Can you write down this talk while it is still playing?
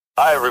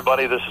Hi,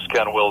 everybody. This is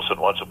Ken Wilson.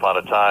 Once upon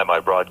a time, I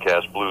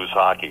broadcast blues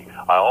hockey.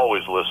 I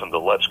always listen to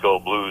Let's Go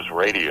Blues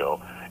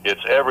Radio.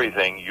 It's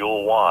everything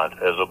you'll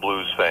want as a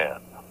blues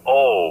fan.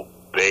 Oh,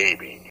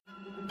 baby.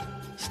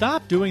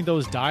 Stop doing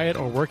those diet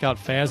or workout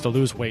fads to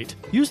lose weight.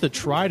 Use the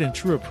tried and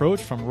true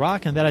approach from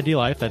Rockin' That Ideal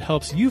Life that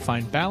helps you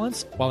find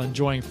balance while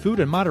enjoying food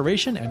in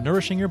moderation and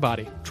nourishing your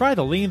body. Try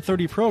the Lean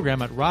 30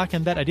 program at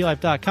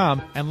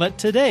rockinthatIdealLife.com and let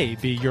today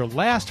be your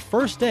last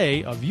first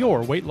day of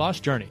your weight loss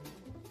journey.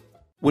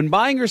 When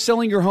buying or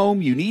selling your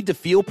home, you need to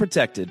feel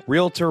protected.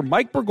 Realtor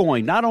Mike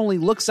Burgoyne not only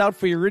looks out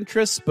for your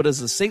interests, but as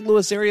a St.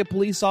 Louis area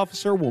police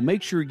officer will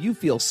make sure you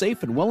feel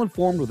safe and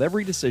well-informed with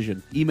every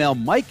decision. Email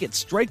Mike at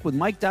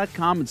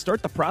strikewithmike.com and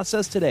start the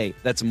process today.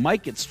 That's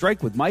Mike at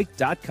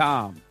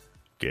strikewithmike.com.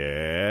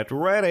 Get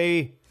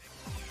ready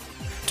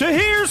to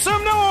hear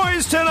some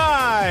noise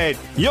tonight.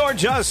 You're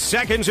just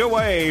seconds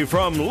away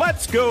from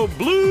Let's Go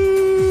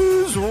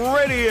Blues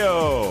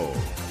Radio.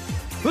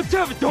 Let's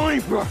have a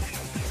Donnybrook.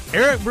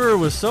 Eric Brewer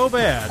was so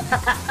bad.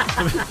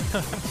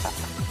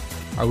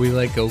 Are we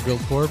like Ogle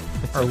Corp?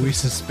 Are we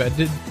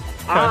suspended?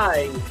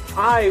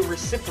 I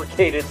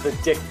reciprocated the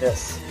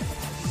dickness.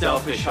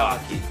 Selfish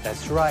hockey.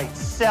 That's right,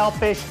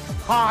 selfish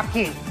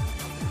hockey.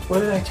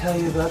 What did I tell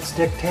you about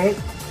stick tape?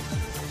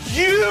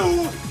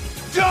 You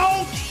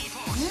don't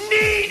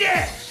need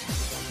it!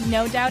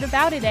 No doubt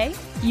about it, eh?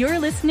 You're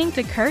listening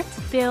to Kurt,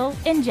 Bill,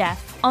 and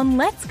Jeff on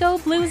Let's Go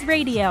Blues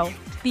Radio,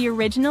 the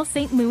original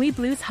St. Louis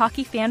Blues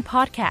hockey fan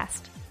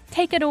podcast.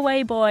 Take it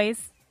away,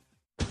 boys.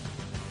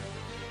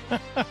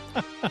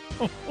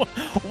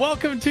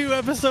 Welcome to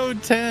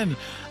episode 10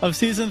 of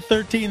season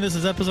 13. This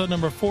is episode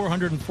number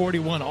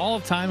 441, all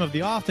time of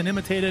the often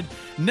imitated,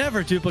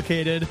 never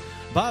duplicated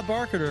Bob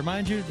Barker to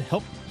remind you to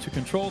help to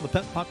control the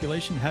pet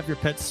population, have your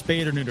pets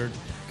spayed or neutered.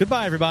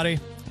 Goodbye, everybody.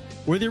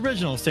 We're the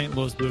original St.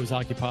 Louis Blues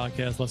hockey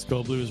podcast, Let's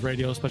Go Blues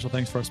Radio. Special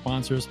thanks for our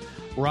sponsors,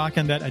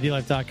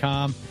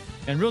 rockinthatIdealLife.com,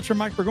 and Realtor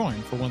Mike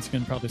Burgoyne for once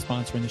again proudly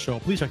sponsoring the show.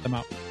 Please check them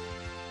out.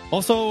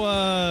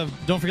 Also,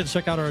 don't forget to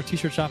check out our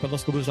t-shirt shop at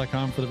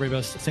letsgoblues.com for the very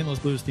best St. Louis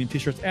Blues themed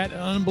t-shirts at an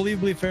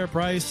unbelievably fair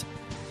price.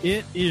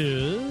 It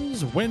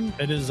is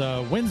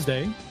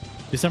Wednesday,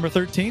 December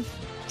 13th,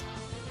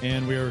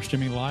 and we are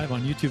streaming live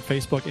on YouTube,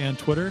 Facebook, and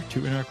Twitter.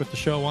 To interact with the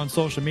show on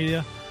social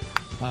media,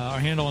 our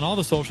handle on all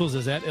the socials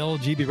is at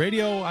LGB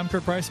Radio. I'm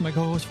Kurt Price, and my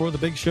co-hosts for the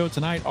big show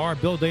tonight are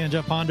Bill Day and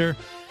Jeff Ponder.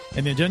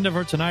 And the agenda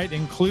for tonight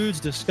includes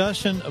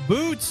discussion of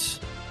boots.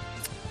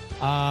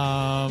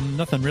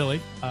 Nothing really.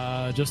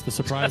 Just the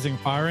surprising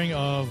firing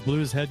of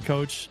Blues head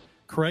coach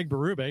Craig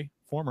Berube,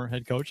 former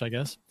head coach, I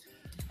guess.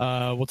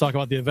 We'll talk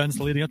about the events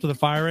leading up to the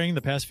firing,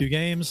 the past few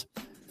games.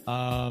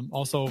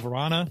 Also,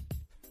 Verana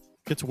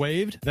gets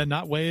waived, then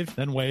not waived,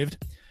 then waived.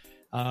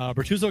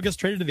 Bertuzzo gets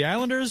traded to the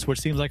Islanders,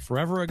 which seems like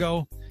forever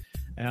ago.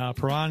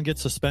 Perron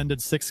gets suspended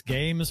 6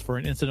 games for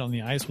an incident on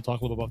the ice. We'll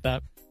talk a little bit about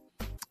that.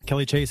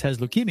 Kelly Chase has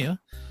leukemia.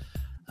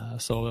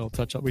 So it'll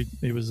touch up.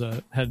 It was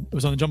on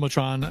the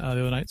Jumbotron the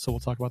other night, so we'll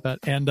talk about that.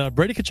 And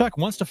Brady Tkachuk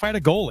wants to fight a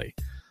goalie.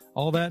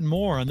 All that and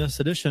more on this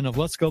edition of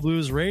Let's Go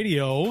Blues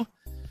Radio.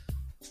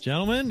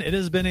 Gentlemen, it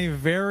has been a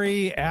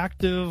very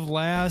active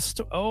last,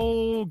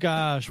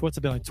 what's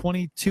it been, like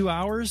 22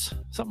 hours?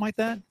 Something like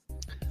that?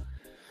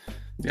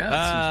 Yeah,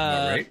 that seems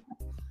about right.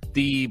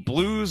 The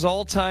Blues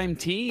all-time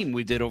team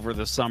we did over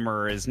the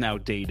summer is now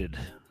dated,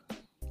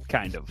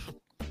 kind of.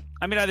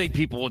 I mean, I think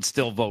people would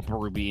still vote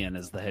Berube in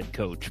as the head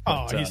coach.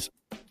 But,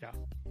 yeah.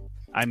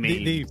 I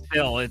mean,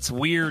 still, it's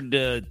weird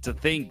to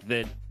think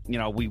that,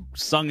 we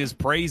sung his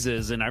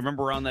praises. And I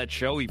remember on that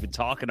show, even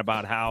talking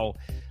about how,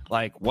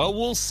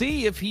 we'll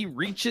see if he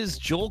reaches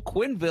Joel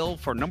Quenneville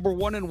for number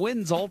 1 in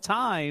wins all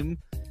time.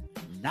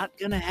 Not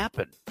going to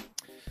happen.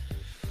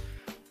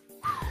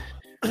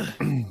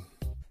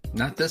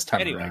 Not this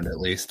time around, at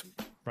least.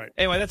 Right.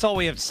 Anyway, that's all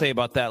we have to say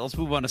about that. Let's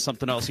move on to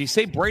something else. You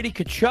say Brady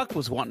Tkachuk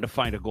was wanting to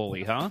find a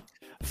goalie, huh?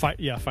 Fight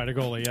a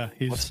goalie. Yeah,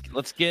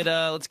 let's get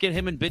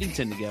him and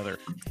Binnington together.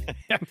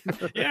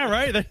 Yeah,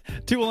 right.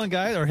 2 willing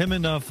guys, or him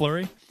and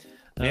Fleury.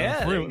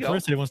 Fleury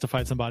said he wants to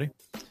fight somebody.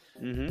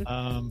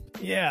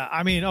 Mm-hmm. Yeah,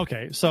 I mean,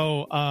 okay.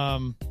 So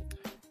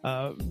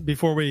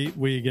before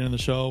we get in the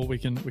show, we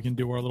can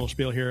do our little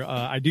spiel here.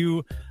 I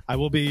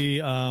will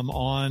be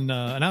on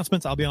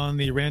announcements. I'll be on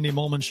the Randy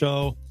Molman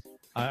show.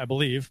 I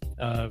believe.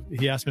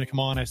 He asked me to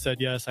come on. I said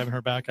yes. I haven't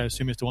heard back. I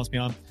assume he still wants me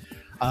on.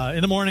 In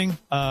the morning,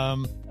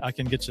 I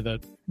can get you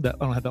that. I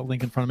don't have that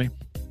link in front of me.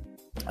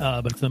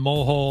 But it's the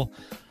Mole Hole.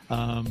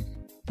 You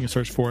can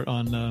search for it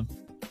on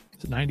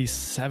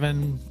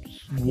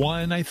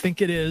 97.1, I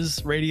think it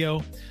is,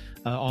 radio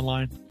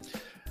online.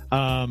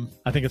 I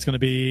think it's going to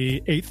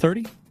be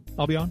 8:30.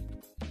 I'll be on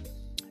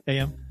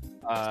AM.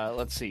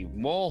 Let's see.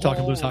 Mole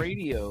Talking Hole Blues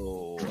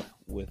Radio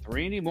with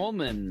Randy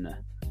Molman.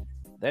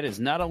 That is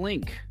not a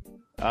link.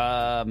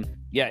 8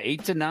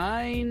 to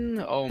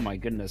 9. Oh my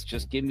goodness!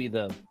 Just give me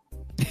the.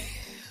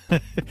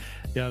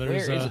 Yeah,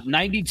 there's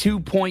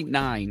 92.9.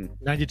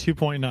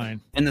 92.9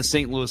 in the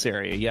St. Louis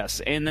area.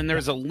 Yes, and then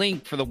there's a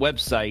link for the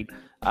website,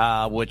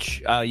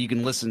 which you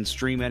can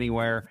stream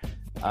anywhere.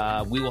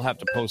 We will have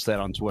to post that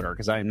on Twitter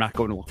because I am not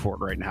going to look for it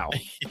right now.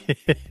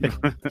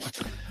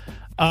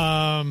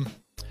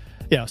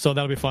 Yeah, so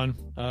that'll be fun.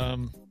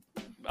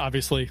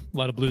 Obviously, a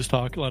lot of blues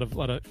talk. A lot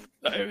of.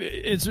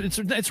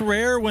 It's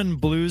rare when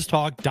blues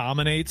talk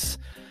dominates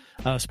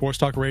sports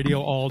talk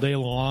radio all day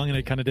long, and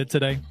it kind of did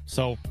today.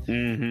 So,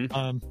 and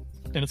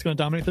it's going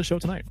to dominate the show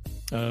tonight.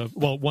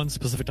 Well, one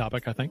specific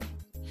topic, I think.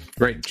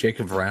 Right,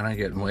 Jacob Verana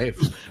getting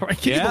waved. Right?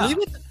 Can you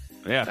believe it?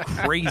 Yeah,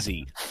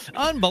 crazy,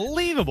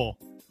 unbelievable.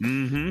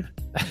 The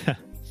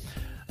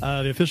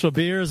official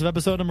beers of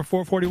episode number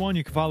 441.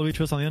 You can follow each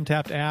of us on the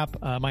Untapped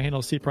app. My handle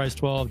is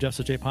CPrice12. Jeff's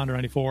is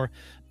JPonder94.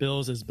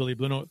 Bill's is Billy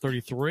Blue Note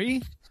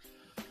 33.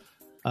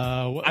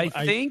 I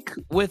think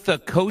with a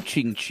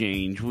coaching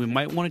change, we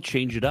might want to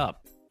change it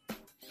up.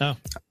 Oh,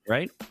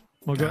 right.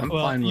 We'll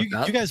go, you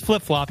guys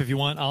flip flop if you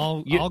want.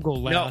 I'll go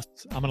last.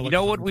 No, I'm gonna. You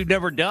know what we've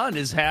never done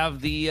is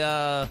have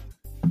the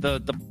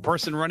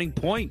person running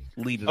point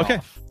lead it off. Okay.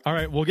 All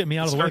right. We'll get me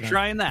out of the way. Start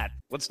trying that.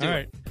 Let's do it. All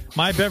right.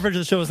 My beverage of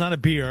the show is not a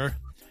beer.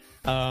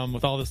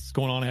 With all this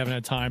going on, I haven't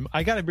had time.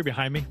 I got a beer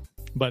behind me,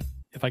 but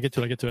if I get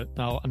to it, I get to it.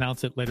 I'll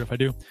announce it later if I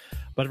do.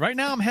 But right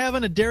now, I'm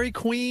having a Dairy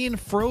Queen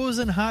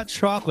frozen hot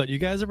chocolate. You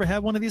guys ever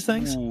had one of these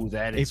things? Ooh,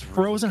 that is a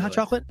frozen hot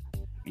chocolate.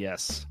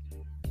 Yes.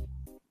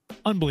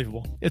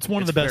 Unbelievable. It's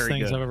one of the best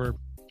things I've ever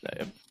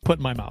put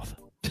in my mouth.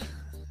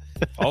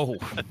 Oh,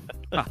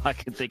 I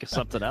can think of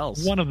something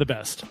else. One of the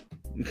best.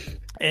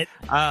 It's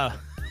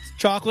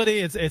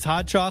chocolatey. It's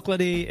hot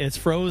chocolatey. It's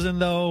frozen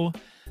though,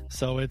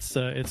 so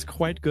it's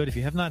quite good. If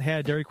you have not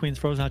had Dairy Queen's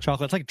frozen hot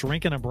chocolate, it's like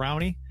drinking a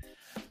brownie.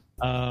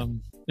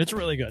 It's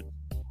really good.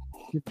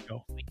 Here we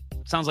go.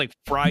 Sounds like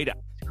fried ice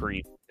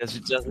cream.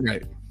 It doesn't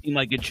seem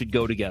like it should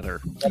go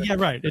together. Yeah,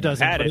 right. It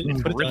doesn't.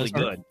 It's really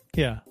good.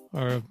 Yeah,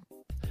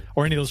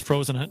 or any of those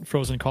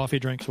frozen coffee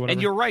drinks or whatever.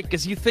 And you're right,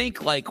 because you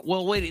think like,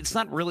 well, wait, it's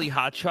not really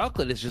hot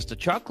chocolate. It's just a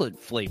chocolate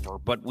flavor.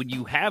 But when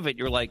you have it,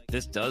 you're like,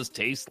 this does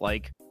taste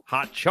like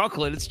hot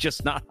chocolate. It's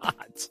just not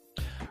hot.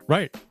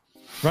 Right.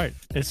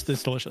 It's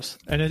delicious,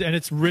 and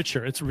it's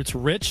richer. It's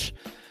rich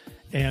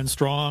and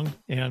strong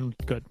and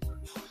good.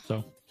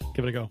 So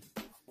give it a go.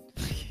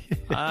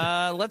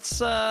 Let's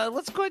go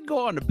ahead and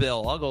go on to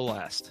Bill. I'll go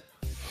last.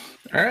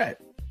 All right.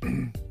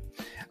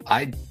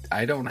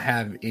 I don't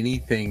have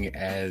anything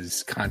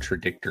as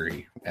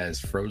contradictory as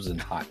frozen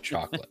hot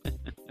chocolate,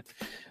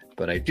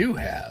 but I do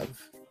have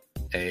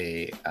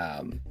I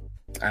don't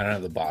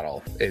have the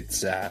bottle.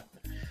 It's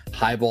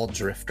Highball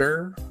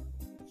Drifter.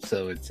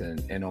 So it's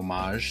an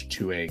homage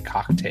to a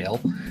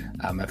cocktail.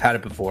 I've had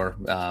it before.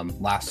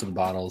 Last of the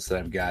bottles that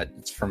I've got,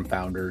 it's from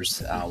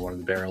Founders, one of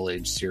the barrel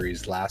aged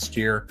series last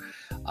year.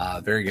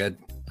 Very good.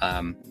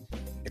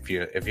 If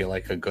you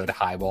like a good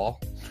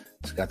highball,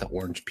 it's got the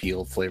orange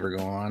peel flavor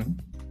going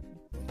on.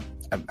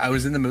 I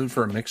was in the mood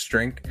for a mixed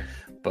drink,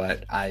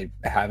 but I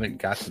haven't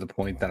got to the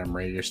point that I'm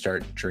ready to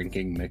start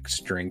drinking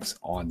mixed drinks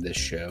on this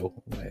show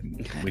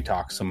when we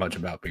talk so much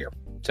about beer.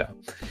 So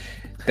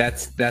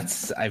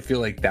that's I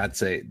feel like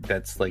that's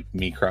like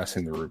me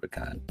crossing the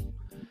Rubicon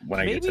when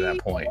I get to that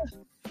point.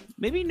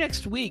 Maybe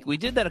next week. We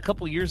did that a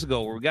couple years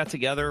ago where we got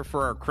together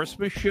for our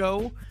Christmas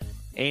show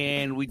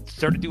and we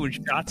started doing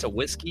shots of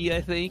whiskey,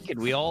 I think, and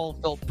we all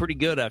felt pretty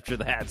good after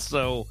that.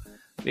 So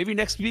maybe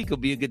next week will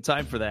be a good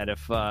time for that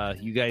if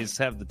you guys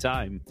have the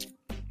time.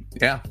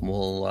 Yeah,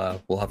 we'll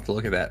have to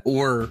look at that.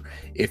 Or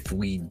if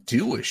we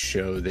do a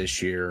show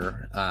this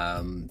year,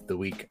 the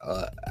week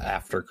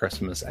after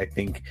Christmas, I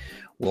think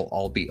we'll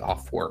all be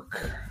off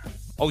work.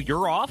 Oh,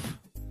 you're off?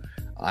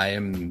 I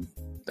am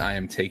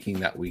taking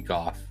that week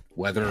off.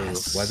 Whether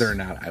or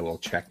not I will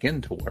check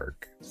into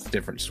work, it's a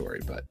different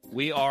story. But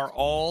we are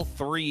all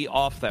three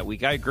off that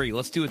week. I agree.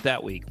 Let's do it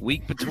that week.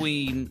 Week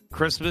between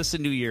Christmas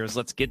and New Year's.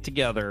 Let's get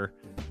together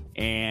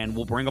and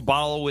we'll bring a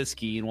bottle of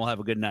whiskey and we'll have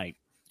a good night.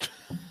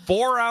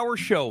 4-hour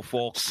show,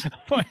 folks.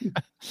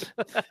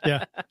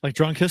 Yeah, like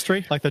Drunk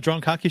History, like the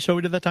drunk hockey show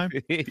we did that time.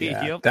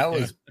 Yeah, yep. that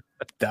was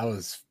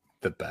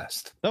the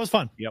best. That was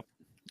fun. Yep.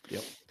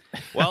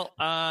 Well,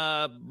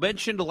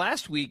 mentioned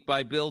last week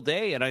by Bill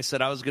Day, and I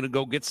said I was going to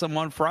go get some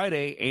on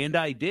Friday, and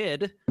I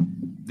did.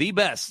 The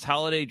best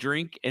holiday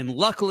drink, and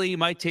luckily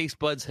my taste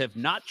buds have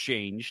not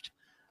changed.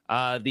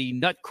 The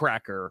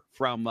Nutcracker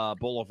from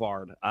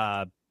Boulevard.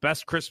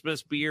 Best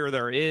Christmas beer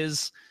there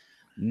is.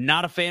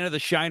 Not a fan of the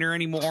Shiner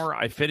anymore.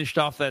 I finished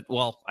off that.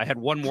 Well, I had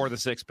one more of the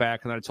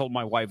 6-pack, and I told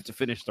my wife to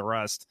finish the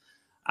rest.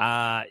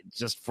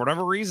 Just for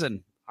whatever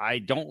reason, I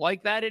don't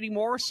like that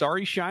anymore.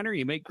 Sorry, Shiner.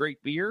 You make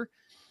great beer.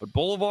 But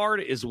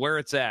Boulevard is where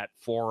it's at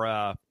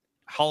for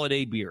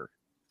holiday beer.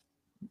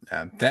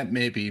 That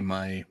may be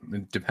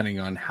depending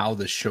on how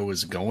the show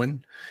is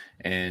going.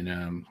 And,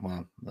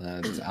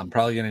 I'm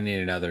probably going to need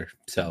another.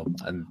 So,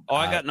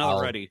 I got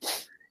another ready.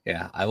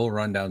 Yeah, I will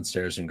run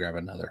downstairs and grab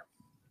another.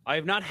 I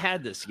have not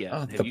had this yet.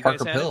 Oh, the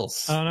Parker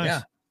Pils. Oh,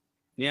 nice.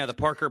 Yeah, the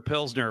Parker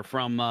Pilsner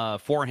from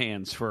Four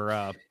Hands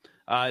for,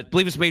 I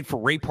believe it's made for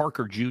Ray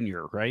Parker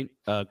Jr., right?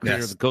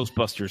 Creator of the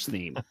Ghostbusters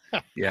theme.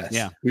 Yes.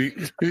 Yeah. Who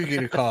you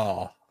get a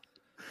call?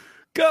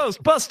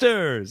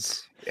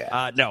 Ghostbusters.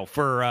 Yeah. No,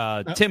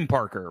 for Tim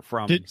Parker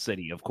from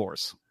City, of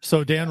course.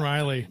 So Dan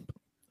Riley,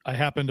 I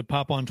happened to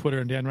pop on Twitter,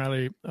 and Dan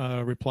Riley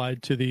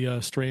replied to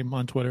the stream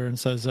on Twitter and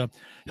says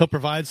he'll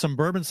provide some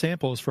bourbon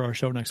samples for our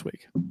show next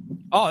week.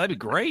 Oh, that'd be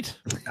great.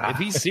 If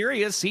he's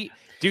serious,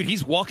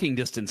 he's walking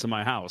distance in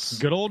my house.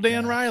 Good old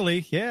Dan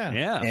Riley.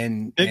 Yeah.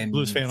 And big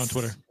Blues fan on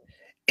Twitter.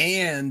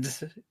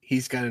 And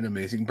he's got an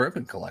amazing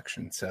bourbon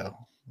collection. So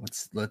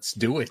let's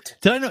do it.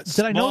 Did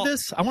I know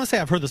this? I want to say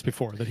I've heard this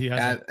before, that he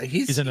has.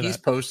 He's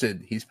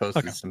posted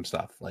Okay. some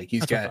stuff. Like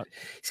he's got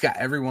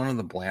every one of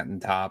the Blanton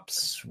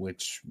tops,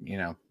 which,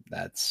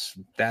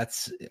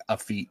 that's a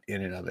feat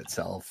in and of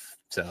itself.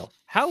 So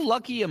how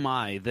lucky am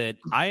I that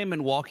I am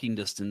in walking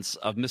distance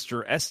of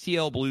Mr.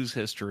 STL Blues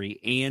history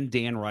and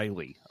Dan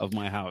Riley of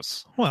my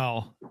house?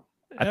 Well,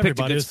 I picked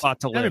a good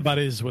spot to live.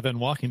 Everybody's within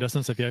walking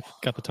distance if you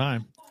got the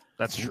time.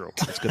 That's true.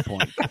 That's a good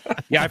point.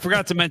 Yeah, I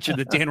forgot to mention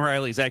that Dan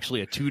Riley is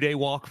actually a 2-day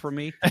walk for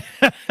me.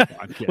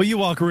 Well, you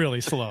walk really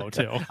slow,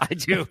 too. I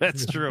do.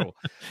 That's true.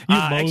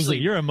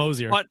 You're a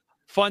mosier.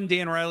 Fun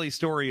Dan Riley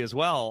story as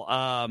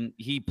well.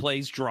 He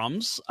plays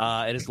drums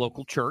at his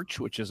local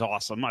church, which is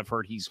awesome. I've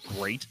heard he's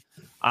great.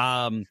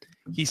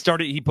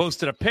 He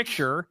posted a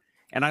picture,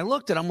 and I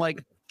looked, and I'm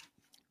like,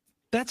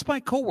 that's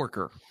my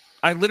coworker.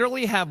 I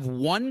literally have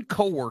one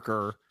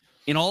coworker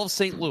in all of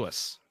St.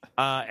 Louis.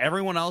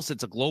 Everyone else,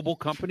 it's a global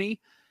company.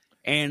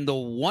 And the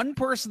one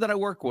person that I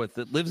work with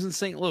that lives in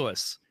St.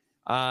 Louis,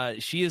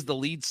 she is the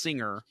lead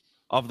singer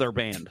of their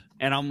band.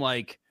 And I'm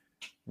like,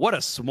 what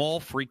a small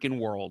freaking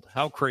world.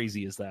 How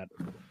crazy is that?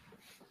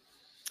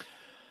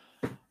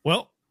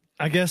 Well,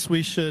 I guess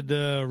we should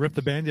rip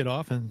the Band-Aid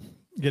off and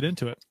get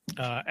into it.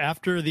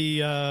 After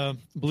the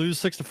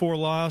Blues 6-4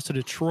 loss to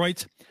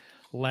Detroit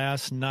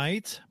last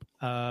night,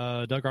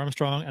 Doug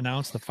Armstrong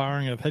announced the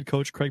firing of head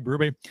coach Craig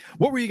Berube.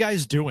 What were you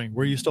guys doing?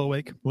 Were you still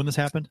awake when this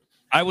happened?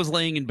 I was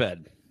laying in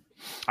bed.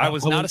 I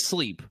was not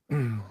asleep.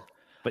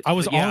 But I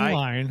was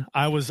online.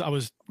 I was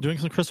doing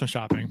some Christmas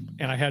shopping,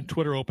 and I had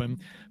Twitter open,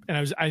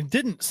 and I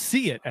didn't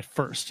see it at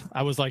first.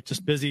 I was like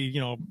just busy,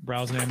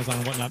 browsing Amazon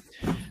and whatnot.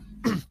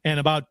 And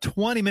about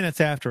 20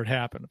 minutes after it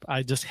happened,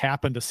 I just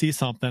happened to see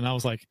something. I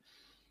was like,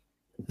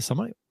 "Is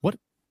somebody what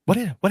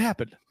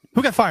happened?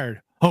 Who got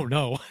fired? Oh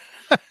no!"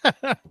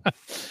 And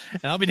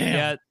I'll be damned.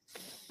 Yeah,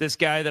 this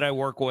guy that I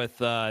work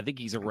with, I think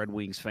he's a Red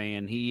Wings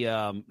fan. He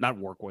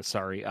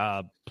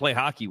play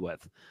hockey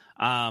with.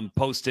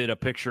 Posted a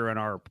picture in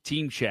our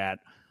team chat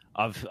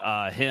of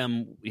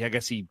him. I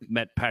guess he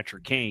met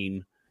Patrick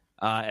Kane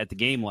at the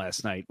game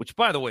last night, which,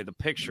 by the way, the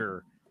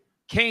picture,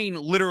 Kane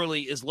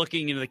literally is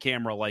looking into the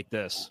camera like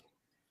this.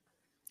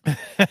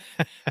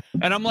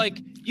 And I'm like,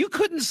 you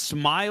couldn't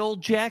smile,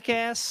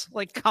 jackass?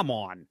 Like, come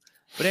on.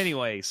 But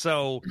anyway,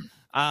 so,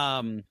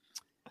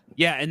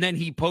 yeah, and then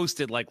he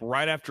posted, like,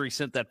 right after he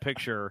sent that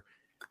picture,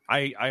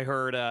 I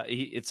heard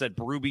it said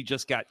Berube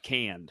just got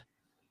canned.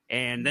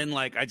 And then,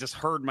 like, I just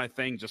heard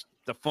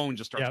the phone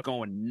just starts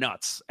going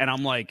nuts. And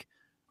I'm like,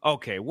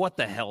 okay, what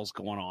the hell's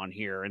going on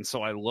here? And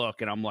so I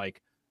look, and I'm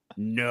like,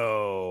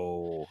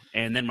 no.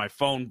 And then my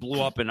phone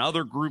blew up in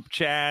other group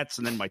chats,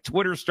 and then my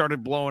Twitter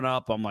started blowing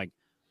up. I'm like,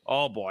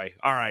 oh, boy.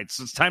 All right,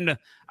 so it's time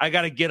I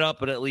got to get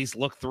up and at least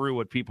look through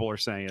what people are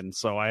saying.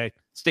 So I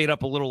stayed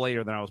up a little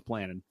later than I was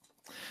planning.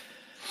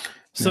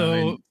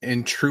 So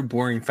in true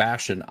boring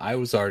fashion, I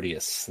was already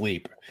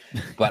asleep.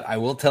 But I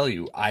will tell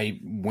you,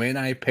 when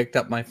I picked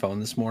up my phone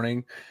this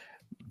morning,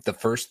 the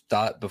first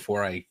thought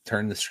before I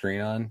turned the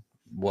screen on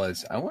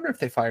was, I wonder if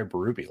they fired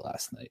Berube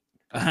last night.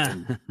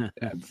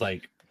 It's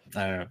like,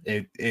 I don't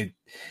know.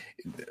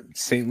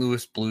 St.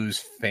 Louis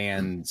Blues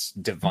fans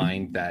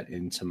divined that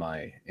into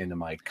my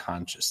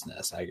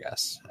consciousness, I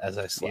guess, as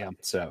I slept. Yeah,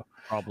 so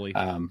probably.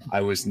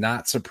 I was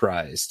not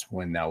surprised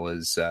when that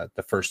was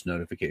the first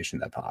notification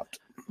that popped.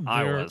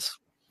 I was.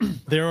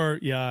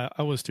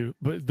 I was too.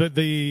 But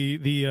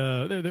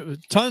the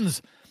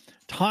tons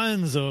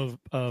of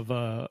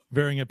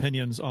varying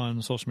opinions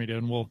on social media,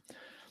 and we'll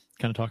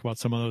kind of talk about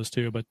some of those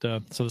too. But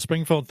so the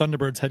Springfield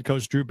Thunderbirds head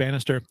coach Drew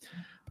Bannister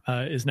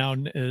is now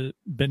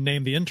been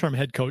named the interim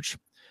head coach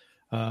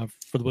for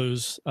the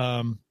Blues.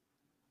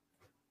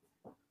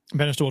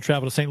 Bannister will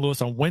travel to St. Louis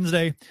on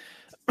Wednesday,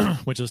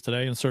 which is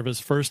today, and serve his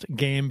first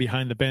game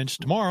behind the bench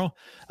tomorrow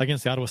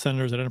against the Ottawa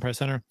Senators at Enterprise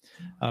Center.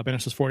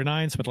 Bannister's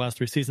 49, spent the last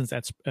 3 seasons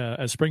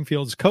as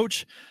Springfield's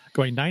coach,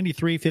 going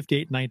 93,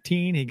 58,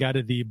 19. He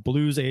guided the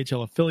Blues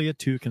AHL affiliate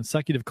to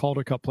consecutive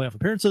Calder Cup playoff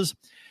appearances,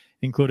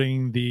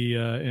 including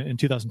in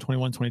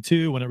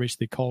 2021-22 when it reached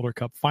the Calder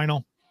Cup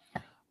final.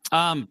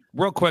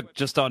 Real quick,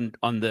 just on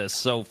this.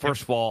 So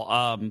first of all,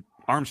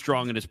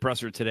 Armstrong in his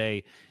presser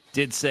today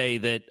did say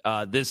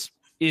that this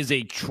is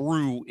a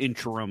true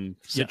interim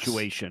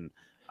situation.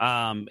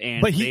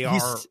 But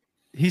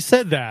he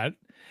said that,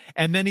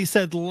 and then he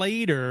said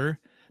later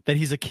that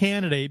he's a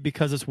candidate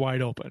because it's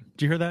wide open.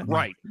 Do you hear that?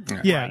 Right.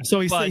 Yeah. Right. So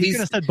he's going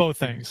to said both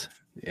things.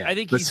 Yeah. I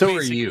think but he's so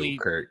are you,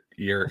 Kurt.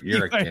 You're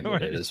a candidate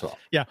right. as well.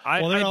 Yeah.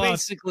 Well,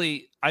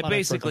 I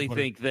basically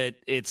think that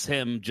it's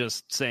him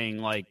just saying,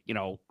 like,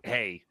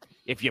 hey,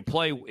 if you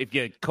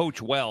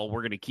coach well,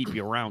 we're going to keep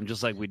you around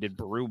just like we did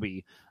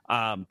Berube.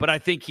 But I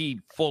think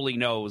he fully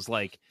knows,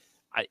 like,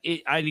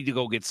 I need to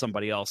go get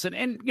somebody else.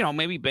 And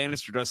maybe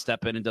Bannister does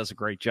step in and does a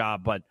great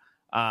job. But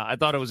I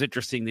thought it was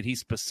interesting that he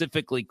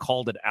specifically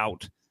called it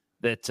out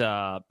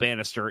that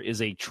Bannister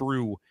is a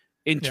true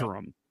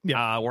interim.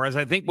 Yeah. Whereas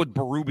I think with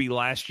Berube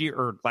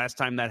last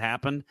time that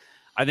happened,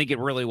 I think it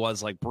really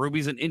was like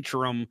Berube's an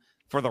interim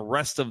for the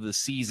rest of the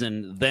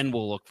season, then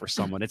we'll look for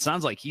someone. It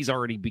sounds like he's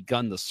already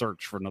begun the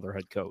search for another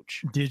head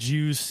coach. Did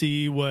you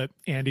see what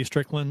Andy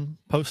Strickland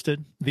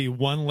posted? The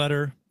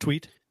one-letter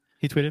tweet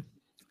he tweeted?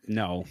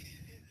 No.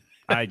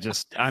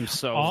 I'm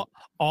so...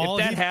 if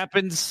that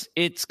happens,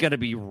 it's going to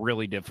be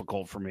really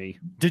difficult for me.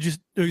 Did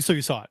you? So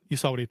you saw it? You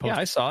saw what he posted?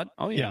 Yeah, I saw it.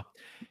 Oh, yeah.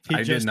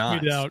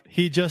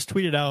 He just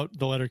tweeted out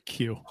the letter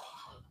Q.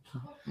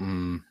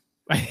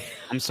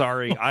 I'm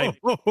sorry.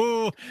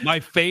 My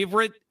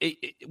favorite,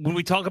 when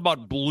we talk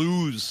about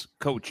Blues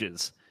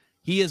coaches,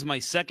 he is my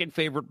second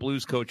favorite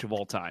Blues coach of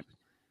all time.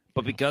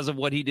 But because of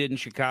what he did in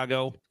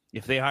Chicago,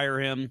 if they hire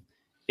him,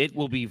 it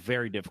will be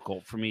very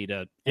difficult for me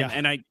to. Yeah.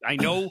 And I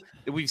know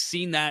that we've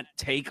seen that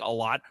take a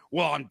lot.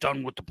 Well, I'm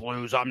done with the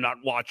Blues. I'm not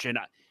watching.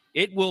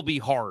 It will be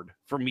hard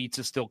for me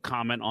to still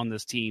comment on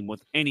this team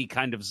with any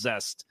kind of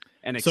zest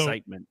and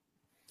excitement.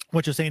 So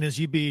what you're saying is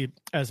you'd be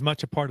as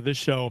much a part of this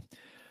show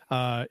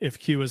if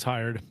Q is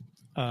hired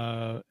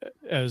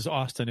as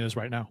Austin is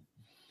right now.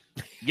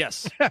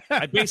 Yes,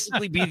 I'd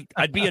basically be.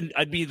 I'd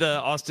be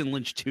the Austin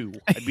Lynch 2.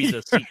 I'd be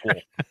the sequel.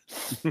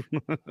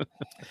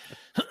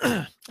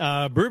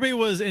 Berube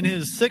was in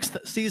his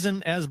 6th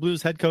season as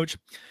Blues head coach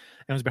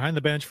and was behind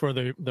the bench for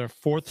their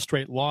 4th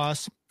straight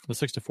loss, the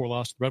 6-4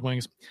 loss to the Red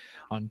Wings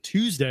on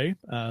Tuesday.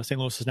 St.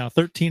 Louis is now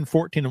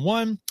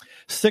 13-14-1,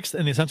 6th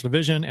in the Central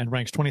Division, and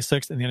ranks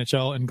 26th in the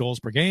NHL in goals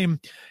per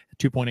game,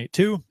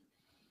 2.82.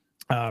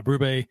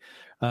 Berube,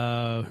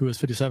 who was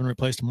 57,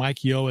 replaced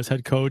Mike Yeo as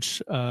head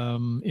coach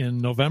in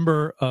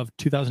November of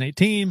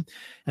 2018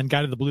 and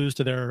guided the Blues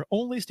to their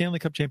only Stanley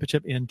Cup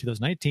championship in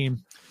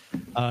 2019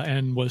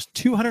 and was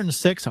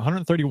 206,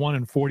 131,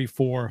 and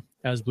 44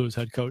 as Blues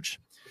head coach.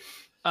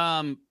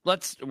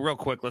 Let's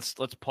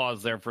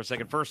pause there for a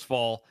second. First of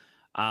all,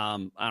 I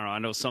don't know. I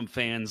know some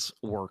fans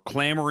were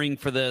clamoring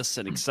for this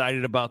and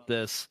excited about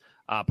this,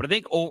 but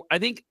I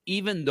think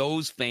even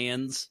those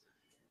fans,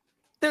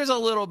 there's a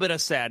little bit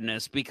of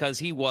sadness because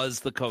he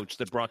was the coach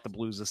that brought the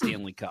Blues a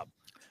Stanley Cup.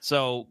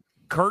 So,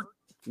 Kurt,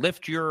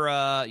 lift your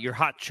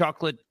hot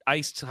chocolate,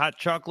 iced hot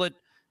chocolate,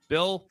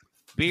 Bill,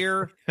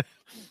 beer,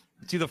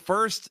 to the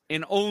first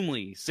and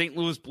only St.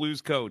 Louis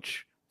Blues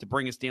coach to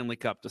bring a Stanley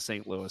Cup to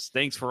St. Louis.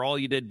 Thanks for all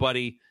you did,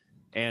 buddy,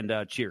 and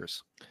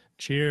cheers.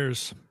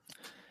 Cheers.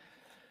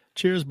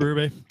 Cheers,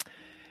 Berube.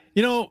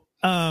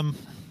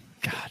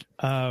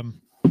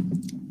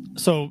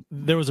 So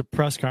there was a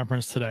press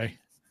conference today.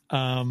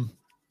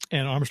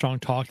 And Armstrong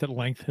talked at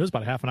length. It was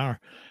about half an hour.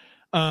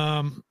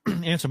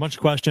 Answered a bunch of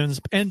questions.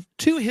 And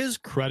to his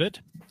credit,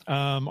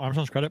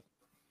 Armstrong's credit,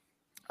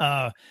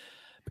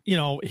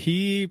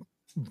 he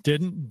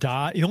didn't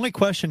dodge. The only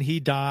question he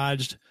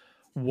dodged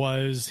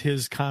was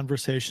his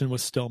conversation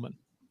with Stillman.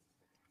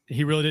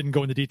 He really didn't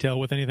go into detail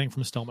with anything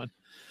from Stillman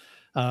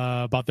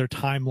about their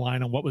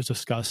timeline on what was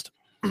discussed,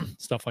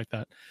 stuff like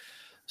that.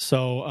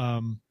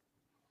 So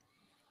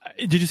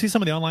did you see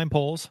some of the online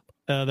polls?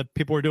 That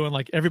people were doing,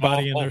 like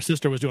everybody and their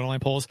sister was doing online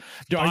polls.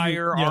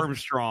 Fire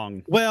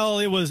Armstrong. Well,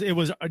 it was.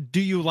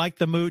 Do you like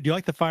the mood? Do you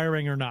like the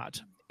firing or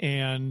not?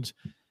 And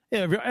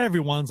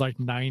everyone's like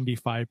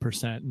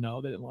 95%.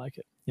 No, they didn't like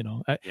it.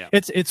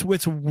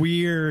 It's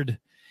weird.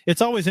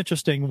 It's always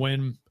interesting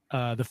when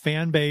the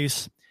fan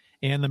base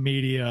and the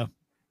media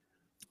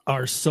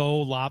are so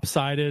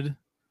lopsided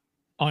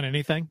on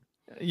anything.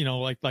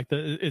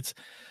 It's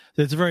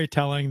very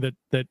telling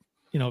that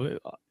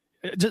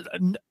just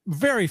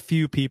very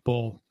few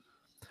people.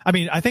 I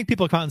mean, I think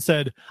people come out and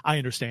said, "I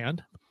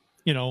understand,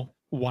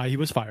 why he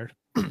was fired,"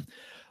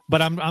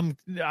 but I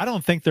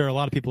don't think there are a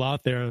lot of people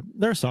out there.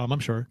 There are some,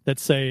 I'm sure, that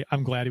say,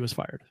 "I'm glad he was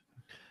fired."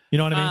 You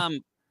know what I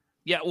mean?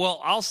 Yeah.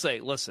 Well, I'll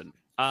say, listen.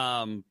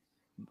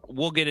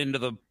 We'll get into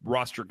the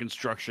roster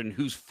construction.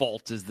 Whose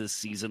fault is this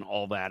season?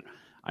 All that,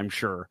 I'm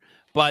sure.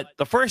 But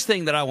the first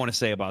thing that I want to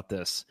say about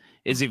this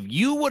is, if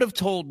you would have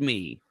told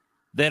me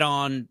that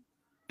on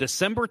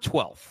December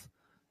 12th.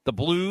 The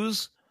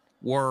Blues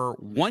were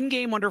 1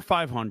 game under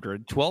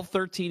 500,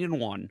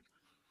 12-13-1,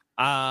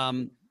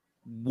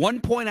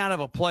 1 point out of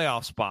a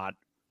playoff spot,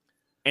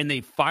 and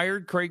they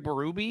fired Craig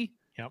Berube.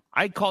 Yep.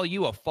 I'd call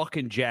you a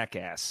fucking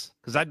jackass,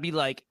 because I'd be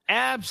like,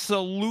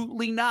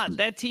 absolutely not.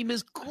 That team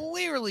is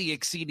clearly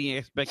exceeding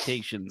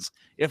expectations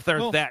if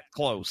they're that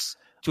close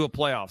to a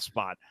playoff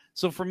spot.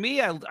 So for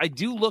me, I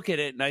do look at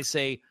it and I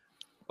say,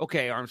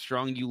 okay,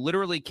 Armstrong, you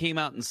literally came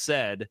out and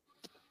said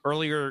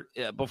earlier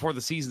before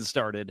the season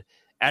started,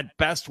 at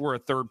best, we're a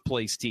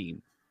third-place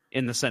team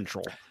in the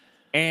Central.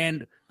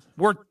 And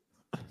we're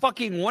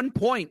fucking 1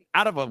 point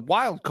out of a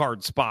wild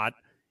card spot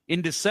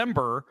in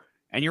December,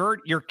 and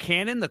you're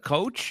Cannon, the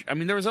coach? I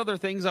mean, there's other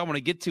things I want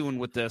to get to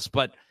with this,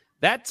 but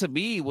That to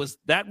me was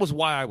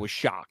why I was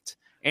shocked.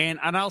 And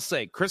I'll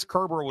say Chris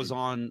Kerber was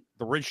on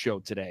the Ridge Show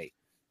today,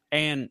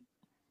 and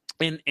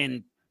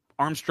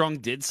Armstrong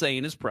did say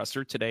in his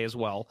presser today as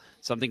well,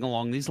 something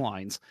along these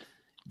lines,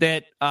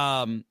 that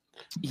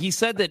he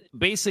said that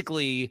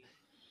basically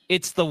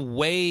it's the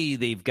way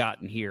they've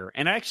gotten here.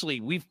 And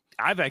actually,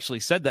 I've actually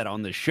said that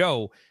on this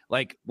show.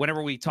 Like,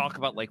 whenever we talk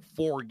about like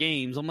 4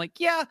 games, I'm like,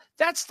 yeah,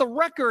 that's the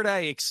record I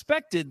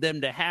expected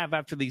them to have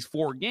after these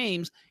 4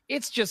 games.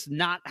 It's just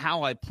not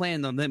how I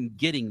planned on them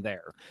getting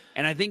there.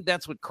 And I think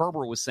that's what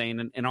Kerber was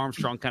saying, and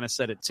Armstrong kind of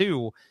said it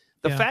too.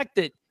 The fact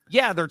that,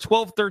 yeah, they're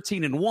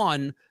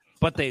 12-13-1,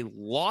 but they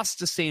lost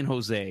to San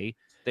Jose,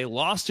 they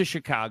lost to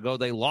Chicago,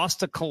 they lost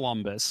to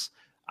Columbus.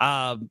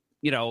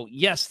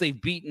 Yes,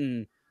 they've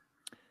beaten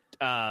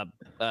Tampa,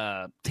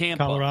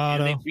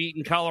 Colorado. and they've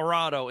beaten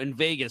Colorado and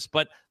Vegas,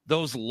 but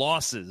those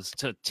losses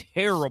to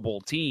terrible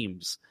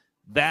teams,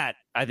 that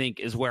I think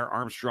is where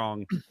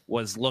Armstrong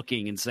was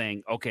looking and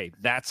saying, okay,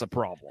 that's a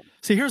problem.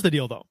 See, here's the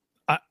deal, though.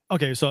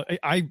 So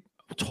I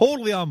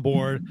totally on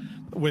board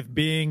with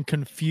being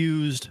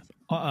confused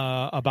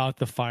about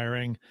the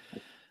firing,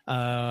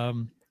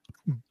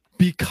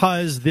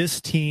 because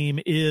this team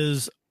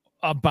is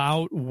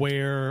about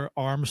where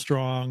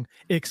Armstrong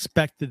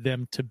expected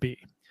them to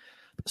be.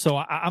 So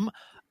I'm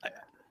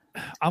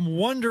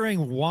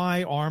wondering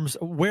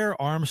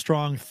where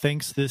Armstrong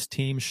thinks this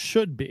team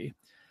should be.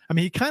 I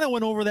mean, he kind of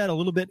went over that a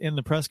little bit in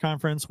the press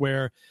conference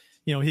where,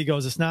 he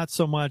goes, it's not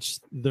so much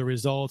the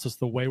results, it's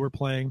the way we're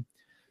playing.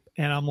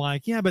 And I'm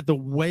like, yeah, but the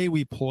way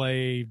we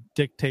play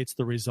dictates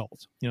the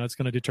result. It's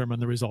going to determine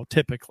the result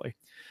typically.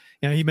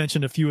 He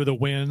mentioned a few of the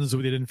wins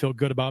we didn't feel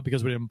good about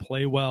because we didn't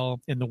play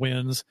well in the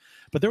wins.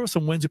 But there were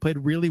some wins we played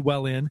really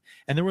well in,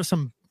 and there were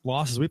some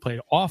losses we played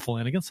awful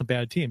in against some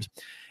bad teams.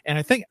 And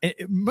I think,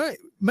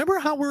 remember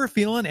how we were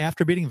feeling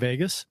after beating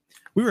Vegas?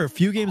 We were a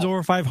few games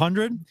over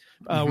 500.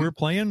 We're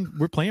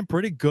playing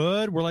pretty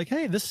good. We're like,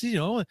 hey, this,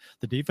 the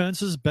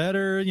defense is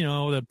better.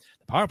 The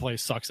power play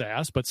sucks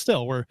ass, but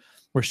still we're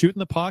shooting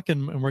the puck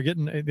and we're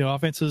getting, the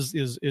offense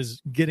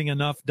is getting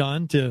enough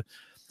done to,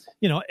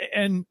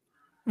 and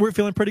we're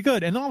feeling pretty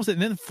good. And all of a sudden,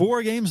 then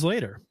 4 games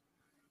later,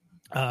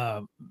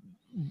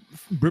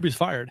 Ruby's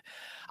fired.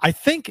 I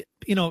think,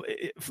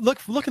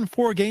 looking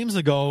 4 games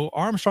ago,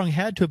 Armstrong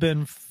had to have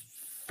been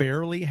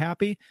fairly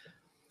happy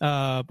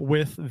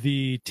with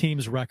the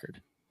team's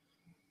record.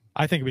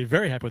 I think he'd be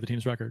very happy with the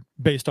team's record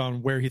based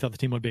on where he thought the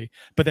team would be.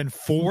 But then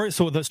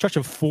the stretch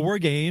of 4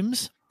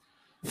 games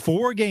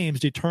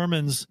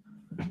determines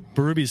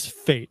Ruby's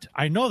fate.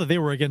 I know that they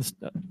were against,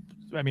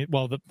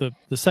 the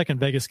second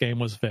Vegas game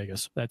was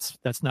Vegas. That's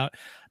not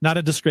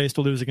a disgrace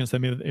to lose against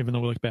them, even though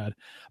we look bad.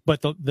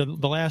 But the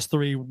last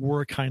 3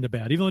 were kind of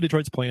bad. Even though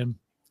Detroit's playing,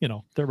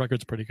 their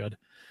record's pretty good.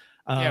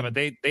 But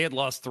they had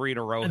lost 3 in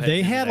a row.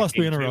 They had lost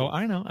 3 in a row.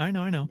 I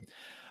know.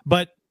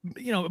 But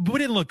we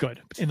didn't look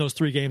good in those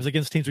 3 games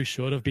against teams we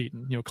should have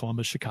beaten.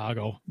 Columbus,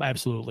 Chicago,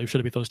 absolutely should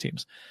have beat those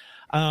teams.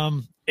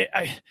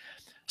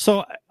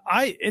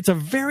 It's a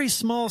very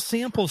small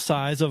sample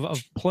size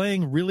of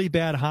playing really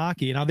bad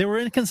hockey. Now, they were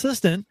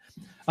inconsistent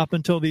up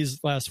until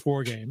these last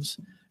 4 games.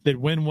 They'd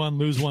win 1,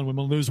 lose 1, win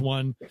 1, lose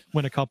 1,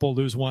 win a couple,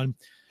 lose 1.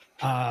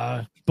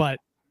 But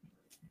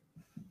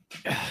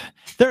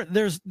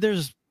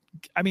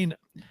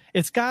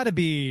it's got to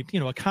be,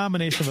 a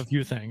combination of a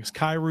few things.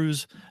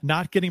 Kairu's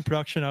not getting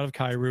production out of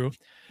Kairu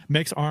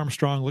makes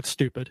Armstrong look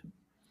stupid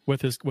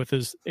with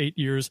his 8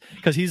 years,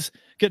 because he's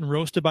getting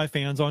roasted by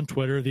fans on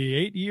Twitter. The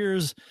 8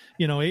 years,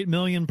 $8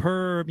 million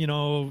per,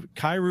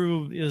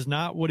 Kairu is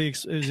not what he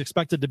is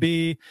expected to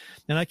be.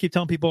 And I keep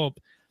telling people,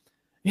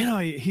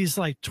 he's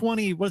like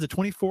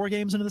 24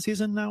 games into the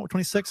season now?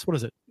 26? What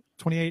is it?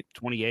 28?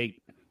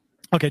 28.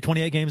 Okay,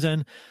 28 games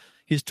in.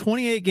 He's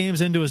 28 games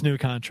into his new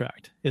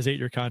contract, his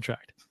 8-year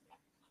contract.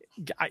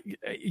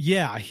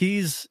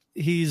 He's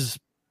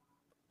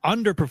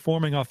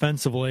underperforming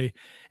offensively,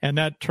 and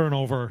that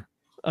turnover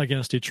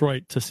against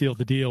Detroit to seal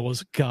the deal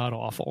was god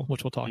awful,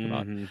 which we'll talk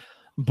about.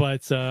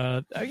 But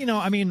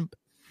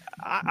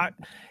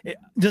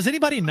does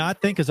anybody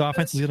not think his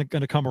offense is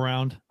going to come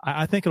around?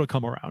 I think it'll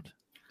come around.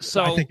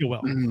 So I think it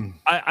will.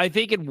 I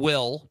think it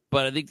will,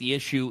 but I think the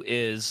issue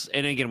is,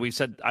 and again,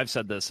 I've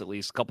said this at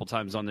least a couple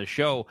times on this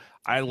show,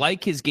 I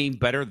like his game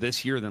better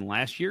this year than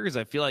last year, because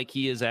I feel like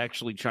he is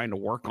actually trying to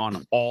work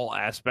on all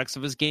aspects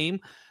of his game.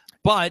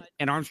 But,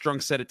 and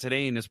Armstrong said it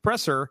today in his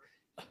presser,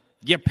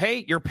 you're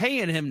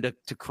paying him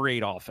to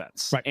create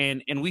offense. Right.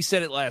 And we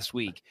said it last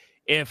week.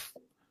 If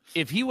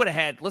he would have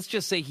had, let's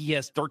just say he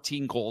has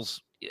 13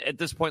 goals at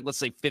this point, let's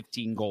say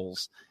 15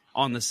 goals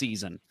on the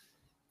season,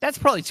 that's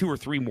probably 2 or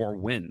 3 more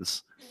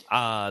wins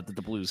that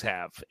the Blues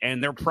have.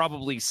 And they're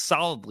probably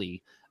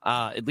solidly,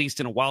 at least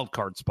in a wild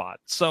card spot.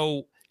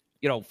 So,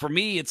 for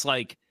me, it's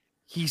like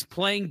he's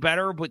playing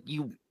better, but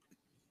you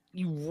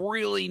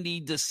really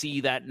need to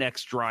see that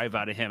next drive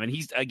out of him. And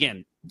he's,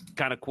 again,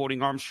 kind of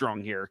quoting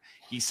Armstrong here.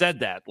 He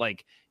said that,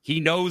 like, he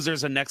knows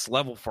there's a next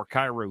level for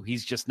Kairu.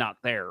 He's just not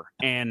there.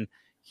 And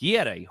he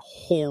had a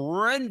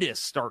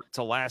horrendous start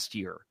to last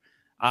year.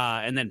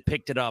 and then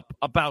picked it up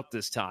about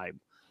this time.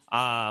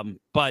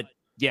 But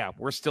yeah,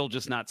 we're still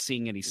just not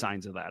seeing any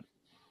signs of that.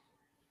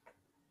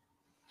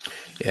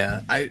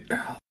 Yeah,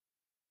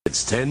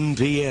 It's 10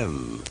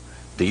 p.m.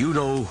 Do you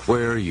know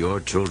where your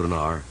children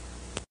are?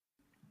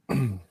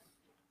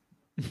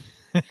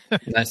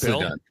 Nicely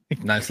done.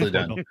 Nicely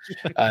done.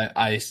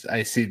 I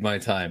cede my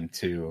time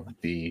to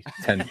the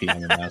 10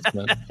 p.m.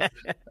 announcement.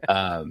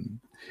 Hey,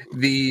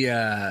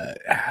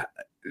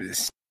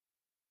 it's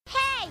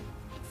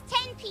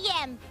 10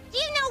 p.m. Do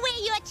you know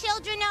where your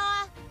children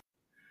are?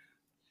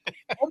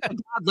 Oh my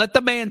God, let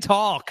the man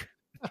talk.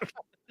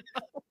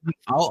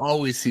 I'll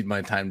always cede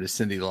my time to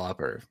Cyndi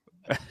Lauper.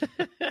 All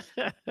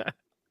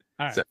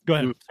right, go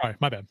ahead. Sorry,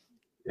 my bad.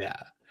 Yeah.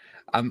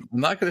 I'm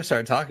not going to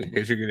start talking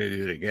because you're going to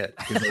do it again.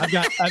 I've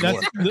got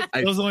those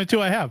are the only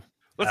two I have.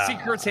 Let's see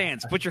Kurt's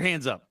hands. Put your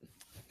hands up.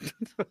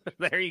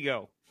 There you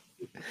go.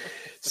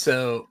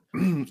 So,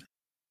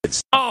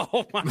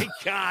 oh my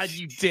God,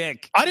 you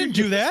dick! I didn't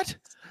do that.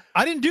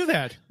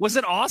 Was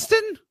it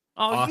Austin?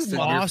 Oh, Austin,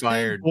 you're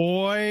fired,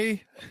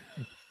 boy.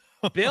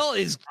 Bill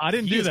is. I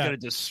didn't do that. Going to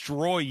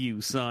destroy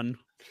you, son.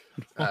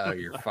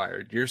 You're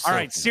fired. You're so all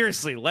right.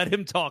 Seriously, let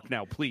him talk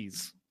now,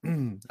 please.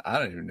 I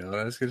don't even know what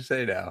I was going to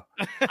say now.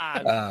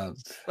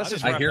 Let's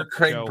just I hear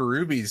Craig show.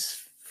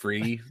 Berube's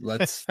free.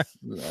 Let's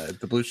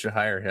the Blues should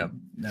hire him.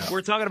 No,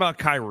 we're talking about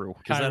Kyrou.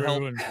 Does that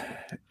help?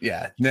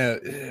 Yeah, no,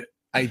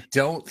 I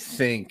don't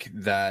think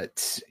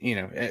that,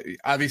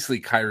 obviously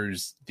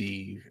Kyrou's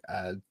the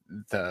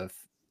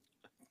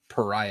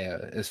pariah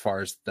as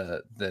far as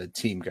the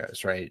team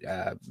goes, right?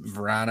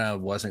 Verana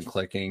wasn't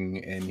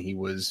clicking, and he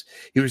was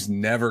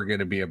never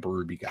going to be a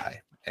Berube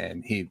guy,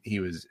 and he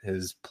was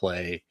his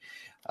play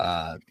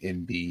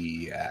in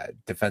the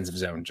defensive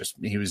zone. Just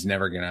he was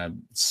never going to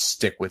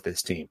stick with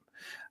this team.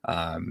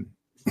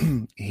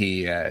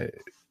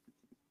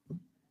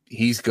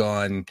 He's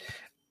gone.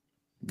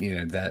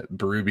 That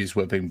Berube's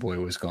whipping boy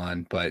was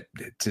gone, but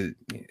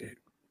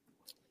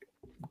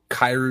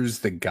Kyrou's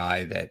the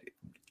guy that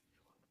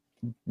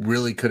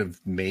really could have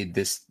made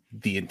this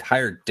the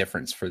entire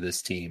difference for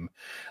this team.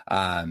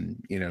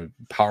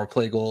 Power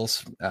play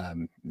goals.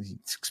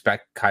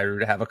 Expect Kyrou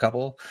to have a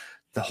couple.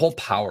 The whole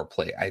power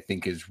play, I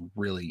think, is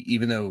really,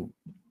 even though,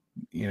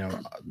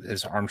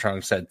 as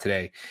Armstrong said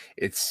today,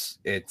 it's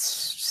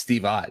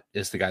Steve Ott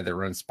is the guy that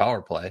runs the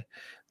power play,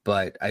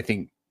 but I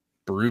think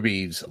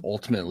Berube's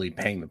ultimately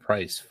paying the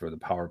price for the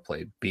power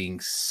play being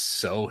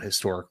so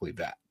historically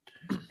bad,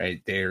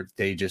 right?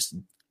 They just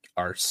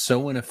are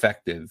so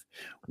ineffective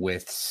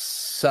with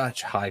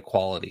such high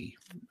quality,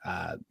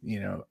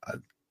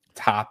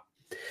 top,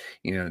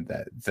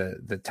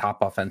 the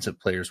top offensive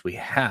players we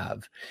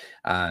have.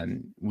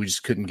 We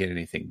just couldn't get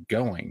anything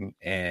going.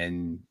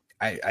 And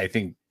I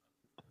think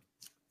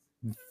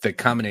the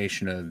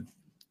combination of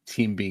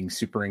team being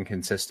super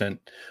inconsistent,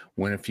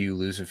 win a few,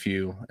 lose a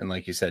few. And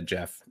like you said,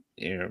 Jeff,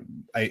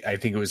 I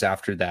think it was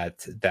after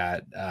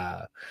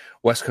that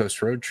West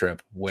Coast road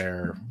trip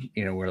where,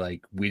 we're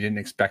like, we didn't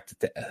expect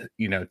it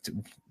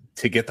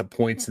to get the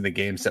points in the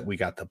games that we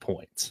got the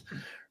points,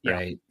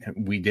 right? Yeah.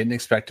 We didn't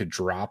expect to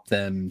drop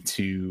them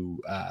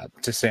to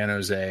San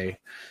Jose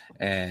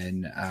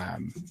and,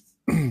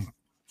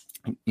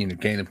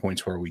 gain the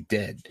points where we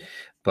did,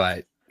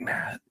 but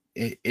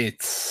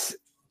the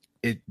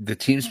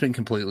team's been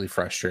completely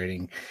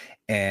frustrating.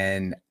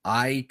 And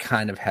I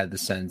kind of had the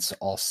sense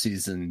all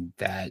season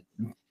that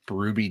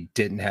Berube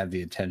didn't have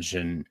the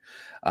attention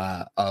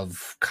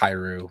of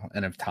Kyrou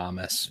and of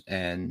Thomas.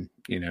 And,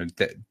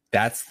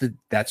 that's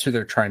who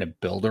they're trying to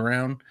build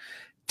around.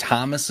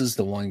 Thomas is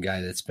the one guy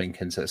that's been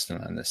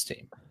consistent on this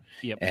team.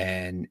 Yep.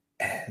 And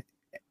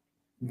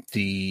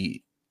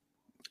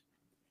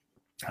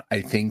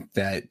I think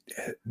that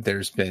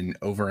there's been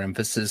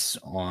overemphasis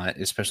on,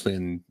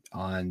 especially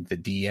on the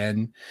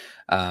DN.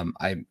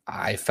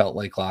 I felt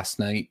like last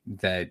night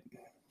that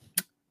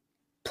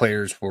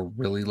players were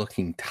really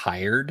looking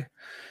tired,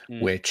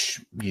 which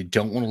you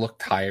don't want to look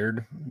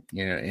tired,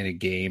 in a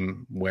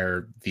game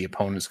where the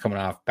opponent's coming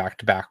off back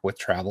to back with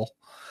travel.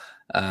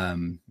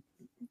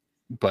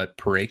 But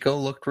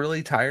Parayko looked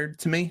really tired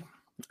to me.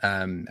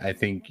 I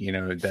think,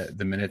 that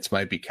the minutes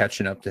might be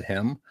catching up to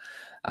him.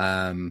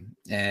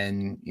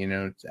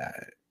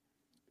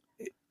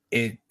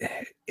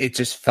 It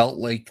just felt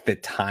like the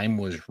time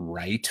was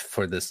right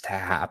for this to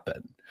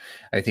happen.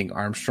 I think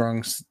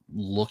Armstrong's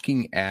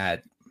looking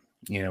at,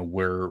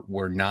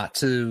 we're not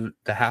to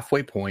the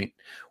halfway point.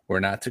 We're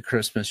not to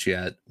Christmas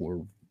yet.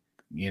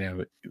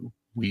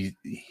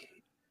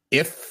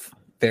 If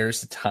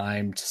there's a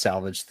time to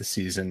salvage the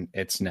season,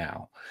 it's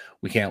now.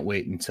 We can't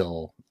wait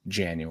until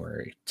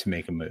January to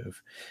make a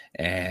move.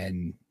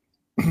 And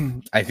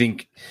I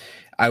think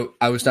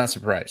I was not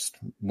surprised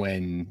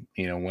when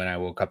I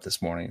woke up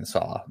this morning and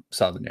saw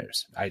the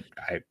news.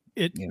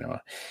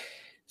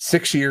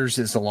 6 years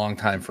is a long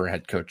time for a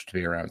head coach to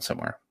be around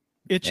somewhere.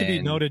 It should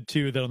be noted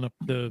too that on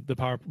the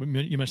power,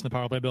 you mentioned the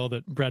power play bill,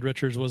 that Brad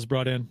Richards was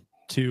brought in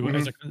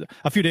to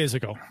a few days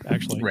ago,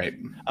 actually, right.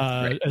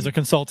 As a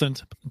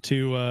consultant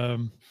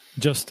to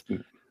just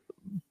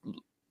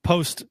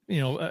post,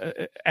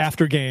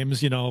 after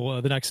games,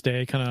 the next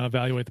day, kind of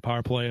evaluate the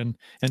power play and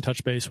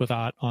touch base with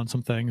Ott on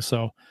some things.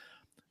 So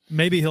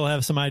maybe he'll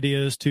have some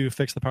ideas to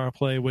fix the power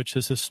play, which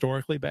is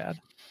historically bad.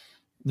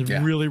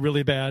 Really,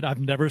 really bad. I've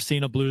never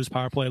seen a Blues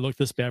power play look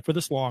this bad for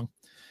this long.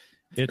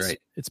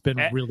 It's been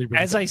really, really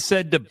as bad. I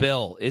said to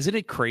Bill, isn't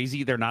it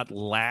crazy they're not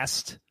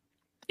last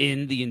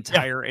in the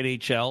entire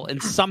NHL,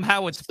 and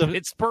somehow it's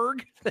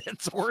Pittsburgh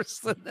that's worse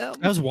than them?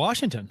 That was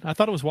Washington. I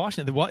thought it was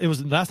Washington. It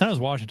was last night. It was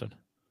Washington.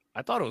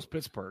 I thought it was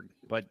Pittsburgh,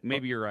 but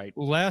maybe you're right.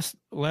 Last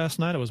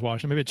night it was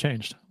Washington. Maybe it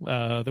changed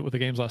with the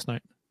games last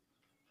night.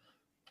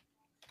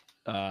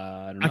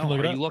 I don't know.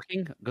 Are you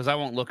looking? Because I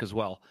won't look as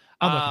well.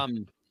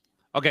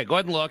 Okay, go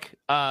ahead and look.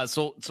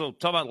 So talk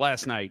about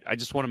last night. I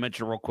just want to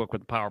mention real quick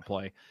with the power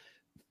play.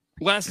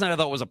 Last night I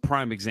thought was a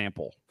prime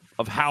example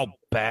of how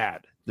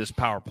bad this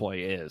power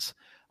play is.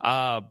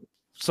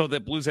 So the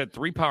Blues had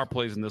 3 power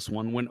plays in this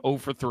one, went 0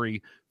 for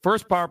 3.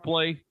 First power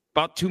play,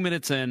 about 2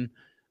 minutes in,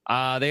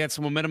 they had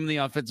some momentum in the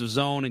offensive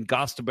zone, and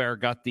Gostabert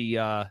got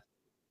the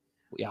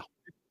It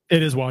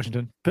is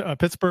Washington.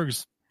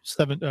 Pittsburgh's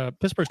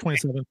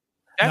 27.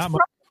 That's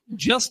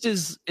just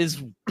as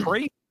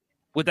great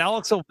with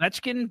Alex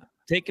Ovechkin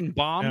taking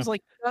bombs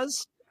like he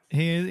does.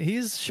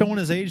 He's showing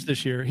his age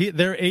this year.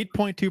 They're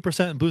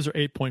 8.2%, and Blues are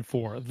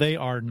 8.4. They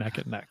are neck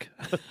and neck.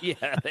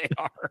 Yeah, they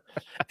are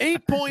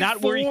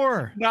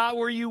 8.4. Not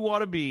where you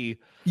want to be.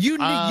 You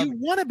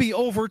want to be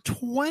over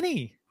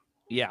 20.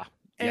 Yeah,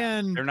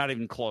 and they're not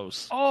even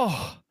close.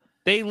 Oh,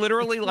 they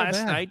literally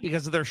last night,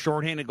 because of their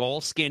shorthanded goal,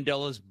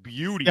 Scandella's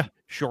beauty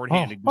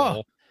shorthanded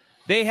goal.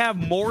 They have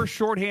more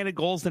shorthanded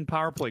goals than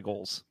power play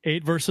goals.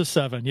 8 versus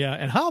 7. Yeah,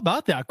 and how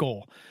about that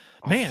goal,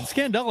 man?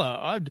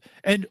 Scandella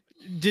and.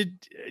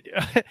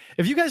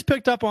 If you guys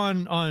picked up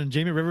on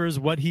Jamie Rivers,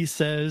 what he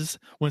says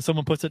when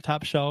someone puts it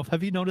top shelf,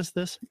 have you noticed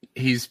this?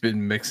 He's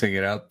been mixing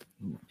it up.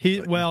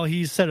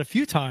 He said a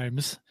few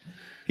times.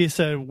 He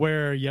said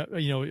where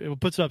it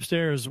puts it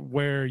upstairs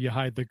where you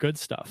hide the good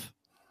stuff.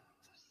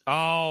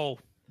 Oh,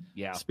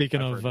 yeah.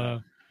 Speaking of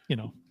the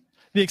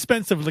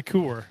expensive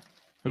liqueur.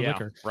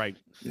 Liquor. Right.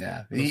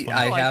 Yeah,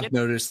 I have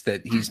noticed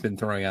that he's been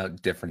throwing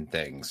out different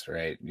things.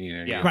 Right.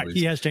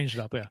 He has changed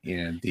it up.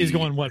 Yeah. He's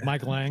going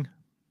Mike Lang.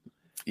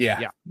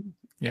 Yeah.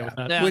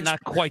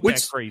 Not quite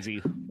that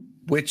crazy.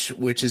 Which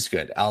is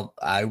good. I'll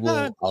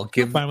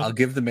give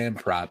the man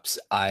props.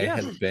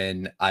 I've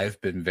been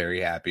very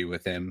happy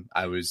with him.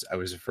 I was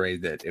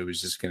afraid that it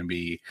was just going to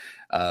be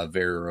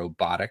very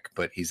robotic,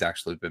 but he's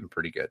actually been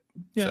pretty good.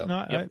 Yeah,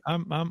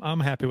 I'm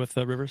happy with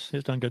Rivers.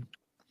 He's done good.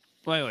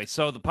 Well, anyway,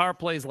 so the power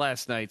plays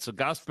last night. So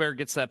Gosper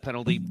gets that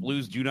penalty.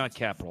 Blues do not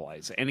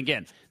capitalize, and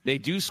again, they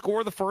do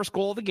score the first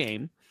goal of the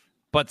game.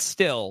 But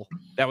still,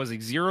 that was a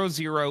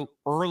 0-0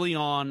 early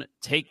on.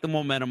 Take the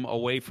momentum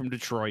away from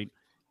Detroit.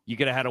 You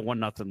could have had a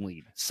 1-0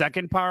 lead.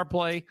 Second power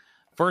play,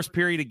 first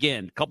period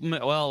again.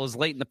 It was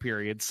late in the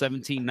period,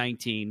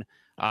 17-19.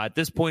 At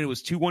this point, it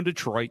was 2-1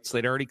 Detroit, so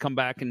they'd already come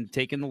back and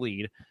taken the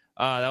lead.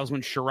 That was when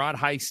Sherrod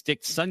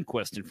high-sticked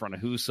Sundqvist in front of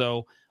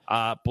Husso.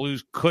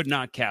 Blues could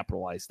not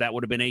capitalize. That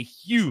would have been a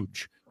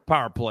huge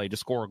power play to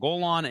score a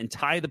goal on and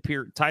tie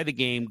the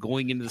game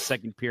going into the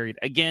second period.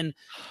 Again,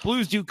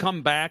 Blues do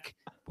come back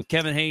with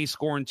Kevin Hayes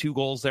scoring 2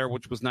 goals there,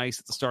 which was nice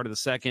at the start of the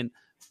second.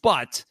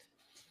 But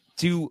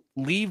to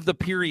leave the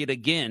period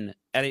again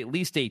at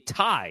least a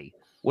tie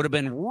would have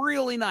been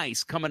really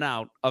nice coming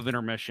out of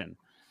intermission.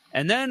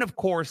 And then, of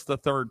course, the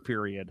third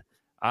period.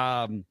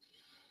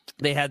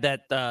 They had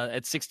that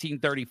at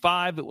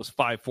 16:35. It was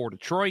 5-4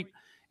 Detroit.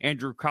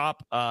 Andrew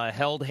Kopp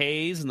held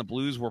Hayes, and the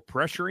Blues were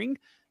pressuring.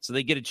 So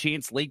they get a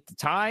chance late to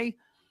tie.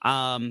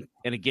 And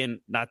again,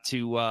 not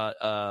to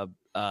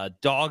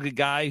dog a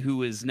guy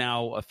who is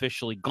now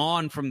officially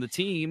gone from the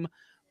team,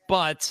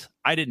 but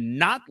I did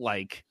not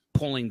like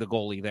pulling the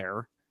goalie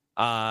there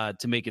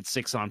to make it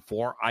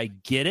 6-on-4. I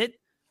get it.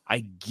 I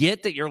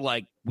get that you're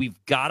like,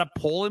 we've got to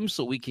pull him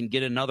so we can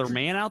get another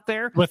man out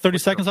there. What, 30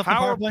 seconds off the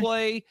power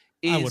play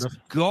is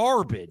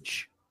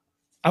garbage.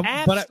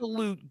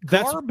 Absolute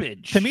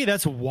garbage. To me,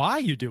 that's why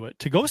you do it,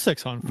 to go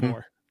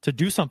 6-on-4, to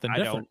do something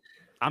different.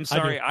 I'm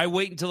sorry. I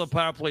wait until the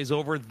power play's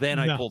over, then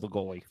I pull the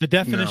goalie. The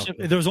definition,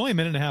 there was only a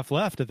minute and a half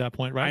left at that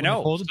point, right? I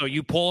know. So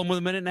you pull him with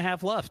a minute and a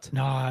half left.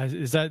 No,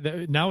 is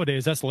that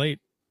nowadays? That's late.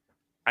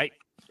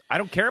 I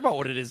don't care about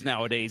what it is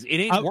nowadays. It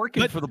ain't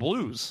working for the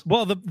Blues.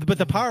 Well, but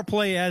the power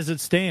play as it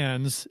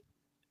stands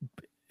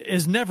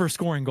is never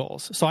scoring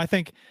goals. So I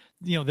think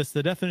that's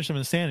the definition of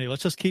insanity.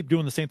 Let's just keep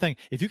doing the same thing.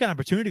 If you got an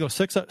opportunity to go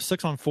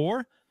 6-on-4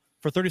 for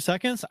 30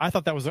 seconds, I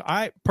thought that was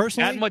I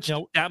personally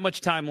that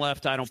much time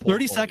left. I don't pull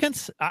 30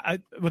 seconds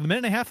with a minute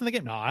and a half in the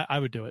game. No, I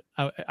would do it.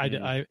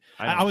 I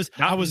was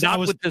not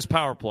with this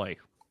power play.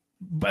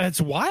 But that's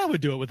why I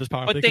would do it with this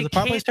power play, because the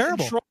power play is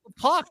terrible. Control the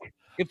puck.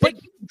 If they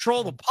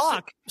control the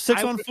puck,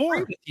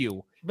 6-on-4 with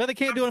you. But they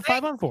can't do it in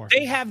 5-on-4.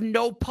 They have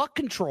no puck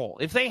control.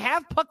 If they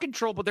have puck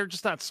control, but they're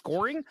just not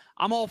scoring,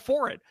 I'm all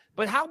for it.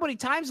 But how many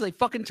times do they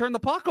fucking turn the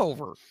puck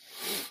over?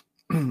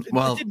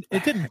 Well,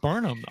 it didn't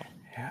burn them though.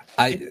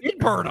 It did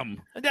burn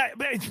them.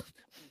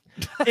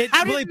 How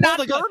did it not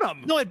hurt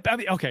him? No, I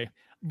mean, okay.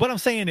 What I'm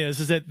saying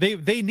is that they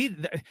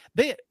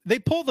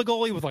pulled the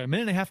goalie with like a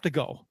minute and a half to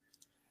go,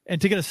 and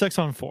to get a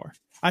 6-on-4.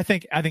 I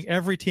think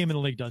every team in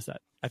the league does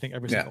that. I think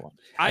every single one.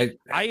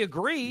 I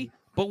agree,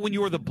 but when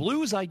you're the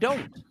Blues, I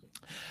don't.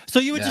 So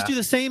you would just do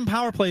the same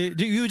power play.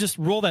 You would just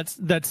roll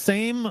that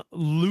same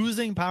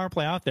losing power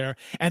play out there,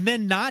 and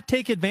then not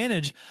take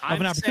advantage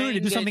of an opportunity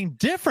to do something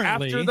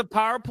differently. After the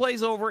power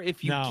play's over,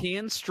 if you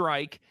can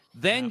strike,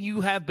 then you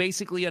have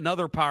basically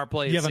another power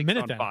play. You have a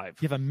minute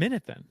 6-on-5. You have a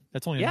minute then.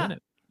 That's only a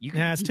minute. You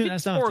can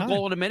score a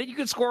goal in a minute. You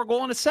can score a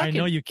goal in a second. I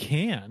know you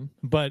can,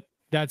 but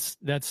that's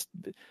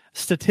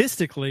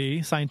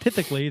statistically,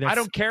 scientifically. I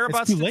don't care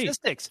about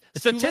statistics.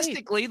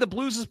 Statistically, the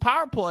Blues'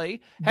 power play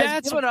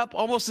has given up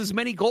almost as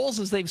many goals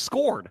as they've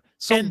scored.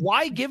 So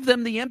why give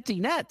them the empty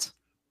net?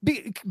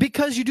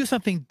 Because you do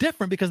something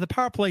different, because the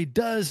power play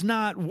does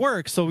not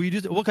work. So we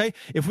just, okay,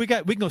 if we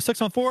can go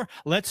 6-on-4,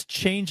 let's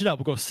change it up.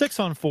 We'll go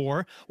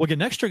 6-on-4. We'll get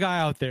an extra guy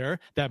out there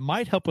that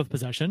might help with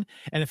possession.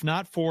 And if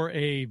not for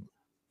a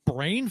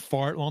brain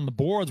fart on the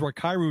boards where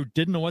Kyrou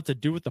didn't know what to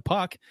do with the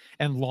puck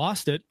and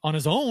lost it on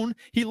his own,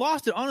 he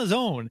lost it on his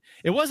own.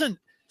 It wasn't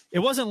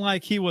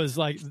like he was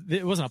like,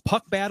 it wasn't a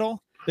puck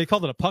battle. They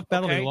called it a puck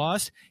battle. They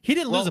lost. He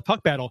didn't lose a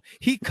puck battle.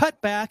 He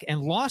cut back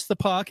and lost the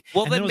puck.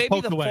 Well, then maybe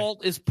the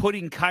fault is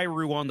putting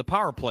Kyrou on the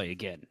power play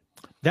again.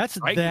 That's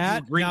right?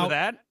 that. Would you agree with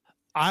that?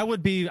 I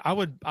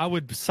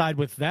would side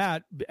with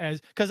that,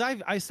 because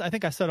I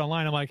think I said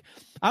online, I'm like,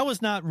 I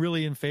was not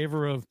really in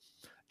favor of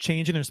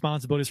changing the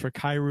responsibilities for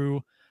Kyrou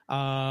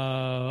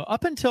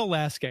up until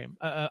last game.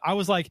 I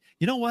was like,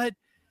 you know what?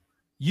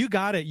 You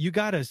got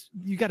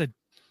to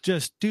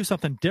just do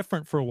something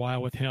different for a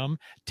while with him.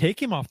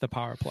 Take him off the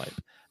power play,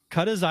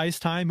 cut his ice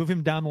time, move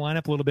him down the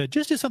lineup a little bit.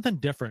 Just do something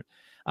different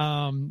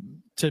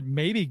to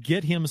maybe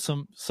get him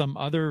some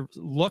other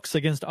looks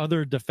against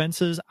other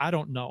defenses. I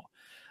don't know,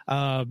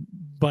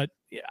 but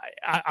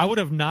I would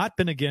have not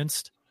been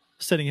against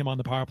sitting him on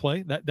the power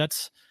play.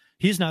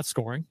 He's not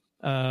scoring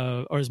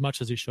or as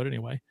much as he should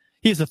anyway.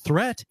 He's a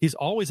threat. He's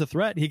always a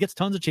threat. He gets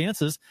tons of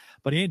chances,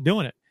 but he ain't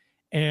doing it.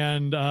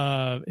 And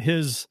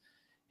his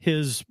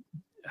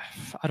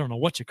I don't know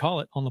what you call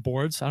it on the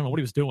boards. I don't know what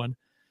he was doing.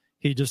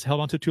 He just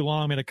held on to too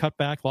long, made a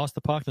cutback, lost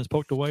the puck, and was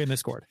poked away, and they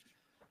scored.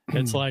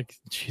 It's like,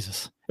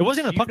 Jesus. It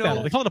wasn't even a puck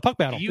battle. They called it a puck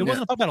battle. It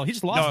wasn't a puck battle. He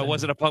just lost it. No, it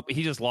wasn't a puck.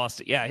 He just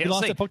lost it. Yeah. He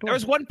lost it. There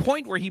was one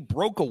point where he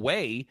broke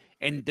away,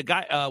 and the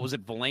guy, was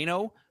it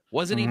Veleno?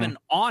 Wasn't even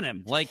on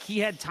him. Like, he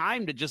had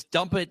time to just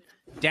dump it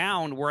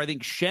down where I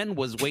think Shen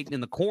was waiting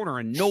in the corner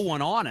and no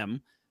one on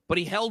him, but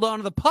he held on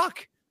to the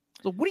puck.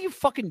 So what are you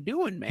fucking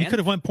doing, man? He could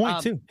have won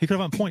point too. He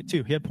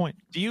had point.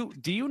 Do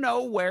you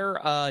know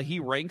where he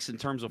ranks in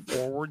terms of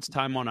forwards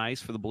time on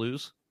ice for the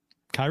Blues?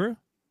 Kyrou?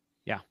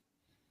 Yeah.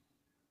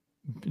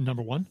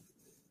 Number one?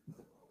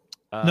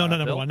 No,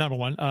 number one. Number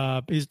one.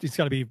 He's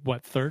got to be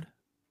what, third?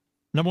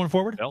 Number one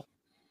forward?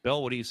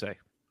 Bill, what do you say?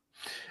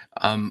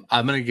 I'm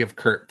going to give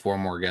Kurt 4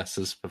 more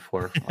guesses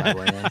before I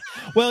weigh in.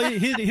 Well,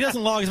 he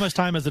doesn't log as much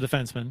time as a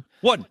defenseman.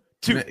 1,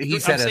 2. He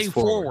said as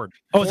forward.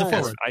 Oh, it's a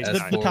forward.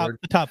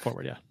 The top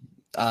forward, yeah.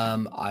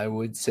 I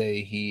would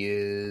say he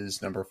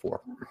is number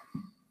 4.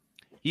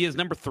 He is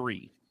number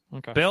 3.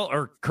 Okay. Bill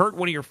or Kurt,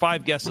 one of your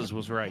 5 guesses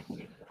was right.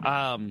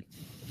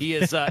 He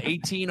is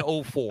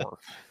 1804,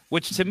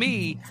 which to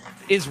me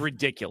is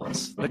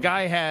ridiculous. The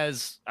guy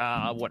has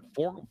 5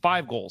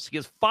 goals. He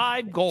has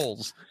 5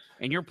 goals,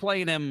 and you're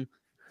playing him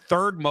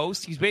third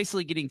most. He's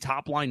basically getting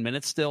top line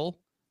minutes still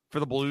for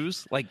the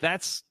Blues. Like,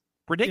 that's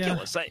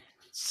ridiculous. Yeah.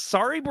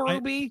 Sorry,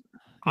 Berube.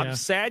 I'm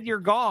sad you're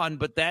gone,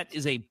 but that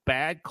is a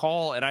bad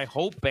call, and I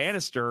hope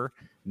Bannister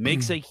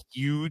makes a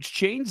huge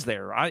change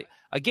there.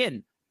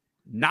 Again,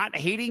 not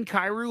hating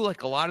Kyrou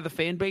like a lot of the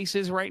fan base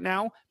is right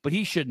now, but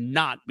he should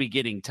not be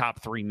getting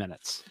top 3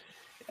 minutes.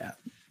 Yeah.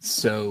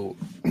 So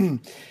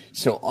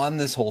on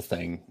this whole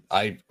thing,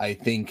 I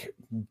think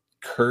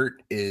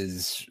Kurt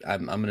is.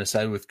 I'm going to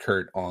side with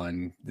Kurt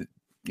on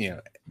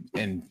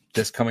and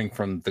this coming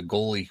from the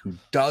goalie who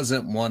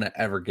doesn't want to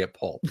ever get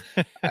pulled.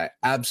 I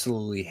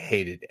absolutely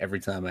hated every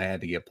time I had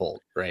to get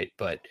pulled, right?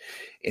 But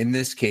in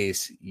this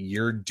case,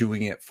 you're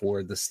doing it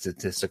for the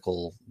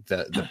statistical,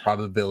 the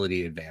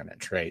probability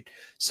advantage, right?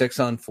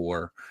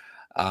 6-on-4.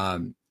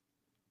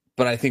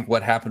 But I think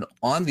what happened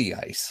on the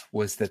ice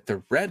was that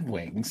the Red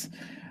Wings,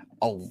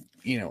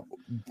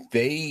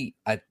 they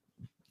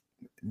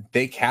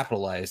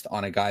capitalized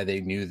on a guy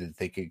they knew that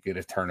they could get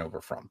a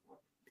turnover from.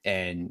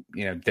 And,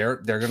 they're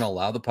going to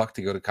allow the puck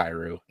to go to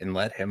Kyrou and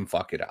let him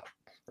fuck it up,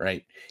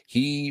 right?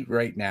 He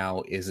right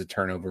now is a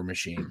turnover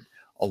machine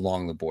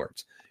along the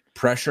boards.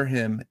 Pressure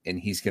him and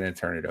he's going to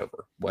turn it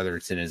over, whether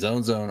it's in his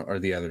own zone or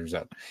the other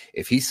zone.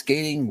 If he's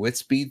skating with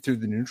speed through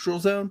the neutral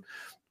zone,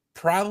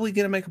 probably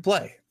going to make a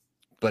play.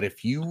 But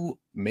if you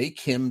make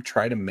him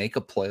try to make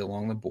a play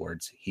along the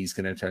boards, he's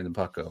going to turn the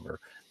puck over.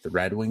 The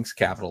Red Wings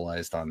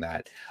capitalized on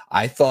that.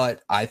 I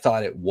thought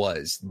it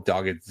was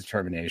dogged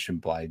determination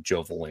by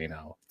Joe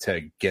Veleno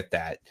to get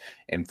that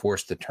and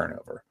force the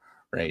turnover,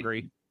 right?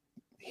 Agreed.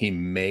 He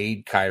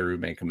made Kyrou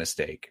make a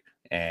mistake,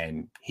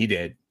 and he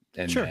did.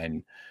 And Sure.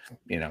 then,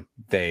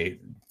 they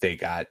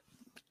got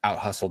out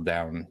hustled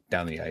down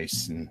the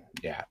ice, and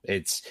yeah,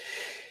 it's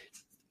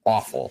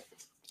awful.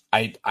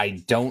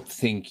 I don't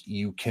think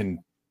you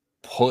can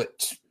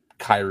put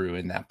Kyrou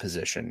in that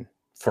position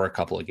for a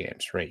couple of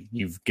games, right?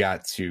 You've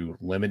got to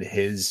limit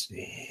his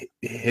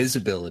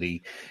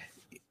ability.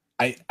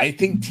 I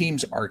think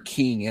teams are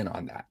keying in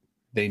on that.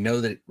 They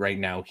know that right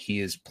now he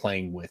is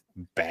playing with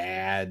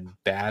bad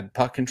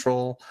puck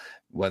control,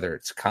 whether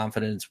it's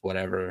confidence,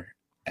 whatever.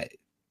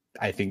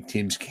 I think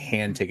teams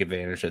can take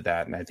advantage of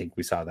that, and I think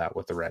we saw that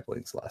with the Red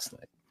Wings last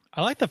night.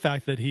 I like the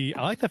fact that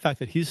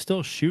he's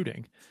still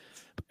shooting,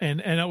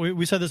 and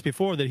we said this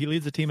before, that he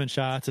leads the team in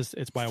shots.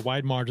 It's by a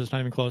wide margin. It's not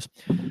even close.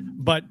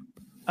 But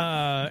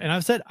and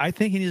I've said I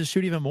think he needs to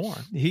shoot even more.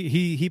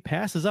 He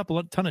passes up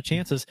a ton of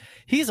chances.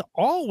 He's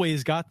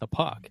always got the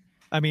puck.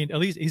 I mean, at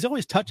least he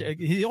always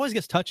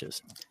gets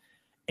touches,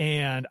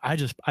 and I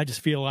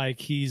just feel like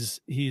he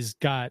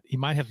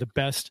might have the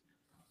best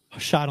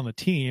shot on the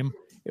team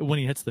when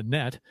he hits the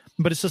net,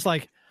 but it's just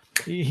like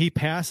he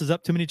passes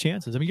up too many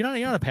chances. I mean, you're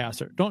not a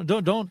passer.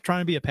 Don't try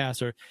to be a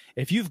passer.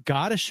 If you've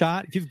got a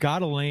shot, if you've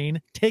got a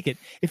lane, take it.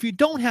 If you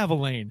don't have a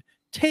lane,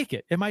 take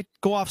it. It might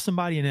go off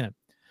somebody and in.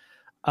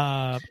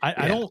 I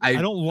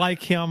don't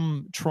like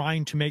him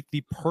trying to make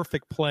the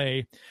perfect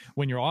play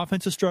when your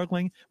offense is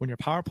struggling, when your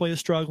power play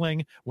is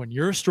struggling, when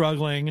you're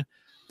struggling.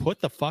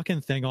 Put the fucking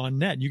thing on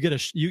net. You get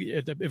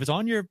if it's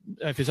on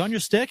your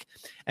stick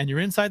and you're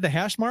inside the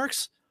hash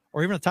marks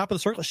or even at the top of the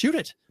circle, shoot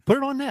it. Put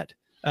it on net.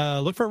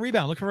 Look for a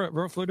rebound. Look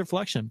for a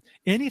deflection.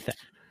 Anything.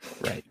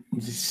 Right.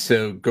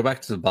 So go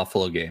back to the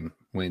Buffalo game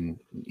when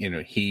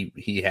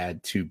he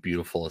had 2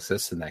 beautiful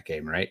assists in that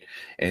game, right?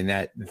 And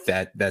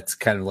that's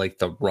kind of like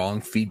the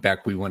wrong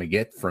feedback we want to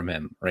get from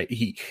him, right?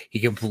 He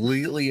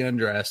completely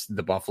undressed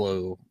the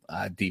Buffalo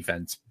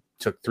defense,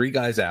 took 3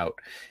 guys out,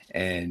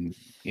 and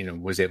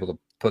was able to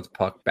put the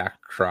puck back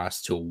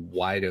across to a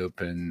wide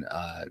open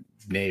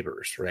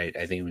Neighbors, right?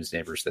 I think it was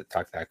Neighbors that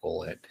tucked that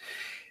goal in.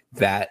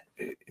 That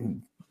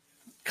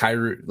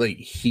Kyrou, like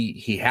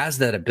he has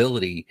that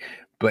ability,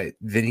 but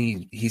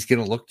then he's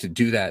going to look to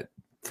do that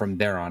from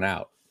there on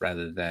out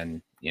rather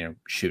than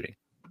shooting.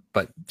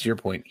 But to your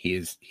point, he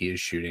is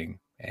shooting,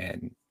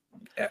 and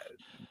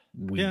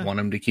we want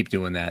him to keep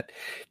doing that.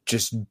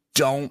 Just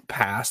don't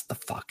pass the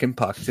fucking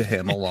puck to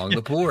him along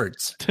the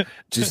boards.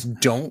 Just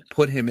don't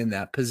put him in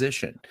that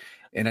position.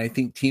 And I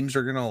think teams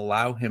are going to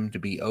allow him to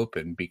be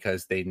open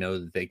because they know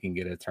that they can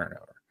get a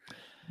turnover.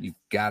 You've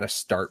got to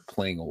start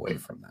playing away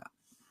from that.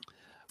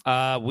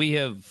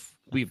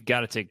 We've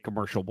got to take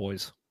commercial,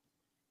 boys.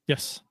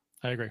 Yes,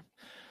 I agree.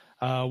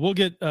 We'll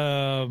get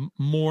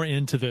more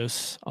into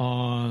this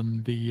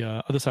on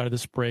the other side of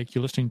this break.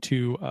 You're listening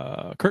to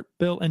Kurt,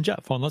 Bill, and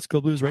Jeff on Let's Go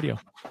Blues Radio.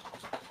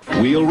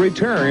 We'll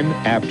return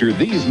after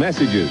these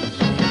messages.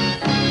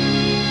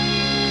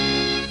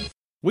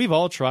 We've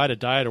all tried a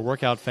diet or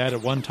workout fad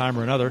at one time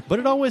or another, but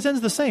it always ends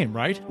the same,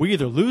 right? We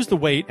either lose the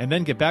weight and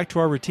then get back to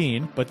our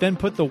routine, but then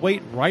put the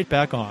weight right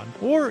back on,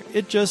 or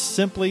it just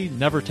simply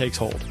never takes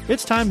hold.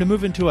 It's time to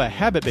move into a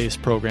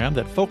habit-based program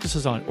that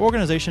focuses on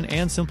organization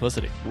and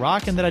simplicity.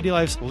 Rockin' That Ideal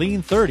Life's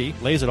Lean 30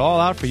 lays it all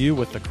out for you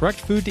with the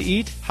correct food to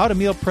eat, how to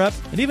meal prep,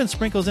 and even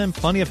sprinkles in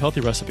plenty of healthy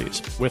recipes.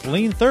 With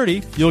Lean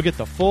 30, you'll get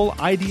the full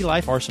ID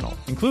Life arsenal,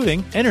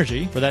 including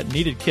energy for that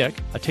needed kick,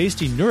 a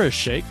tasty Nourish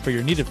shake for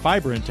your needed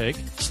fiber intake,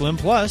 Slim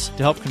Plus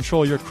to help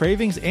control your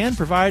cravings and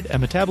provide a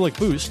metabolic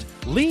boost,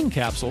 Lean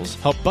capsules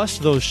help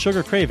bust those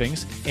sugar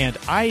cravings, and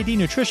IED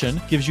Nutrition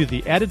gives you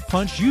the added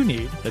punch you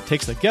need that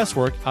takes the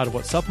guesswork out of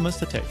what supplements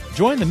to take.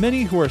 Join the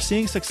many who are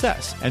seeing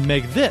success and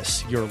make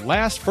this your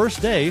last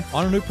first day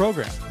on a new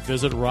program.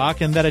 Visit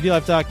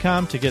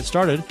rockandthatideallife.com to get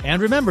started,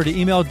 and remember to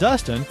email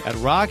Dustin at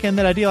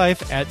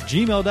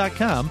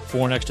rockandthatideallife@gmail.com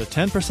for an extra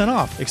 10%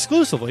 off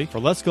exclusively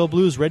for Let's Go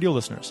Blues Radio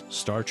listeners.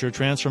 Start your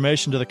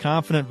transformation to the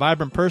confident,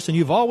 vibrant person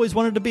you've always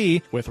wanted to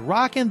be with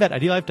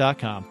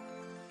rockandthatideallife.com.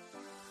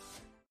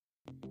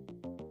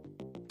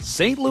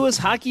 St. Louis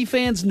hockey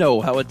fans know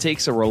how it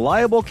takes a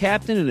reliable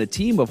captain and a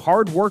team of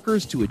hard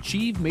workers to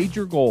achieve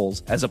major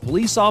goals. As a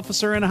police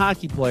officer and a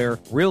hockey player,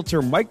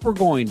 Realtor Mike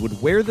Burgoyne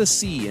would wear the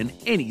C in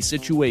any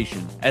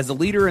situation. As a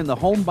leader in the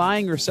home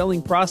buying or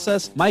selling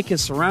process, Mike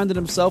has surrounded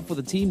himself with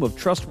a team of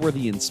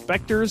trustworthy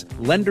inspectors,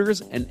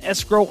 lenders, and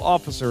escrow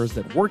officers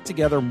that work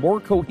together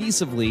more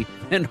cohesively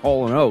than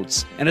Hall &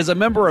 Oates. And as a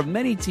member of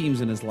many teams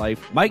in his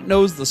life, Mike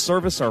knows the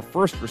service our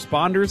first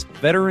responders,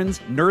 veterans,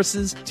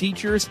 nurses,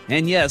 teachers,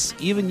 and yes,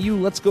 even you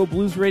Let's Go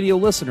Blues Radio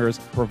listeners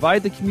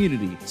provide the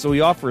community, so he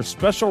offers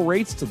special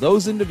rates to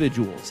those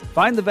individuals.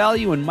 Find the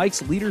value in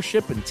Mike's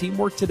leadership and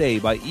teamwork today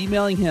by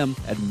emailing him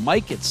at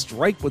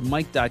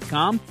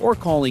mike@strikewithmike.com or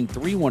calling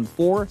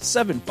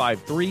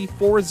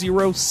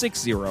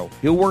 314-753-4060.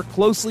 He'll work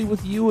closely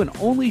with you and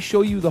only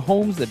show you the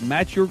homes that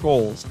match your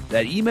goals.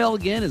 That email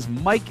again is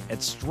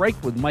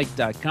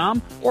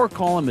mike@strikewithmike.com or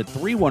call him at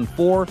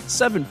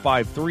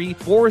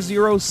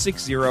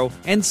 314-753-4060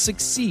 and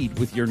succeed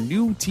with your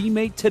new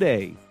teammate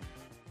today.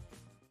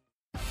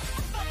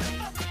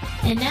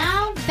 And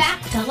now,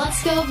 Back to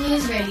Let's Go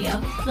Blues Radio,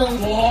 the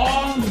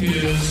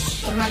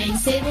longest running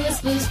St.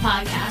 Louis Blues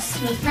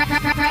podcast with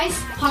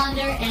Price,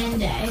 Ponder, and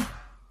Day.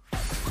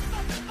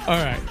 All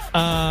right.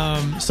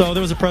 So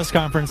there was a press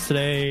conference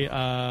today.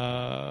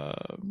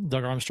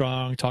 Doug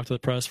Armstrong talked to the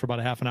press for about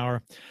a half an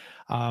hour.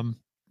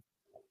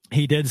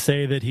 He did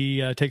say that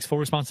he takes full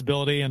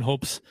responsibility and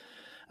hopes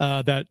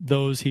that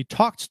those he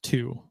talked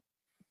to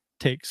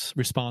takes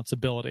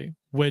responsibility,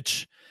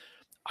 which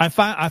I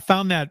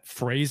found that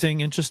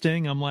phrasing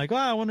interesting. I'm like,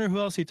 I wonder who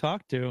else he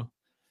talked to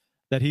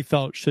that he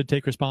felt should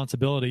take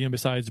responsibility, and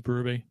besides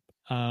Berube.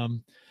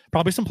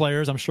 Probably some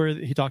players. I'm sure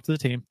he talked to the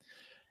team.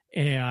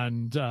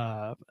 And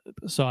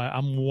so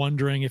I'm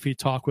wondering if he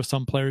talked with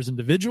some players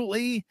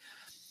individually.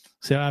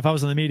 So if I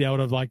was in the media, I would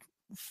have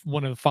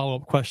wanted a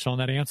follow-up question on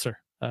that answer.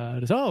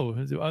 Who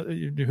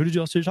did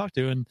you also talk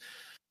to? And,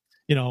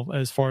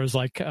 as far as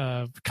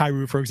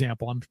Kyrou, for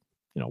example, I'm,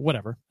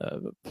 whatever,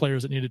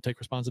 players that needed to take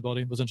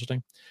responsibility was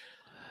interesting.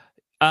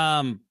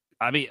 I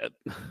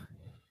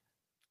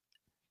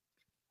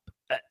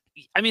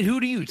mean, who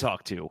do you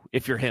talk to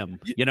if you're him?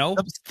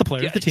 The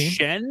player, the team.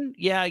 Shen?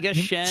 Yeah, I guess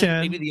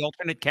Shen. Maybe the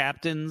alternate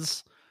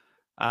captains.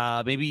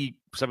 Maybe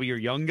some of your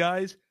young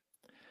guys.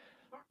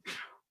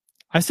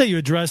 I say you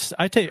address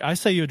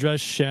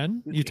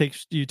Shen.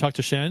 You talk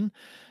to Shen,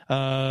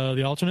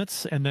 the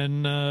alternates, and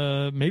then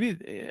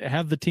maybe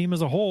have the team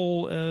as a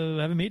whole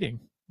have a meeting.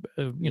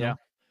 I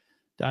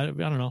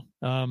don't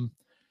know.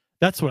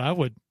 That's what I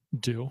would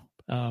do.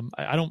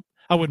 I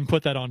wouldn't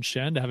put that on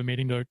Shen to have a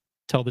meeting to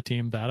tell the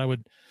team that. I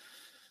would,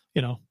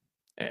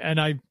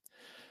 and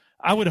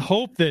I would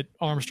hope that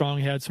Armstrong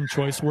had some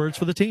choice words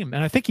for the team,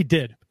 and I think he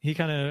did. He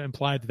kind of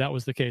implied that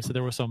was the case. That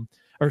there was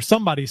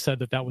somebody said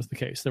that was the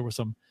case. There was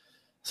some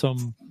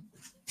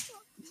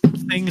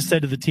things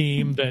said to the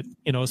team that,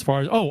 as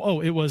far as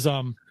it was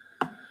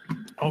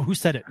who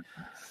said it?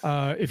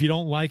 If you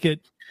don't like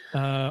it,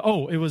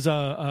 it was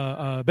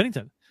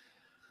Bennington,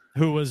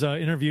 who was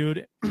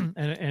interviewed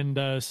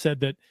and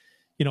said that,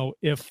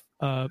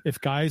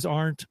 if guys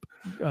aren't,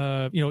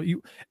 I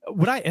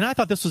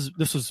thought this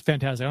was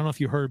fantastic. I don't know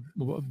if you heard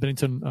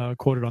Bennington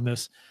quoted on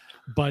this,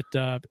 but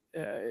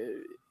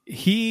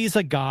he's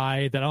a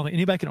guy that I don't think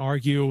anybody can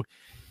argue.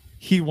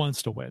 He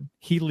wants to win.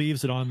 He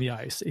leaves it on the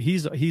ice.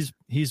 He's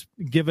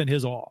given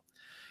his all.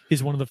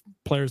 He's one of the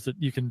players that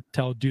you can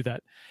tell do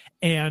that.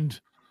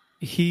 And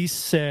he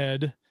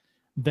said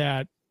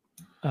that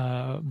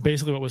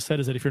basically what was said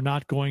is that if you're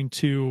not going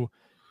to,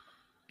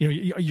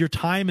 your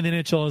time in the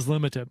NHL is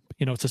limited.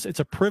 It's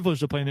a privilege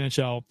to play in the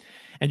NHL,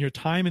 and your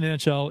time in the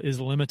NHL is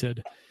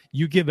limited.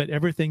 You give it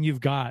everything you've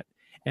got,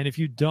 and if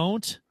you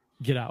don't,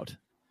 get out.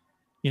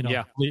 We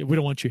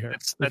don't want you here.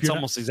 That's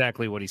almost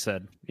exactly what he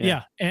said.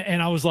 Yeah.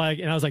 And I was like,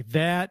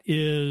 that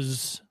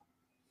is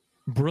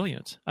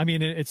brilliant. I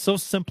mean, it's so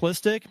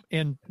simplistic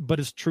but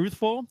it's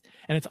truthful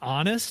and it's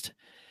honest,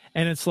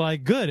 and it's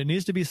good. It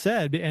needs to be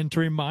said, and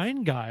to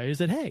remind guys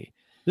that, hey,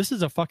 this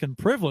is a fucking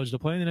privilege to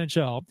play in the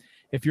NHL.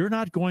 If you're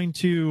not going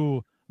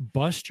to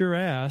bust your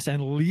ass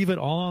and leave it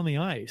all on the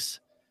ice,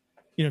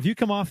 if you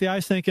come off the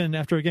ice thinking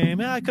after a game,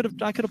 I could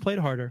have played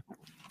harder.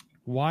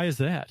 Why is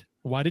that?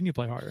 Why didn't you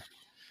play harder?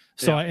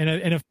 So,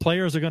 and if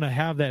players are going to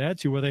have that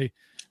attitude where they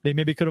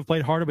maybe could have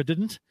played harder but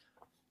didn't,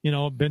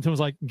 Benton was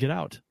like, "Get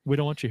out. We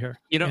don't want you here."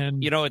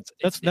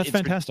 That's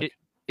fantastic.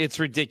 It's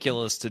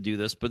ridiculous to do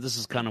this, but this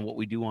is kind of what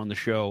we do on the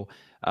show.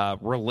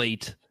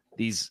 Relate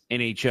these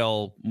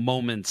NHL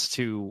moments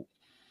to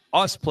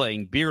us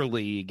playing beer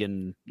league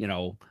and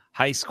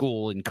high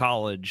school and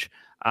college,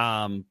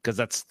 because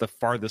that's the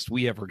farthest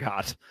we ever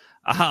got.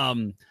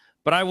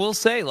 But I will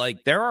say,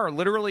 there are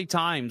literally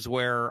times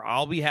where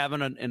I'll be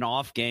having an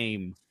off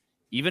game.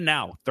 Even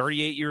now,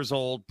 38 years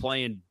old,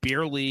 playing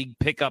beer league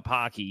pickup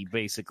hockey,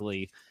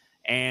 basically.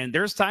 And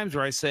there's times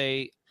where I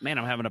say, man,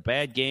 I'm having a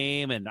bad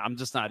game and I'm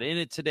just not in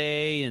it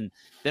today. And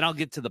then I'll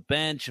get to the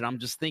bench and I'm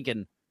just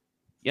thinking,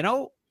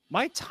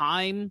 my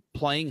time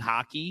playing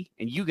hockey,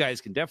 and you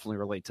guys can definitely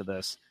relate to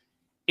this,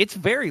 it's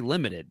very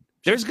limited.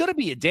 There's going to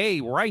be a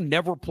day where I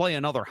never play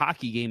another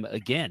hockey game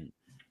again.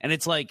 And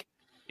it's like,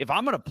 if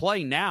I'm going to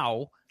play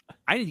now,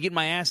 I need to get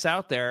my ass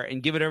out there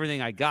and give it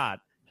everything I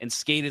got and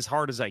skate as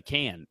hard as I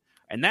can.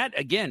 And that,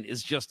 again,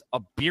 is just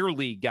a beer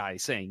league guy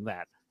saying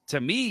that. To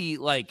me,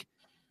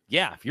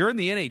 if you're in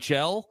the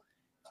NHL,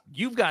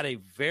 you've got a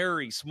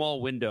very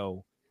small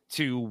window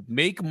to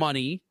make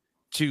money,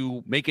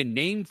 to make a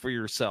name for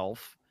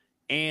yourself,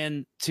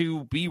 and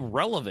to be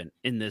relevant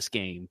in this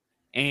game.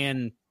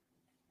 And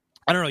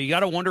I don't know, you got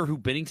to wonder who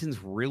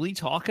Bennington's really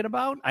talking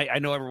about. I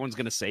know everyone's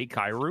going to say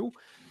Kyrou,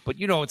 but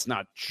it's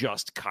not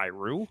just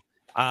Kyrou.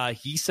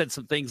 He said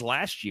some things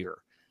last year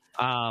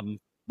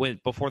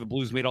before the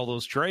Blues made all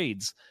those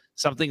trades,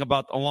 something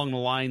about along the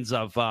lines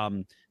of,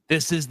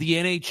 this is the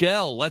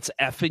NHL, let's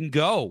effing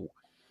go.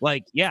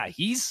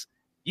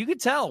 You could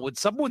tell when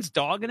someone's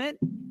dogging it,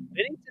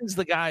 Bennington's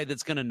the guy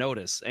that's going to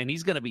notice, and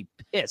he's going to be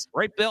pissed.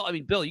 Right, Bill? I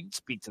mean, Bill, you can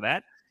speak to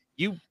that.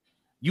 You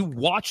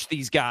watch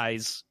these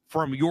guys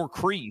from your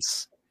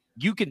crease.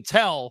 You can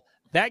tell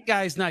that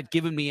guy's not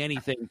giving me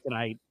anything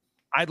tonight.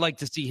 I'd like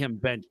to see him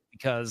bench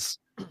because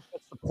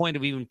what's the point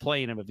of even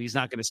playing him if he's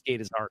not going to skate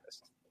his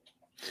hardest?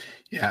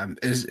 Yeah,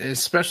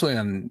 especially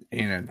on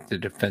the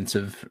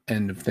defensive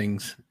end of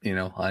things.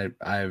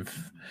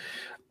 I've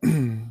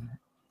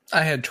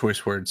I had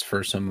choice words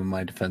for some of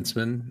my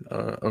defensemen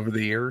over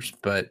the years,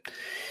 but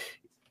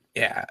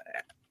yeah,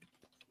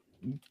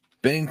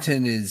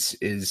 Binnington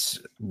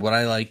is what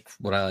I like.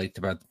 What I liked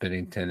about the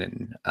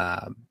Binnington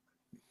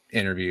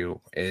interview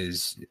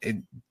is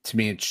to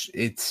me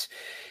it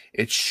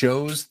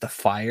shows the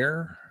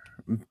fire,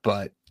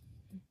 but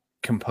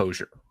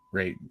composure,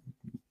 right?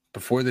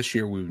 Before this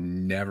year, we would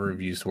never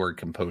have used the word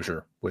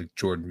composure with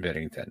Jordan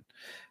Binnington,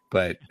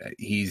 but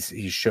he's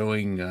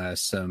showing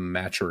some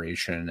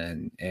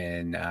maturation,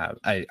 and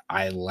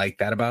I like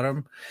that about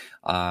him.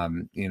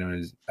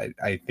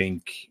 I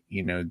think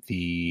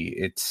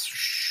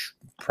it's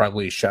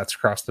probably shots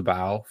across the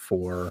bow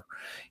for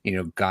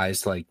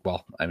guys like,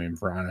 well, I mean,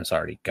 Verano's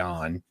already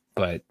gone,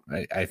 but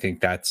I think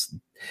that's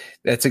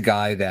a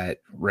guy that,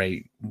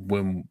 right,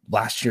 when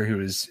last year he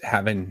was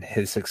having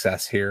his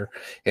success here,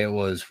 it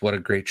was what a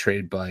great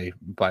trade by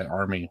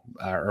Army,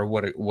 or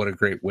what a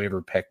great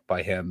waiver pick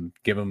by him.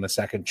 Give him a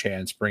second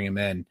chance, bring him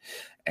in,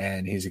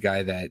 and he's a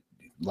guy that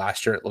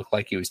last year it looked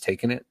like he was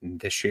taking it, and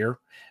this year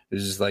it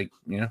was just like,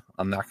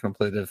 I'm not going to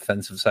play the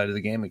defensive side of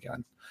the game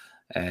again,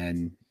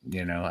 and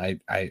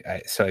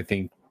so I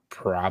think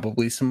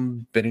probably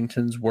some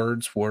Binnington's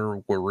words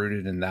were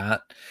rooted in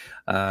that.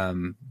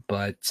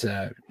 But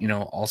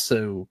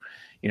also,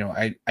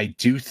 I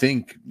do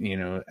think,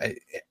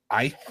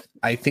 I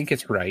think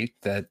it's right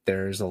that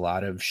there's a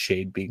lot of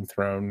shade being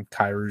thrown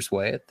Kairu's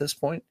way at this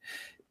point,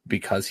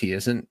 because he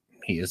isn't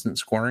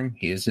scoring.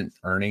 He isn't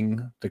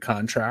earning the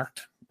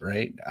contract.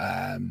 Right.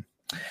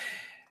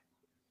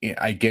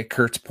 I get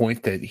Kurt's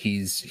point that he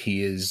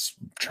is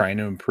trying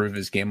to improve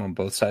his game on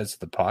both sides of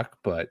the puck,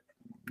 but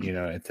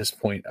at this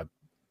point,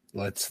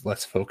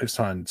 let's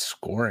focus on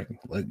scoring.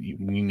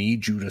 We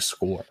need you to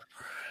score,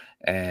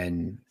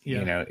 and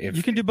if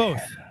you can do both,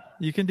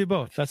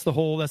 That's the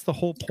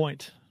whole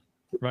point,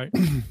 right?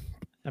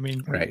 I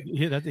mean, right.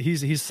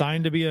 He's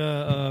signed to be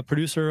a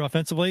producer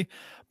offensively,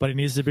 but he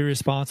needs to be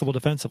responsible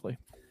defensively.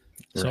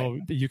 Right. So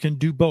you can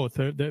do both.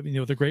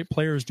 The great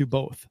players do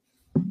both.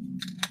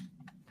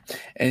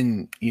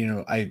 And,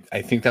 I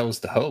think that was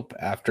the hope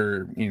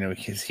after,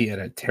 he had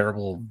a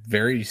terrible,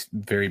 very,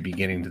 very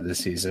beginning to the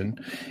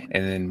season.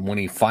 And then when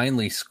he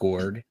finally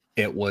scored,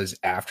 it was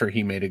after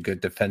he made a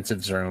good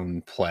defensive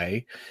zone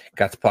play,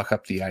 got the puck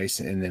up the ice,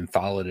 and then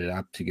followed it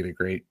up to get a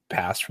great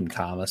pass from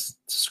Thomas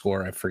to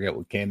score. I forget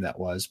what game that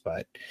was,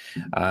 but,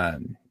 that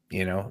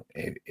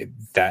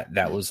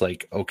was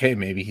like, okay,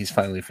 maybe he's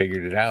finally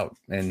figured it out,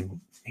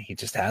 and he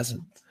just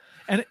hasn't.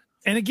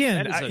 And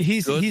again,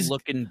 he's good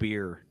looking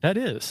beer. That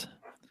is.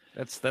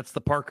 That's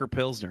the Parker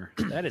Pilsner.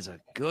 That is a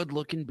good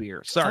looking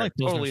beer. Sorry, like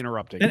totally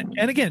interrupting.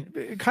 And again,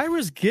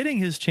 Kairu's getting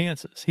his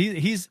chances.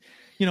 He's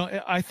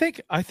I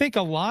think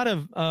a lot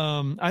of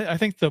I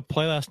think the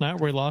play last night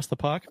where he lost the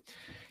puck,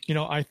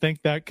 I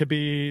think that could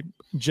be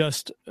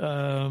just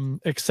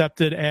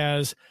accepted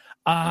as,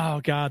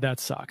 oh God, that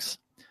sucks.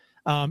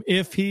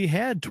 If he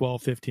had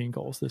 12, 15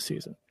 goals this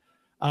season,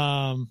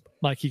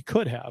 like he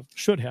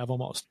should have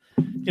almost,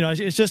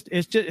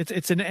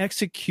 it's an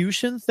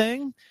execution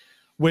thing,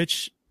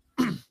 which,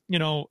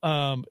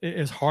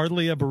 is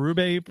hardly a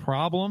Berube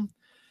problem.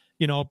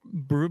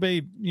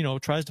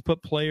 Berube, tries to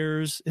put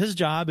players, his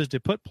job is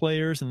to put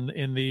players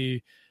in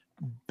the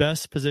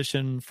best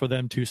position for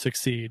them to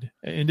succeed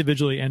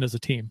individually and as a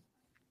team.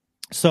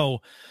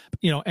 So,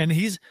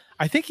 and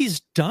I think he's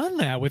done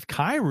that with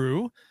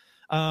Kairu.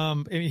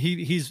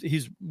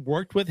 He's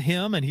worked with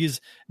him, and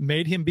he's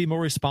made him be more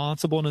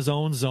responsible in his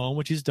own zone,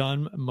 which he's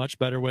done much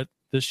better with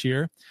this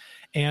year.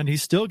 And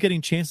he's still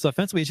getting chances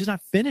offensively. He's just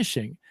not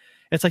finishing.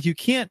 It's like you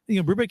can't,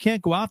 Berube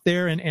can't go out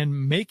there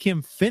and make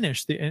him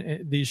finish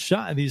these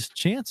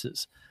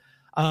chances.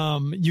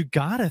 You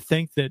got to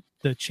think that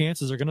the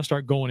chances are going to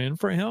start going in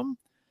for him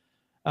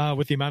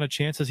with the amount of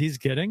chances he's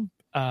getting.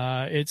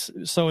 It's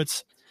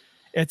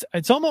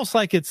almost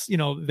like it's,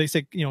 they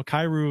say,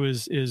 Kairu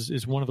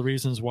is one of the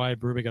reasons why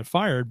Berube got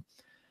fired,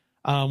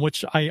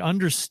 which I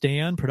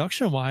understand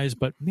production wise,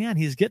 but man,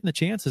 he's getting the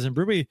chances, and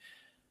Berube,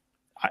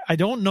 I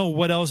don't know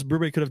what else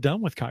Berube could have done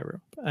with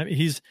Kairu. I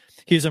mean,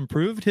 he's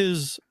improved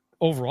his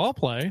overall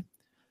play,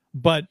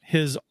 but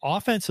his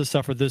offense has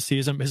suffered this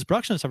season. His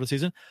production has suffered this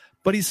season,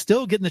 but he's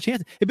still getting the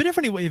chance. It'd be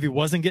different if he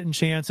wasn't getting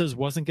chances,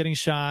 wasn't getting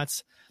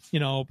shots,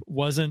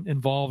 wasn't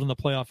involved in the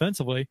play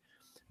offensively.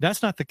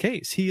 That's not the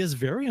case. He is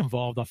very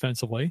involved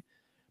offensively,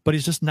 but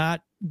he's just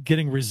not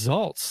getting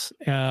results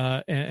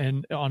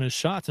and on his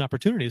shots and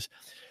opportunities,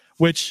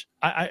 which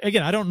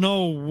I don't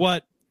know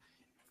what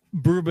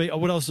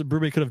else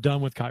Berube could have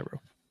done with Kairu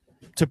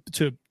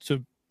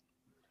to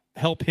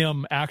help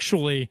him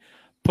actually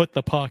put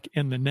the puck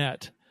in the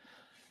net,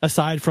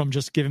 aside from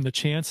just giving the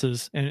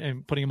chances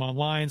and putting him on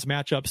lines,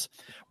 matchups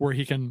where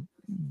he can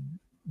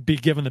be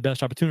given the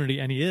best opportunity,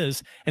 and he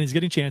is, and he's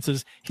getting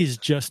chances. He's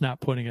just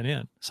not putting it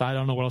in. So I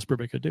don't know what else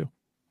Berube could do.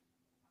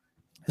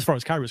 as far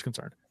as Kyrie's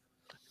concerned.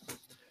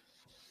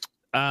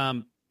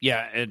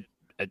 Yeah,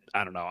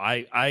 I don't know.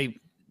 I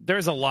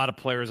there's a lot of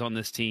players on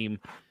this team.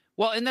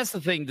 Well, and that's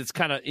the thing that's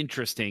kind of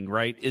interesting,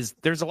 right? Is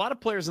there's a lot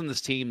of players on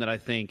this team that I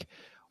think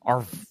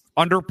are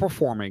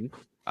underperforming.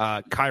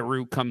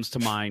 Kyrie comes to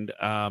mind.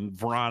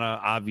 Verana,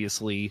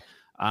 obviously.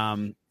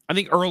 I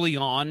think early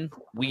on,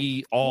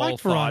 we all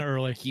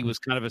thought he was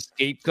kind of a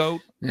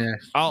scapegoat. Yeah,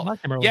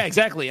 yeah,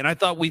 exactly. And I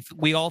thought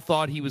we all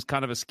thought he was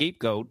kind of a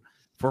scapegoat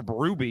for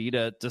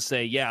Berube to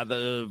say, yeah,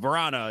 the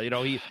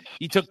Verana,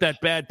 he took that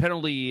bad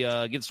penalty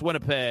against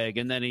Winnipeg,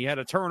 and then he had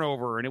a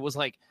turnover, and it was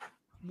like,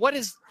 what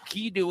is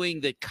he doing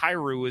that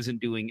Kyrie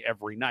isn't doing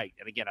every night?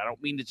 And again, I don't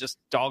mean to just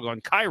dog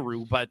on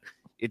Kyrie, but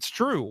it's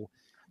true.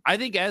 I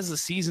think as the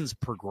season's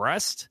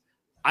progressed,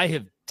 I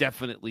have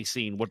definitely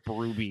seen what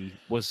Berube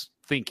was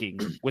thinking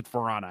with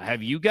Verana.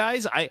 Have you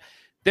guys? I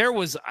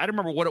don't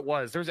remember what it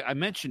was. I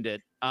mentioned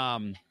it.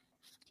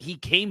 He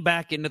came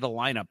back into the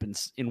lineup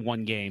in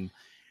one game,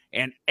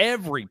 and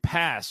every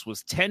pass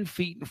was 10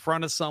 feet in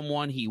front of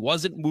someone. He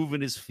wasn't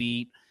moving his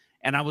feet.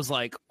 And I was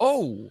like,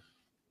 oh,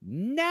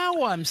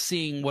 now I'm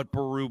seeing what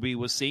Berube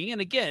was seeing.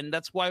 And again,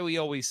 that's why we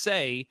always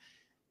say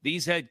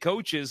these head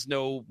coaches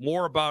know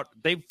more about,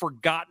 they've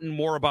forgotten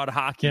more about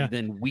hockey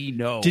than we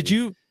know.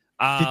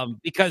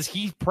 Because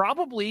he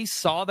probably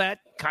saw that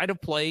kind of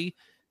play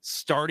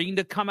starting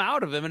to come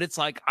out of him. And it's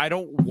like, I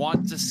don't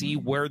want to see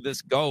where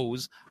this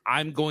goes.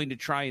 I'm going to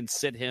try and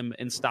sit him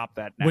and stop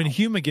that now. When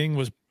Hugh McGing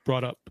was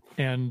brought up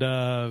and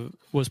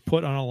was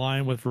put on a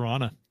line with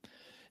Verana,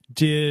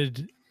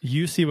 did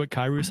you see what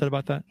Kyrie said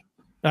about that?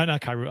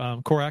 Not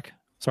Kyrie, Korak.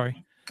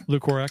 Sorry,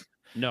 Luke Korak.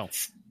 No.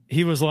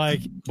 He was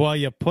like, well,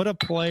 you put a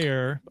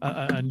player,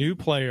 a new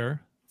player,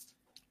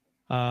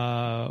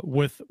 on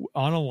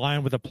a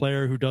line with a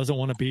player who doesn't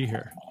want to be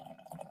here.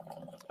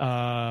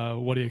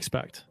 What do you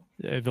expect?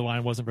 If the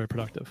line wasn't very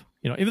productive,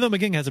 even though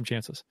McGing had some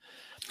chances.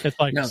 It's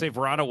like, say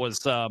Verana was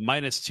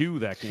 -2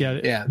 that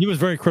game. Yeah. He was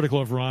very critical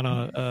of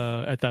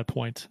Verana at that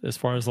point, as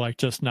far as like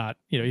just not,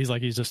 he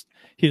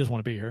doesn't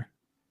want to be here.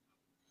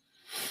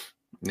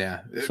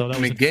 Yeah. So that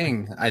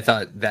McGing, I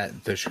thought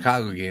that the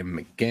Chicago game,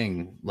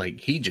 McGing,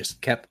 like he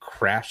just kept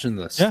crashing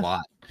the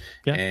slot.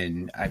 Yeah.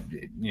 And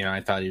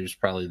I thought he was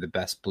probably the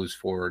best Blues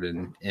forward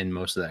in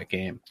most of that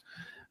game.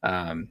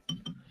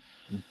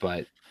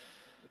 But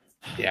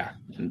yeah,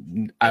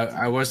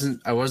 I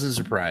wasn't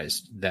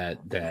surprised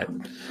that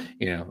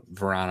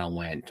Verana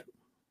went,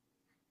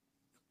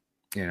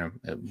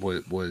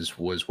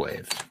 was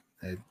waived.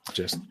 It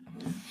just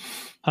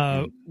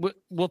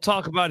we'll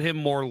talk about him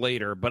more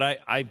later, but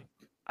I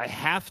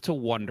have to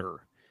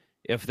wonder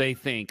if they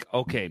think,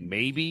 okay,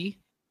 maybe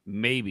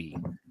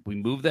we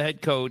move the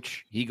head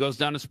coach, he goes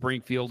down to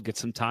Springfield, gets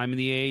some time in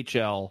the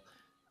AHL.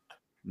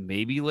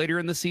 Maybe later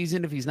in the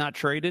season, if he's not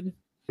traded,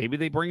 maybe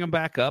they bring him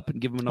back up and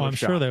give him another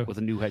shot with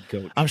a new head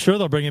coach. I'm sure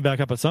they'll bring him back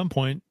up at some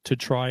point to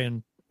try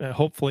and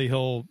hopefully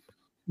he'll,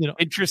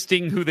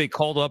 Interesting who they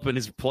called up in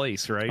his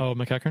place, right? Oh,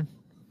 McEachern?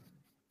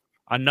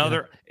 A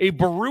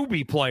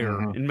Berube player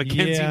in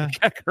Mackenzie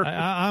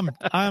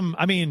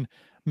McEachern.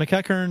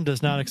 McEachern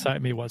does not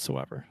excite me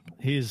whatsoever.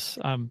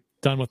 I'm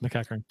done with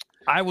McEachern.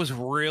 I was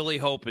really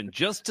hoping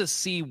just to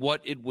see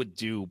what it would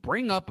do.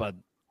 Bring up a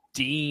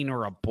Dean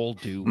or a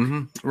Bolduc.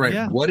 Mm-hmm. Right.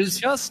 Yeah.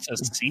 Just to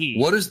see.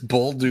 What does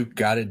Bolduc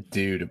got to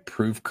do to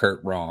prove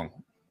Kurt wrong?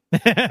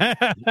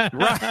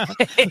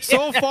 Right.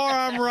 So far,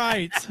 I'm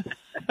right.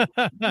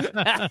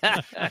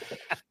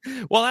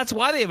 Well, that's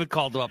why they haven't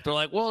called him up. They're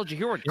like, well, did you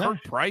hear what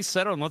Kurt Price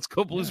said on Let's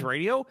Go Blues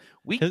Radio?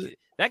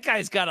 That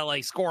guy's got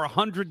to score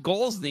 100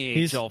 goals in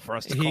the AHL for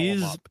us to call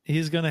him up.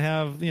 He's going to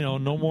have,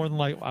 no more than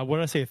what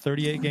did I say,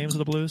 38 games of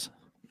the Blues?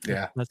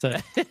 Yeah, that's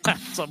it.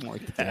 Something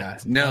like that. Yeah.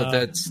 No,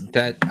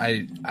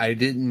 I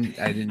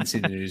didn't see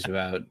the news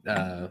about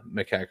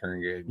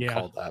McEachern getting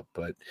called up,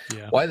 but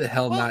why the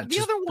hell not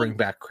just bring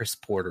back Chris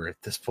Porter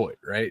at this point,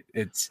 right?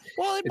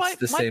 My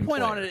point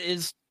player. on it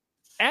is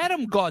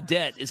Adam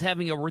Gaudette is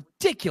having a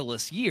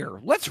ridiculous year.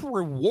 Let's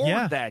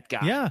reward that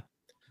guy. Yeah.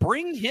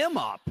 Bring him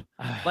up.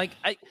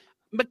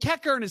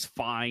 McEachern is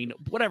fine,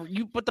 whatever.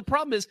 But the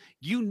problem is,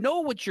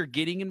 what you're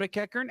getting in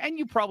McEachern, and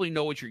you probably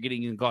know what you're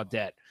getting in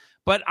Gaudette.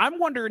 But I'm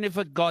wondering if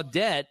a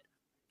Gaudette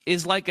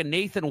is like a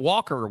Nathan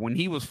Walker when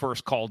he was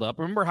first called up.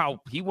 Remember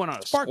how he went on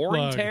a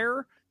scoring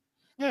tear?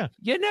 Yeah.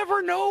 You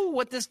never know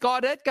what this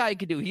Gaudette guy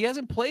could do. He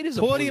hasn't played as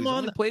a Blues. He's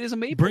only played as a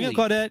Maple Bring Leaf.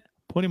 up Gaudette,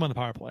 put him on the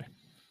power play.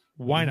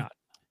 Why not?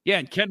 Yeah,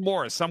 and Ken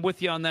Morris, I'm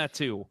with you on that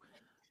too.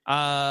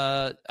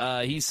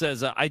 He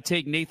says, I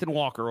take Nathan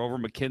Walker over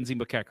Mackenzie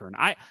McEachern.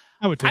 I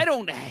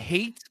don't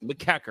hate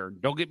McEachern,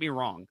 don't get me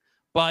wrong,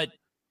 but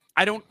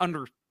I don't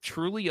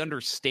truly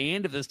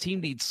understand if this team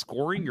needs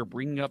scoring, you're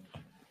bringing up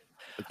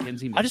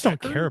Mackenzie McEachern. I just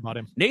don't care about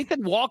him.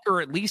 Nathan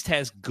Walker at least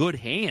has good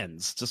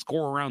hands to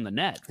score around the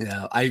net.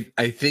 Yeah,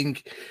 I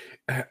think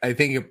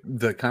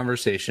the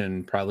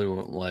conversation probably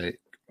won't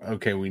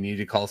okay, we need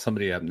to call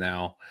somebody up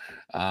now.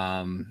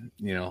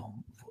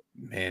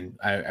 Man,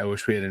 I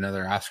wish we had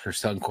another Oscar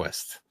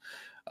Sundquist.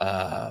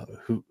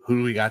 Who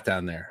do we got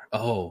down there?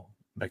 Oh,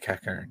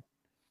 McEachern.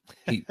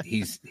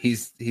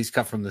 he's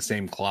cut from the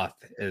same cloth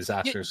as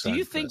Oscar. Do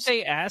you think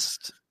they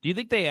asked? Do you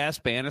think they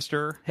asked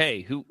Bannister,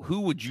 "Hey, who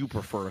would you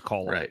prefer to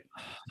call?" Right.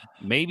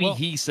 Maybe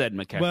he said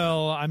McKechnie.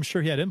 Well, I'm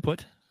sure he had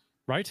input,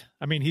 right?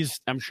 I mean,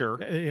 I'm sure.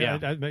 Yeah,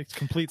 that makes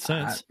complete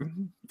sense.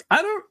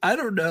 I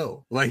don't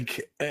know.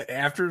 Like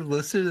after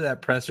listening to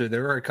that presser,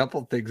 there were a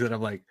couple things that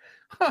I'm like,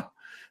 huh.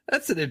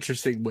 That's an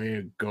interesting way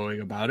of going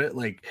about it.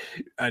 Like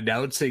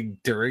announcing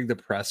during the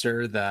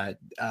presser that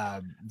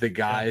the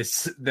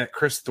guys that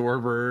Chris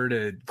Thorburn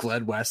and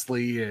Glenn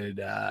Wesley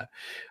and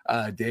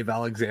Dave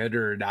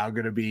Alexander are now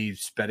going to be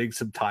spending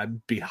some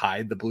time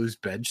behind the Blues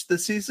bench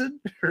this season,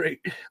 right?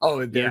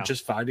 Oh, and they're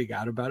just finding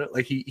out about it.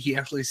 Like he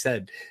actually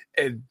said,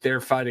 and they're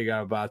finding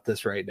out about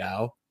this right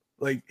now.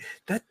 Like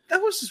that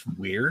was just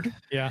weird.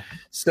 Yeah.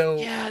 So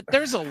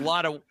there's a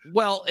lot of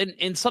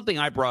and something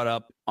I brought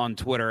up on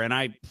Twitter, and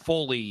I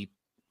fully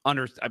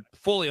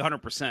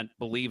 100%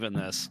 believe in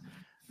this.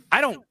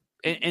 I don't,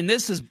 and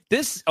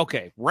this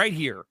okay right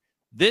here.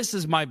 This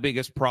is my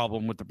biggest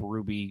problem with the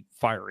Berube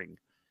firing.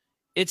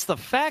 It's the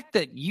fact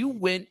that you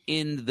went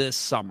in this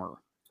summer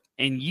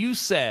and you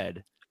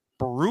said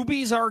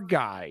Berube's our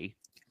guy.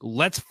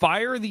 Let's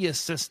fire the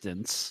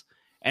assistants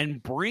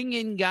and bring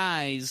in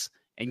guys.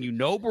 And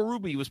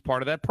Berube was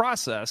part of that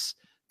process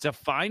to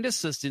find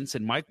assistants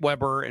in Mike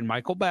Weber and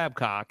Michael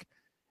Babcock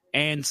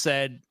and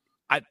said,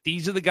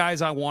 these are the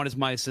guys I want as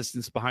my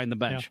assistants behind the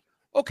bench.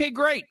 Yeah. Okay,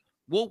 great.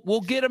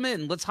 We'll get them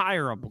in. Let's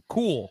hire them.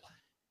 Cool.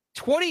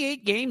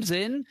 28 games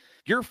in,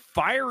 you're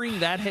firing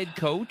that head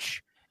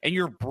coach and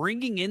you're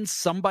bringing in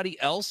somebody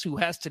else who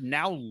has to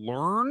now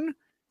learn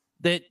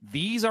that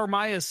these are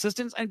my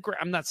assistants. And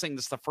I'm not saying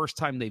this is the first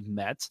time they've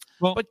met,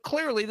 but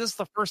clearly this is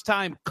the first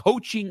time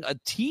coaching a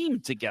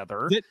team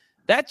together.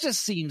 That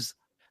just seems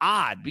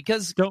odd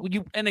because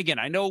and again,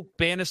 I know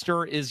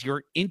Bannister is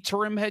your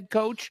interim head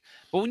coach,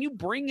 but when you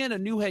bring in a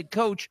new head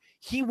coach,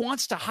 he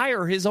wants to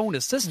hire his own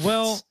assistants.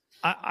 Well,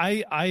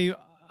 I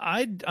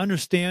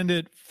understand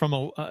it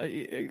from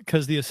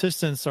because the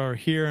assistants are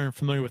here and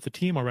familiar with the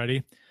team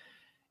already.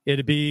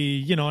 It'd be,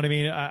 you know what I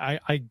mean?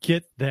 I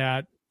get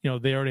that.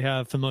 They already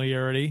have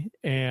familiarity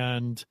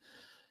and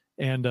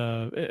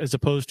as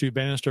opposed to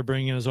Bannister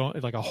bringing in his own,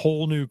 like a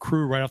whole new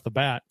crew right off the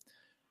bat.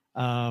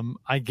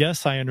 I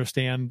guess I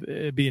understand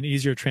it'd be an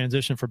easier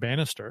transition for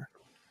Bannister,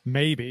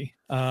 maybe,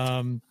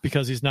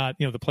 because he's not,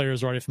 the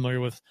players are already familiar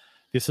with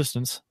the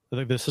assistants,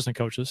 the assistant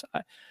coaches.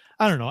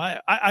 I don't know.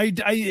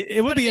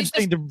 It would be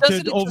interesting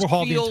to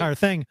overhaul the entire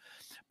thing,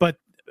 but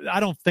I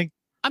don't think.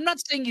 I'm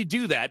not saying you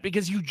do that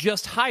because you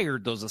just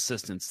hired those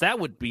assistants. That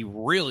would be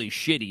really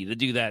shitty to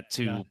do that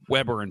to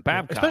Weber and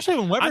Babcock. Especially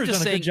when Weber's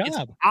done a good job.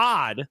 It's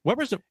odd.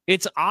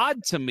 It's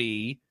odd to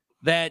me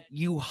that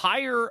you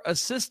hire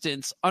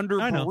assistants under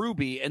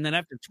Berube, and then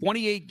after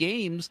 28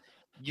 games,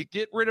 you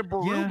get rid of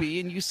Berube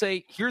and you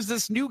say, here's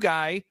this new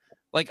guy.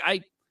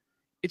 It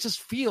just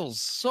feels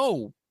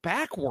so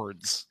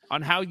backwards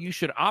on how you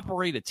should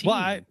operate a team.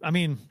 Well, I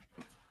mean,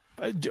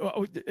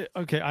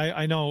 okay,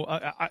 I know.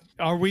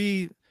 Are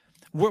we...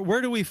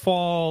 Where do we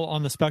fall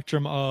on the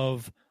spectrum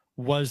of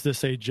was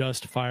this a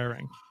just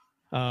firing?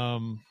 I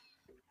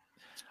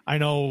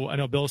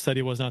know Bill said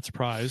he was not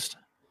surprised.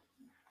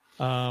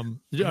 Are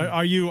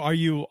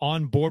you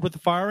on board with the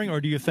firing, or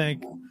do you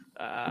think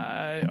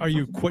do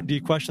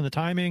you question the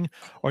timing?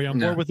 Or are you on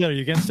board with it? Are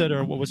you against it?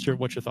 Or what's your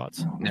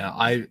thoughts? No,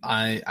 I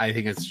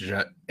think it's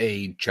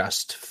a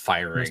just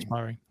firing. Just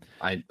firing.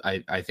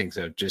 I think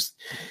so. Just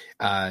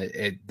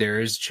there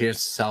is a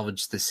chance to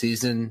salvage the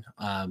season.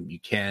 You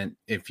can't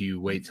if you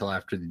wait till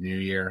after the new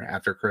year,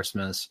 after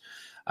Christmas,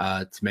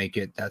 to make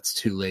it. That's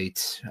too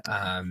late.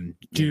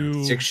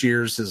 6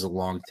 years is a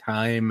long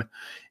time,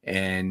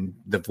 and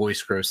the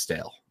voice grows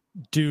stale.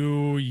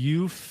 Do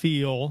you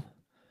feel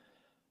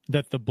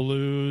that the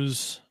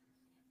Blues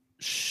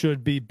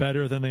should be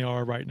better than they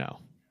are right now?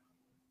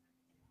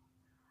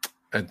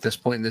 At this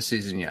point in the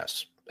season,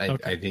 yes.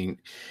 I think.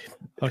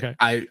 Okay.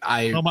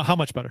 How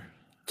much better?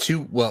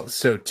 2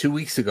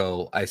 weeks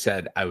ago, I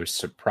said I was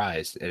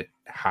surprised at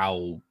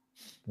how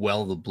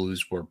well the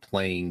Blues were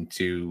playing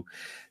to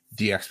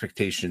the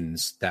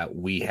expectations that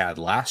we had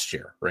last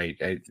year. Right.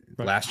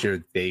 Last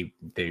year they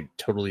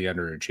totally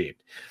underachieved.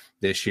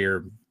 This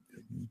year,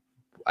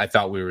 I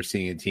thought we were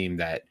seeing a team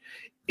that,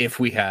 if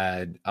we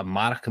had a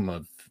modicum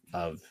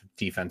of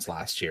defense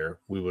last year,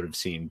 we would have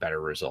seen better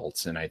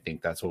results, and I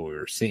think that's what we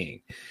were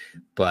seeing.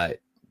 But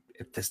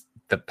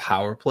the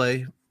power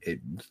play,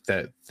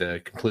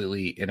 the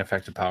completely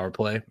ineffective power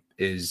play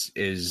is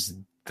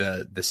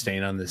the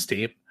stain on this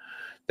team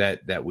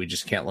that we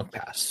just can't look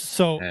past.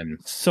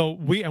 So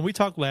we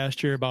talked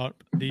last year about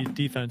the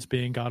defense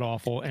being god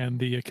awful and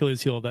the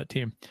Achilles heel of that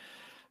team.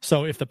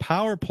 So if the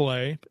power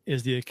play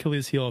is the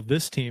Achilles heel of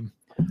this team,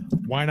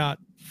 why not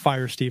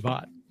fire Steve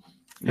Ott?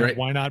 Right.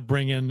 Why not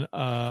bring in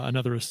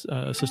another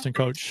assistant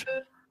coach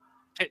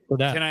for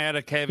that? Can I add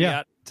a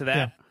caveat to that?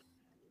 Yeah.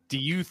 Do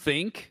you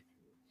think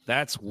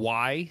that's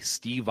why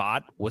Steve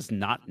Ott was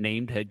not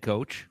named head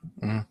coach?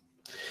 Yeah,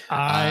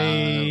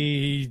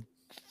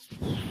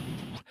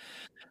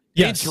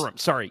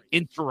 Yes.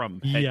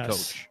 Interim head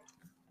coach.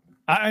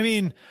 I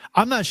mean,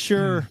 I'm not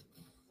sure.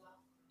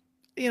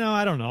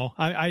 I don't know.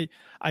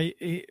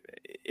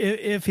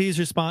 If he's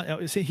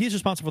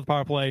responsible for the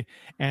power play,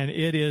 and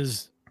it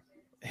is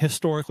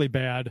historically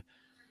bad,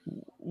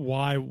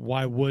 why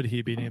would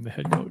he be named the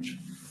head coach?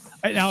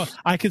 Now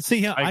I could see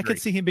him. I could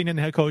see him being in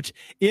the head coach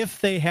if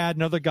they had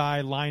another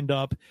guy lined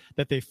up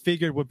that they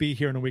figured would be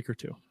here in a week or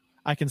two.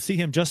 I can see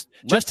him just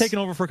taking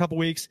over for a couple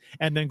weeks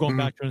and then going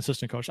back to an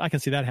assistant coach. I can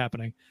see that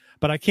happening,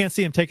 but I can't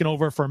see him taking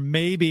over for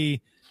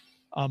maybe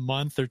a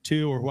month or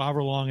two or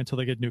however long until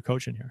they get a new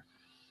coach in here.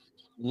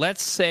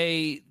 Let's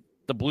say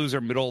the Blues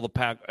are middle of the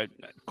pack.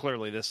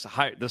 Clearly, this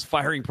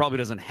firing probably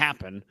doesn't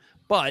happen,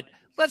 but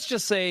let's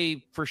just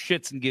say for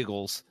shits and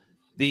giggles,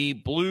 the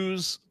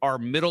Blues are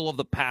middle of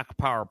the pack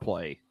power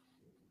play.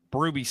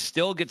 Berube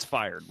still gets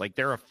fired. Like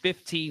they're a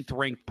 15th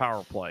ranked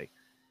power play.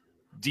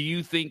 Do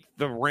you think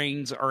the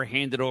reins are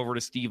handed over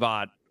to Steve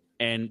Ott,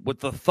 and with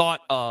the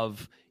thought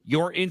of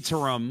your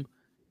interim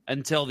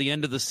until the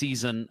end of the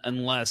season,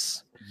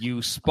 unless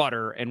you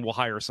sputter and we'll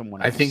hire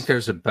someone else? I think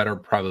there's a better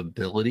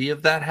probability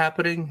of that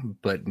happening,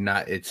 but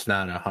it's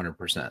not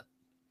 100%.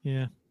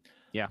 Yeah.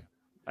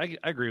 I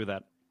agree with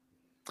that.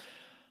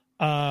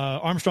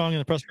 Armstrong in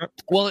the press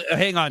conference. Well,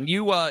 hang on.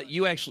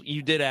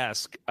 You did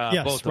ask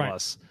both of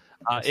us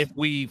if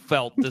we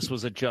felt this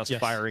was a just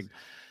firing.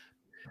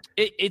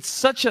 It's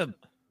such a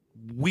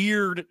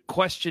weird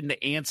question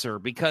to answer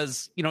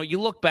because, you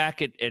look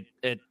back at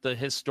the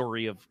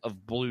history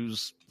of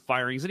Blues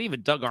firings and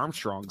even Doug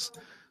Armstrong's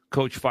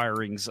coach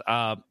firings.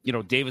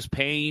 Davis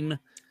Payne.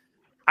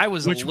 I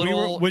was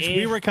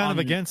we were kind of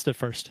against at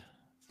first,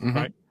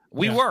 right?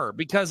 We were,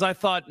 because I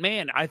thought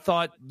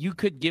you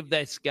could give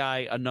this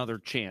guy another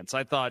chance.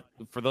 I thought,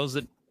 for those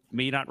that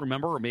may not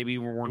remember or maybe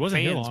weren't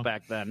fans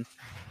back then.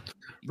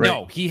 Right.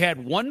 No, he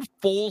had one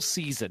full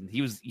season.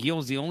 He was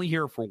the only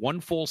here for one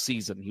full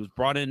season. He was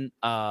brought in.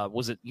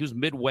 He was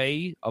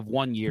midway of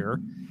 1 year.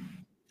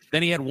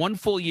 Then he had one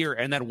full year,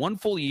 and that one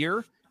full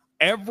year,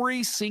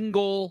 every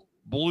single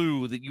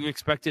Blue that you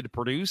expected to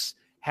produce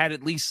had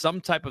at least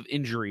some type of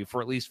injury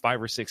for at least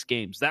 5 or 6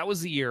 games. That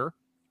was the year.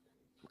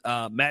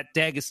 Matt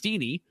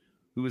D'Agostini,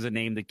 who was a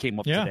name that came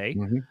up today.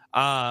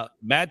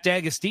 Matt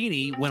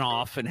D'Agostini went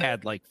off and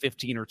had like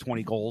 15 or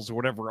 20 goals or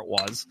whatever it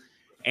was.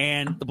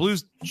 And the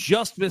Blues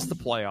just missed the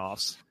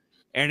playoffs.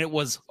 And it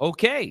was,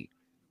 okay,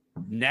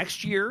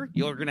 next year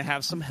you're going to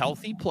have some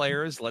healthy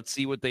players. Let's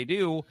see what they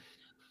do.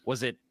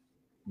 Was it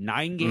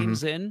 9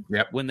 games in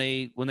when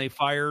they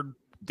fired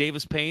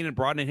Davis Payne and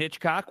brought in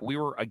Hitchcock? We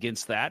were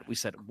against that. We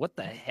said, what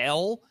the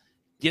hell?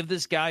 Give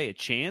this guy a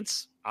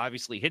chance.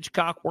 Obviously,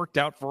 Hitchcock worked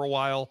out for a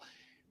while.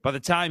 By the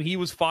time he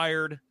was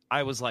fired,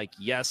 I was like,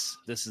 yes,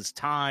 this is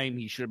time.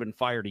 He should have been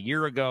fired a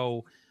year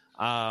ago.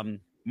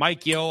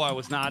 Mike Yeo, I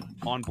was not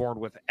on board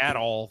with at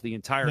all the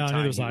entire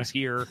time he was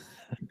here.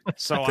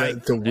 So I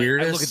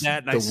look at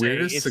that and I say,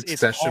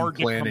 it's hard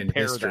plan to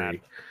compare in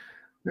history.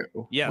 that.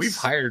 Yes. We've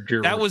hired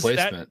your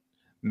replacement.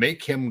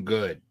 Make him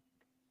good.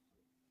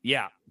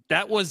 Yeah,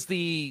 that's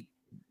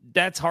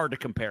hard to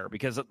compare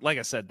because, like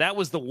I said, that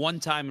was the one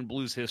time in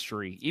Blues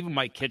history. Even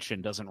Mike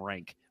Kitchen doesn't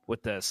rank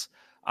with this.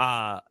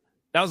 That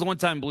was the one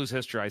time in Blues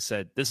history I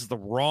said, this is the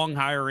wrong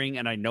hiring,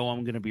 and I know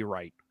I'm going to be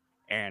right.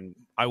 And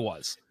I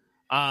was.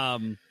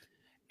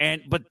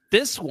 But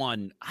this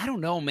one, I don't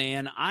know,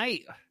 man.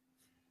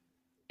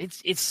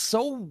 It's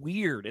so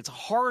weird. It's a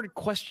hard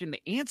question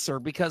to answer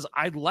because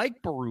I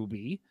like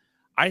Berube.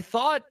 I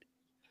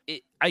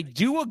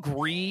do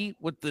agree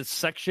with the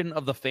section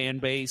of the fan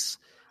base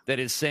that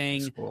is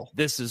saying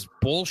this is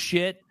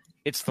bullshit.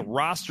 It's the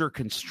roster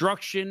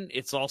construction.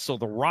 It's also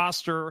the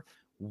roster.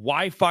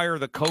 Why fire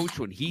the coach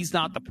when he's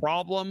not the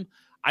problem?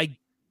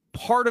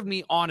 Part of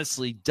me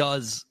honestly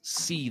does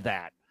see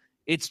that.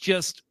 It's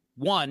just,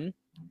 one,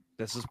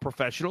 this is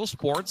professional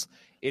sports.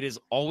 It is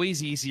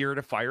always easier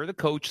to fire the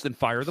coach than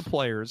fire the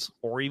players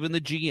or even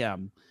the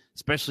GM,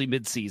 especially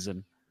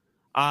midseason.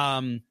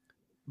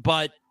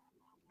 But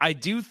I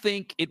do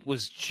think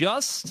it's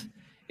just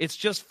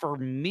for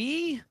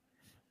me.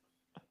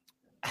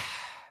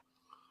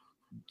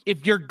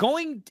 If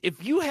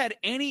you had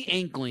any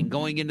inkling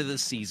going into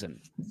this season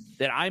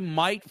that I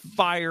might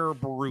fire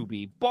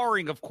Berube,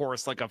 barring, of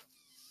course, like a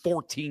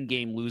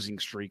 14-game losing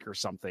streak or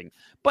something,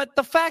 but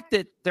the fact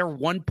that they're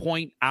 1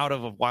 point out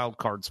of a wild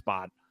card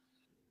spot,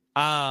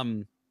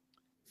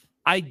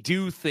 I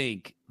do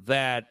think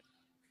that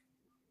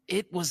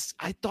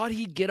I thought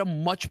he'd get a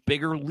much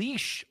bigger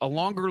leash, a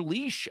longer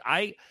leash.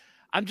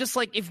 I'm just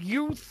like, if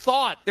you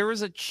thought there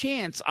was a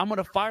chance I'm going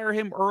to fire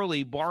him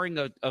early, barring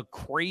a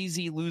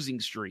crazy losing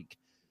streak,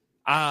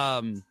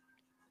 you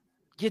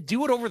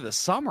do it over the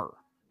summer.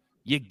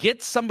 You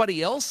get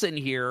somebody else in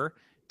here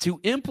to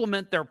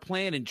implement their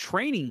plan in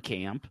training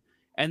camp.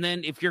 And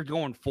then if you're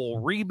going full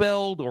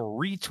rebuild or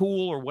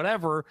retool or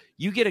whatever,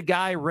 you get a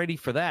guy ready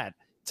for that.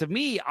 To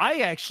me,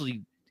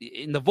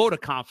 in the vote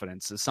of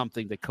confidence is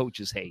something that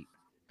coaches hate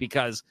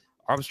because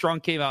Armstrong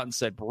came out and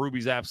said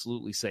Berube's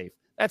absolutely safe.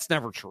 That's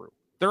never true.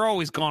 They're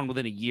always gone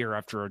within a year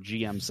after a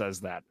GM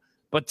says that.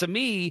 But to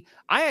me,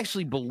 I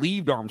actually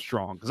believed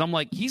Armstrong because I'm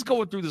like, he's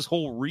going through this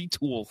whole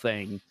retool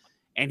thing,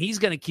 and he's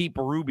going to keep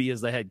Berube as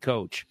the head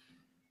coach.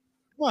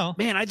 Well,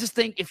 man, I just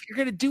think if you're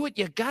going to do it,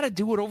 you got to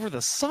do it over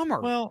the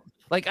summer. Well,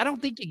 like I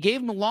don't think you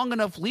gave him a long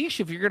enough leash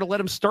if you're going to let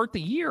him start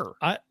the year.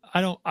 I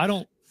don't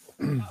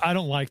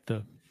like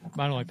the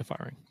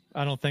firing.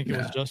 I don't think it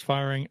was just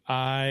firing.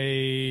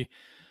 I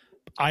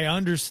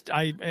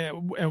understand.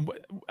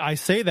 I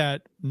say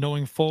that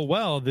knowing full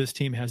well this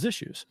team has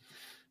issues.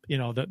 You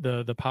know,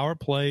 the power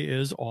play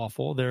is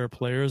awful. There are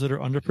players that are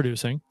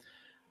underproducing.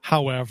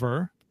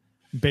 However,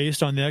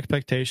 based on the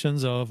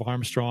expectations of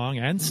Armstrong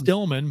and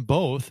Stillman,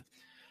 both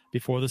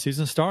before the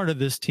season started,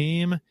 this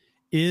team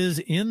is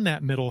in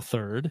that middle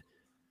third,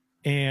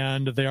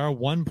 and they are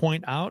 1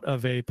 point out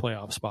of a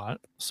playoff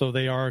spot. So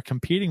they are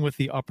competing with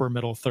the upper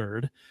middle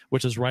third,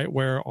 which is right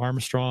where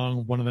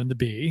Armstrong wanted them to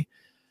be.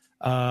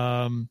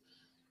 And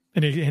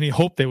he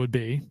hoped they would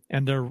be,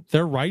 and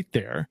they're right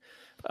there.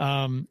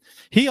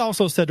 He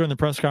also said during the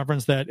press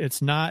conference that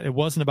it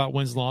wasn't about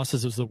wins and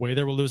losses. It was the way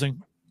they were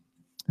losing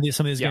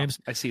some of these games.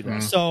 I see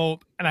that. So,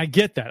 and I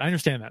get that. I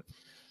understand that.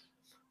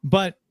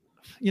 But,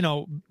 you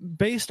know,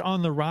 based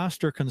on the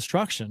roster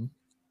construction,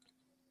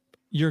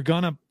 you're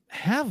going to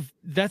have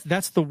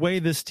that's the way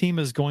this team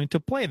is going to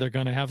play. They're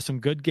going to have some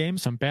good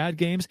games, some bad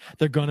games.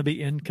 They're going to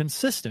be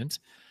inconsistent.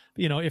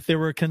 You know, if they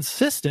were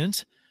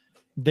consistent,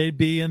 they'd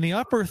be in the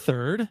upper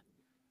third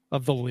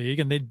of the league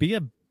and they'd be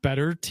a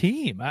better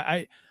team.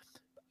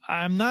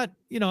 I'm not,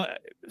 you know,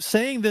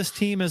 saying this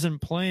team isn't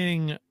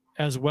playing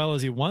as well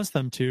as he wants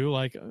them to,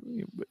 like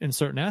in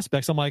certain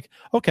aspects. I'm like,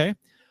 okay,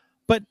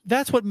 but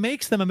that's what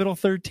makes them a middle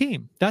third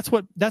team. That's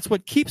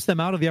what keeps them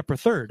out of the upper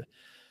third.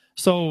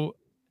 So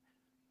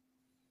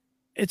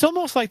it's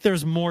almost like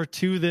there's more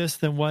to this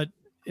than what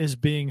is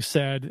being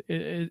said.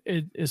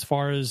 As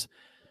far as,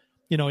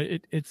 you know,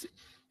 it's.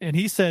 And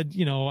he said,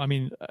 you know, I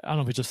mean, I don't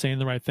know if he's just saying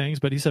the right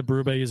things, but he said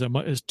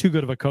Berube is too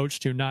good of a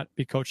coach to not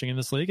be coaching in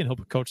this league, and he'll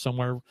coach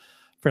somewhere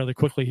fairly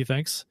quickly, he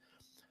thinks.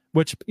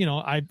 Which, you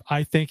know,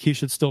 I think he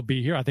should still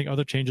be here. I think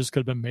other changes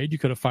could have been made. You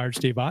could have fired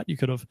Steve Ott. You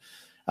could have,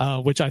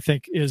 which I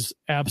think is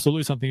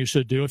absolutely something you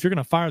should do. If you're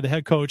going to fire the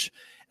head coach,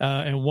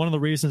 and one of the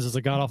reasons is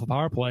a god-awful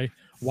power play,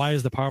 why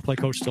is the power play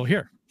coach still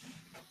here?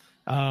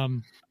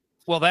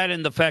 Well, that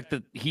and the fact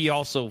that he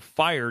also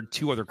fired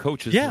 2 other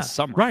coaches this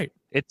summer. Right.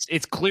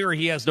 It's clear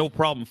he has no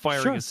problem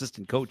firing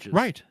assistant coaches.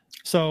 Right.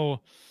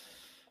 So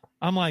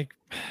I'm like,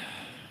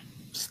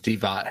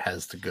 Steve Ott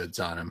has the goods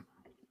on him.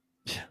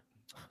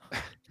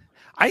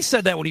 I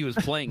said that when he was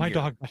playing. My here.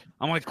 dog.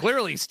 I'm like,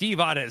 clearly Steve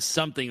Ott has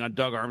something on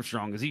Doug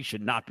Armstrong because he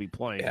should not be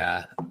playing.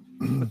 Yeah.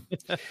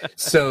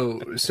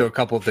 So a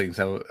couple of things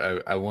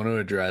I want to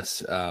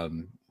address.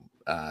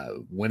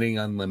 Winning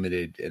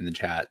Unlimited in the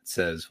chat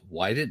says,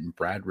 why didn't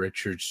Brad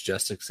Richards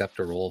just accept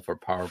a role for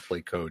power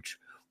play coach?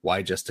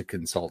 Why just a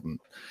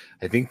consultant?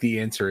 I think the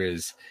answer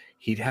is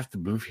he'd have to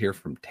move here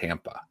from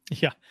Tampa.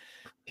 Yeah.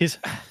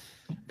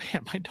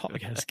 Man, my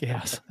dog has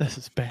gas. This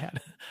is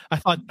bad. I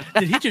thought,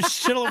 did he just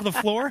shit all over the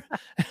floor?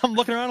 And I'm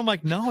looking around. I'm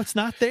like, no, it's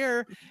not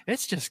there.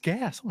 It's just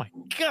gas. Oh my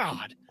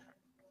God.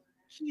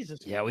 Jesus.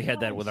 Yeah, we had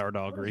that with our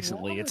dog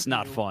recently. It's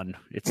not fun.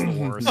 It's the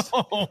worst.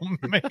 Oh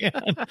man.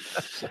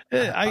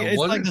 It's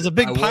like there's a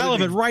big pile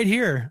of it right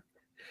here.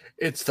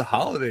 It's the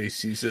holiday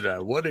season. I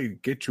want to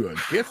get you a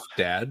gift,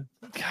 Dad.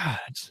 God.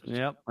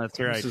 Yep, that's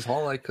right. This is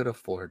all I could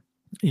afford.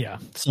 Yeah.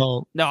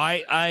 So no,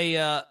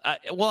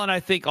 well, and I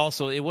think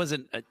also it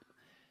wasn't.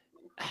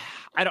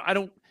 I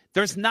don't.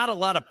 There's not a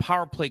lot of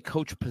power play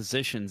coach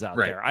positions out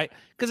there.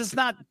 Because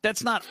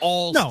that's not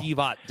all Steve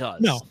Ott does.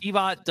 No. Steve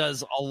Ott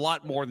does a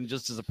lot more than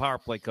just as a power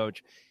play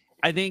coach.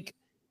 I think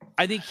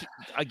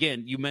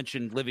again, you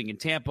mentioned living in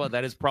Tampa.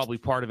 That is probably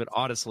part of it,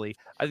 honestly.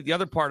 I think the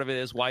other part of it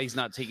is why he's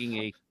not taking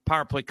a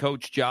power play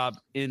coach job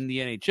in the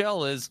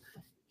NHL is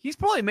he's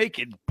probably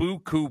making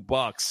buku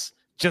bucks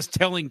just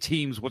telling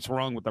teams what's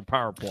wrong with their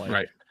power play.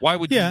 Right. Why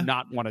would you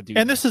not want to do that?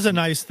 And this is a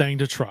nice thing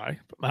to try.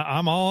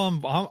 I'm all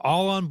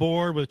on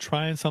board with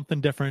trying something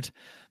different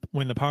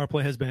when the power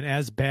play has been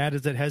as bad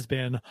as it has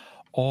been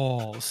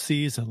all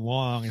season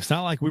long. It's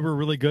not like we were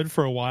really good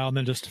for a while and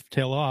then just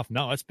tail off.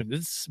 No, it's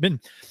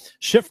been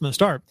shit from the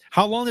start.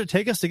 How long did it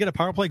take us to get a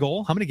power play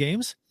goal? How many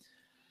games?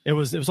 It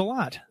was a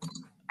lot.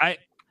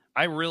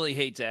 I really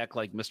hate to act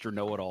like Mr.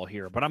 Know-It-All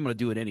here, but I'm going to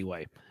do it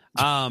anyway.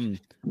 Never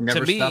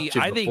to me,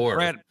 I before.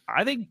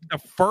 think the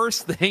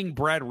first thing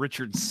Brad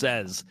Richards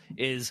says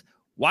is,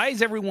 why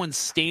is everyone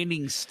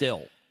standing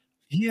still?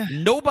 Yeah.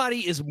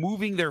 Nobody is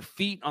moving their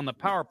feet on the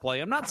power play.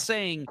 I'm not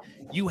saying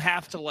you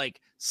have to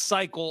like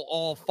cycle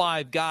all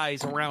 5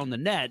 guys around the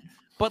net,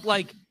 but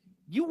like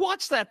you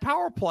watch that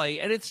power play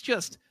and it's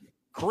just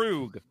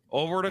Krug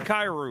over to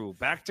Kyrou,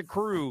 back to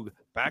Krug,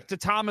 back to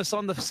Thomas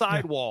on the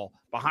sidewall,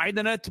 behind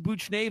the net to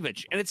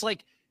Buchnevich. And it's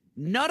like,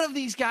 none of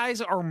these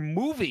guys are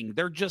moving.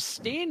 They're just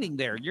standing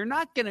there. You're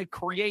not going to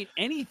create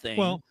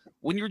anything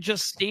when you're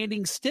just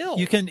standing still.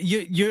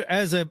 You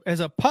as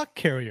a puck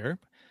carrier,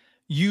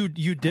 you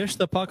dish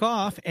the puck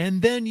off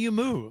and then you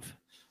move.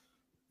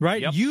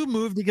 right? Yep. You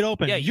move to get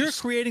open. Yeah, You're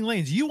creating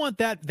lanes. You want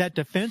that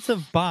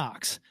defensive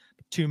box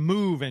to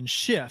move and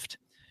shift.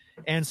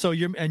 And so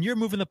you're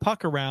moving the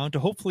puck around to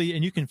hopefully,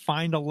 and you can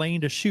find a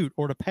lane to shoot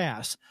or to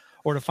pass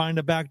or to find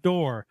a back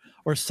door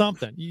or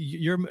something.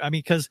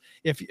 Because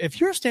if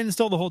you're standing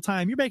still the whole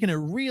time, you're making it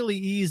really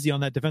easy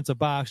on that defensive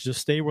box.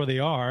 Just stay where they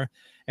are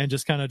and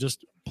just kind of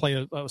just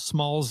play a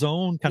small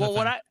zone kind of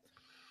thing.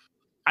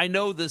 I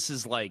know this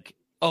is like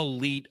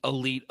elite,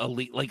 like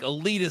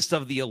elitist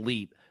of the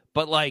elite,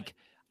 but like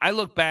I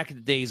look back at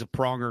the days of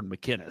Pronger and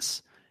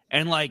McInnes,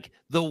 and like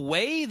the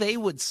way they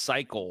would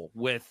cycle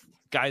with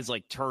guys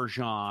like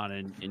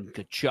Turgeon and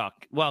Kachuk.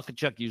 Well,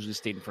 Kachuk usually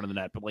stayed in front of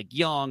the net, but like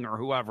Young or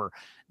whoever,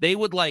 they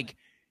would like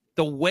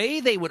the way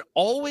they would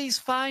always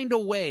find a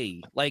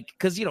way, like,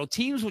 because, you know,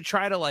 teams would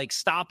try to like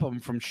stop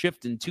them from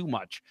shifting too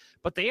much,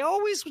 but they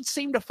always would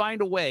seem to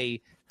find a way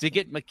to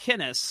get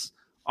McInnes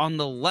on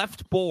the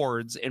left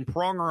boards and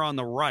Pronger on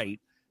the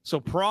right, so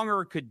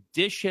Pronger could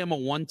dish him a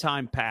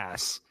one-time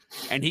pass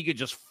and he could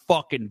just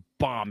fucking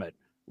bomb it.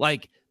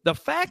 Like, the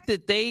fact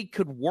that they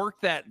could work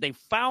that, they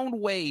found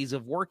ways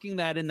of working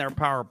that in their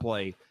power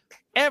play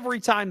every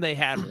time they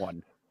had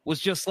one, was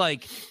just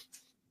like,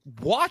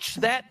 watch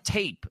that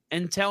tape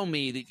and tell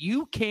me that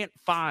you can't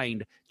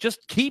find,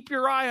 just keep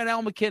your eye on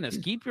Al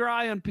McInnes, keep your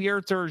eye on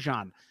Pierre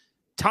Turgeon,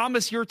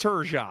 Thomas, you're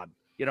Turgeon,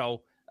 you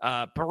know,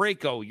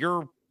 Parayko,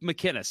 you're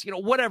McInnes, you know,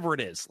 whatever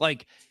it is.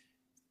 Like,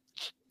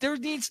 there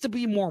needs to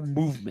be more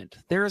movement.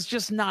 There is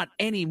just not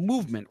any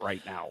movement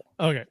right now.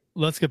 Okay,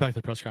 let's get back to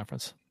the press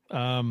conference.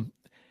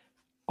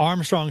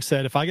 Armstrong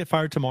said, if I get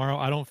fired tomorrow,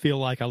 I don't feel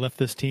like I left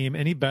this team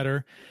any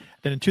better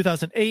than in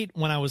 2008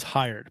 when I was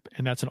hired.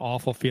 And that's an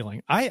awful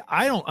feeling. I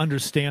don't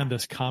understand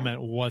this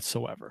comment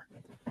whatsoever.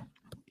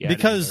 Yeah,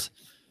 because,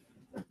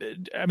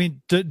 I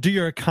mean, do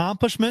your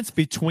accomplishments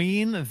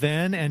between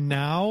then and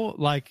now,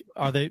 like,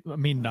 are they,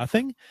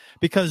 nothing?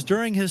 Because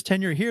during his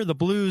tenure here, the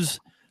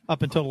Blues,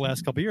 up until the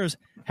last couple of years,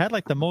 had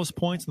like the most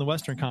points in the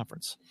Western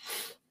Conference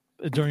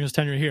during his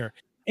tenure here.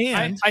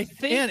 And I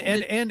think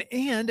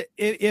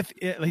if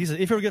he said,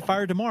 if you were to get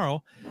fired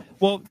tomorrow,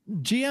 well,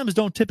 GMs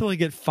don't typically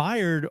get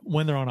fired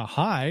when they're on a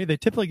high. They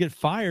typically get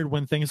fired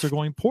when things are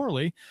going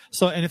poorly.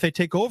 So, and if they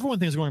take over when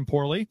things are going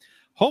poorly,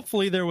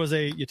 hopefully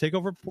you take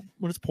over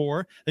when it's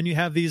poor, then you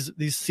have these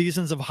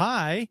seasons of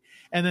high,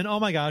 and then, oh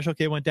my gosh,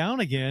 okay, it went down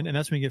again, and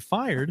that's when you get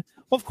fired.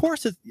 Well, of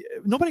course,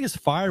 nobody gets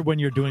fired when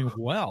you're doing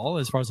well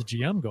as far as the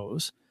GM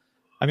goes.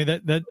 I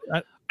mean,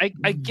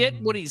 I get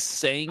what he's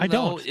saying,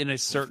 though, in a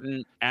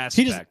certain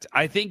aspect.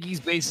 I think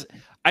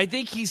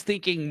he's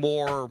thinking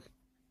more,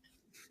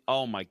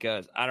 oh my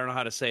God, I don't know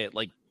how to say it,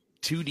 like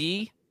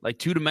 2D, like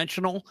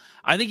two-dimensional.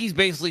 I think he's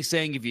basically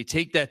saying if you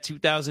take that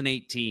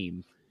 2008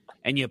 team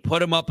and you put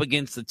them up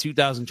against the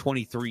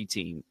 2023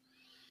 team,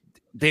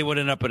 they would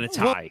end up in a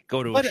tie,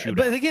 go to a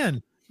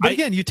shootout. But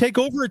again, you take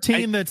over a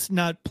team that's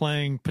not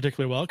playing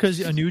particularly well because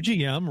a new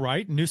GM,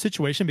 right? New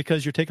situation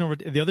because you're taking over.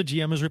 The other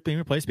GM is being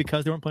replaced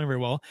because they weren't playing very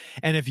well.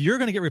 And if you're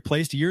going to get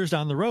replaced years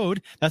down the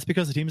road, that's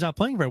because the team's not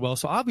playing very well.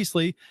 So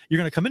obviously, you're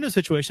going to come into a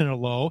situation at a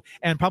low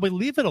and probably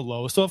leave it a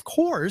low. So of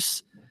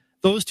course,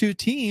 those two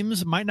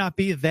teams might not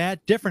be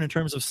that different in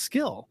terms of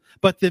skill,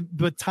 but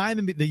the time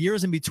and the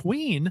years in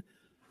between.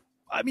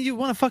 I mean, you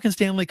won a fucking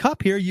Stanley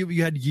Cup here.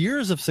 You had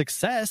years of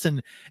success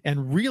and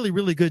really,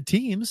 really good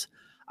teams.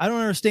 I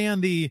don't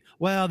understand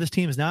this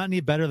team is not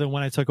any better than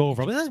when I took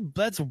over. But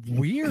that's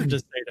weird to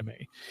say to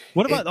me.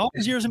 What about all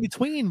those years in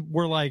between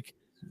were like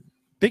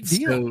big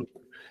deal?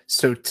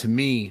 So to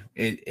me,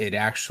 it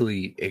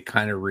actually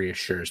kind of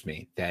reassures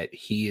me that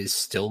he has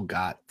still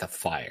got the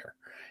fire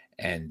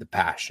and the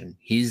passion.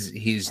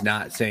 He's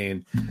not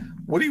saying,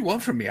 "What do you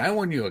want from me? I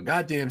won you a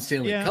goddamn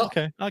Stanley Cup."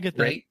 Okay, I'll get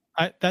that. Right?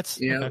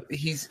 Okay.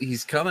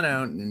 He's coming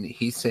out and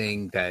he's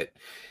saying that,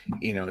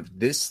 you know,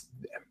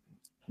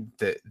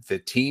 the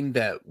team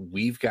that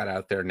we've got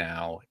out there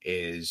now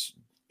is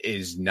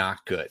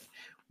not good.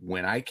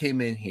 When I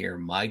came in here,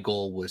 my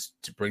goal was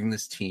to bring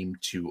this team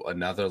to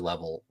another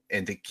level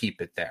and to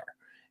keep it there.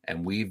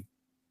 And we've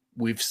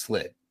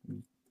slid.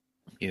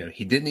 You know,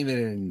 he didn't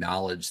even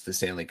acknowledge the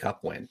Stanley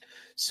Cup win.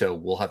 So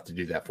we'll have to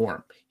do that for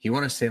him. He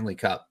won a Stanley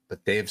Cup,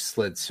 but they've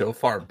slid so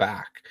far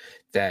back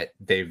that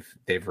they've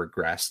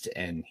regressed,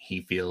 and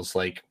he feels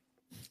like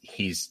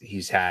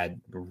he's had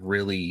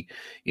really,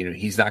 you know,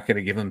 he's not going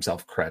to give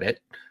himself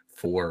credit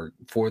for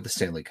the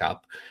Stanley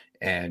Cup,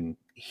 and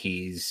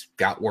he's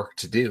got work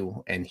to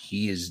do, and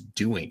he is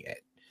doing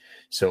it.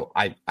 So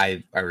I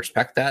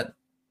respect that.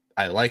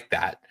 I like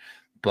that,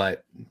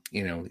 but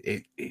you know,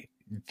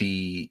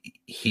 he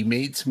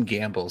made some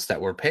gambles that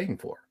we're paying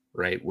for,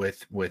 right?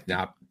 With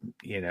not,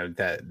 you know,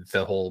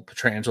 the whole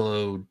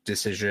Pietrangelo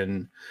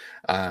decision.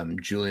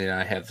 Julie and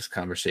I have this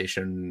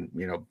conversation,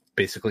 you know,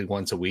 basically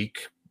once a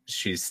week.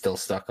 She's still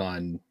stuck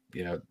on,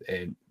 you know,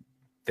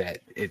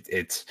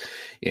 it's,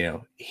 you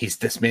know, he's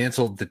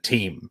dismantled the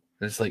team.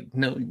 It's like,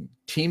 no,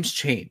 teams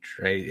change,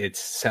 right? It's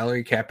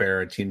salary cap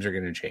era. Teams are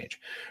going to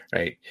change,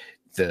 right?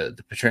 The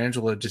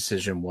Pietrangelo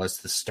decision was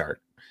the start,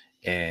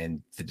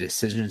 and the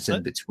decisions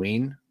in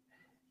between,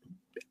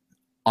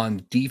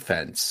 on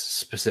defense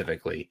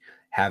specifically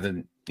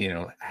haven't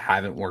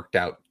worked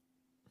out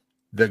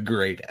the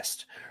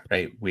greatest,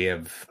 right? We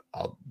have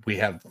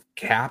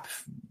cap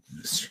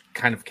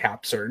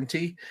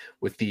certainty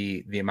with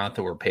the amount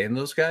that we're paying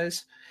those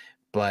guys,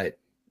 but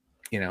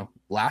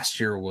last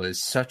year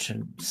was such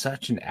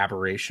an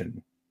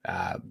aberration,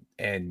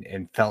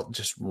 and felt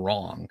just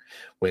wrong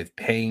with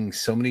paying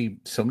so many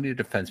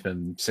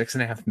defensemen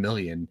 $6.5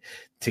 million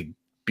to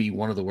be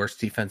one of the worst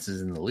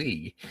defenses in the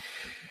league.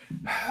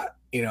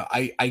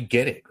 I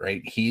get it,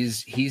 right?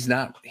 He's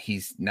not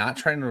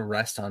trying to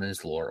rest on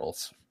his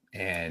laurels,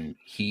 and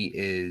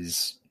he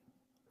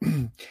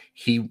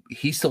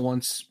still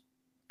wants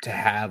to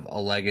have a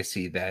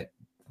legacy that,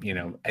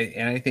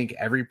 and I think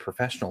every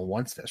professional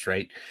wants this,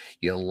 right?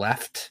 You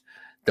left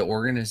the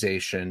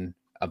organization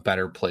a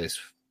better place,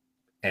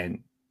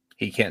 and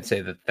he can't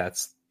say that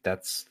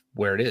that's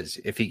where it is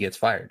if he gets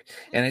fired.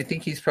 And I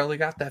think he's probably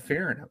got that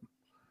fear in him,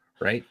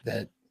 right?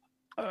 That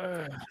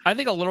I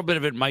think a little bit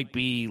of it might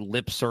be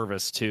lip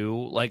service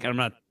too. Like, I'm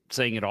not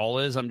saying it all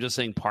is. I'm just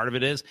saying part of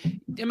it is.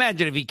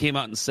 Imagine if he came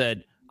out and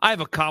said,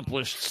 "I've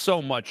accomplished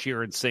so much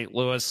here in St.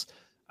 Louis.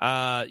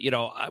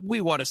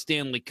 We won a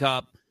Stanley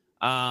Cup.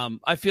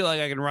 I feel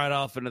like I can ride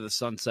off into the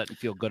sunset and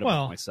feel good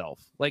about myself."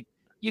 Like,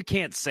 you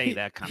can't say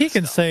that kind of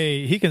stuff.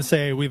 He can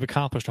say we've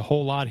accomplished a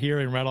whole lot here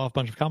and rattle off a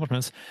bunch of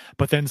accomplishments,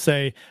 but then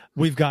say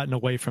we've gotten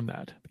away from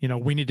that.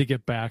 We need to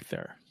get back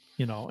there.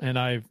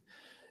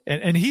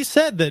 And he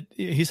said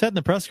in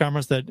the press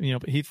conference that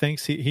he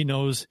thinks he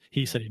knows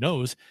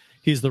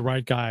he's the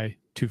right guy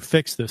to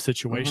fix this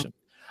situation.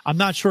 Mm-hmm. I'm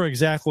not sure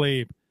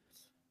exactly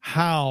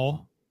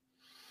how.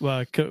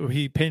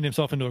 He painted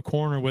himself into a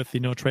corner with the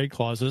no trade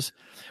clauses,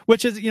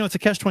 which is, it's a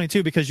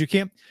catch-22 because you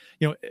can't,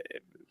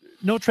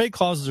 no trade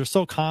clauses are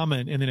so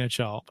common in the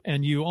NHL,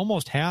 and you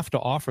almost have to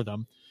offer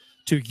them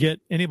to get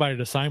anybody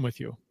to sign with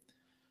you.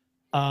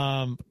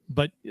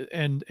 But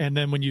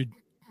then when you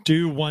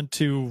do want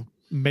to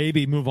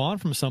maybe move on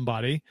from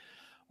somebody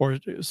or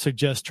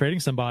suggest trading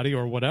somebody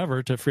or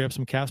whatever to free up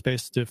some cap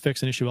space to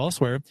fix an issue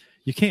elsewhere,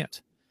 you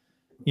can't.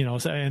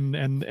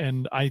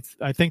 And I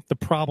think the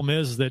problem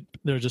is that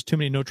there's just too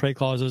many no trade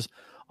clauses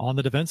on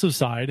the defensive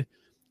side,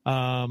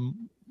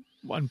 on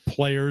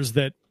players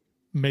that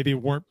maybe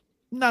weren't,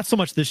 not so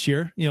much this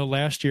year.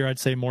 Last year I'd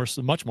say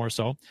much more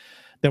so,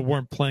 that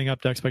weren't playing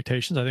up to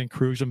expectations. I think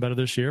Krug's been better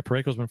this year.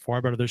 Parayko's been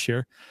far better this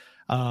year.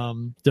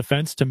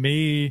 Defense, to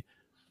me,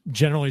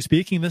 generally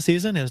speaking, this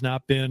season has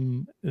not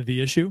been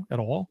the issue at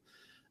all.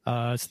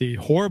 It's the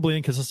horribly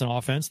inconsistent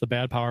offense, the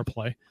bad power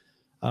play.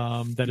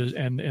 That is,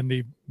 and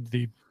it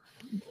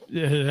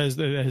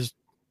has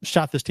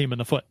shot this team in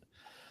the foot,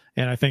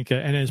 and I think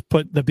and has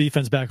put the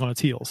defense back on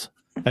its heels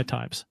at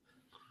times.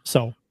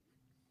 So,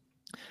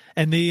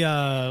 and the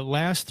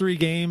last three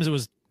games, it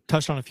was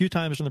touched on a few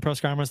times in the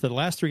press conference that the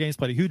last three games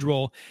played a huge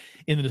role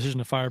in the decision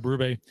to fire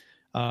Berube.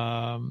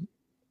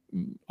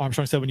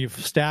 Armstrong said when you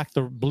stack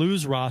the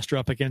Blues roster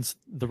up against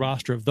the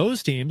roster of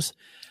those teams,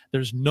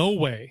 there's no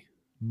way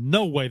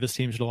this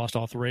team should have lost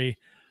all three.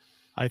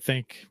 I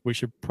think we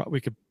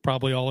could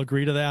probably all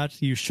agree to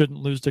that. You shouldn't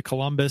lose to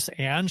Columbus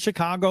and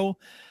Chicago.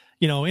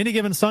 Any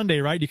given Sunday,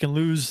 right? You can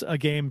lose a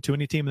game to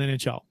any team in the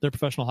NHL. They're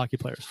professional hockey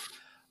players.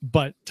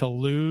 But to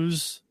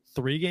lose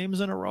 3 games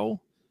in a row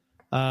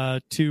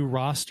to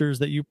rosters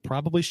that you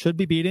probably should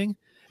be beating,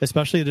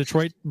 especially a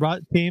Detroit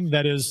team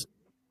that is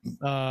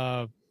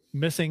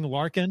missing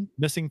Larkin,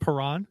 missing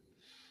Perron.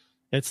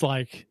 It's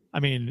like,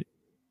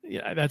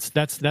 that's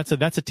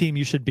a team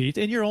you should beat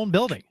in your own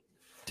building,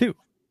 too.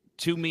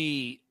 To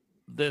me,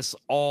 this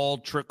all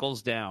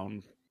trickles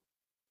down.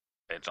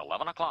 It's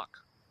 11 o'clock.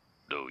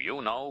 Do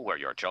you know where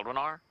your children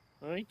are?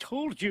 I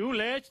told you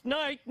last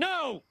night.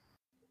 No!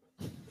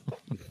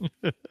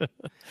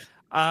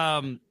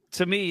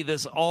 To me,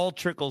 this all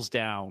trickles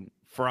down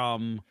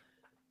from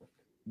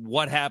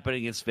what happened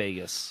against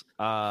Vegas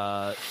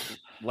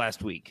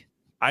last week.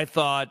 I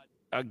thought,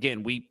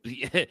 again,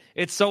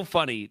 it's so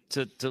funny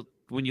to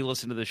when you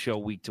listen to the show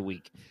week to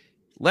week.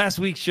 Last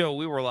week's show,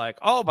 we were like,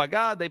 oh, my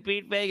God, they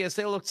beat Vegas.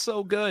 They looked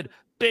so good.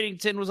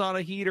 Binnington was on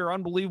a heater.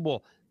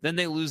 Unbelievable. Then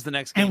they lose the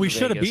next game. And we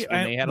should have beat.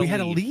 We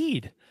had a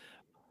lead.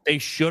 They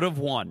should have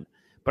won.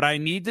 But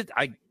I'm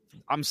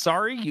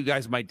sorry. You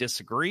guys might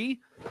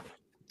disagree.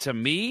 To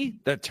me,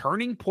 the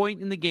turning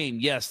point in the game,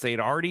 yes, they had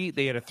a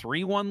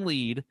 3-1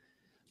 lead.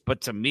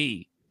 But to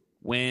me,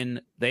 when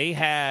they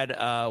had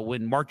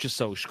when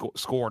Marchessault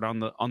scored on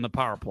the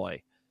power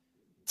play,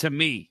 to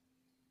me,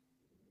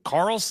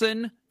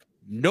 Carlson,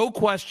 no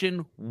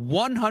question,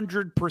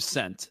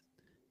 100%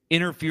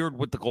 interfered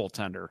with the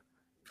goaltender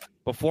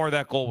before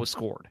that goal was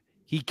scored.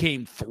 He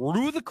came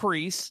through the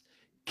crease,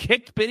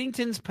 kicked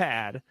Binnington's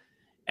pad,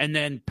 and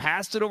then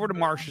passed it over to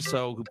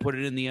Marchessault, who put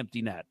it in the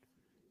empty net.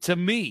 To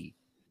me,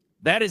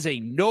 that is a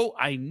no.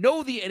 I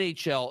know the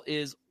NHL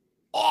is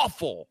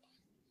awful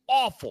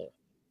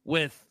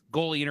with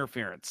goalie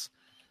interference,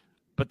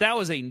 but that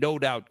was a no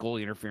doubt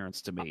goalie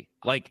interference to me.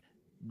 Like,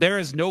 there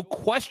is no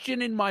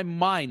question in my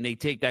mind they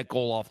take that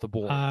goal off the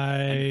board.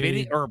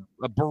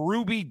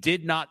 Berube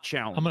did not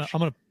challenge. I'm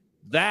gonna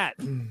That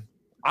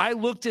I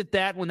looked at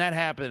that when that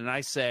happened, and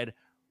I said,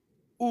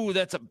 "Ooh,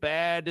 that's a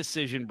bad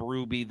decision,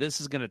 Berube. This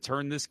is going to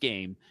turn this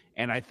game."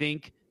 And I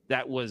think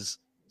that was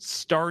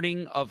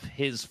starting of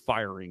his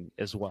firing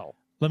as well.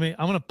 I'm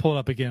going to pull it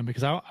up again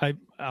because I'm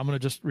going to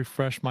just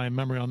refresh my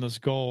memory on this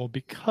goal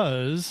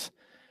because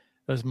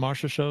it was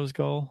Marcia Show's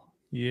goal.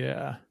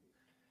 Yeah.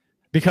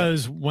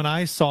 Because when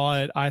I saw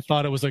it, I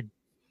thought it was a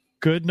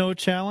good no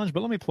challenge,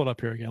 but let me pull it up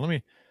here again.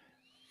 Let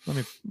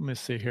me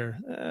see here.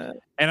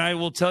 And I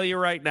will tell you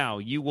right now,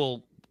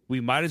 we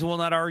might as well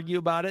not argue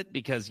about it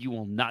because you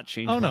will not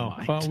change my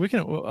mind. Well, we're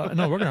going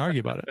to argue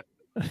about it.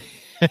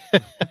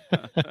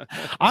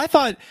 I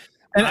thought,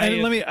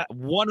 and let me 100%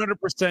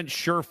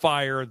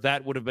 surefire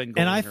that would have been.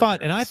 And I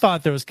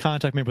thought there was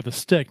contact made with the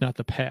stick, not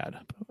the pad.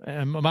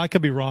 And I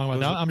could be wrong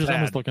with that. I'm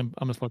just looking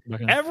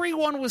back.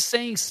 Everyone was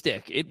saying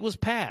stick. It was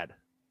pad.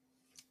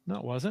 No,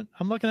 it wasn't.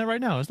 I'm looking at it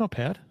right now. There's no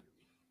pad.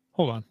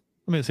 Hold on.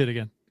 Let me see it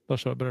again. They'll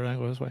show it better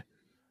angle this way.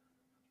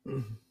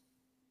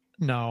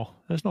 No,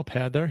 there's no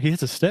pad there. He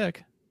hits a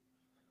stick.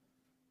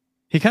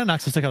 He kind of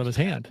knocks the stick out of his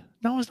hand.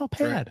 No, there's no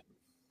pad. Right.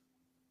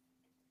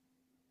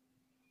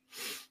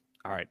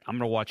 All right, I'm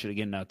gonna watch it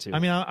again now too. I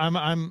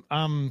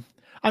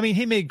mean,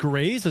 he may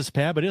graze his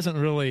pad, but it isn't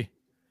really.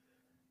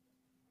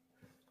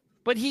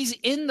 But he's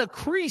in the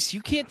crease.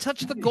 You can't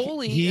touch the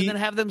goalie and then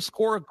have them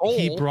score a goal.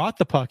 He brought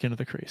the puck into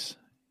the crease.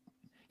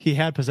 He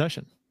had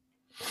possession,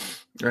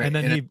 right, and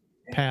then he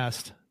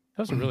passed.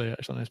 That was a really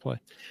actually nice play.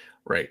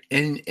 Right,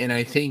 and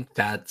I think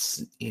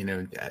that's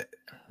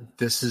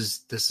this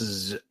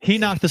is he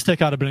knocked the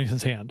stick out of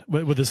Bennington's hand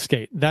with his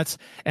skate.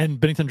 And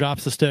Bennington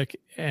drops the stick,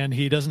 and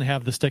he doesn't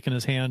have the stick in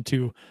his hand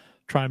to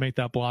try and make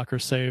that blocker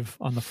save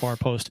on the far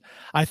post.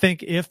 I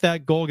think if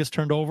that goal gets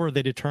turned over,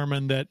 they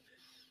determine that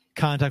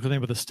contact was made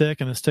with the stick,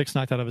 and the stick's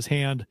knocked out of his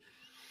hand,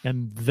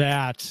 and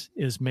that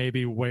is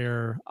maybe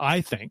where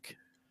I think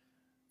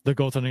the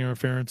goaltending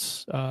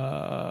interference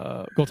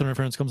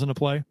comes into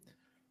play.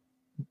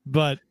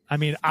 But I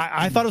mean,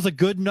 I thought it was a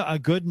good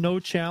no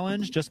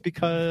challenge just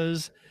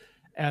because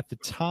at the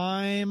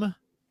time,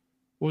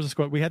 what was the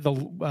score? We had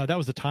that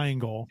was the tying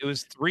goal. It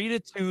was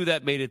 3-2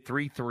 that made it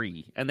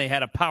 3-3, and they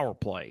had a power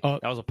play.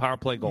 That was a power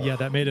play goal. Yeah,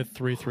 that made it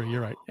 3-3.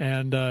 You're right.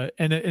 And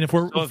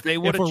if they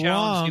would have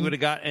challenged, he would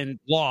have gotten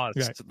lost.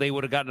 Right. They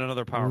would have gotten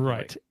another power play.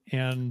 Right.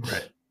 And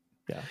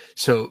yeah.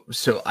 So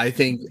I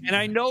think, and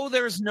I know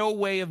there's no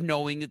way of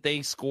knowing that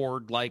they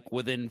scored like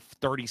within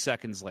 30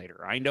 seconds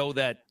later. I know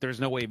that there's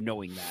no way of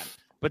knowing that.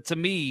 But to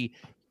me,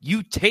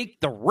 you take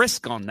the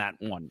risk on that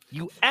one.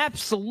 You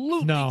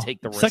absolutely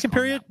take the risk. Second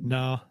period?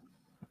 No,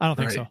 I don't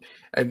think so.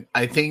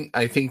 I think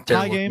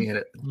they're looking at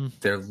it.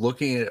 They're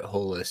looking at it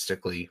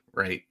holistically,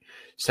 right?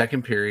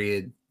 Second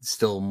period,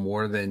 still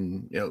more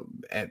than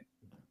at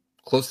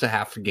close to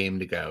half a game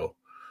to go,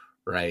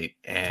 right?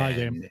 And tie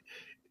game.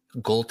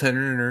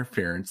 Goaltender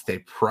interference, they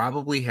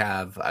probably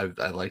have.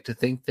 I like to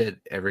think that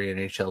every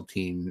NHL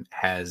team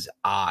has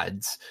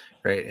odds,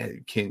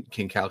 right? Can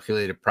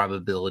calculate a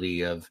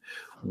probability of,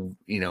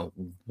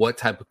 what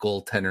type of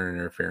goaltender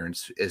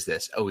interference is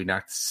this? Oh, he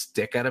knocked the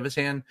stick out of his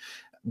hand.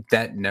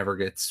 That never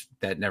gets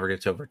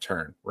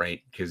overturned,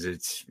 right? Because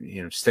it's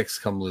sticks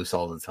come loose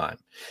all the time.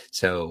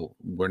 So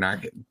we're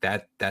not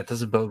that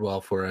doesn't bode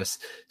well for us.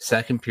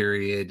 Second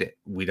period,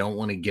 we don't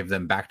want to give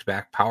them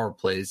back-to-back power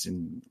plays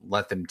and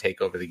let them take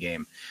over the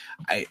game.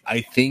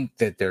 I think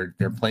that they're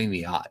playing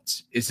the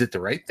odds. Is it the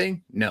right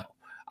thing? No.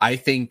 I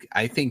think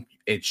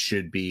it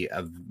should be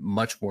a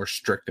much more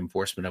strict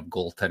enforcement of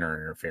goaltender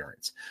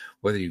interference,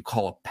 whether you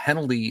call a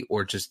penalty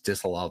or just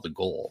disallow the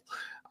goal.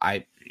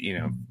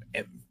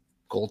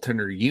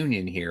 Goaltender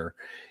union here,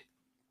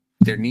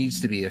 there needs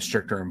to be a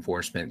stricter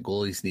enforcement.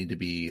 Goalies need to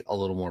be a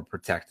little more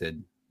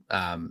protected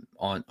on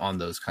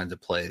those kinds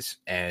of plays,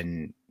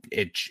 and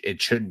it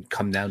shouldn't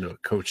come down to a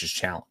coach's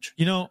challenge.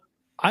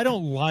 I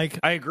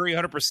agree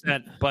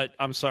 100%, but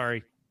I'm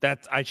sorry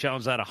that I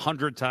challenge that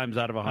 100 times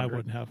out of 100. I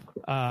wouldn't have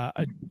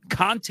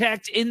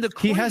contact in the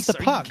crease. He has the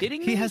puck. Are you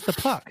kidding me? He has the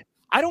puck.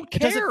 I don't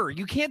care.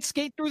 You can't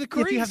skate through the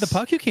crease. If you have the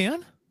puck, you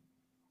can.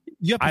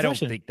 You have possession. I don't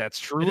think that's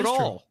true at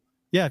all. True.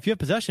 Yeah, if you have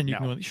possession, you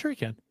can. Sure, you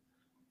can.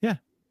 Yeah,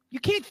 you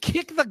can't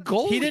kick the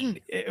goalie. He didn't.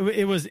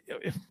 It was.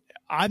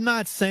 I'm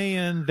not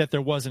saying that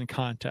there wasn't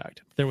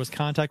contact. There was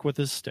contact with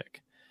his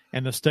stick,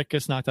 and the stick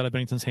gets knocked out of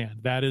Bennington's hand.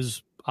 That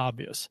is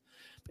obvious.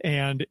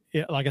 And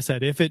like I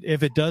said, if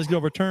it does get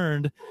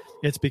overturned,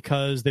 it's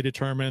because they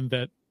determined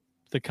that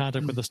the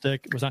contact with the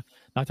stick was not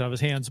knocked out of his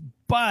hands.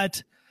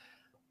 But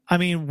I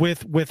mean,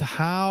 with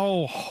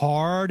how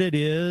hard it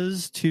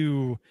is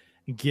to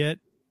get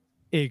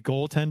a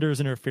goaltender's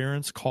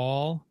interference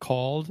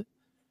called,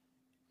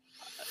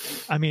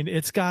 I mean,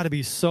 it's got to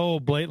be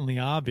so blatantly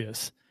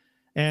obvious.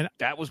 And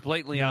that was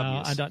blatantly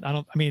obvious.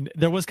 I mean,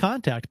 there was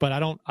contact, but I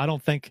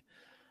don't think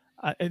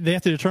they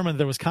have to determine that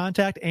there was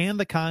contact, and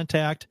the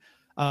contact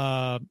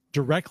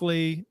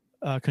directly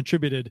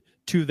contributed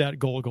to that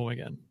goal going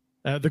in.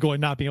 The goal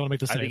not being able to make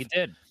the save. I think it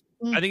did.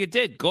 I think it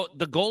did.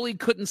 The goalie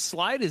couldn't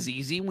slide as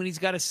easy when he's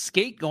got a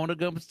skate going to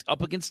go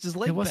up against his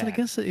leg. It wasn't pad.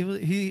 against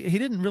it. He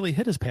didn't really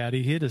hit his pad.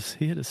 He hit his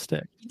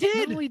stick. He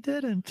did. No, he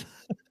didn't.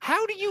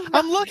 How do you?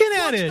 I'm looking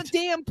at watch it. The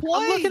damn play.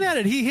 I'm looking at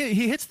it.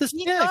 He hits the stick.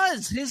 He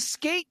does. His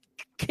skate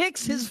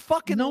kicks his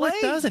fucking leg. No,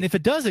 it doesn't. If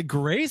it does, it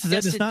grazes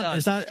yes, it. It's not.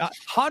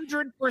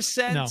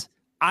 100%. No.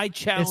 I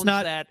challenge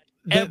that.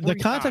 The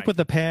contact time. with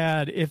the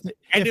pad. If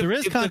there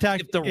is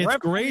contact, if the it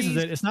grazes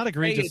it. It's not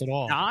egregious at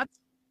all.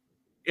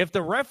 If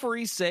the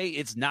referees say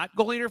it's not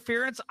goal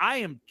interference, I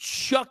am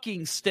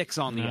chucking sticks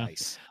on the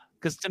ice,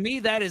 because to me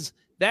that is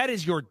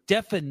your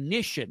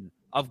definition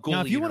of goal.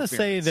 Now, if you want to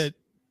say that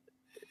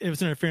it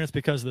was interference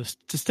because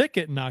the stick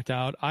getting knocked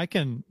out,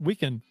 we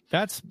can.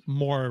 That's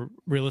more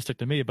realistic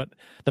to me. But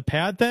the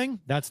pad thing,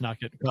 that's not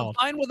getting called.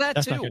 I'm fine with that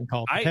that's too. Not getting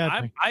called.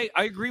 I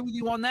agree with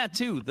you on that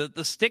too.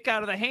 The stick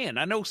out of the hand.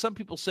 I know some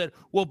people said,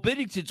 well,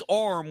 Binnington's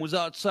arm was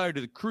outside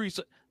of the crease.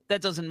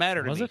 That doesn't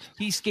matter to me.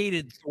 He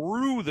skated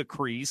through the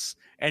crease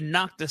and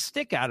knocked the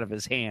stick out of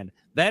his hand.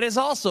 That is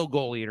also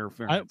goalie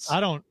interference.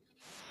 I don't.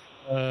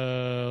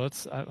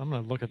 I'm going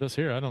to look at this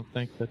here. I don't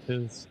think that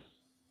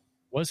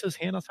was his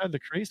hand outside the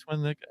crease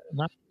when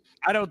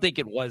I don't think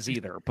it was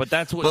either, but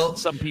that's what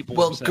some people.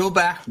 Well, go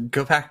back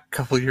a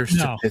couple of years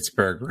to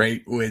Pittsburgh,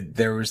 right? When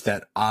there was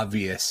that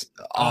obvious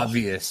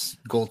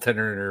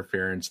goaltender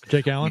interference.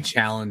 Jake Allen? We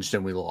challenged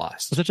and we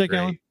lost. Was it Jake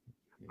Allen?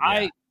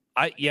 Yeah.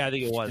 I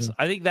think it was.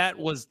 I think that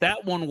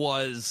one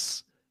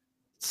was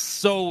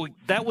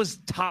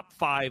top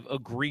 5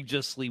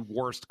 egregiously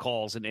worst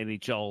calls in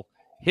NHL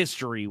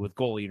history with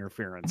goalie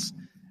interference.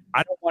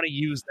 I don't want to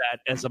use that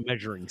as a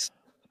measuring stick.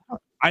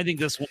 I think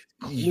this one.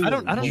 You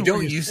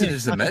don't use it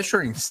as a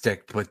measuring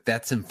stick, but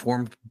that's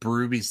informed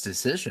Berube's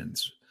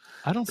decisions.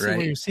 I don't see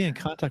where you're seeing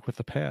contact with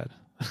the pad.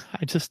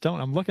 I just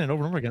don't. I'm looking at it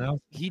over and over again.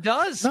 He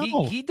does.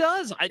 No. He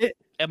does.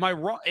 Am I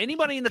wrong?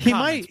 Anybody in the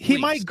comments? He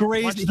might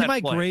graze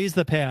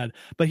the pad,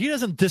 but he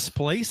doesn't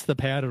displace the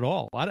pad at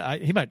all.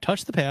 He might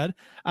touch the pad.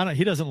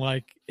 He doesn't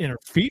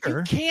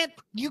interfere.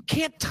 You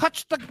can't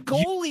touch the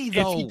goalie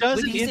though. If he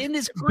does, he's in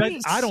his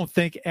crease. But I don't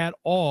think at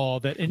all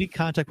that any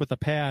contact with the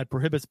pad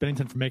prohibits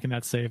Binnington from making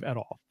that save at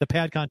all. The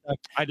pad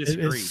contact, I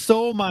disagree. Is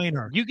so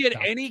minor. You get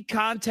any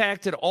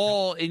contact at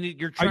all, and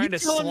you're trying to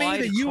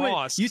slide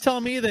across. You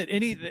telling me that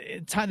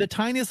the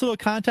tiniest little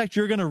contact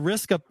you're going to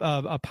risk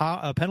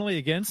a penalty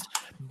against?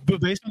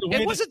 But based on the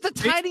way it wasn't the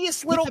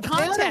tiniest little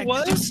contact.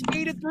 He just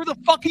skated through the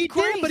fucking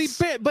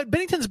crease. But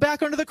Binnington's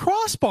back under the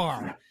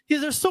crossbar.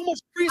 There's so much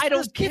crease. I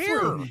don't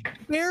care. He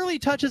barely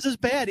touches his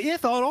pad,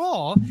 if at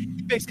all.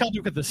 He makes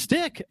contact with the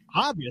stick,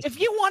 obviously. If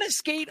you want to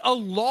skate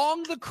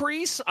along the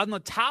crease on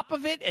the top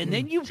of it, and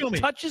then you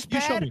touch his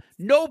pad,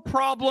 no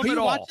problem at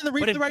all.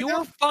 But if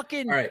you're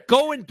fucking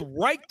going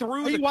right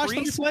through the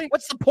crease,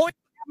 what's the point?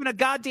 In a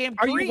goddamn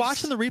crease. Are you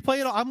watching the replay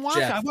at all? I'm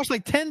watching. Jeff. I've watched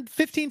like 10,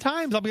 15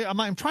 times.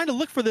 I'm trying to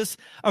look for this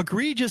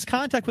egregious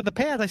contact with the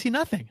pads. I see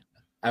nothing.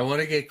 I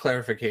want to get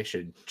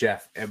clarification.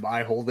 Jeff, am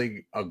I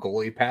holding a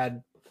goalie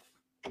pad?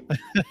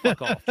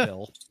 Fuck off,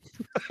 Phil.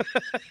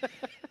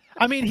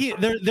 I mean,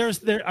 the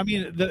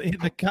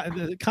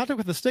contact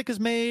with the stick is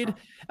made.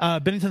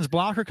 Binnington's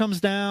blocker comes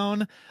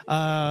down.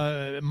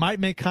 Might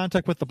make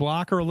contact with the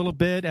blocker a little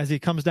bit as he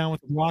comes down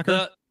with the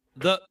blocker.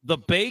 The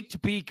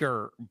baked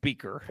beaker.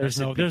 There's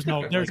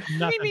nothing. There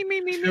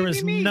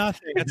was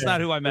nothing. That's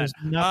not who I meant.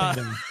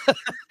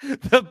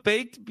 The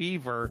baked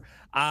beaver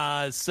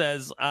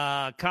says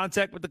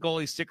contact with the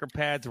goalie sticker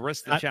pads,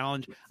 risk the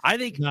challenge. I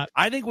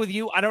think with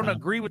you, I don't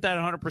agree with that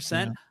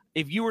 100%.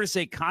 If you were to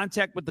say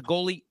contact with the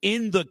goalie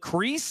in the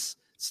crease,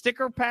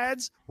 sticker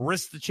pads,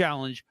 risk the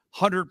challenge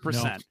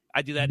 100%. No.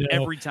 I do that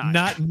every time.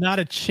 Not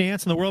a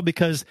chance in the world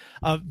because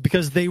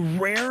they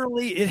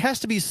rarely. It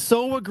has to be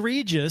so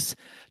egregious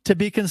to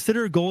be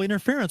considered goal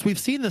interference. We've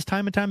seen this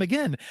time and time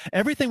again.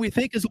 Everything we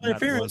think is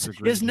interference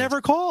is never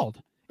called.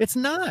 It's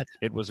not.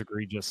 It was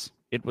egregious.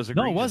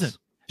 No, it wasn't.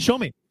 Show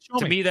me.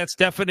 To me, that's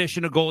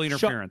definition of goal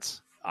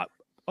interference. I'm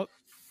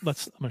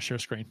gonna share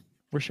screen.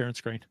 We're sharing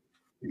screen.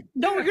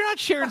 No, you're not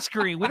sharing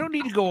screen. We don't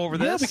need to go over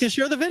this. Yeah, because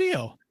share the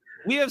video.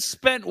 We have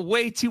spent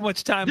way too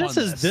much time on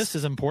this. This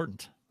is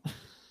important.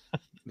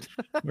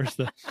 Where's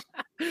the?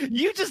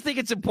 You just think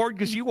it's important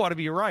because you want to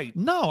be right.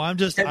 No, I'm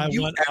just. Have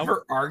you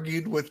ever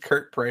argued with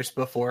Kurt Price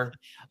before?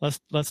 Let's.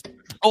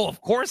 Oh,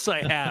 of course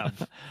I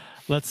have.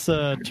 Let's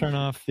turn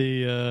off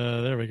the.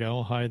 There we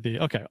go. Hide the.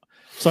 Okay,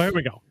 so here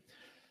we go.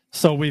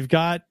 So we've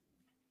got.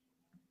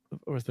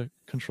 Where's the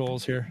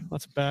controls here?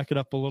 Let's back it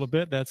up a little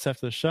bit. That's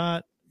after the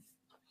shot.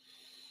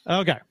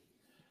 Okay.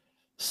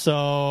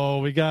 So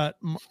we got.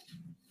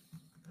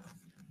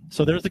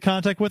 So there's the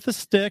contact with the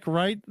stick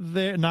right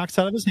there, knocks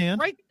out of his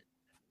hand. Right.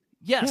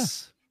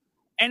 Yes.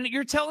 Yeah. And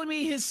you're telling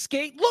me his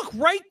skate? Look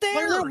right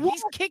there.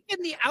 He's kicking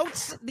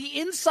the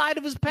inside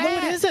of his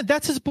pad. No, it isn't.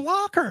 That's his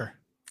blocker.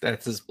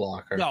 That's his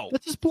blocker. No,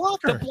 that's his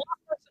blocker. The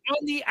blocker's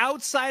on the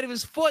outside of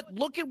his foot.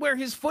 Look at where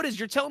his foot is.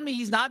 You're telling me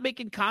he's not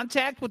making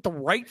contact with the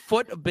right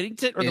foot of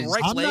Binnington or the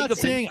right leg of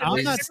Binnington?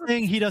 I'm not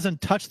saying he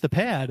doesn't touch the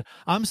pad.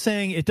 I'm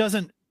saying it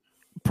doesn't.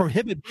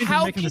 prohibit Bennington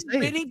How making can the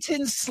save.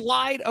 Bennington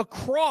slide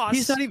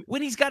across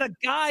when he's got a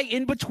guy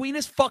in between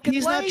his fucking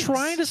He's legs? not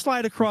trying to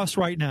slide across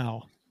right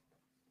now.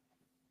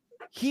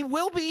 He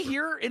will be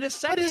here in a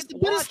second.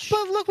 But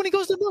look, when he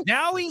goes to look.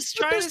 Now he's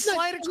trying to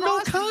slide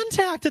across. No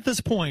contact at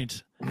this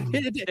point.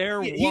 If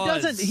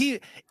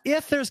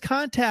there's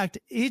contact,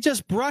 he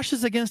just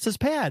brushes against his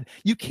pad.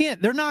 You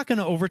can't. They're not going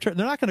to overturn.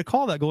 They're not going to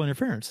call that goal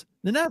interference.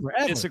 They never.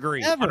 Ever,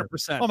 disagree. Ever.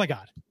 100%. Oh my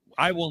God.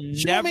 I will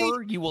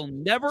never. You will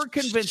never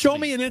convince. Show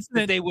me an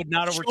incident that they would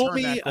not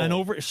overturn that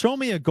goal. Show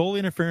me a goal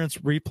interference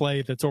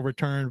replay that's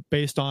overturned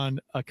based on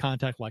a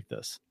contact like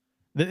this.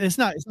 It's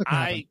not.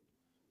 I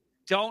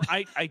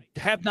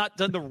have not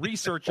done the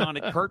research on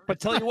it, Kurt, but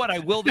tell you what, I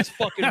will this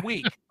fucking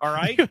week. All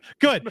right?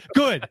 Good.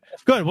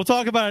 We'll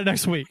talk about it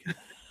next week.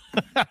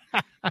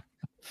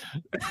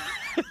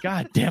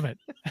 God damn it.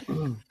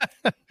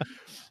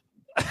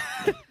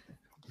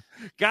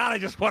 God, I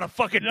just want to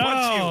fucking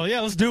punch you. Oh, yeah,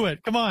 let's do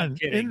it. Come on.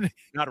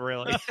 Not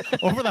really.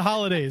 Over the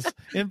holidays,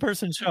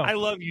 in-person show. I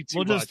love you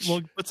too much.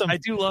 We'll put some, I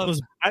love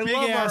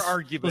our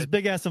argument. Those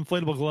big-ass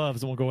inflatable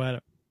gloves, and we'll go at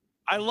it.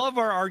 I love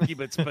our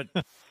arguments, but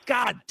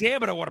God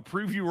damn it, I want to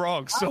prove you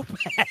wrong so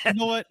bad. You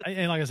know what?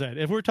 And like I said,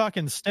 if we're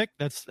talking stick,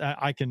 that's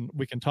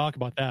we can talk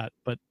about that.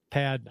 But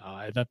pad,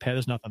 that pad,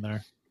 there's nothing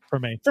there for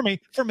me.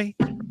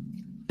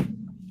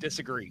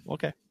 Disagree.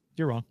 Okay,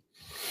 you're wrong.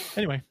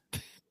 Anyway,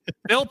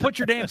 Bill, put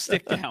your damn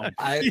stick down.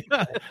 I'm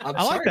I like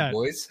sorry, that,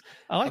 boys.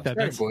 I like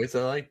that, boys.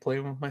 I like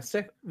playing with my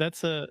stick.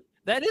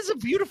 That is a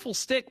beautiful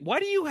stick. Why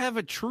do you have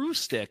a true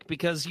stick?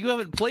 Because you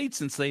haven't played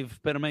since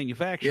they've been a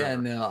manufacturer. Yeah,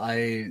 no,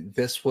 I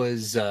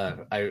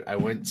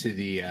went to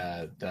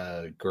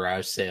the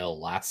garage sale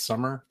last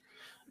summer,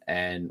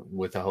 and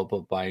with the hope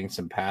of buying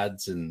some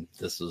pads, and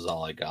this was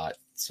all I got.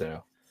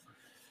 So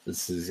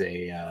this is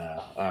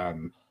a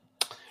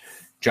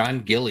John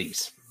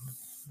Gillies.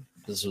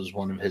 This was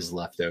one of his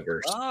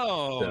leftovers.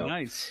 Oh, so,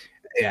 nice.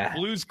 Yeah,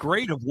 Blues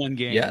great of one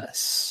game.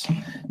 Yes.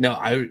 No,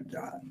 I've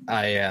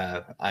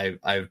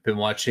been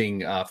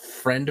watching a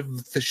friend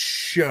of the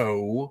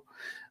show.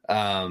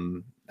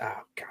 Oh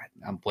God,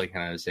 I'm blanking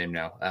on his name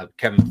now.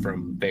 Kevin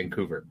from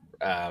Vancouver.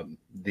 Oh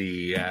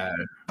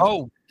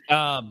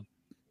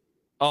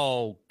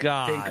God,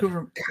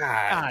 Vancouver.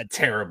 God,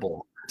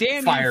 terrible.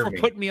 Damn you for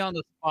putting me on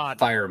the spot.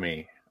 Fire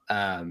me.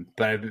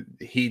 But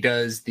he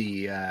does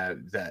they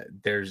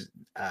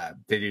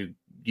do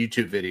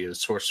YouTube videos,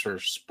 Source for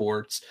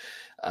Sports,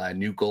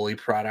 new goalie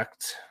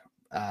product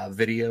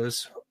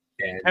videos.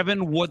 And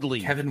Kevin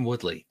Woodley.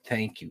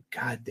 Thank you.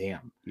 God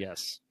damn.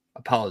 Yes.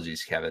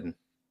 Apologies, Kevin.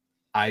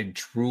 I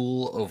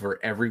drool over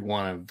every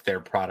one of their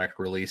product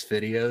release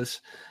videos,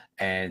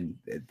 and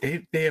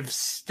they have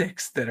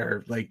sticks that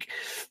are like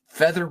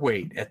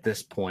featherweight at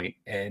this point,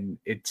 and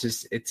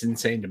it's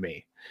insane to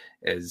me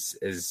as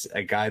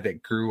a guy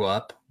that grew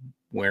up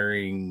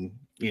wearing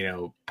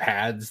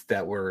pads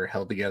that were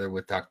held together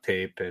with duct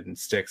tape and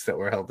sticks that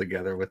were held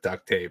together with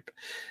duct tape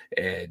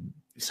and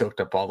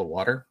soaked up all the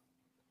water.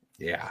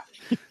 Yeah.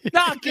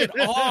 Knock it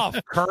off,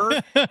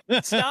 Kurt.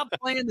 Stop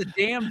playing the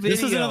damn video.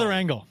 This is another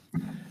angle.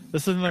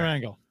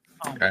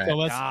 Oh, right. So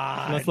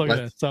let's look at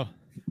this. So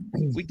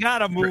we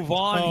gotta move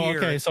on here.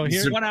 Okay, so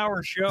here's 1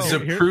 hour show.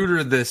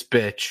 Zapruder this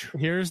bitch.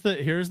 Here's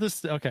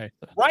this. Okay,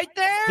 right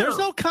there. There's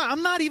no.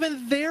 I'm not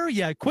even there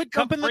yet. Quit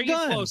jumping the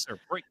gun. Closer.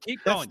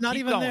 Keep going. That's not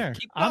keep even going. there.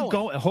 Keep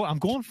going. I'm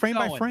going frame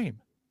by frame.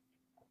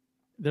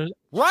 There's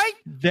right.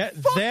 That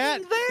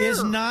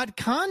is not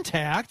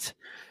contact.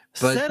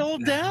 But, settle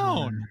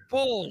down.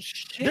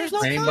 Bullshit. There's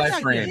no frame contact.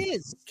 By frame. It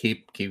is.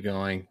 Keep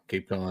going.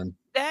 Keep going.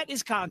 That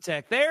is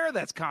contact there.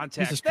 That's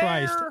contact Jesus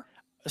there. Christ.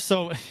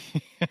 So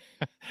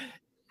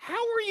how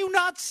are you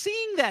not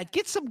seeing that?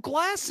 Get some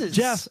glasses.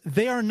 Jeff,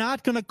 they are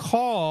not going to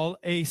call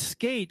a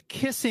skate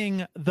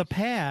kissing the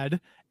pad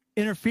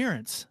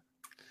interference.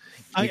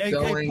 A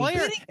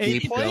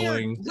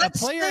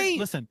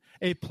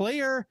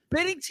player.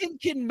 Bennington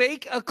can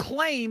make a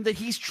claim that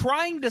he's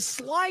trying to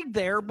slide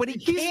there, but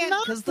he's can't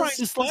because trying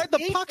to slide.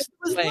 The puck's to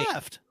his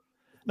left.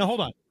 No,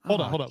 hold on. Hold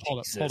up.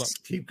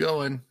 Keep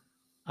going.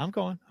 I'm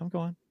going.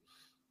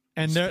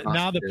 And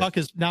now the puck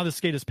is the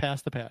skate is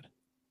past the pad.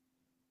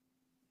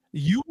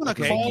 You want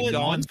to call it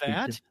on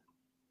that?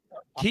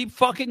 Keep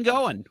fucking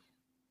going.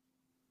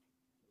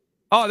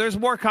 Oh, there's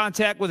more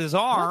contact with his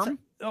arm.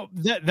 Oh,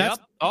 that's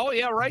oh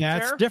yeah, right there.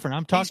 That's different.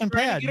 I'm talking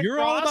pad. You're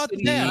all about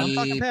the pad. I'm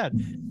talking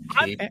pad.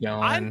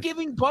 I'm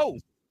giving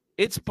both.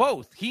 It's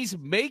both. He's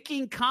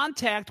making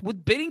contact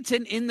with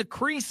Bennington in the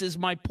crease is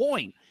my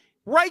point.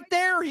 Right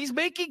there, he's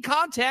making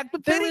contact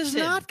with Bennington.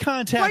 There is not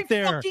contact right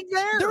there. Fucking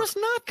there. There is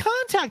not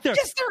contact there.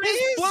 Yes, there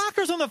is.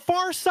 Blocker's on the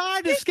far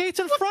side. His skate's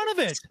in front of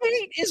it.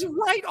 Skate is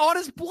right on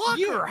his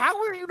blocker. How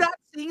are you not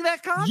seeing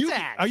that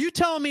contact? Are you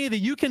telling me that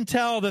you can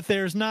tell that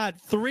there's not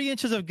 3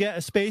 inches of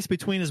space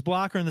between his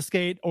blocker and the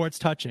skate, or it's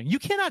touching? You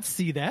cannot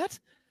see that.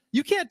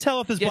 You can't tell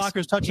if his blocker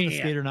is touching the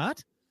skate or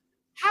not.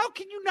 How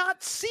can you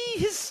not see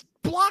his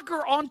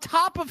blocker on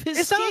top of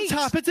his skate? It's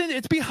not on top.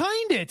 It's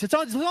behind it. It's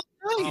along the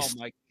ice. Oh,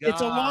 my God.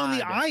 It's along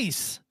the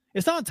ice.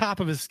 It's not on top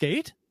of his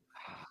skate.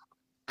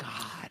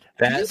 God.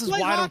 This is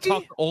why I don't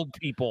talk to old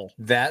people.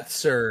 That,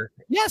 sir.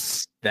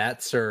 Yes.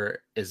 That, sir,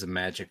 is a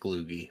magic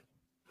loogie.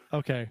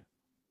 Okay.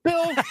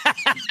 Bill.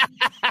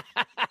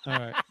 All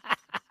right.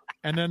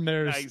 And then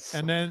there's Nice.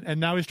 and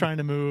now he's trying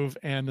to move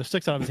and the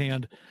stick's out of his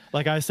hand.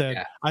 Like I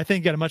said, I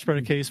think you got a much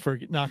better case for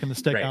knocking the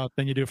stick out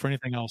than you do for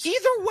anything else.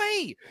 Either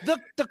way,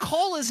 the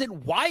call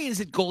isn't why is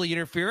it goalie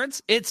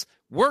interference? It's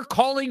we're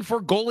calling for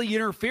goalie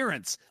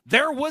interference.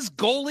 There was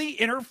goalie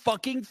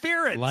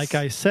interference. Like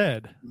I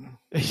said,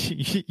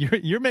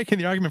 you're making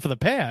the argument for the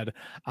pad.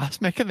 I was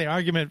making the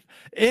argument,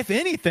 if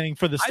anything,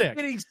 for the stick.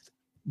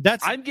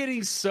 I'm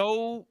getting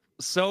so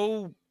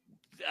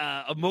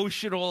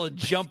emotional and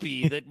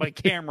jumpy that my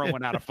camera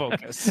went out of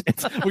focus.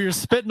 Well, you're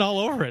spitting all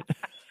over it.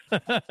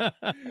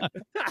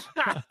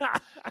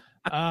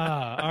 All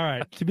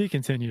right. To be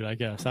continued, I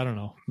guess. I don't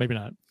know. Maybe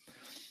not.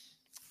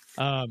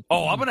 I'm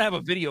going to have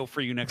a video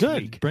for you next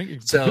week.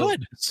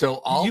 Good.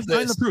 So all you this,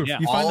 find the proof. yeah,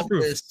 You find the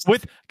proof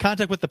with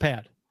contact with the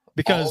pad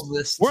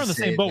because we're on the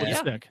same boat with the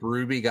stick.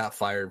 Ruby got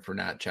fired for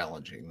not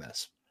challenging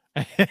this.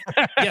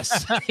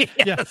 Yes.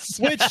 Yes.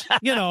 Which,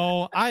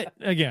 I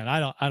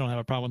don't have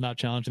a problem with not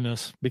challenging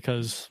this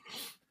because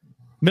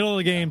middle of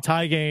the game,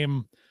 tie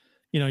game,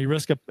 you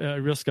risk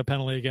a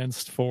penalty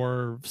against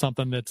for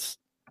something that's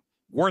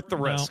worth the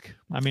risk.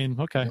 I mean,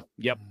 okay.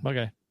 Yep.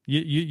 Okay.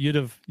 You'd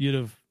have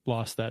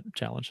lost that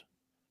challenge.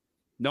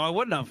 No, I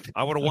wouldn't have.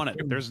 I would have won it.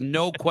 There's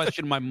no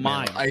question in my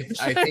mind. I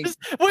think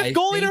with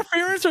goal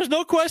interference, there's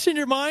no question in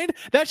your mind.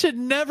 That should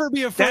never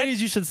be a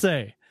phrase you should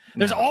say.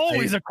 There's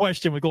always a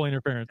question with goal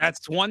interference.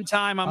 That's one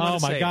time I'm going to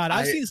say. Oh, my God.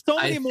 I've seen so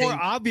many more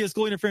obvious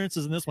goal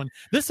interferences in this one.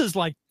 This is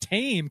like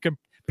tame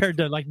compared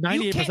to like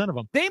 98% of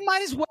them. They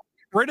might as well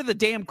get rid of the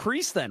damn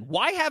crease then.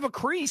 Why have a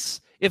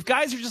crease if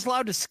guys are just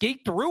allowed to skate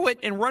through it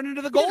and run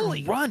into the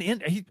goalie? Run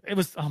in. It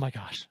was, oh, my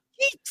gosh.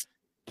 He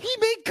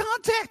made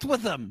contact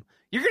with him.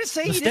 You're going to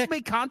say he didn't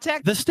make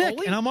contact the with stick,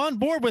 goalie? and I'm on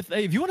board with,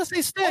 hey, if you want to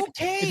say stick,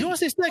 okay, if you want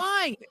to say stick,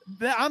 fine.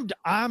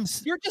 I'm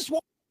You're just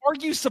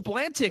argue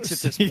Sublantics at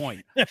this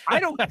point. I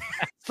don't.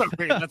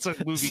 Sorry, that's a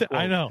movie quote.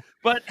 I know,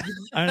 but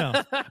I know,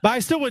 but I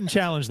still wouldn't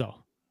challenge though,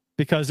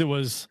 because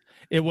it's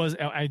a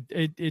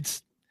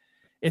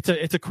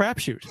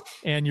crapshoot,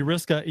 and you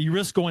risk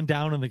going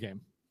down in the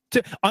game.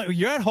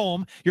 You're at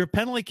home. Your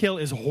penalty kill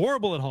is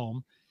horrible at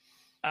home.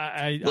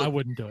 I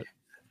wouldn't do it.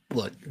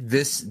 Look,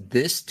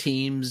 this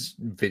team's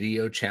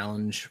video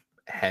challenge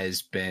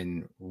has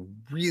been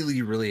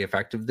really, really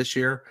effective this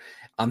year.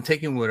 I'm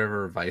taking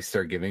whatever advice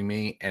they're giving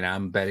me, and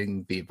I'm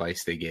betting the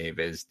advice they gave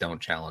is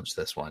don't challenge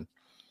this one.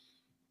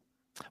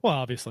 Well,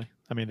 obviously,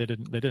 I mean they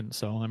didn't.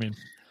 So I mean,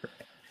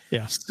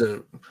 yeah.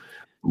 So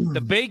the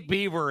Big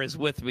Beaver is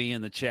with me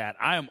in the chat.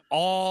 I am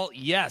all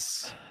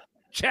yes,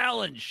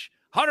 challenge,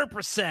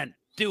 100%.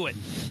 Do it.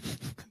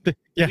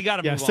 We got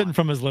to move sitting on.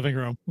 From his living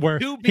room where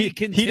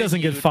he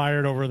doesn't get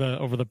fired over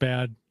the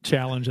bad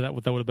challenge that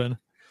would have been.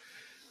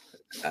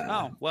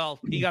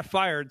 He got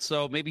fired,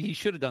 so maybe he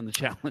should have done the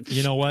challenge.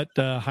 You know what?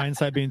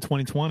 Hindsight being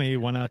 2020,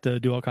 why not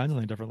do all kinds of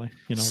things differently?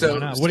 So, why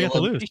not? What do you have to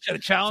lose? He should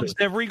have challenged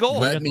every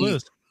goal.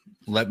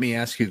 Let me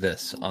ask you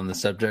this on the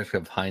subject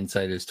of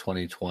hindsight is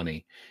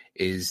 2020: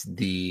 is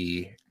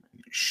the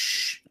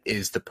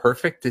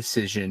perfect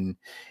decision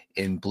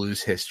in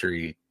Blues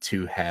history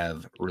to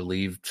have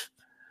relieved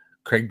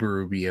Craig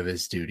Berube of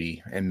his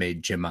duty and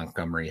made Jim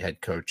Montgomery head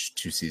coach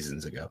 2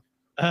 seasons ago?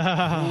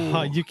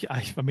 I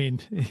mean,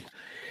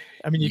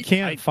 you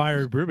can't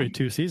fire Berube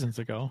 2 seasons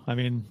ago. I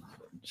mean,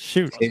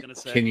 shoot.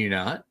 Can you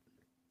not?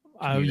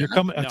 You're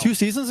coming 2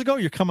 seasons ago.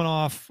 You're coming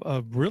off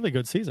a really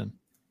good season,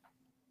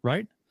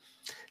 right?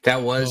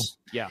 That was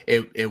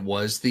It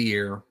was the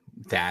year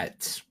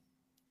that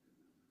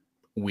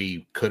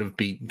we could have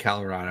beaten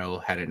Colorado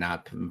had it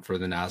not been for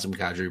the Nazem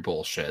Kadri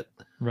bullshit.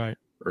 Right.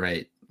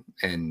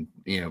 And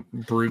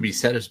Berube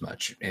said as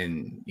much,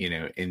 in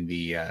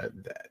the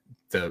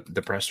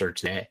presser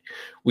today.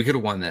 We could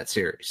have won that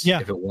series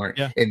if it weren't.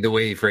 Yeah. And the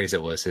way he phrased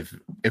it was if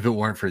it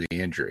weren't for the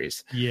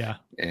injuries. Yeah.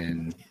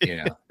 And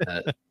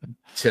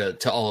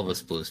to all of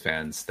us Blues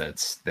fans,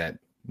 that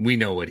we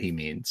know what he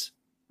means.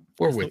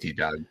 We're with you,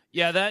 Doug.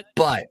 Yeah, that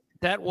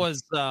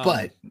was.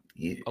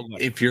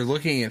 If you're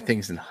looking at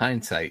things in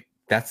hindsight,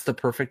 that's the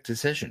perfect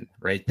decision,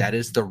 right? That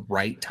is the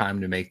right time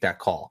to make that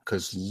call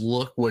because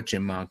look what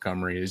Jim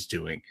Montgomery is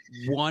doing.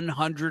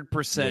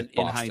 100%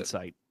 in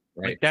hindsight.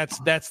 Right. Like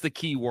that's the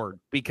key word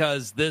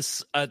because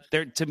this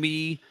to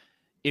me,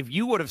 if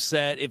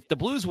the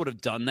Blues would have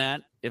done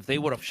that, if they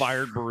would have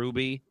fired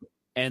Berube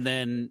and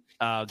then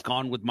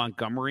gone with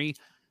Montgomery,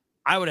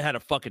 I would have had a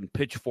fucking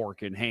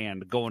pitchfork in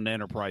hand going to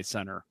Enterprise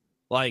Center.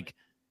 Like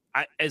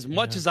as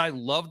much as I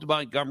loved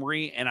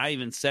Montgomery, and I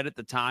even said at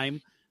the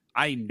time,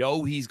 I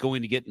know he's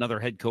going to get another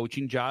head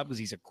coaching job because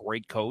he's a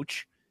great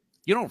coach.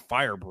 You don't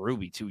fire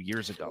Berube 2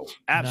 years ago.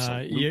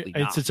 Absolutely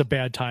not. It's a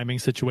bad timing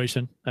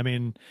situation. I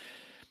mean,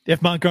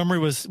 if Montgomery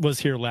was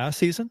here last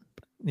season,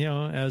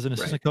 as an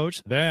assistant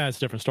coach, that's a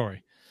different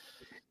story.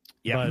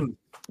 Yeah. But,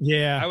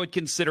 yeah. I would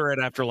consider it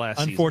after last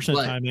season.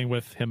 Unfortunate timing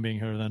with him being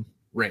here then.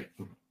 Right.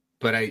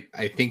 but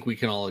I think we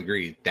can all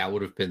agree that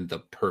would have been the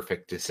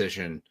perfect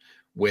decision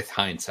with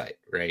hindsight,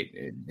 right?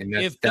 And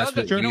that's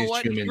what we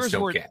as humans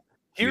don't get.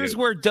 Here's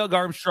where Doug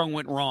Armstrong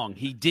went wrong.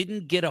 He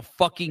didn't get a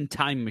fucking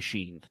time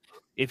machine.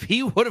 If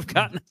he would have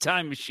gotten a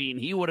time machine,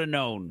 he would have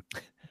known.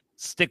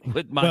 Stick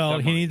with Montgomery. Well,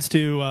 he needs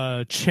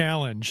to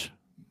challenge.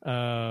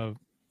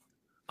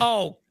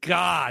 Oh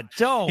God,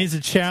 don't. He needs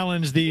to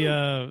challenge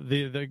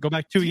the go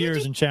back 2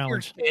 years and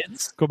challenge.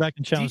 Kids? Go back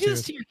and challenge. Do you do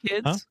this to your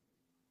kids? Huh?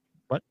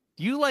 What?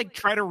 Do you like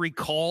try to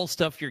recall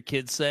stuff your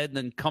kids said and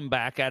then come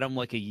back at them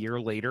like a year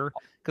later?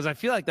 Because I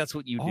feel like that's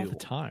what you do all the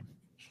time.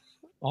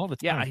 All the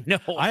time. Yeah,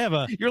 I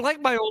know. You're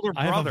like my older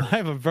brother. I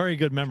have a very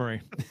good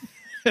memory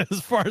as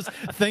far as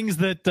things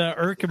that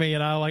irk me,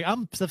 and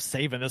I'm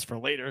saving this for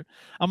later.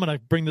 I'm going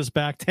to bring this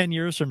back 10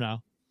 years from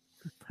now.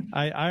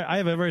 I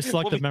have a very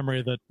selective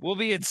memory that we'll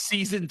be at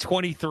season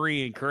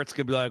 23, and Kurt's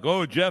gonna be like,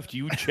 "Oh, Jeff, do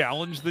you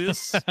challenge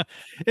this?"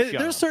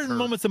 There's certain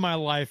moments in my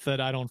life that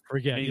I don't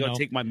forget. You know,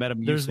 take my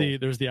Metamucil.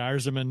 There's the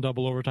Iserman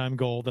double overtime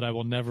goal that I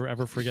will never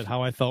ever forget.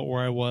 How I felt,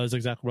 where I was,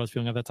 exactly what I was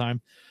feeling at that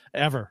time,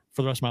 ever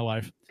for the rest of my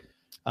life.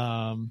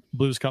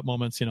 Blues Cup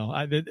moments,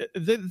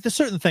 the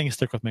certain things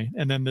stick with me,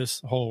 and then this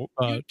whole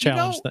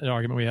challenge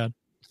argument we had.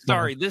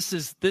 Sorry, this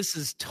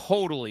is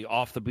totally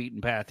off the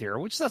beaten path here,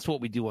 which that's what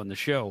we do on the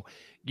show.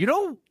 You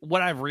know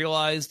what I've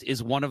realized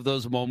is one of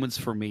those moments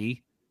for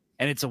me,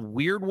 and it's a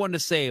weird one to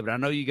say, but I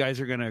know you guys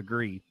are going to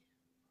agree.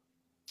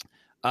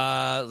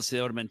 Let's see,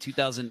 that would have been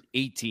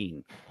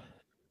 2018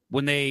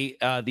 when they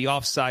the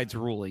offsides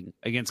ruling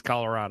against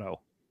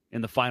Colorado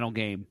in the final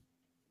game.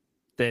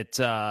 That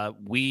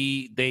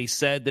they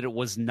said that it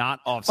was not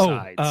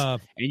offsides,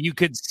 and you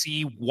could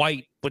see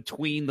white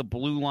between the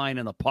blue line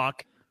and the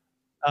puck.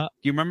 Do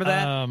you remember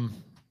that?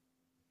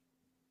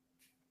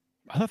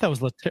 I thought that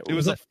was it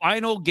was a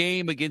final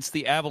game against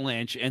the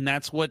Avalanche, and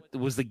that's what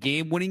was the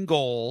game-winning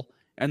goal.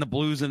 And the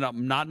Blues ended up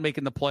not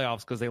making the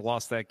playoffs because they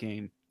lost that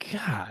game.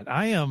 God,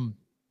 I am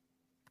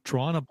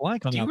drawing a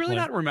blank on that. Do you really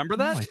play. not remember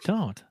that? No, I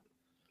don't.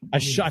 I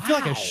feel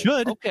like I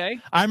should. Okay.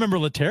 I remember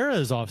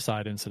Laterra's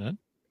offside incident.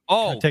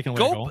 Oh, taking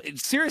away a goal.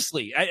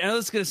 Seriously, I know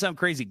this is going to sound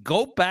crazy.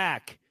 Go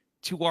back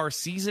to our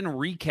season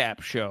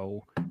recap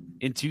show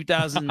in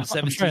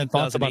 2017. I'm sure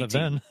thoughts about it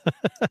then.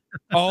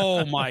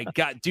 Oh my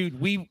God, dude,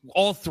 we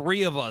all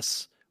three of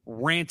us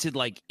ranted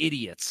like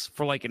idiots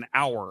for like an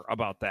hour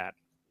about that.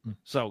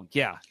 So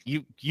yeah,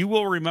 you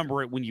will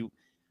remember it when you.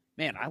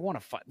 Man, I want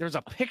to find. There's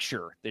a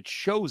picture that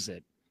shows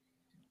it.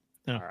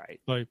 Yeah. All right,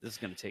 this is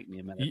going to take me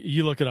a minute.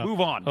 You look it up.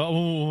 Move on. We'll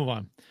move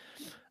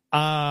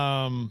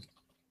on.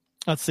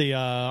 Let's see.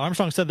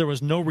 Armstrong said there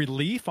was no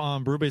relief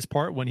on Berube's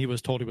part when he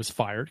was told he was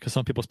fired, because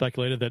some people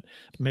speculated that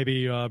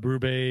maybe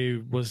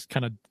Berube was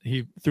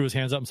he threw his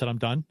hands up and said, "I'm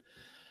done."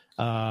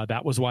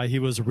 That was why he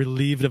was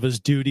relieved of his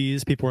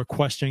duties. People were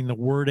questioning the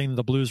wording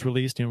the Blues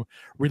released,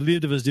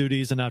 relieved of his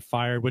duties and not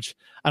fired, which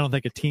I don't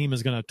think a team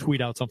is going to tweet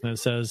out something that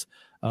says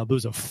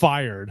Blues have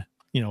fired,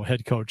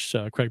 head coach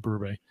Craig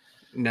Berube.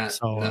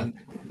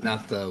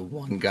 Not the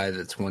one guy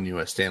that's won you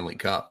a Stanley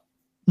Cup.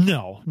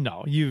 No.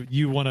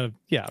 You want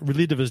to,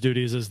 relieved of his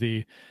duties is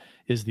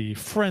the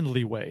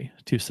friendly way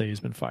to say he's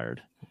been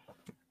fired.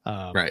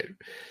 Right.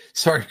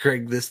 Sorry,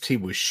 Craig, this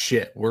team was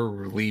shit. We're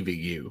relieving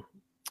you.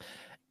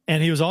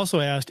 And he was also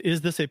asked,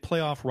 is this a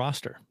playoff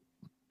roster?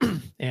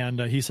 And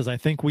he says, I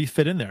think we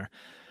fit in there.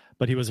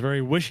 But he was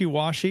very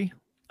wishy-washy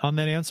on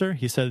that answer.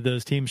 He said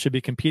those teams should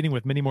be competing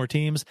with many more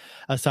teams,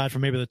 aside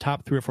from maybe the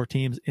top 3 or 4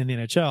 teams in the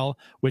NHL,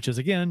 which is,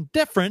 again,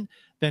 different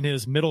than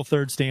his middle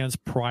third stands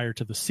prior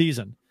to the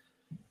season.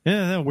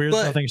 Yeah, weird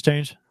how things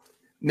change.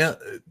 No,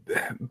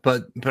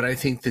 but I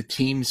think the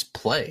teams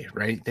play,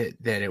 right?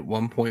 That at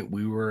one point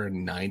we were a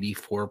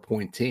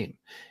 94-point team,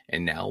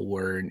 and now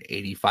we're an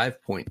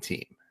 85-point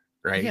team,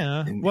 right?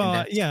 Yeah, and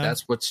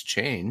that's what's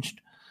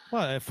changed.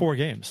 Well, 4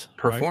 games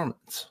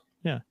performance.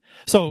 Right? Yeah.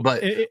 So,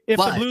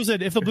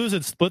 if the Blues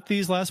had split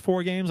these last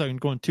 4 games, I'm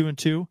going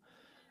 2-2.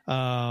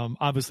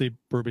 Obviously,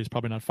 Berube's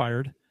probably not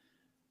fired.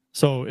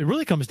 So it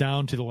really comes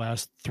down to the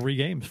last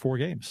 4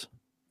 games,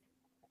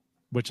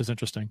 which is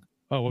interesting.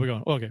 Oh, what are we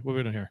going? Okay, what are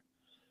we doing here?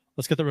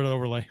 Let's get rid of the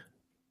overlay.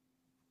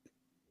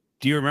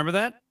 Do you remember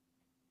that?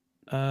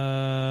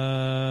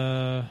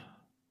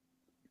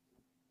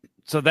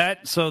 So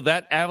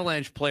that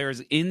Avalanche player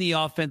is in the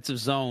offensive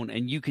zone,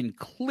 and you can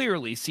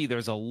clearly see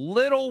there's a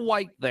little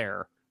white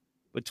there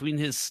between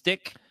his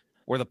stick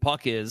where the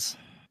puck is,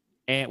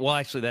 and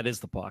actually that is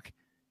the puck.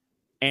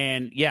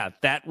 And yeah,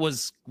 that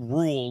was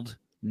ruled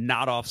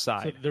not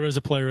offside. So there is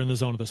a player in the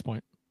zone at this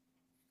point.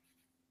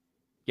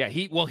 Yeah,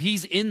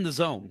 he's in the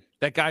zone.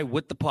 That guy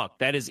with the puck,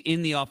 that is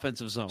in the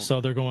offensive zone.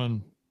 So they're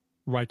going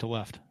right to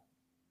left.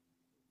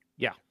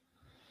 Yeah.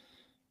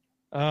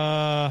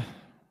 It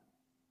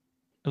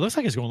looks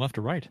like he's going left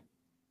to right.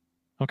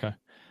 Okay.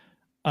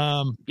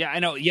 Yeah, I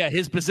know. Yeah,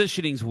 his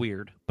positioning's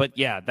weird, but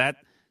yeah,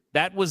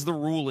 that was the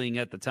ruling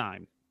at the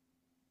time.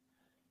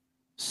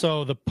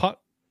 So the puck.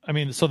 I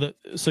mean, so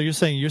you're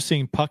saying you're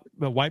seeing puck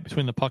white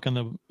between the puck and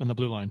the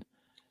blue line.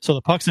 So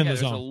the puck's in the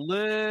zone. There's a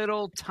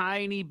little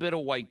tiny bit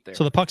of white there.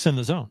 So the puck's in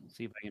the zone. Let's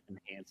see if I can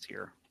enhance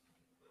here.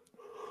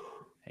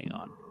 Hang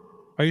on.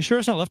 Are you sure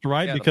it's not left to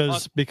right? Yeah,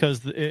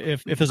 because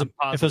if there's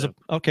a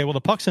okay, well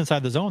the puck's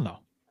inside the zone though.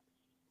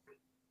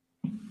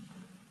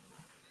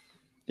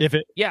 If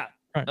it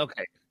right.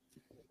 Okay.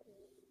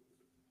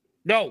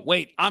 No,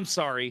 wait. I'm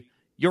sorry.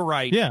 You're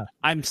right. Yeah,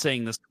 I'm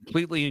saying this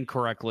completely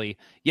incorrectly.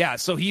 Yeah,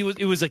 so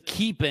it was a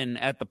keep-in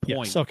at the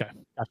point. Yes, okay.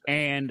 Gotcha.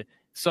 And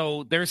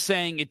so they're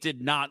saying it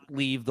did not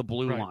leave the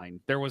blue line.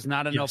 There was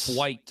not enough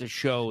white to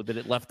show that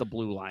it left the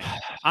blue line.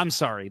 I'm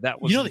sorry.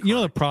 That was you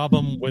know the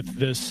problem with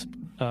this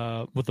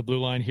with the blue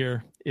line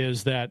here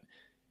is that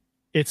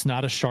it's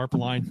not a sharp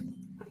line.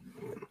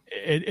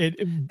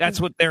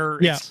 That's what they're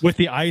with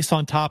the ice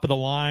on top of the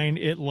line,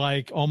 it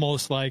like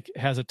almost like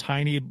has a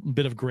tiny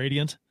bit of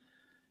gradient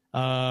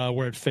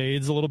where it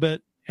fades a little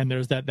bit, and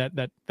there's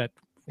that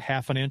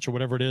half an inch or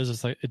whatever it is.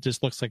 It's like it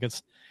just looks like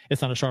it's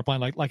not a sharp line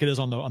like it is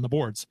on the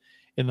boards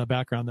in the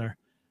background there.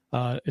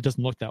 It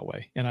doesn't look that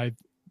way, and I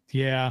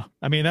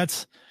mean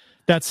that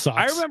sucks.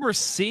 I remember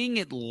seeing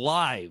it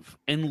live,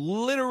 and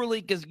literally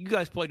because you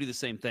guys probably do the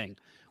same thing,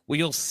 where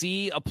you'll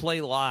see a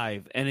play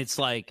live, and it's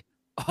like,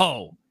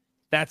 oh,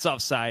 that's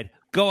offside.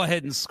 Go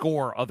ahead and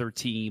score, other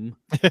team,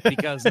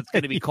 because it's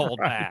going to be called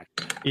back.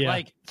 Yeah.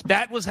 Like,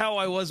 that was how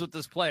I was with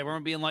this play. I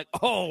remember being like,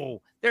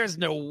 oh, there's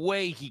no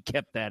way he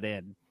kept that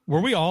in.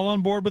 Were we all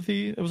on board with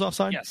it was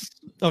offside? Yes.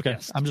 Okay.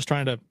 Yes. I'm just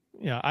trying to,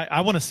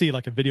 I want to see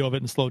like a video of it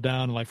and slow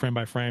down and like frame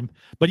by frame.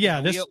 But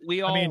yeah,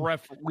 we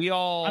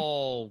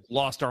all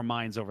lost our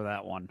minds over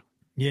that one.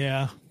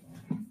 Yeah.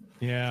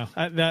 Yeah.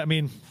 I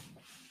mean,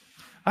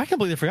 I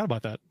completely forgot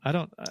about that.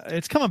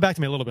 It's coming back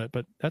to me a little bit,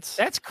 but that's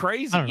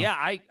crazy.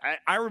 Yeah,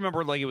 I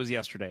remember like it was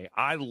yesterday.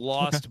 I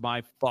lost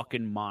my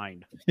fucking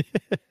mind.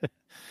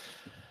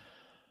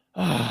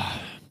 Doug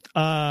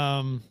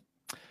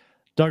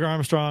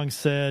Armstrong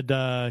said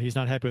he's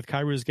not happy with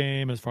Kairu's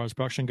game as far as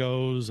production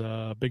goes.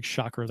 Big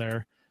shocker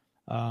there.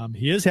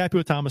 He is happy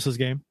with Thomas's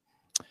game,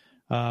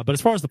 but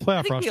as far as the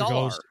playoff roster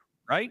goes,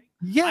 right?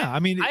 Yeah, I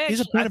mean, I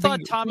thought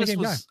Thomas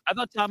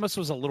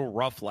was a little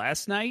rough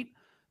last night,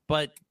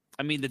 but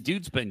I mean, the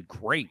dude's been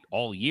great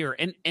all year.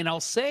 And I'll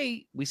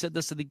say, we said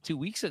this, I think, 2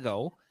 weeks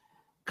ago,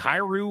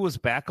 Kairu was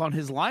back on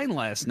his line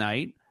last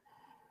night.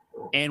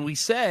 And we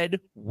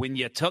said, when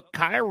you took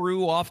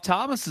Kairu off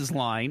Thomas's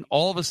line,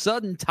 all of a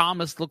sudden,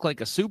 Thomas looked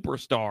like a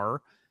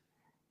superstar.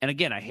 And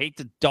again, I hate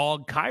to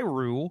dog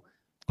Kairu,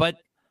 but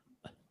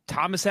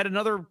Thomas had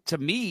another, to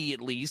me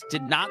at least,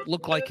 did not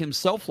look like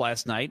himself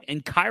last night.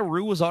 And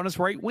Kairu was on his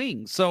right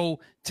wing.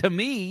 So to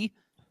me,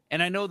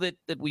 and I know that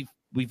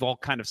we've all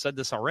kind of said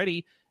this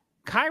already,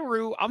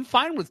 Kairu, I'm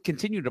fine with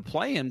continuing to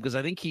play him because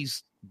I think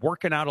he's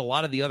working out a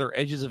lot of the other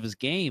edges of his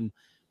game,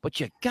 but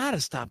you got to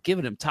stop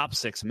giving him top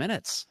 6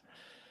 minutes.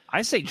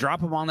 I say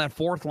drop him on that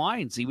fourth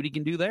line, see what he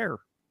can do there.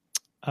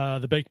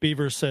 The Baked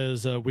Beaver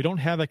says, we don't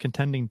have a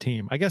contending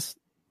team.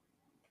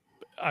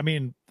 I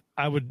mean,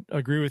 I would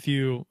agree with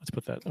you. Let's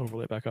put that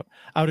overlay back up.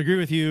 I would agree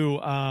with you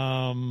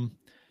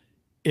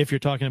if you're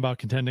talking about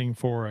contending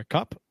for a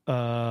cup,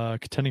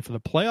 contending for the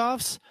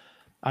playoffs.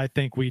 I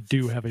think we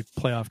do have a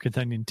playoff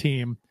contending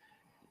team.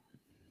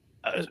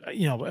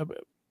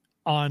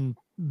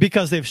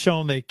 Because they've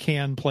shown they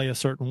can play a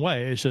certain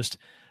way. It's just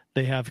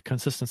they have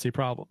consistency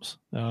problems.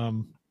 A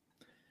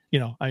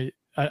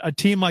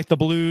team like the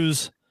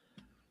Blues,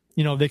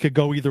 they could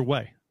go either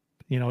way.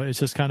 It's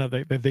just kind of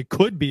they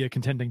could be a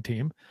contending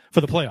team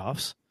for the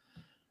playoffs.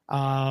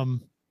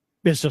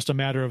 It's just a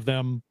matter of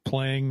them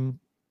playing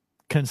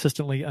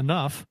consistently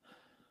enough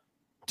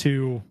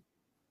to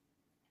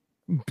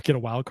get a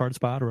wild card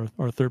spot or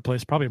a third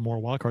place, probably more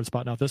wild card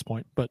spot now at this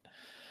point. But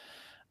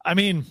I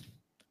mean,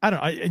 I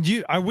don't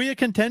know. Are we a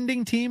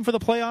contending team for the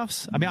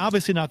playoffs? I mean,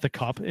 obviously not the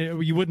cup.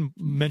 You wouldn't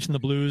mention the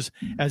Blues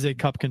as a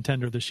cup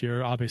contender this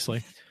year,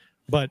 obviously.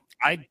 But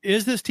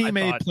is this team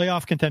a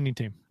playoff contending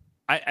team?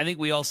 I think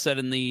we all said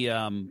in the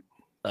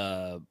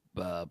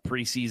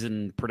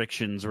preseason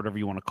predictions or whatever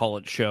you want to call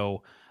it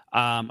show,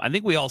 I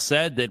think we all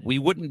said that we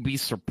wouldn't be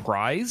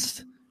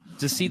surprised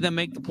to see them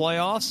make the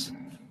playoffs.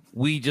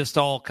 We just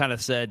all kind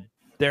of said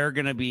they're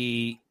going to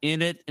be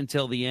in it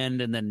until the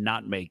end and then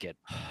not make it.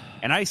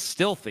 And I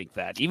still think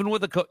that even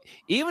with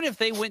even if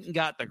they went and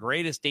got the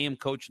greatest damn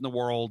coach in the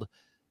world,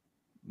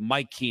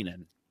 Mike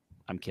Keenan,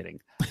 I'm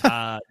kidding.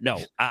 No,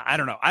 I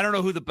don't know. I don't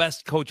know who the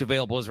best coach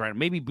available is right now.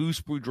 Maybe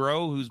Bruce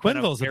Boudreau, who's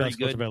Quenneville's been the best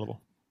coach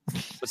available.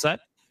 What's that?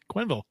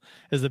 Quenneville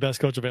is the best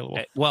coach available.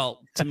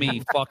 Well, to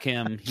me, fuck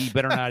him. He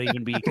better not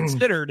even be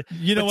considered.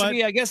 You know what?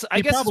 Me, I guess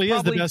he probably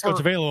is the best coach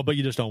available, but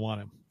you just don't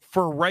want him.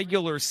 For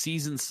regular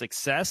season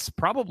success,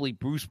 probably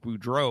Bruce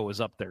Boudreau is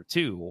up there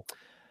too.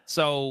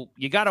 So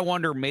you got to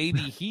wonder, maybe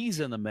he's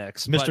in the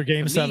mix. Mr.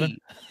 Game 7.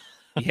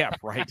 Yeah,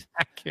 right.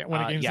 I can't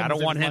win a game 7. I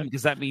don't want him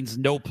because that means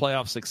no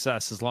playoff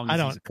success as long as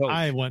he's a coach.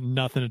 I want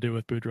nothing to do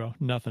with Boudreau.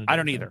 Nothing. I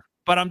don't either.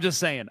 But I'm just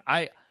saying,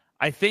 I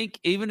think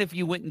even if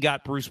you went and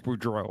got Bruce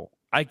Boudreau,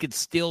 I could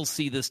still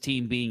see this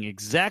team being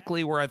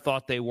exactly where I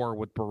thought they were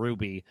with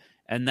Berube,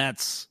 and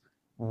that's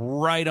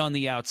right on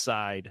the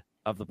outside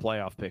of the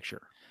playoff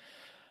picture.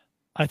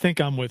 I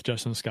think I'm with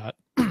Justin Scott.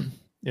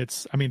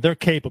 They're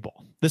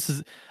capable.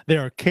 They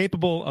are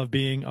capable of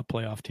being a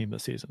playoff team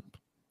this season.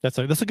 That's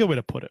a good way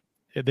to put it.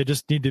 They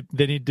just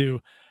need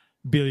to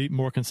be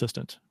more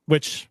consistent,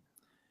 which,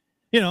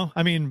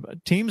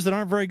 teams that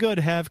aren't very good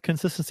have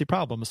consistency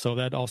problems. So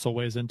that also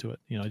weighs into it.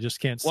 You just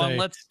can't say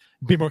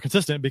be more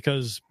consistent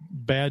because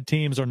bad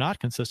teams are not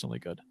consistently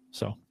good.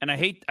 So, and I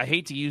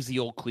hate to use the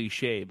old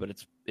cliche, but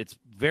it's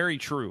very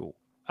true.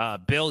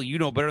 Bill, you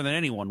know better than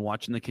anyone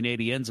watching the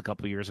Canadiens a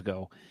couple years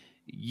ago.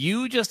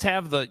 You just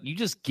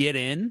get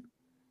in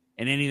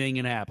and anything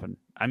can happen.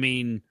 I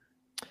mean,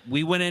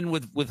 we went in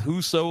with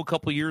Husso a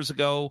couple years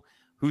ago.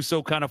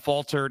 Husso kind of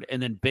faltered,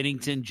 and then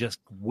Binnington just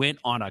went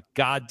on a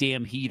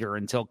goddamn heater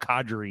until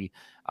Kadri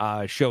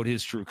showed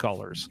his true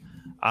colors.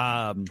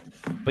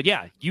 But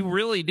yeah, you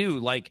really do.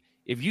 Like,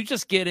 if you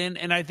just get in,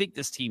 and I think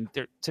this team,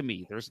 to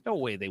me, there's no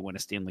way they win a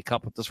Stanley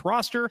Cup with this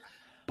roster.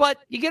 But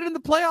you get in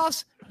the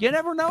playoffs, you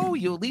never know.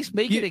 You at least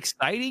make it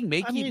exciting.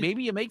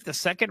 Maybe you make the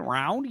second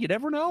round. You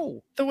never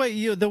know. The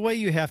way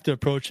you have to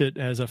approach it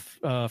as a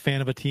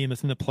fan of a team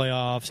that's in the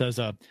playoffs, as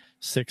a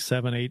 6,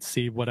 7, 8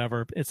 seed,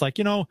 whatever. It's like,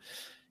 you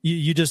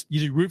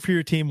root for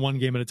your team one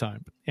game at a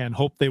time and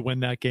hope they win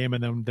that game,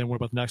 and then worry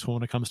about the next one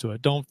when it comes to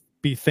it. Don't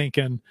be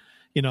thinking,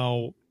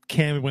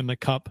 can we win the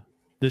cup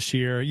this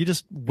year? You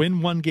just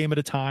win one game at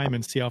a time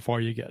and see how far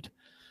you get.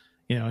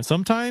 And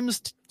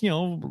sometimes,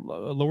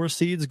 lower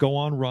seeds go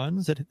on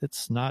runs.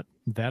 It's not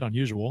that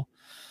unusual.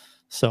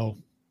 So,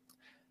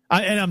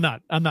 I'm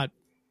not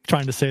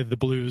trying to say that the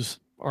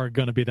Blues are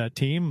going to be that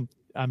team.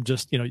 I'm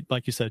just,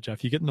 like you said,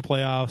 Jeff, you get in the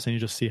playoffs and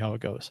you just see how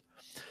it goes.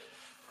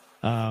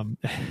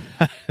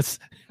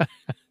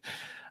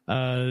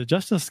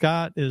 Justin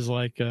Scott is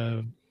like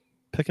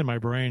picking my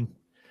brain.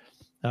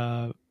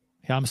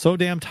 I'm so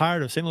damn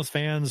tired of St. Louis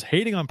fans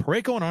hating on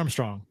Parayko and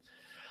Armstrong.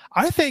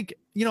 I think,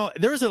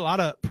 there's a lot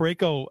of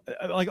Parayko,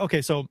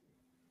 so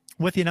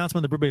with the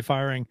announcement of the Berube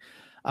firing,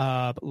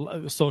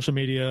 social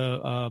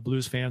media,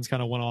 Blues fans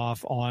kind of went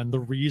off on the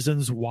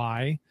reasons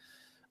why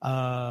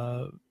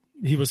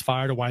he was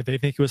fired or why they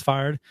think he was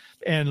fired.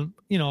 And,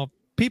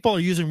 people are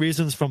using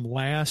reasons from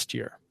last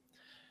year.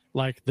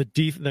 Like the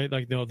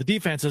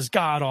defense is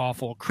god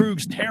awful.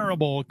 Krug's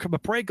terrible.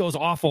 Parayko's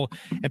awful,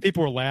 and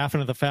people were laughing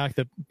at the fact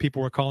that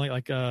people were calling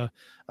I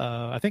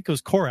think it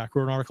was Korak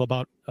wrote an article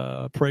about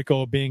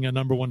Parayko being a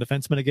number one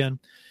defenseman again,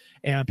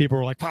 and people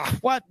were like,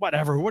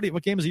 whatever.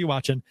 What games are you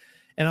watching?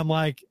 And I'm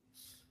like,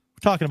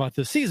 we're talking about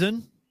this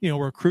season,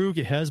 where Krug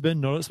has been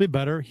noticeably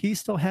better. He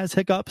still has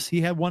hiccups. He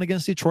had one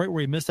against Detroit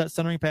where he missed that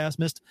centering pass,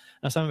 missed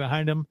something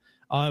behind him.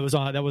 That was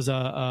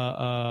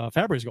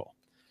Fabry's goal.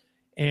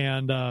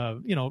 And,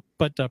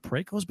 but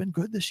Parayko's been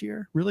good this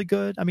year, really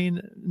good. I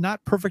mean,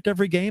 not perfect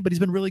every game, but he's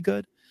been really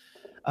good.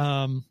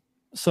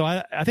 So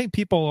I think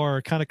people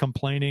are kind of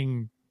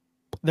complaining.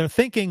 They're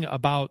thinking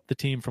about the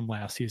team from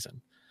last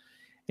season,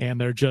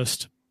 and they're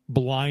just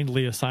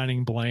blindly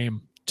assigning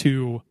blame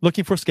to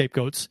looking for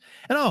scapegoats.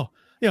 And,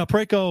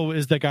 Parayko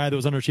is the guy that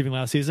was underachieving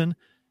last season.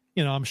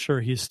 I'm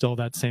sure he's still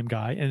that same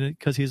guy. And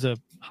because he's a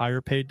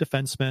higher paid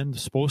defenseman,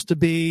 supposed to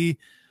be,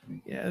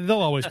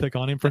 they'll always pick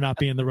on him for not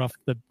being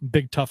the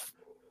big, tough,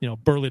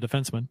 burly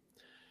defenseman.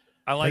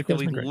 I like that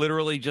we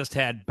literally just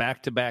had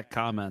back-to-back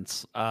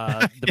comments.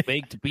 The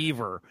Baked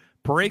Beaver.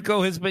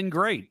 Parayko has been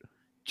great.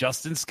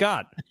 Justin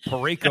Scott.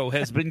 Parayko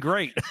has been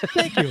great.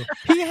 Thank you.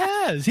 He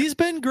has. He's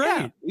been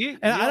great. Yeah,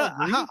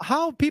 and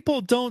how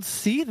people don't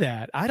see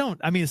that.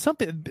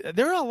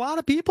 There are a lot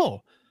of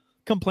people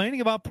complaining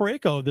about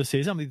Parayko this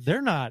season.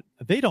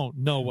 They don't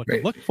know what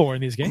to look for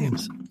in these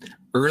games.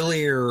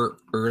 Much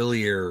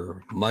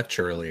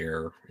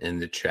earlier in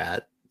the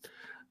chat,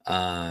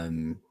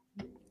 trying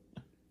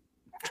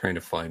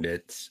to find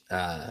it,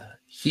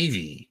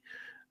 Heavy,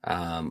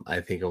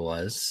 I think it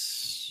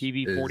was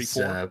Heavy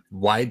 44.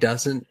 Why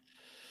doesn't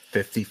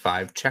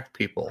 55 check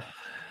people?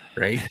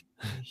 Right?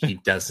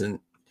 That's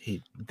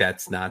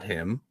not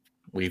him.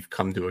 We've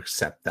come to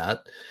accept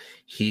that.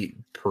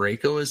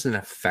 Parayko is an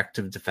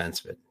effective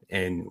defenseman.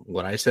 And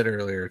what I said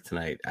earlier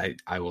tonight,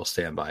 I will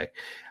stand by.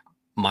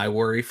 My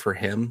worry for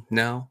him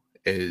now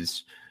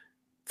is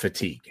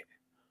fatigue.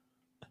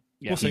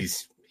 Yeah.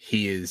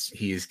 He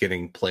is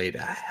getting played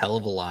a hell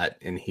of a lot,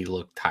 and he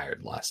looked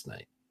tired last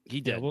night. He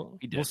did. Yeah,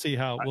 he did. We'll see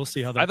how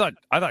that.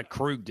 I thought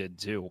Krug did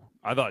too.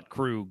 I thought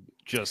Krug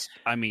just.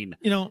 Was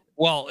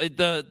it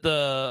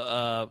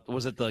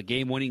the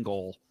game-winning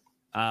goal?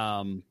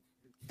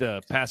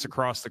 The pass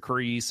across the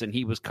crease, and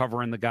he was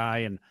covering the guy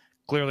and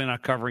clearly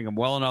not covering him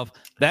well enough.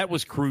 That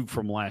was Krug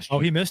from last year.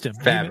 Oh, he missed him.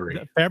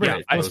 Fabry.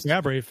 Fabry.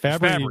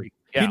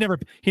 Yeah. He never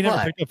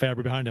picked up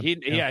Fabry behind him.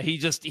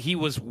 He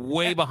was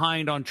way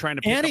behind on trying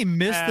to pick and up he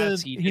missed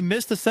pass. He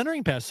missed the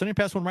centering pass. Centering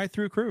pass went right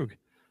through Krug.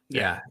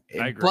 Yeah,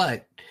 I agree.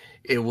 But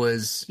it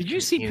was. Did you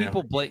see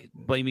people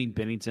blaming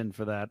Binnington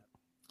for that?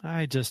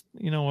 I just,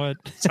 what?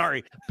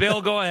 Sorry,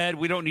 Bill, go ahead.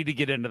 We don't need to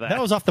get into that.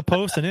 That was off the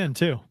post and in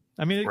too.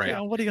 I mean, right.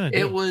 What are you going to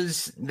do? It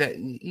was that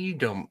he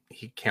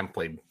can't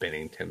blame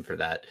Binnington for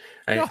that.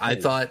 Right? No.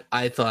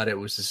 I thought it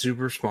was a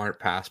super smart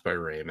pass by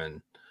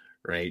Raymond.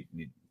 Right,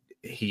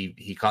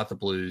 he caught the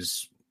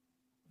Blues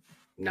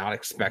not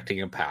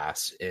expecting a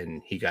pass,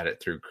 and he got it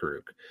through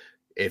Krug.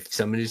 If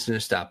somebody's going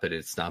to stop it,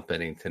 it's not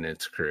Bennington,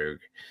 it's Krug.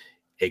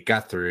 It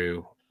got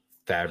through.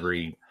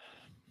 Fabry,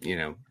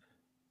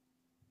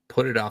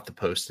 put it off the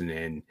post and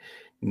in.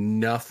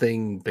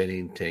 Nothing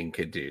Bennington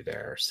could do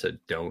there. So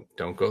don't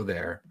go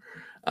there.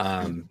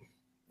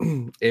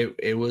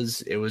 It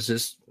was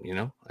just,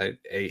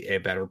 a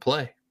better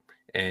play.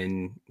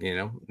 And,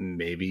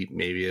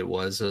 maybe it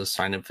was a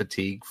sign of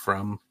fatigue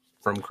from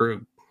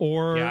Krug.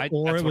 Or it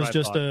was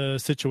just a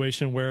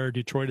situation where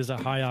Detroit is a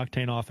high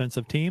octane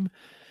offensive team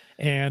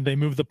and they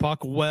move the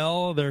puck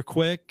well, they're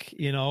quick,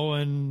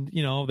 and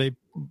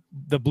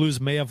the Blues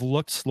may have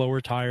looked slow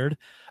or tired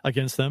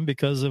against them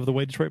because of the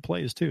way Detroit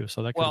plays too.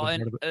 So that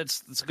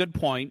it's a good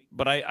point,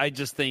 but I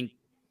just think,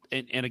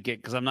 and again,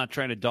 because I'm not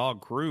trying to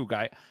dog Krug,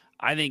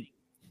 I think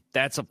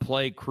that's a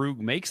play Krug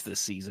makes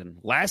this season.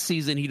 Last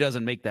season he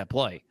doesn't make that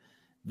play.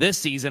 This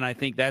season I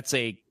think that's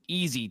a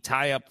easy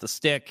tie up the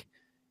stick,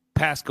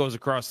 pass goes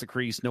across the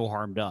crease, no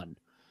harm done.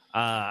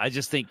 I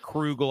just think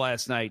Krug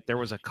last night there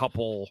was a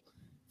couple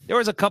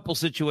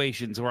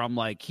situations where I'm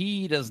like,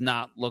 he does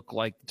not look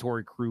like the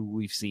Torrey Krug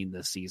we've seen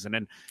this season.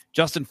 And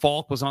Justin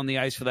Falk was on the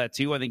ice for that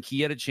too. I think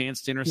he had a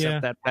chance to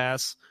intercept that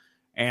pass.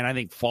 And I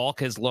think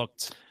Falk he's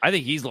looked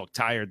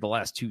tired the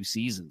last 2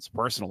 seasons.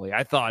 Personally,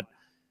 I thought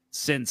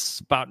since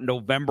about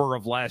November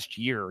of last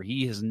year,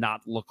 he has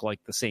not looked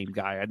like the same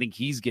guy. I think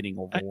he's getting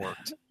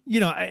overworked.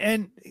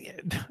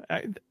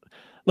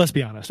 Let's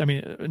be honest. I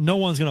mean, no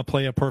one's going to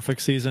play a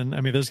perfect season.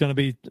 I mean, there's going to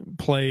be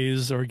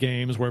plays or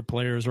games where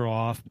players are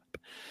off.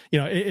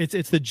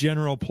 It's the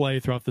general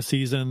play throughout the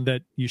season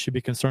that you should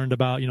be concerned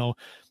about. I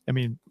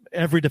mean,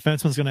 every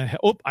defenseman's going to,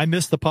 I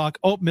missed the puck.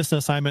 Missed an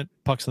assignment.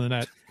 Puck's in the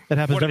net. That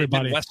happens to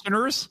everybody.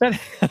 Westerners? It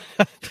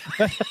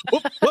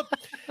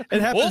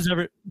happens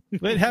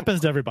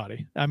to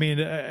everybody. I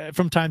mean,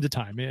 from time to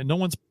time. No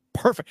one's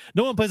perfect.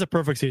 No one plays a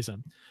perfect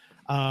season.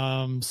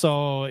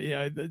 So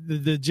yeah,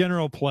 the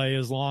general play,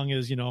 as long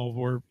as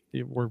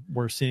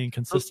we're seeing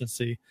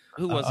consistency.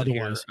 Who was it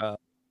here?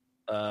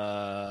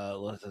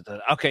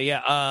 Okay,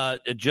 yeah.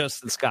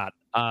 Justin Scott.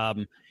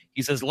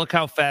 He says, "Look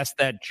how fast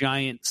that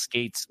giant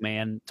skates,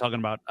 man." Talking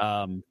about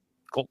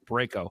Colton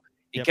Parayko.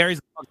 He carries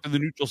the puck through the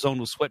neutral zone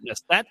with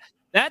swiftness. That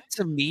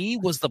to me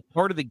was the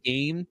part of the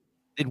game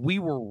that we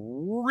were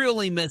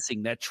really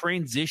missing. That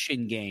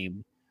transition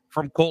game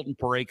from Colton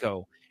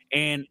Parayko.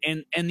 And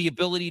the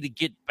ability to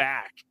get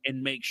back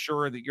and make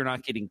sure that you're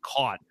not getting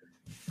caught.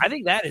 I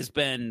think that has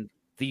been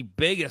the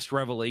biggest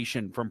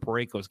revelation from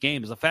Parayko's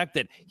game, is the fact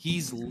that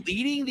he's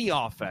leading the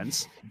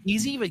offense.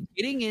 He's even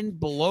getting in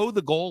below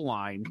the goal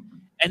line,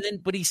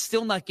 but he's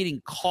still not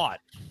getting caught.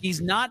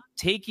 He's not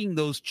taking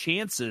those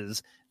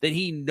chances that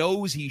he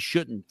knows he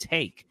shouldn't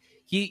take.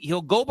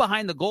 He'll go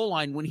behind the goal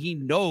line when he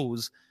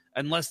knows,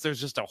 unless there's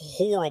just a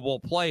horrible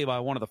play by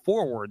one of the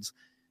forwards,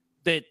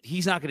 that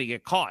he's not going to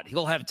get caught.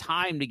 He'll have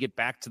time to get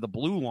back to the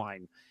blue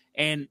line.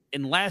 And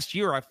last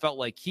year, I felt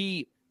like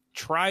he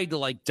tried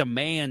to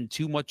demand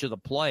too much of the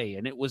play.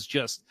 And it was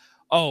just,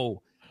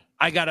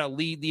 I got to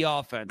lead the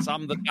offense.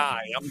 I'm the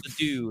guy. I'm the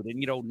dude.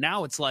 And,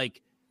 now it's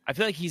like, I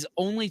feel like he's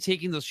only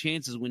taking those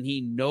chances when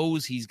he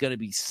knows he's going to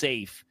be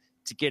safe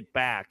to get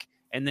back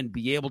and then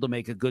be able to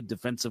make a good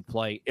defensive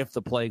play if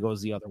the play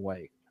goes the other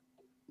way.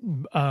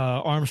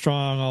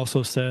 Armstrong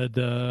also said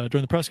during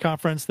the press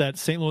conference that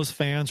St. Louis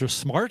fans are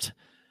smart.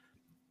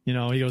 He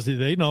goes,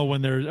 they know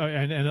when they're,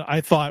 and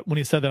I thought when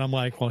he said that, I'm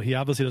like, well, he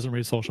obviously doesn't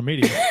read social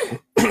media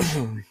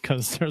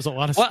because there's a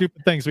lot of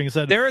stupid things being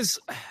said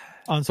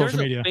on social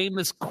media. A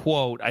famous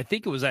quote. I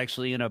think it was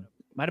actually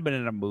might have been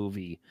in a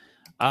movie.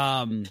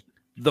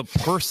 The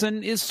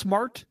person is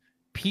smart.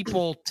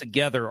 People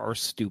together are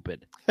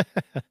stupid.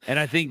 And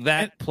I think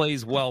that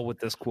plays well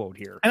with this quote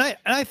here. And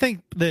I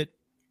think that,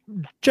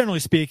 generally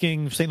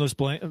speaking, St. Louis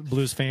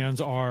Blues fans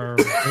are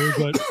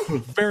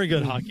very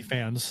good hockey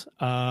fans.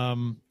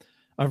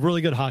 A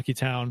really good hockey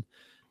town.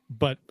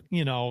 But,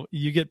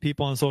 you get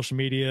people on social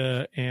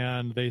media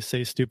and they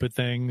say stupid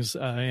things.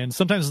 And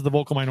sometimes it's the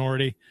vocal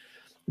minority.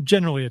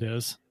 Generally it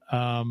is.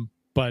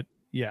 But,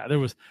 yeah, there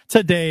was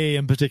today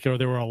in particular,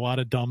 there were a lot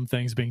of dumb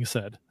things being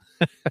said,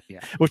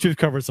 which we've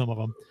covered some of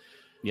them.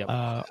 Yep.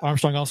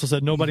 Armstrong also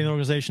said nobody in the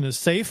organization is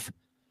safe,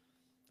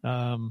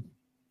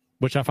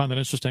 which I found that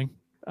interesting.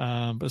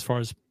 As far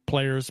as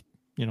players,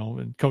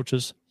 and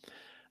coaches.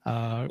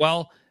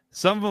 Well,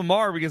 some of them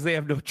are because they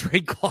have no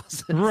trade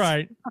clauses.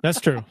 Right. That's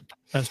true.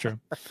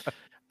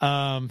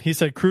 He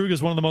said Krug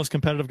is one of the most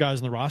competitive guys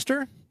in the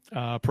roster.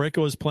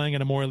 Parayko is playing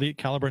at a more elite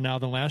caliber now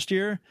than last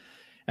year.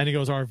 And he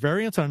goes, our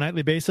variance on a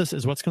nightly basis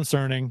is what's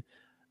concerning.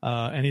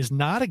 And he's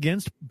not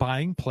against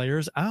buying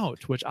players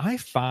out, which I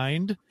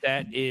find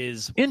that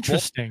is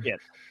interesting. Bullshit.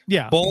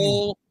 Yeah.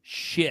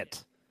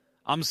 Bullshit.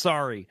 I'm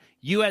sorry.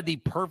 You had the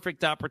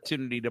perfect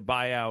opportunity to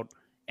buy out.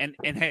 And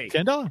hey,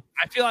 Scandella.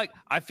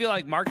 I feel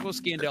like Marco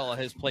Scandella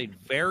has played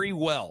very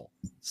well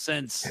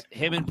since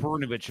him and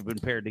Perunovic have been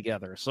paired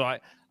together. So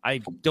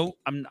I'm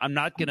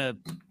not going to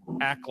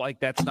act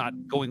like that's not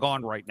going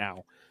on right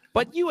now.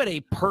 But you had a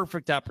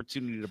perfect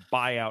opportunity to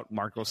buy out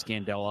Marco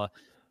Scandella.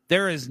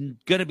 There is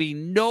going to be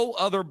no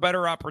other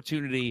better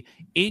opportunity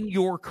in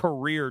your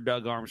career,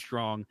 Doug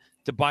Armstrong,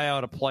 to buy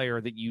out a player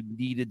that you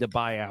needed to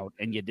buy out,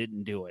 and you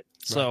didn't do it.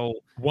 Right. So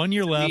 1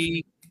 year left.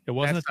 It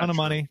wasn't a ton of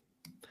money.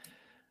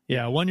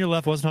 Yeah, 1 year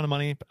left, wasn't a ton of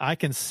money. I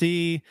can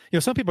see,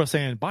 some people are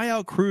saying buy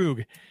out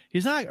Krug.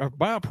 He's not, or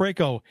buy out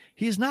Parayko.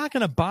 He's not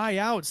going to buy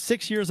out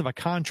 6 years of a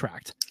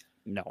contract.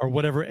 No. Or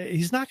whatever.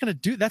 He's not going to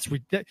do that's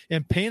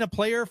and paying a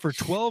player for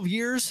 12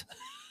 years,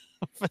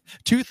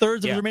 2/3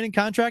 of his remaining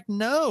contract.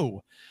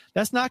 No,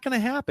 that's not going to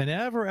happen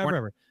ever.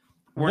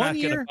 We're not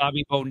going to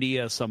Bobby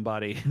Bonilla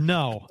somebody.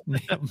 No,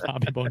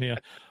 Bobby Bonilla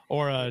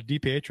or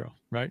DiPietro,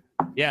 right?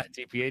 Yeah,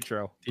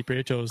 DiPietro.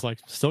 DiPietro is like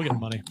still getting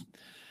money.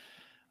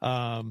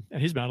 And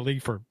he's been out of the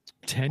league for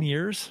 10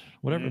 years,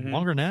 whatever,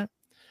 longer than that.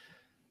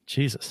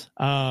 Jesus.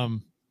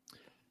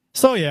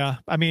 So yeah,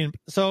 I mean,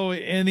 so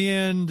in the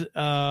end,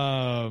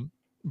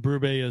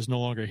 Berube is no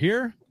longer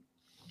here,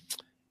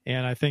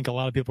 and I think a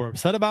lot of people are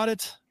upset about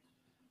it.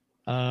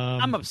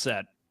 I'm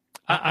upset.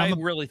 I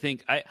really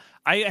think I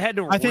had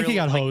to. I think he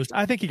got hosed.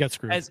 I think he got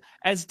screwed.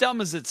 As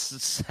dumb as it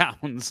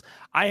sounds,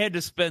 I had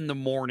to spend the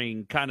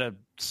morning kind of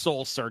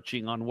soul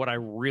searching on what I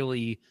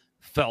really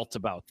felt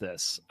about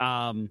this.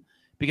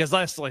 Because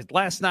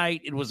last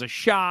night it was a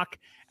shock,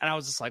 and I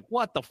was just like,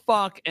 "What the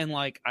fuck?" And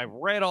like I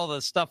read all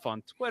this stuff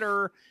on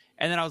Twitter,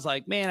 and then I was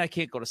like, "Man, I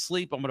can't go to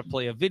sleep. I'm going to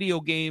play a video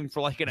game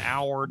for like an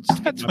hour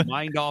just to get my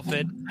mind off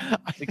it."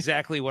 That's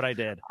exactly what I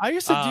did. I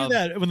used to do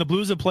that when the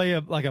Blues would play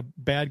a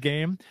bad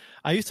game.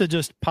 I used to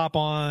just pop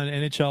on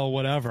NHL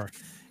whatever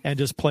and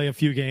just play a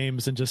few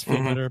games and just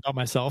feel better about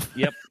myself.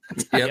 Yep.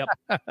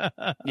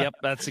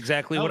 That's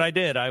exactly what I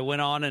did. I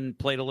went on and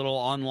played a little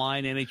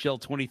online NHL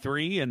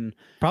 23 and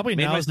probably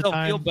made now's the myself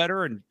time feel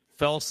better and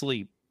fell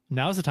asleep.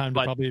 Now's the time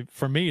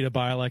for me to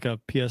buy like a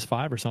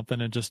PS5 or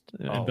something and just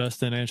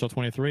invest in NHL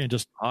 23 and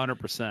just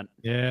 100%.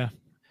 Yeah.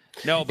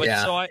 No, but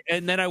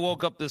then I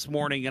woke up this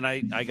morning and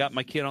I got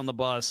my kid on the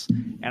bus,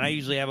 and I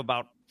usually have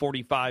about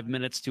 45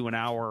 minutes to an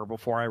hour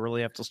before I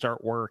really have to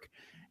start work.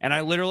 And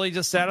I literally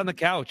just sat on the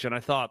couch and I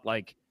thought,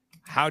 like,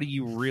 how do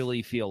you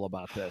really feel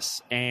about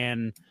this?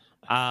 And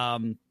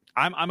I'm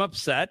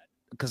upset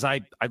because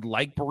I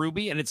like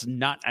Berube, and it's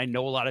not. I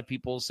know a lot of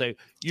people say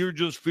you're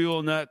just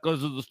feeling that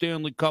because of the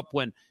Stanley Cup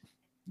win.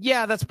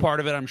 Yeah, that's part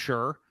of it, I'm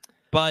sure.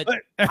 But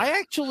I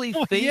actually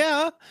think,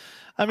 that's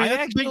a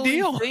big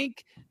deal. I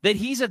think that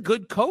he's a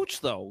good coach,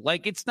 though.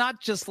 Like, it's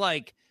not just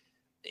like,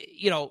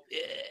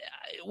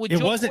 when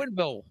Joel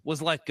Quenneville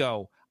was let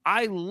go,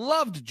 I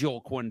loved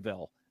Joel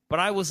Quenneville. But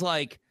I was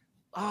like,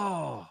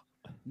 oh,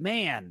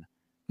 man,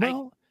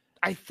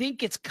 I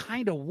think it's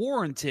kind of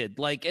warranted.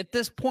 Like, at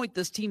this point,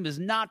 this team is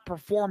not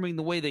performing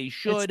the way they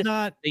should.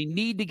 They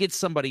need to get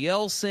somebody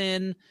else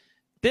in.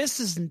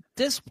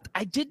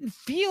 I didn't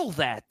feel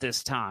that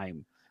this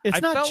time. It's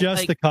not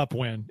just the cup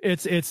win.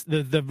 It's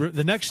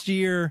the next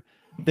year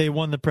they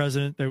won the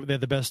President. They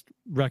had the best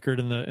record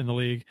in the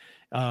league.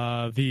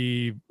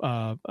 The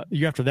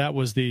year after that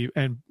was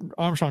and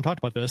Armstrong talked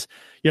about this.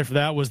 Year after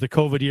that was the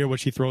COVID year,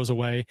 which he throws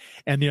away.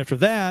 And the year after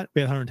that,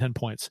 we had 110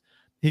 points.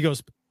 He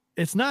goes,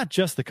 it's not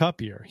just the cup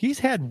year. He's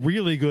had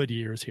really good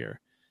years here,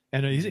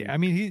 and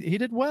he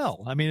did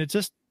well. I mean, it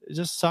just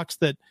sucks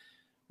that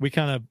we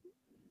kind of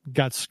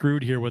got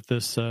screwed here with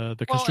this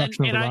the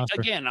construction of the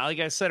roster. Again, like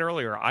I said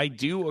earlier, I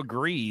do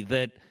agree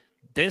that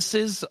this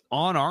is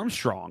on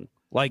Armstrong.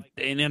 Like,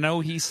 and I know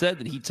he said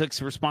that he took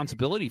some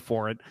responsibility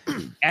for it,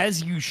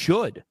 as you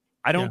should.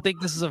 I don't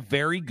think this is a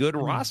very good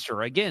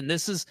roster. Again,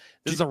 this is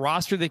a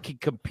roster that can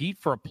compete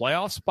for a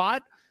playoff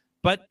spot.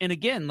 And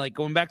again, like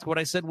going back to what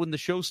I said when the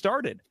show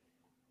started,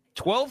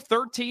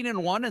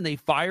 12-13-1, and they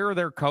fire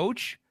their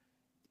coach.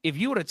 If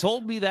you would have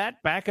told me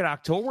that back in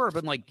October, I've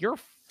been like, you're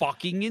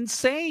fucking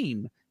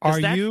insane.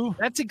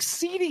 That's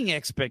exceeding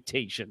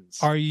expectations.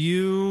 Are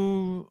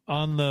you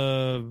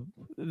on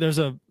there's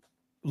a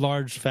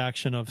large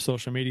faction of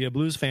social media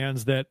Blues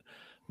fans that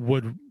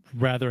would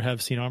rather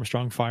have seen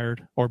Armstrong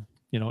fired or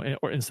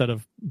instead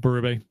of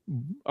Berube.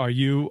 Are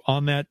you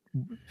on that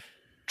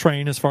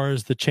train as far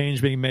as the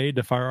change being made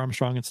to fire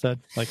Armstrong instead?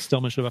 Like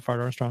Stillman should have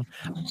fired Armstrong.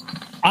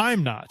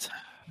 I'm not.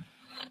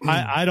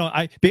 I don't.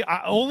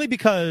 Only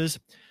because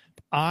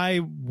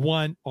I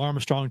want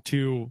Armstrong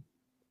to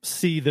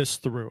see this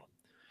through.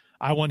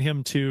 I want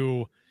him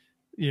to,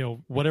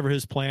 whatever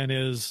his plan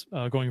is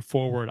going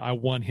forward, I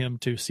want him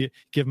to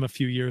give him a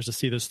few years to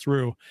see this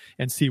through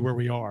and see where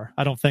we are.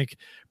 I don't think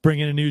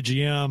bringing a new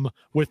GM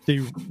with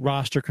the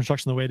roster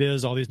construction the way it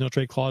is, all these no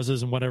trade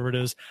clauses and whatever it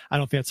is, I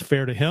don't think that's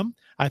fair to him.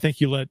 I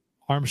think you let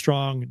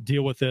Armstrong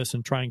deal with this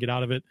and try and get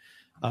out of it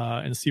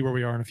and see where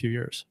we are in a few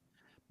years.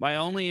 My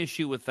only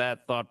issue with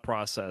that thought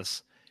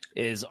process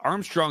is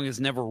Armstrong has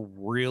never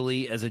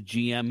really, as a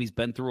GM, he's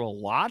been through a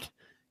lot.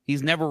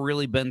 He's never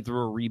really been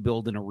through a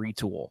rebuild and a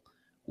retool.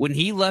 When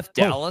he left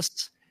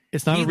Dallas,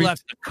 he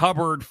left the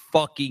cupboard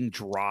fucking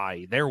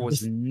dry. There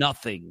was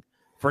nothing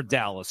for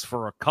Dallas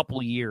for a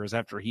couple years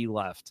after he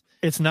left.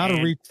 It's not a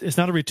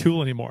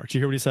retool anymore. Did you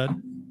hear what he said?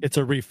 It's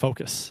a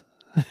refocus.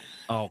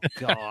 Oh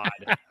God.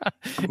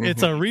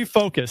 It's a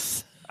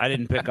refocus. I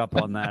didn't pick up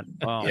on that.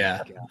 Oh,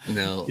 yeah,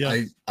 no,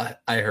 Yeah.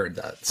 I heard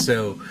that.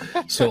 So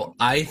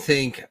I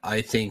think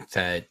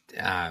that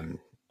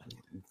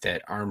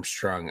that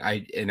Armstrong, I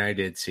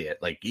did see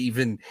it. Like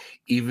even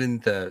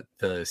the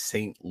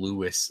St.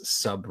 Louis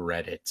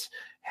subreddit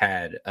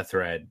had a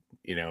thread,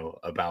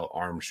 about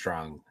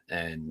Armstrong,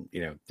 and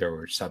there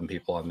were some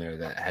people on there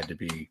that had to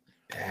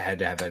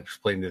have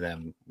explained to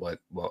them what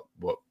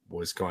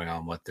was going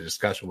on, what the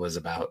discussion was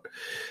about.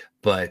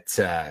 But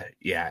to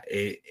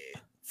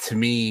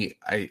me,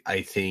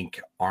 I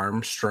think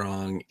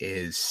Armstrong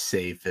is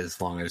safe as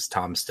long as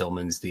Tom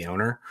Stillman's the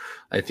owner.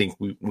 I think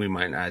we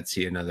might not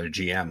see another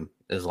GM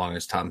as long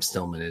as Tom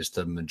Stillman is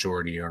the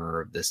majority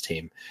owner of this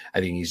team. I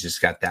think he's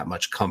just got that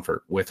much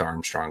comfort with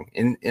Armstrong.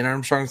 And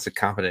Armstrong's a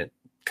competent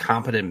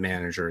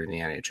manager in the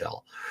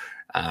NHL.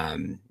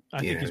 I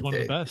think he's one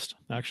of the best,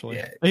 actually.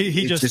 Yeah,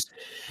 he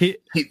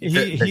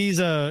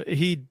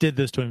did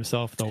this to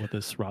himself though with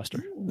this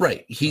roster.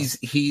 Right. He's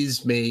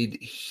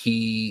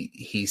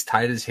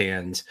tied his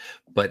hands,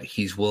 but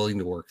he's willing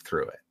to work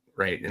through it.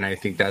 Right. And I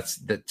think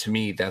to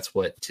me, that's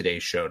what today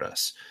showed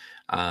us.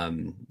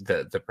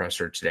 The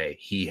presser today,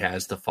 he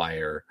has the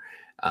fire,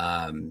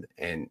 and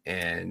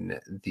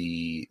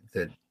the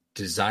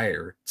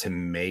desire to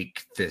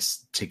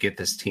get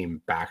this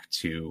team back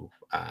to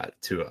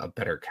a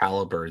better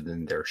caliber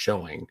than they're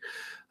showing.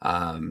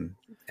 And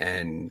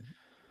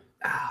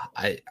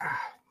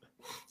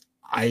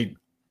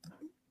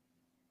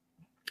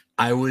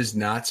I was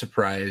not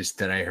surprised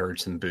that I heard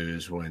some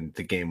boos when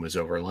the game was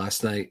over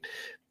last night,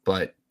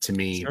 but to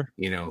me, sure.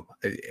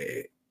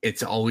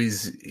 It's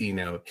always,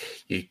 you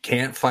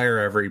can't fire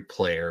every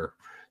player.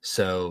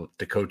 So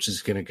the coach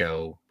is going to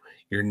go.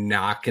 You're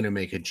not going to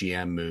make a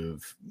GM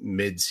move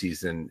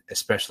mid-season,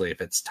 especially if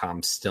it's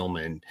Tom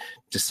Stillman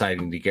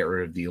deciding to get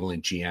rid of the only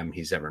GM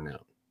he's ever known.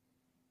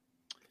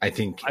 I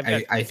think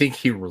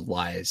he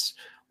relies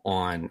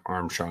on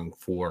Armstrong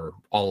for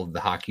all of the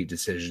hockey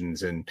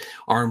decisions, and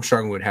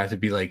Armstrong would have to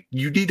be like,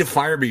 "You need to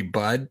fire me,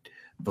 bud,"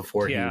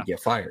 before he would get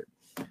fired.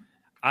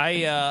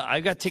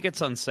 I got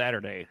tickets on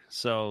Saturday,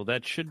 so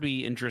that should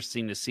be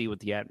interesting to see what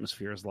the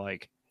atmosphere is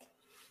like.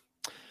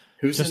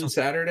 Who's in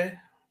Saturday?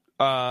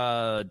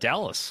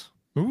 Dallas.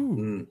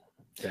 Ooh,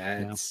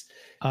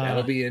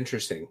 that'll be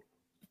interesting.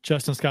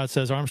 Justin Scott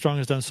says Armstrong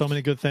has done so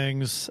many good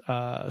things,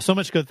 so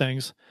much good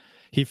things.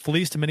 He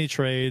fleeced many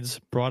trades,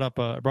 brought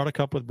a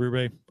cup with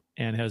Brube,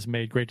 and has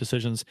made great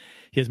decisions.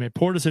 He has made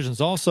poor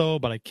decisions also,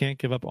 but I can't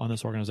give up on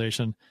this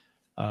organization.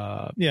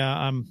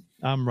 I'm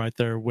right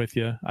there with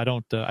you. I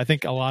don't. I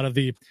think a lot of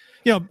the,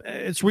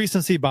 it's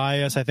recency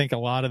bias. I think a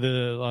lot of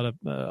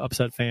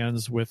upset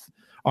fans with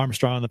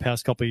Armstrong in the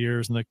past couple of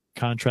years and the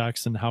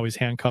contracts and how he's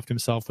handcuffed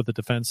himself with the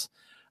defense.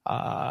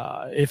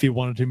 If he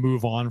wanted to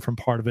move on from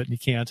part of it, and he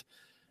can't.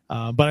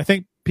 But I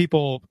think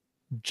people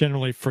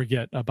generally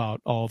forget about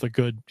all the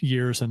good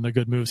years and the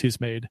good moves he's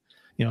made.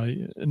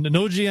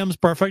 No GM's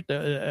perfect.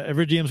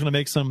 Every GM's going to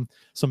make some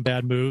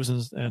bad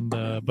moves,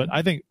 but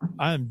I think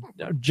I'm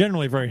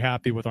generally very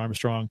happy with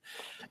Armstrong.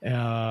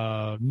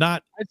 I'm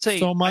not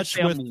so much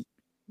with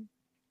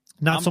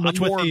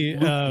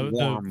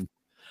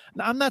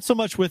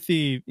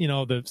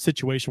the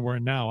situation we're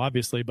in now,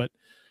 obviously, but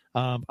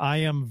I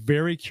am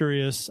very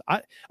curious.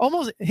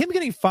 Him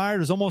getting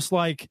fired is almost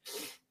like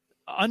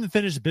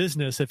unfinished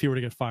business if he were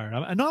to get fired.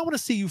 I want to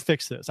see you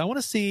fix this. I want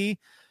to see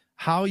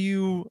how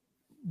you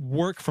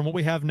work from what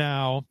we have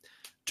now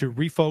to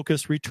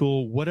refocus,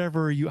 retool,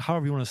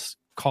 however you want to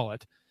call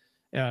it,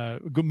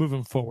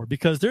 moving forward,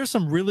 because there's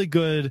some really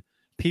good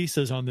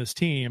pieces on this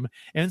team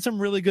and some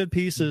really good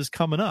pieces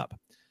coming up.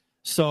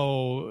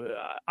 So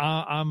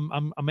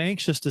I'm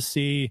anxious to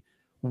see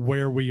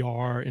where we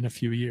are in a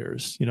few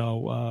years,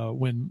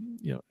 when,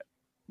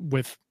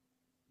 with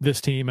this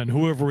team and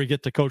whoever we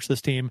get to coach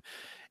this team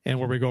and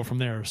where we go from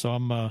there. So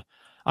I'm a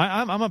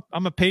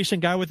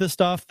patient guy with this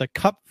stuff. The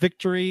cup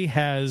victory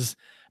has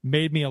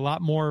made me a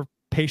lot more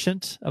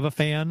patient of a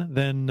fan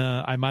than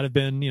I might have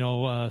been,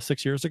 7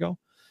 years ago.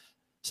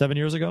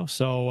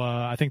 So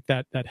I think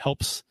that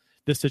helps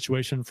this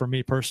situation for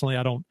me personally.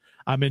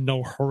 I'm in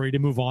no hurry to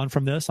move on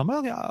from this.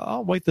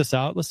 I'll wait this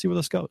out. Let's see where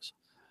this goes.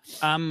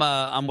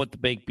 I'm with the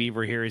Baked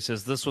Beaver here. He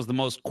says this was the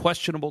most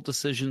questionable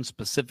decision,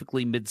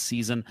 specifically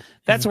mid-season.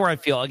 That's where I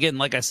feel, again,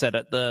 like I said,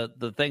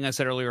 the thing I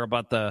said earlier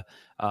about the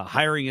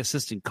hiring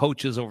assistant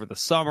coaches over the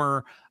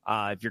summer.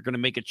 If you're going to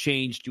make a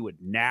change, do it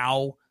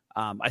now.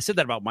 I said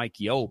that about Mike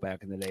Yeo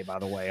back in the day, by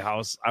the way. I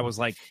was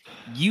like,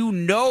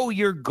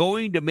 you're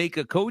going to make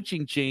a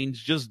coaching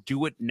change, just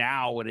do it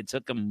now. And it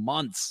took him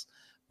months.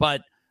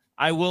 But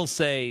I will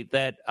say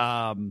that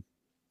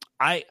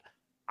I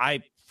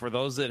for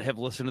those that have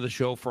listened to the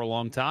show for a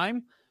long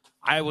time,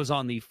 I was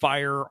on the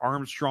Fire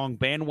Armstrong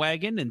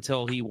bandwagon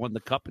until he won the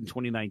cup in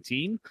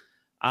 2019.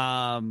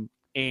 And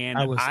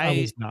I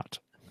was not.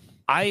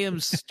 I am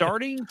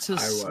starting to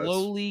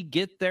slowly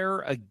get there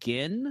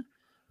again.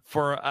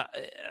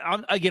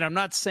 I'm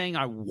not saying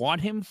I want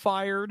him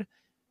fired,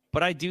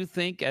 but I do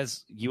think,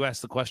 as you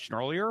asked the question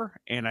earlier,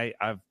 and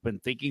I've been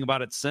thinking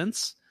about it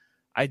since,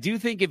 I do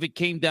think if it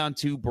came down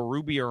to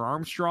Berube or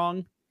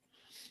Armstrong,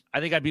 I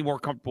think I'd be more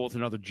comfortable with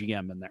another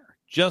GM in there.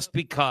 Just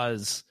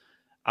because,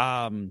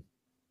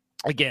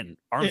 again,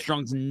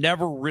 Armstrong's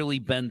never really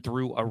been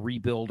through a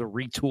rebuild, or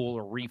retool,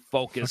 or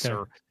refocus,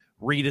 or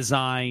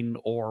redesign,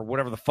 or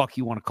whatever the fuck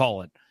you want to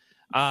call it.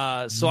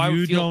 So I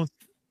would feel...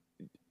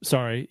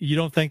 You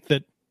don't think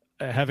that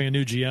having a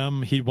new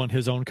GM, he'd want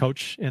his own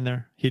coach in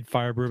there? He'd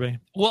fire Berube?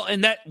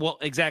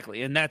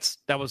 Exactly. And I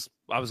was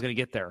going to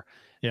get there.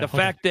 Yeah, the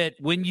fact that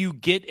when you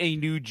get a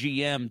new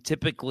GM,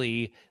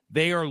 typically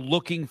they are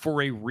looking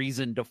for a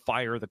reason to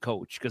fire the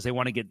coach because they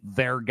want to get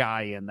their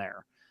guy in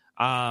there.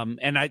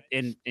 And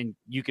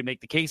you can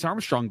make the case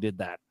Armstrong did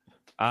that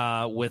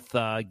with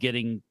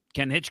getting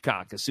Ken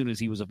Hitchcock as soon as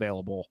he was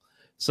available.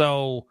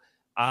 So,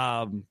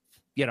 I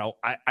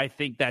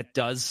think that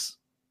does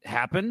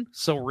happen.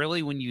 So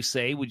really, when you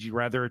say, would you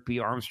rather it be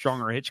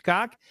Armstrong or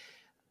Hitchcock?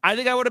 I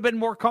think I would have been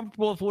more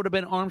comfortable if it would have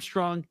been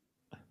Armstrong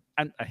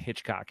and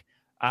Hitchcock.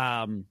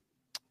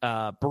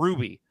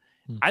 Berube.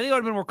 I think I would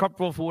have been more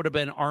comfortable if it would have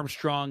been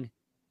Armstrong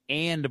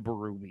and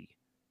Berube.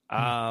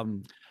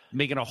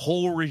 Making a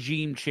whole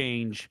regime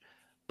change,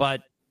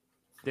 but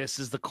this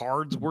is the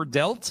cards we're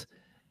dealt,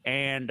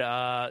 and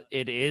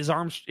it is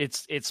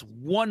it's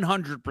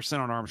 100%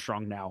 on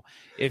Armstrong now.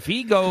 If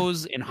he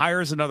goes and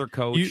hires another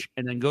coach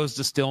and then goes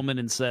to Stillman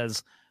and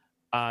says,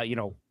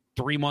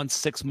 3 months,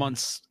 6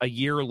 months, a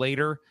year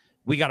later,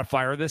 we got to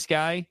fire this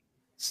guy,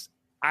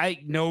 I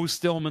know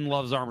Stillman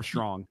loves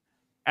Armstrong.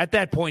 At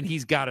that point,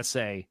 he's got to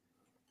say,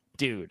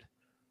 dude,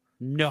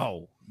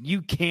 no,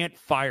 you can't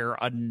fire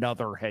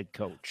another head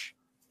coach.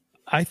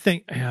 I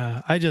think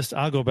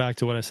I'll go back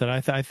to what I said.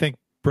 I think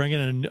bringing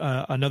in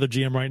another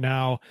GM right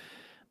now,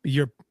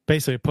 you're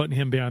basically putting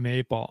him behind the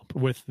 8 ball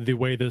with the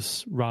way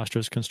this roster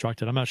is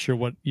constructed. I'm not sure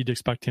what you'd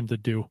expect him to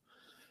do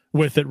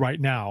with it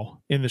right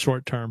now in the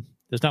short term.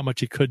 There's not much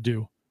he could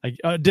do,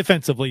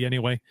 defensively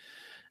anyway.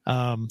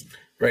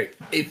 Right.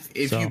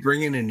 If you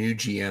bring in a new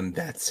GM,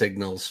 that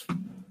signals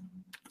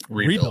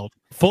rebuild.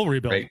 Full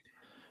rebuild. Right?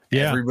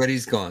 Yeah.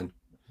 Everybody's gone.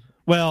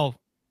 Well,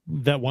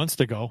 that wants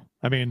to go.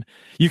 I mean,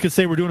 you could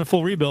say we're doing a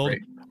full rebuild.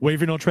 Right.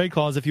 Waive your no trade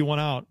clause. If you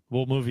want out,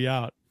 we'll move you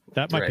out.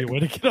 That might be a way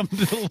to get them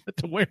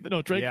to waive the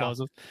no trade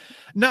clauses.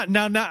 Not.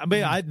 I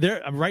mean,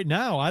 right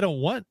now, I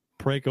don't want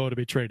Parayko to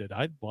be traded.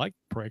 I like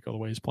Parayko the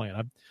way he's playing.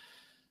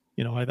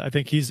 I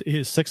think he's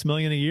 $6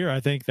 million a year. I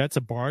think that's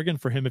a bargain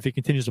for him if he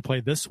continues to play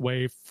this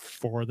way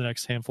for the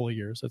next handful of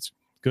years. That's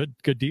good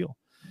deal.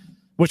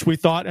 Which we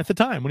thought at the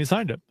time when he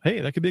signed it. Hey,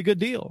 that could be a good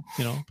deal,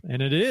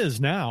 and it is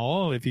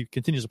now if he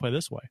continues to play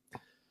this way.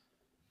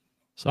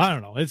 So I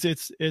don't know.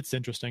 It's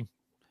interesting.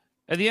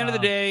 At the end of the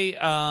day,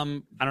 I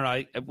don't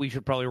know. We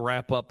should probably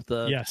wrap up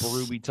the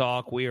Berube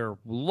talk. We are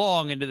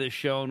long into this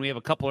show, and we have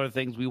a couple other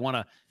things we want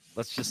to,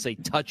 let's just say,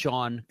 touch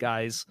on,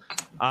 guys.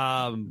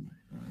 I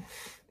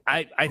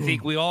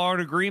think we all are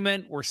in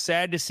agreement. We're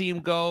sad to see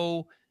him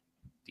go.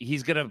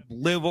 He's going to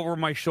live over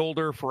my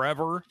shoulder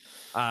forever,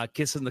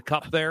 kissing the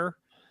cup there.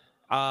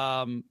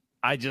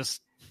 I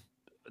just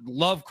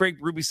love Craig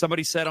Berube.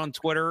 Somebody said on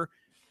Twitter,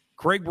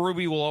 Craig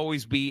Berube will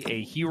always be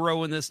a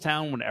hero in this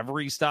town. Whenever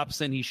he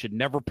stops in, he should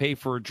never pay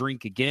for a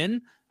drink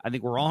again. I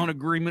think we're all in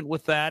agreement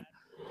with that.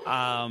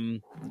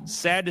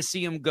 Sad to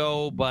see him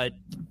go, but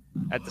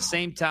at the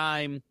same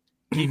time,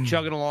 keep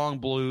chugging along,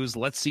 Blues.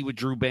 Let's see what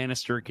Drew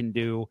Bannister can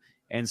do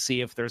and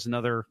see if there's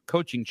another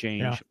coaching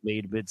change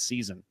made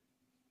mid-season.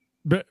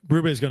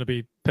 Berube is going to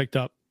be picked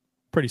up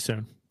pretty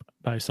soon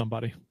by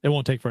somebody. It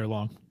won't take very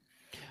long.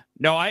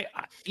 No,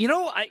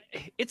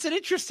 it's an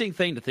interesting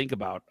thing to think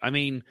about. I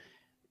mean,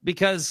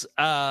 because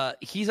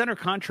he's under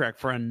contract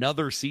for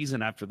another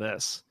season after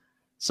this.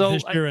 So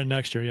this year and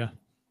next year, yeah.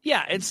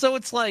 Yeah, and so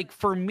it's like,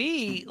 for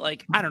me,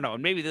 like, I don't know,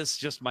 and maybe this is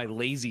just my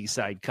lazy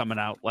side coming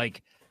out.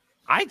 Like,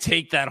 I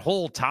take that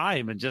whole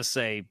time and just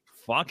say,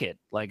 fuck it.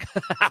 Like,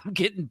 I'm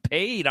getting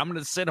paid. I'm going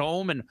to sit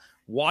home and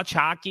watch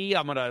hockey.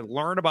 I'm going to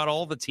learn about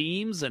all the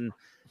teams. And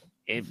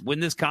when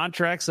this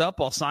contract's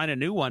up, I'll sign a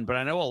new one. But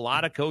I know a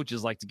lot of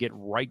coaches like to get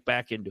right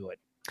back into it.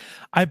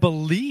 I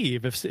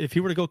believe if he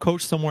were to go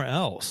coach somewhere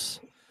else,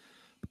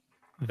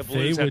 the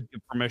Blues would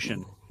give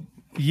permission.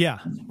 Yeah,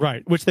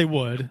 right. Which they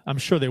would. I'm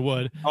sure they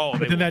would. Oh,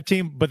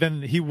 but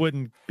then he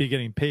wouldn't be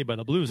getting paid by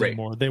the Blues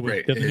anymore. They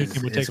would. The new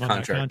team would take on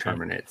that contract.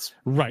 Terminates.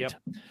 Right. Yep.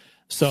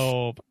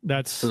 So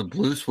the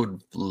Blues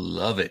would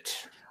love it.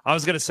 I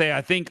was going to say,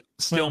 I think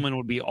Stillman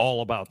would be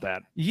all about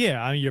that.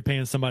 Yeah, I mean, you're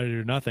paying somebody to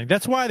do nothing.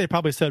 That's why they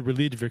probably said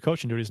relieved of your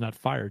coaching duties, not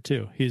fired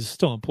too. He's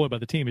still employed by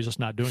the team. He's just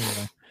not doing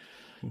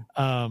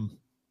anything.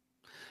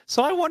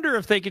 So I wonder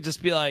if they could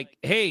just be like,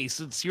 hey,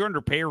 since you're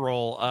under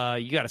payroll,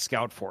 you got to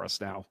scout for us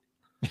now.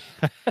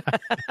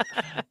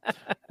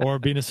 Or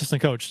be an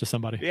assistant coach to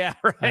somebody. Yeah,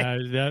 right.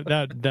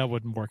 That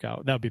wouldn't work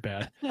out. That would be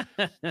bad.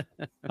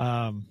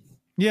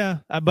 Yeah,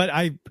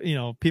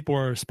 but people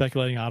are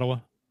speculating Ottawa,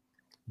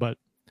 but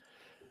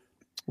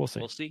we'll see.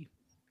 We'll see.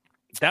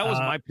 That was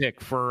my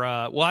pick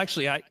for.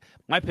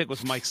 My pick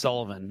was Mike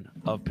Sullivan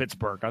of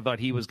Pittsburgh. I thought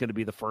he was going to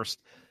be the first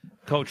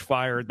coach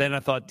fired. Then I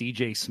thought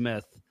DJ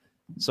Smith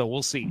So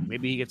we'll see.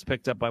 Maybe he gets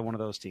picked up by one of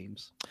those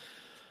teams.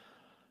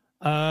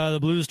 The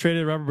Blues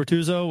traded Robert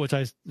Bortuzzo, which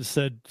I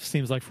said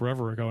seems like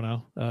forever ago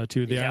now,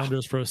 to the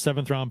Islanders for a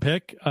 7th-round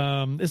pick.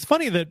 It's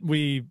funny that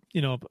we,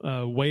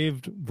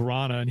 waived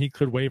Verana and he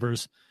cleared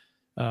waivers.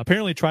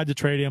 Apparently tried to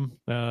trade him.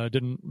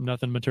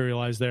 Nothing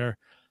materialized there.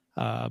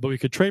 But we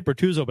could trade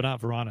Bortuzzo, but not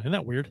Verana. Isn't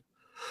that weird?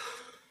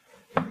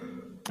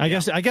 I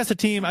guess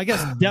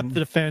depth of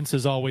defense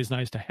is always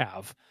nice to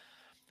have.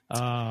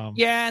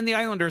 And the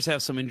Islanders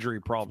have some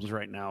injury problems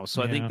right now.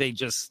 So I think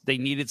they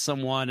needed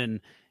someone, and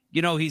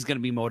he's going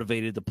to be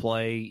motivated to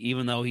play,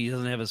 even though he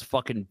doesn't have his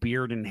fucking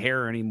beard and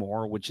hair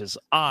anymore, which is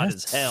odd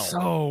as hell.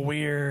 So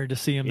weird to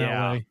see him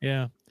that way.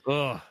 Yeah.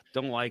 Ugh,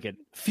 don't like it.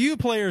 Few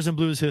players in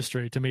Blues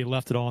history, to me,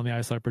 left it all on the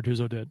ice like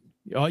Bortuzzo did.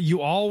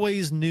 You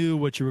always knew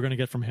what you were going to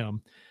get from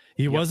him.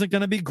 He wasn't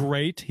going to be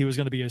great. He was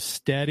going to be a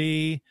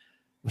steady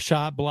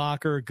shot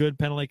blocker, good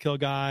penalty kill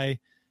guy,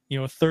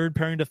 a third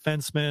pairing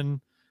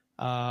defenseman,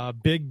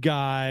 big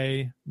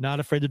guy, not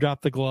afraid to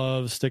drop the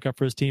gloves, stick up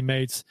for his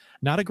teammates.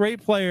 Not a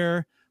great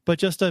player, but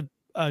just a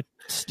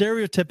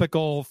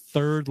stereotypical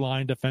third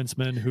line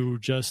defenseman who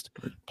just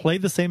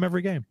played the same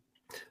every game.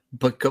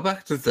 But go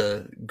back to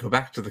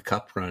the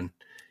cup run.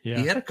 Yeah.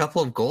 He had a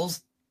couple of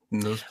goals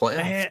in those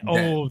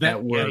playoffs.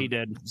 That were he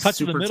did. Cut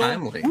to the middle.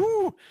 Timely.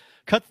 Woo!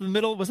 Cut to the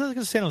middle. Was that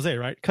against San Jose,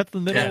 right? Cut to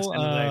the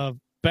middle.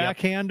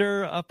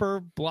 Backhander, upper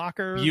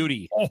blocker.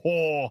 Beauty.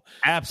 Oh,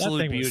 absolute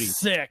that thing beauty. Was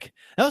sick.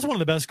 That was one of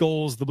the best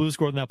goals the Blues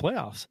scored in that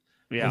playoffs.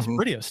 Yeah. It was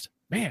prettiest.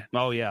 Man.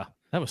 Oh, yeah.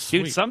 That was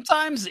sweet. Dude,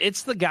 sometimes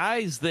it's the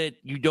guys that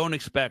you don't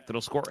expect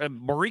that'll score.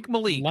 Malik,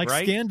 like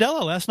right?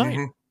 Scandella last night.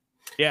 Mm-hmm.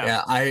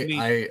 Yeah.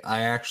 I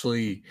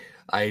actually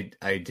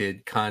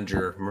did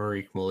conjure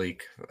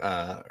Malik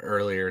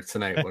earlier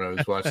tonight when I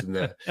was watching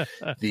the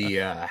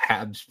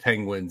Habs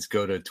Penguins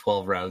go to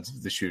 12 rounds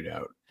of the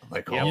shootout.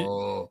 Like,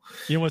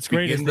 what's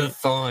great is the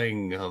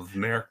thawing of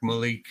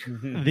Malik.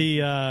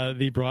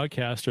 The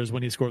broadcasters,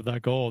 when he scored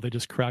that goal, they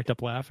just cracked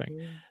up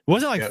laughing.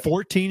 Wasn't it like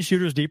 14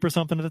 shooters deep or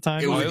something at the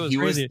time? He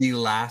was the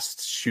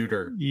last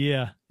shooter.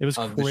 Yeah, it was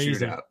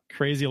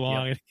crazy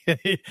long.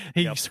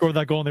 He scored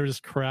that goal and they were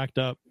just cracked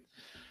up.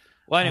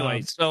 Well,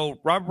 anyway, so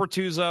Robert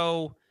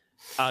Bortuzzo,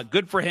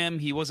 good for him.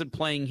 He wasn't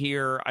playing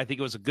here. I think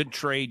it was a good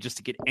trade just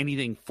to get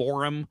anything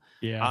for him.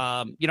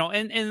 Yeah.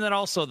 And then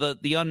also the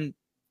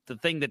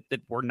thing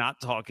that we're not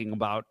talking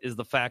about is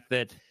the fact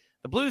that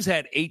the Blues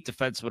had 8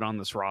 defensemen on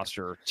this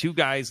roster, 2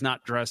 guys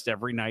not dressed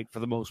every night for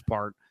the most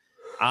part.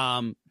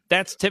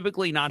 That's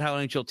typically not how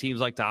NHL teams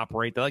like to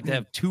operate. They like to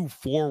have 2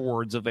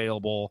 forwards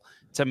available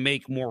to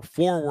make more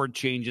forward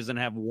changes and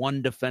have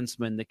 1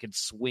 defenseman that could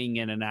swing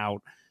in and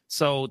out.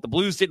 So the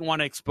Blues didn't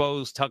want to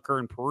expose Tucker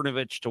and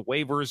Perunovich to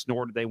waivers,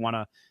 nor did they want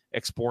to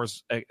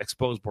expose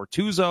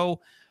Bortuzzo.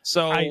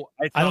 So I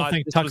don't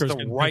think Tucker's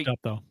getting picked up,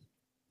 though.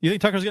 You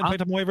think Tucker's getting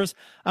picked up on waivers?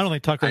 I don't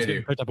think Tucker's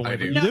getting picked up on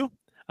waivers. You do?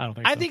 I don't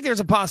think so. I think there's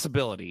a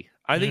possibility.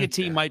 I think a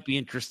team might be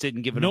interested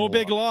in giving him no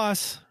big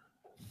loss.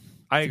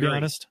 I agree. To be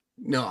honest.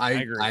 No,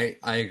 I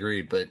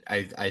agree, but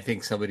I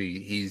think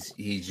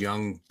he's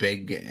young,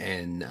 big,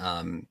 and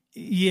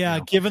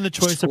given the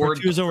choice of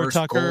Bortuzzo or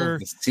Tucker, goal of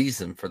the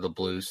season for the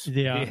Blues.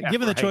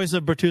 Given the choice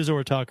of Bortuzzo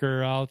or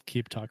Tucker, I'll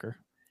keep Tucker.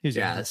 He's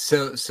younger.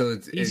 So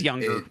he's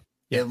younger.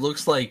 It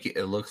looks like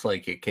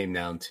it came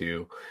down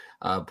to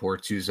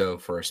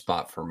Bortuzzo for a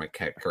spot for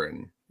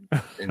McEachran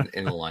in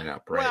the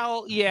lineup, right?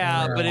 Well,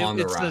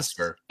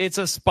 but it's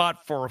a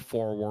spot for a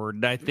forward.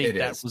 And I think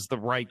that was the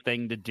right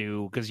thing to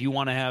do because you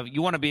want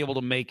to be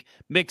able to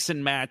mix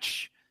and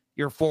match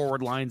your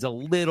forward lines a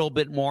little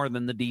bit more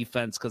than the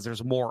defense because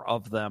there's more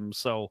of them.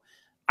 So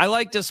I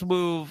like this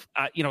move.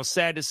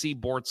 Sad to see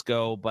Bortz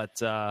go,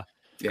 but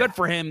good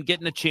for him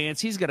getting a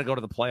chance. He's going to go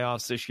to the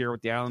playoffs this year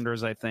with the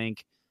Islanders, I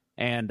think.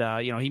 And,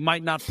 he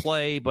might not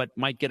play, but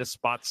might get a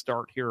spot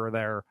start here or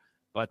there.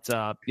 But,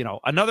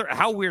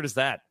 how weird is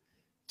that?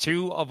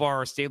 2 of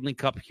our Stanley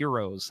Cup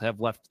heroes have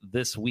left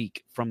this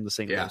week from the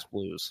St. Louis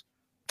Blues.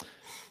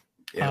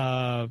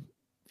 Yeah.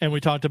 And we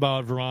talked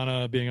about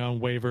Verana being on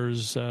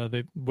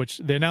waivers, which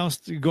they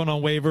announced going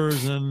on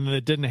waivers, and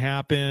it didn't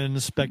happen.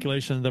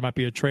 Speculation there might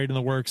be a trade in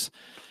the works.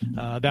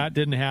 That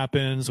didn't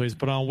happen, so he's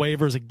put on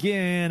waivers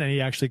again, and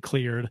he actually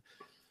cleared.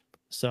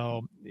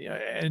 So,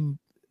 and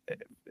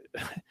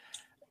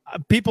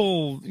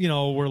people,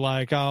 were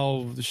like,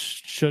 "Oh,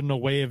 shouldn't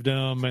have waived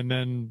him," and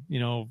then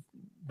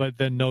but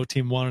then no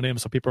team wanted him,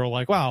 so people are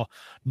like, "Wow,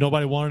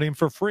 nobody wanted him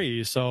for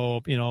free."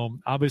 So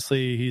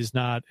obviously he's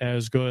not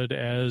as good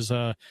as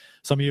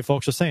some of you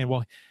folks are saying.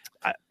 Well,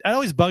 it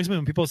always bugs me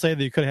when people say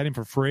that you could have had him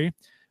for free.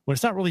 When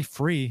it's not really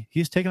free,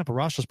 he's taking up a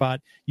roster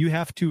spot. You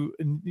have to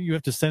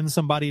send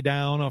somebody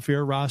down off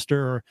your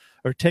roster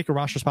or take a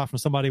roster spot from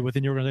somebody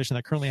within your organization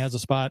that currently has a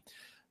spot,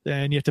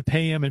 and you have to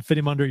pay him and fit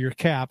him under your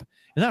cap.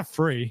 It's not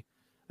free.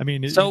 I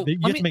mean, so you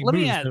have to make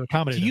moves to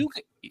accommodate him.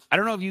 I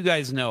don't know if you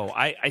guys know.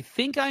 I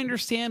think I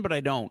understand, but I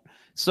don't.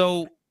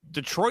 So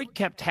Detroit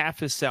kept half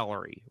his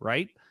salary,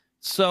 right?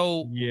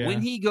 So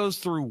when he goes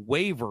through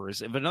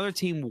waivers, if another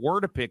team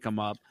were to pick him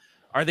up,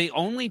 Are they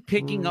only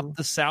picking up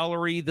the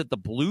salary that the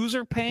Blues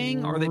are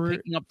paying, or are they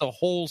picking up the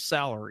whole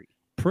salary?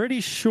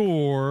 Pretty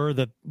sure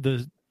that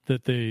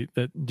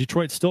that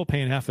Detroit's still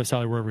paying half the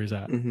salary wherever he's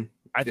at. Mm-hmm.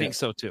 I think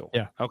so too.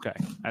 Yeah. Okay.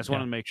 I just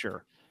wanted to make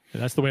sure.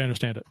 Yeah, that's the way I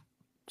understand it.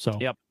 So.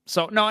 Yep.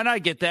 So no, and I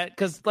get that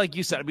because, like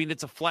you said, I mean,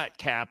 it's a flat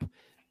cap.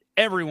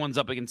 Everyone's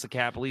up against the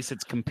cap. At least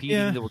it's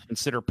competing that would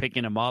consider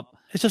picking him up.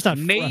 It's just not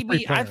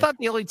maybe. I thought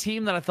the only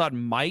team that I thought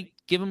might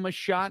give him a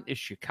shot is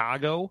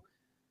Chicago.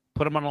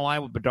 Put him on a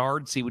line with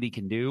Bedard, see what he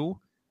can do.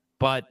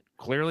 But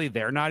clearly,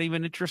 they're not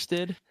even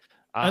interested.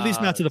 At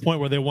least not to the point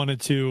where they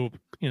wanted to,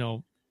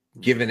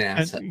 give an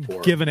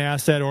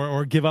asset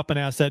or give up an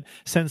asset,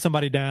 send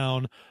somebody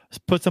down,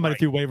 put somebody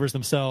through waivers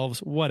themselves,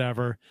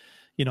 whatever.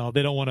 They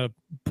don't want to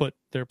put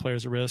their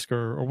players at risk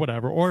or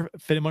whatever, or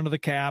fit him under the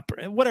cap,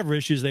 or whatever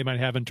issues they might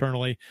have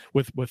internally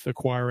with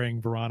acquiring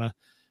Vrana.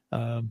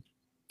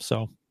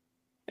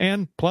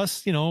 And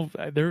plus,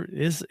 there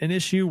is an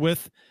issue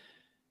with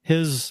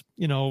his,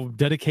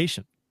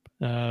 dedication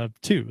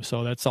too.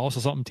 So that's also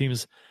something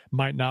teams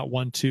might not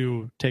want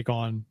to take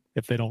on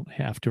if they don't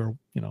have to,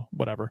 or,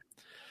 whatever.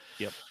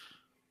 Yep.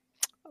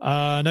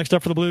 Next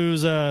up for the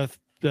Blues,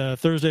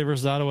 Thursday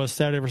versus Ottawa,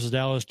 Saturday versus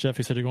Dallas. Jeff,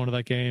 you said you're going to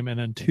that game, and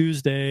then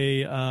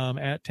Tuesday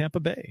at Tampa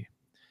Bay.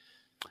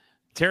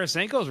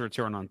 Tarasenko's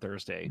return on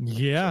Thursday.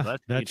 Yeah, so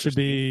that should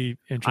be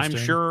interesting.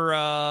 I'm sure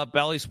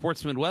Bally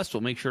Sports Midwest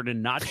will make sure to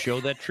not show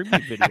that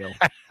tribute video.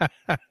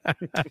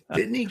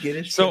 Didn't he get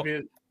his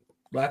tribute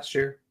last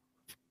year?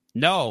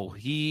 No,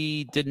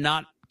 he did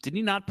not. Did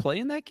he not play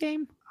in that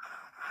game?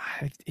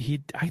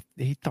 He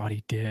thought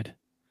he did.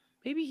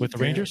 Maybe with the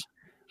Rangers.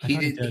 He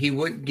did. He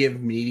wouldn't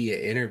give media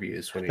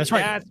interviews when he. That's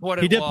right. That's what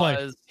it he did was.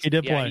 Play. He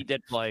did play. He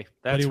did play.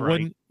 But That's he right.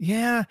 Wouldn't,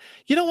 yeah.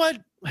 You know what?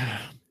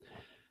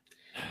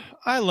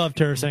 I love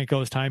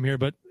Tarasenko's time here,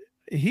 but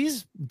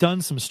he's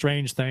done some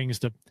strange things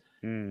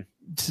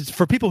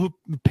for people who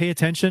pay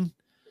attention.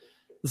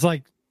 It's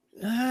like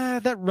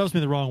that rubs me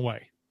the wrong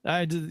way.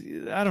 I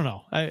don't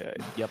know. I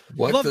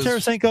love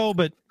Tarasenko,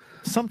 but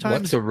sometimes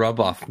what's a rub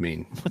off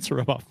mean? What's a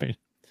rub off mean?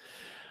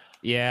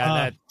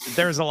 Yeah,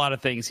 there's a lot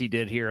of things he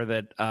did here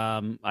that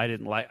I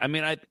didn't like. I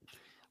mean, a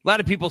lot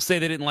of people say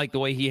they didn't like the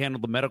way he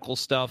handled the medical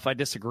stuff. I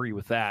disagree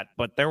with that,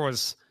 but there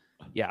was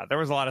a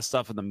lot of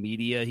stuff in the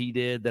media he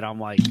did that I'm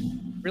like,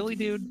 really,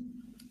 dude?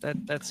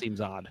 That seems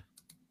odd.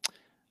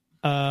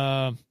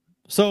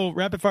 So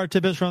rapid fire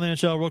tidbits from the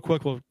NHL real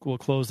quick. We'll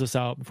close this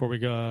out before we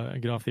go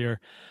get off the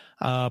air.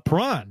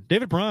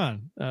 David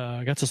Perron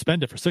got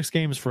suspended for 6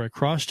 games for a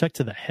cross check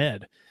to the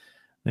head.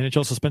 The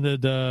NHL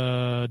suspended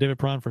David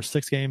Perron for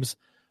 6 games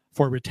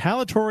for a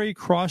retaliatory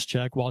cross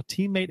check while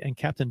teammate and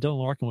captain Dylan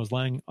Larkin was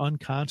lying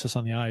unconscious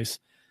on the ice.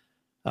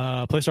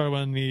 Play started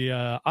when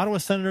the Ottawa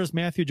Senators'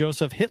 Matthew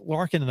Joseph hit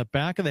Larkin in the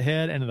back of the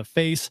head and in the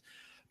face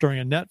during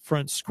a net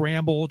front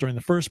scramble during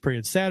the first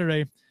period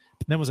Saturday.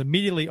 Then was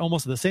immediately,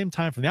 almost at the same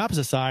time from the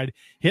opposite side,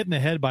 hit in the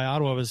head by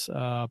Ottawa's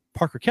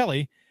Parker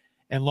Kelly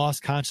and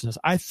lost consciousness.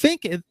 I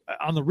think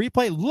on the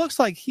replay, it looks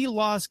like he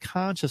lost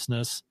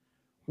consciousness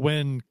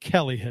when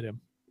Kelly hit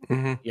him.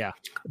 Mm-hmm. Yeah.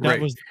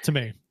 That was to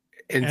me.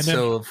 And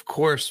so, of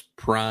course,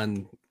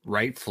 Perron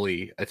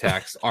rightfully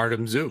attacks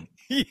Artem Zub.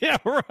 Yeah,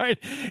 right.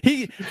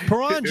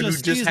 Perron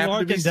just sees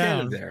Larkin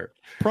down.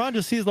 Perron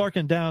just sees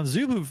Larkin down.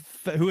 Zub,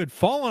 who had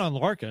fallen on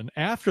Larkin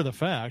after the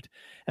fact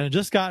and had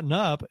just gotten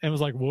up and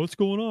was like, what's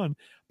going on?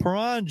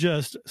 Perron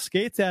just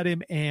skates at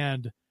him,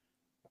 and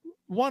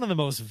one of the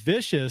most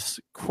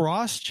vicious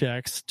cross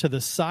checks to the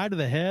side of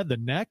the head, the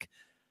neck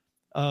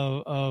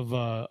of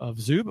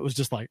Zub. It was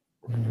just like,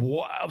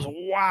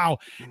 wow.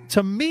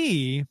 To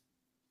me,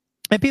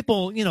 and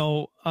people,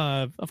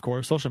 of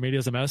course, social media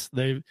is a mess.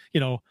 They,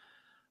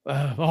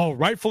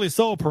 rightfully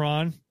so,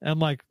 Perron. I'm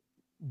like,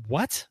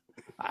 what?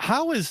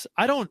 One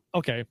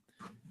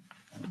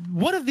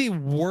of the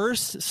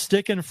worst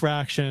stick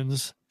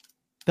infractions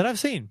that I've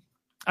seen.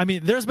 I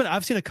mean,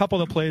 I've seen a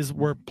couple of plays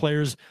where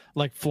players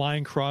like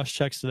flying cross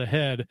checks to the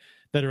head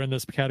that are in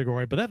this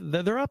category, but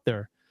they're up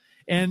there.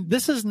 And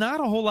this is not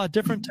a whole lot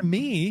different to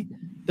me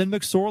than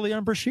McSorley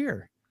on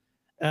Brashear.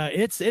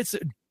 It's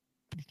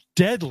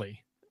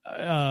deadly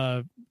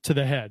to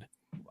the head.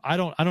 I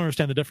don't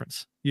understand the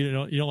difference. You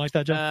don't like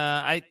that, Jeff?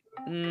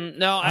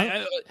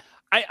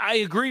 I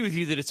agree with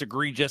you that it's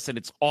egregious and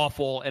it's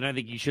awful, and I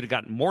think you should have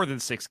gotten more than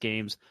 6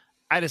 games.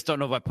 I just don't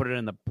know if I put it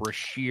in the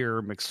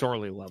Brashear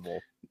McSorley level.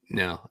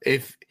 No,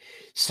 I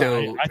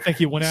think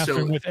he went after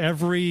him with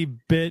every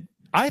bit.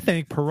 I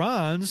think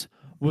Perron's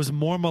was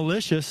more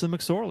malicious than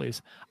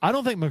McSorley's. I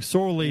don't think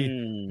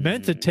McSorley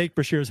meant to take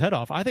Brashear's head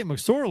off. I think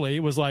McSorley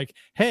was like,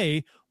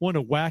 hey, wanted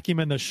to whack him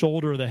in the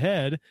shoulder or the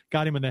head,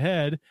 got him in the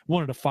head,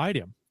 wanted to fight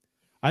him.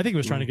 I think he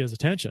was trying to get his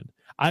attention.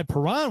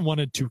 Perron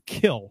wanted to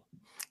kill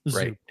Zub.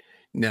 Right.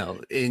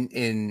 No,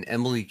 in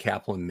Emily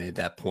Kaplan made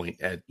that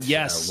point at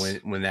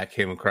when that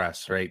came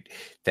across, right?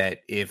 That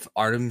if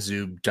Artem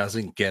Zub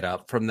doesn't get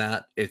up from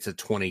that, it's a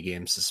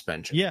 20-game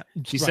suspension. Yeah,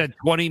 she said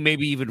 20,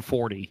 maybe even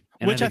 40.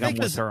 Which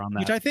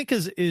I think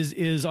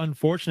is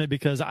unfortunate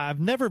because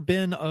I've never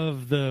been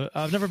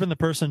the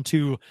person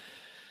to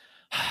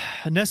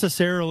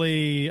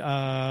necessarily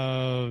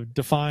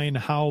define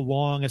how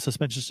long a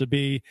suspension should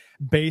be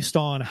based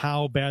on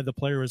how bad the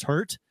player is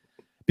hurt,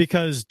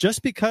 because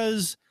just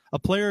because a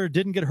player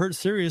didn't get hurt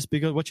serious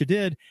because what you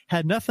did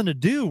had nothing to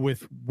do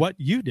with what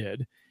you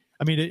did.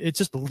 I mean, it's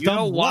just you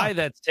know why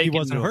that's taken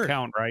into hurt.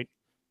 account, right?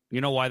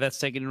 You know why that's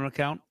taken into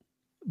account?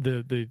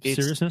 The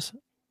seriousness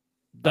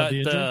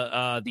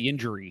of the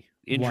injury.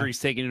 Injury's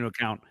taken into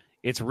account.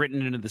 It's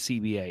written into the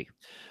CBA.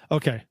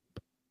 Okay.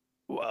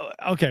 Well,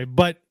 okay,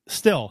 but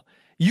still,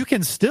 you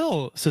can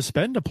still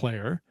suspend a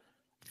player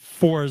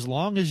for as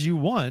long as you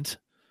want,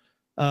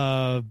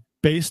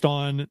 based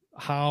on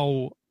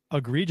how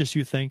egregious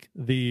you think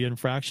the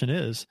infraction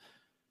is.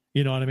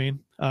 You know what I mean?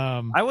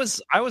 I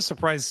was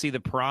surprised to see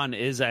that Perron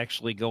is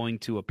actually going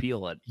to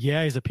appeal it.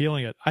 Yeah, he's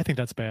appealing it. I think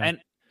that's bad.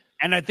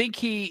 And I think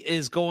he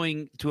is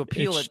going to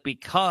appeal it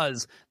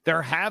because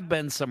there have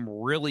been some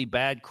really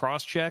bad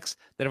cross checks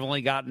that have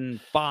only gotten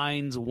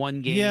fines,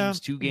 1 game,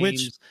 2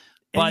 games.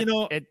 But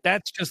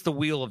that's just the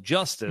wheel of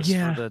justice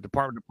for the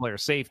Department of Player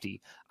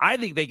Safety. I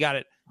think they got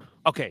it.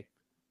 Okay.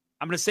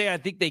 I'm going to say I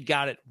think they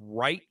got it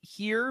right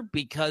here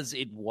because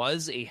it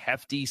was a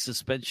hefty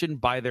suspension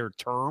by their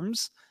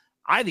terms.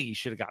 I think he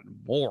should have gotten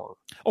more.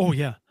 Oh,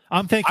 yeah.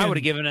 I'm thinking I would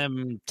have given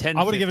him 10,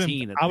 I would have 15.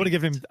 given him. I would have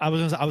given him. I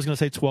was going to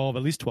say 12,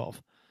 at least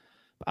 12.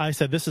 I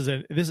said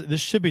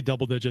this should be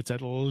double digits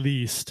at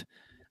least.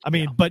 I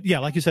mean, but yeah,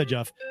 like you said,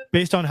 Jeff,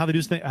 based on how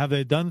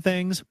they done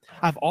things,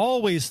 I've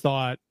always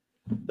thought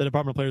the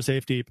Department of Player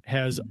Safety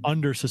has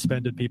under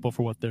suspended people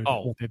for what they've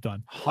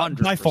done.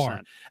 100%. By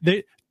far,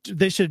 they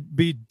should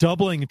be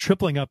doubling,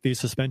 tripling up these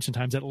suspension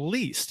times at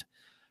least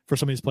for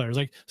some of these players.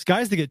 Like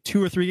guys that get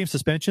 2 or 3 game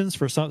suspensions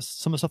for some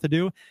of the stuff they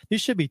do, these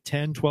should be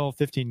 10, 12,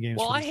 15 games.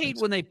 Well, I hate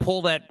when they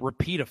pull that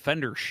repeat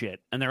offender shit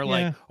and they're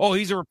like, oh,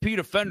 he's a repeat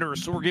offender,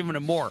 so we're giving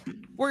him more.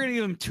 We're going to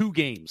give him 2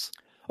 games.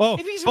 Oh,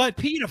 if he's a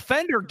repeat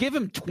offender, give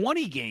him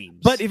 20 games.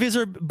 But if he's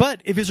a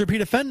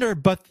repeat offender,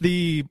 but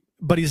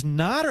he's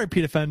not a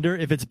repeat offender,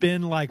 if it's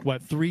been like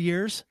 3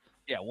 years,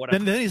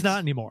 whatever. Then he's not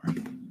anymore.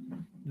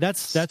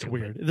 That's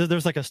weird.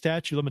 There's like a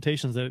statute of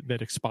limitations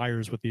that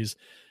expires with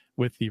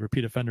the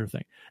repeat offender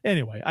thing.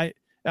 Anyway, I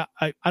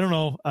don't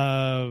know.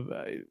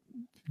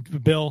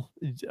 Bill,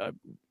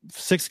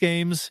 6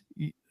 games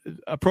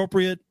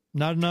appropriate?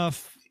 Not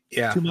enough?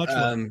 Yeah. Too much?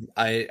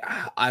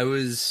 I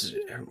was,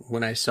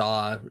 when I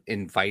saw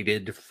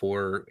invited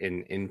for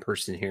an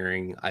in-person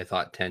hearing, I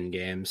thought 10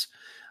 games.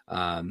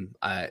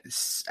 I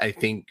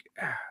think,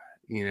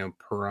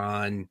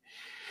 Perron,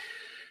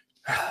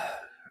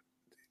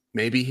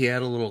 maybe he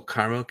had a little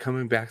karma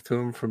coming back to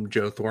him from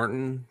Joe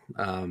Thornton.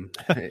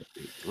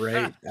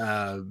 Right.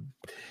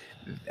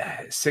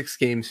 6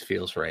 games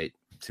feels right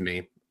to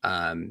me.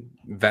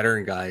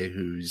 Veteran guy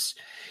who's,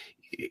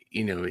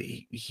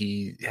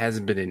 he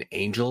hasn't been an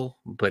angel,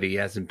 but he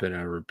hasn't been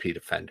a repeat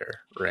offender.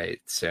 Right.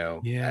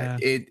 So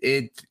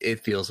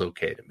it feels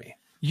okay to me.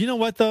 You know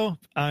what, though?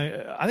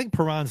 I think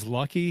Perron's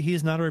lucky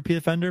he's not a repeat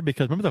offender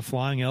because remember the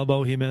flying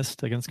elbow he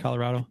missed against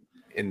Colorado?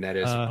 And that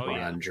is a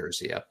Perron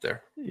jersey up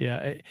there.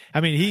 Yeah. I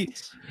mean,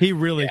 he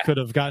really could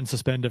have gotten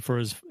suspended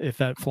for if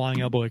that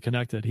flying elbow had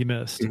connected. He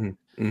missed.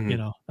 Mm-hmm.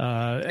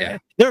 Mm-hmm.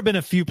 There have been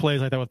a few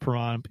plays like that with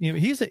Perron.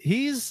 He's a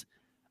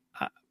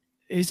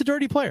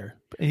dirty player.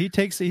 He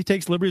takes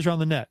liberties around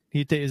the net.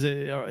 He takes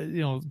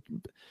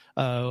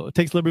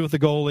takes liberty with the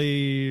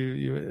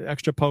goalie,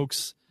 extra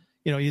pokes.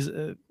 He's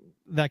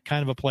that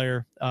kind of a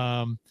player.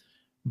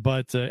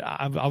 But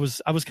I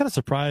was kind of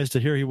surprised to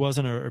hear he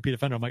wasn't a repeat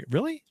offender. I'm like,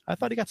 really? I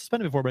thought he got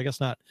suspended before, but I guess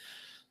not.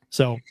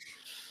 So,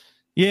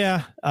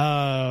 yeah,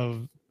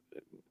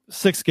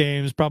 6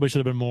 games probably should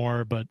have been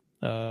more. But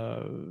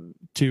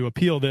to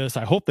appeal this,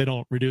 I hope they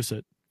don't reduce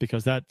it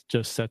because that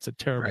just sets a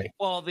terrible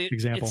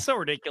example. It's so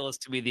ridiculous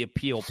to me, the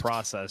appeal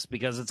process,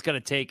 because it's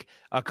going to take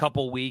a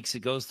couple weeks.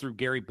 It goes through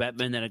Gary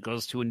Bettman, then it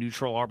goes to a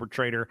neutral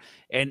arbitrator,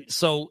 and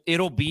so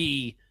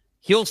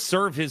he'll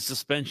serve his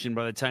suspension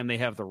by the time they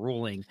have the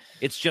ruling.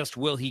 It's just,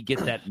 will he get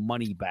that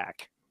money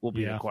back will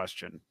be the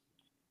question.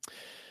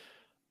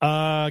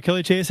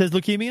 Kelly Chase has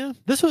leukemia.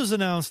 This was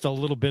announced a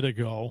little bit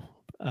ago,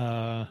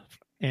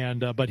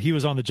 but he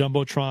was on the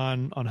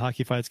Jumbotron on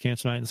Hockey Fights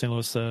Cancer Night in St.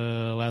 Louis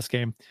last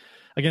game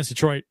against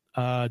Detroit.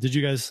 Did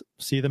you guys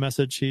see the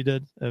message he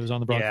did? It was on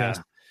the broadcast.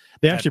 Yeah.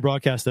 They actually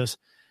broadcast this.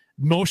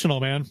 Emotional,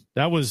 man.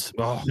 That was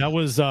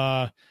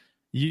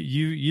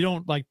you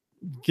don't like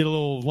get a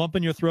little lump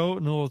in your throat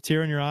and a little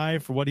tear in your eye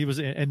for what he was,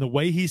 and the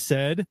way he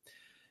said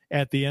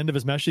at the end of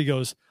his message, he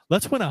goes,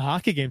 "Let's win a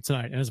hockey game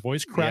tonight," and his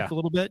voice cracked a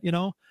little bit.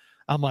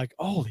 I'm like,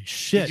 holy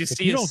shit! Did you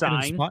see his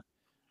sign?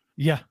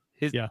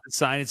 His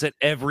sign. It said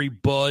 "Every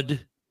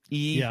Bud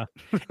E." Yeah,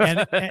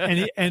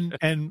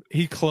 and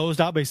he closed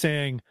out by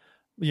saying,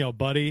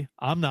 "Buddy,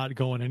 I'm not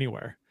going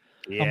anywhere."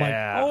 Yeah. I'm like,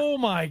 oh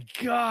my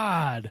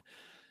god.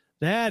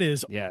 That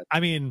is, I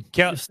mean,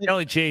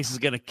 Kelly Chase is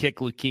going to kick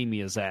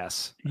leukemia's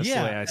ass. That's the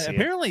way I see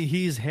apparently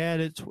he's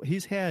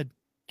had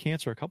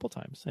cancer a couple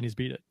times and he's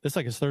beat it. It's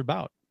like his 3rd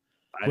bout.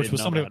 I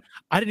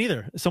didn't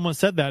either. Someone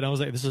said that and I was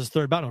like, this is his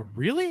 3rd bout. Oh,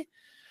 really?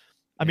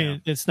 I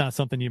mean, it's not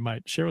something you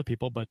might share with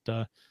people, but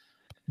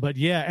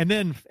yeah. And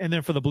then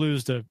for the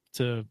Blues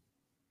to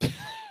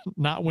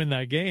not win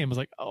that game, I was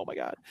like, oh my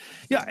God.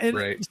 Yeah. And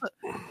right.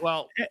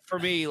 Well, for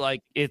me,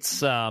 like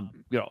it's,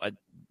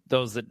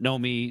 those that know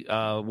me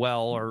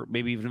well, or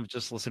maybe even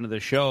just listen to the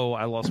show,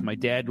 I lost my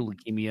dad to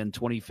leukemia in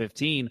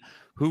 2015,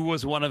 who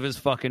was one of his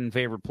fucking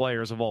favorite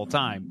players of all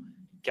time,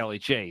 Kelly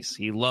Chase.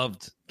 He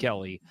loved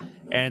Kelly.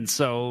 And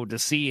so to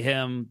see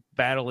him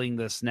battling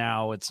this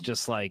now, it's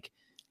just like,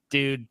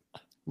 dude,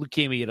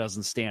 leukemia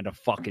doesn't stand a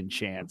fucking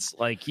chance.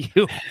 Like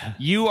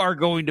you are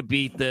going to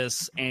beat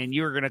this and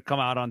you're going to come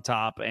out on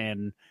top,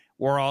 and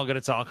we're all going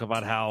to talk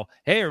about how,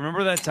 hey,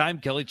 remember that time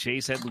Kelly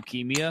Chase had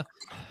leukemia?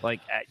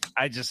 Like,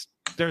 I just,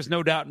 there's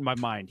no doubt in my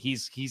mind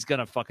he's going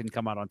to fucking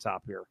come out on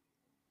top here.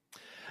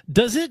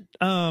 Does it,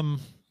 I've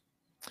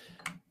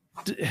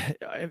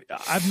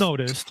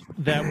noticed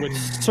that with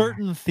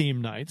certain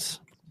theme nights,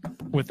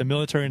 with the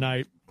military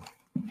night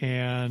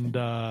and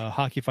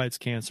Hockey Fights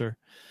Cancer,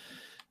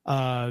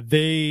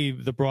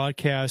 the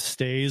broadcast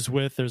stays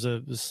with, there's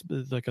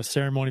like a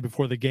ceremony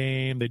before the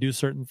game. They do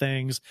certain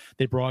things.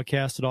 They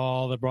broadcast it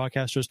all. The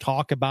broadcasters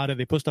talk about it.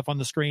 They put stuff on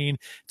the screen.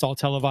 It's all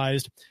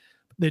televised.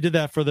 They did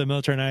that for the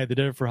military night. They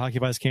did it for Hockey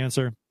Fights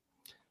Cancer.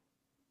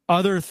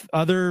 Other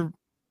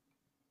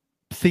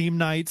theme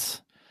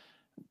nights,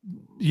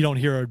 you don't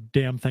hear a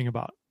damn thing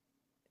about.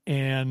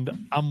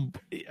 And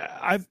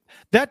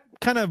that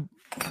kind of,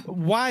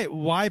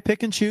 why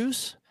pick and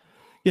choose?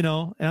 You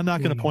know, and I'm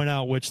not going to point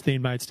out which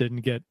theme nights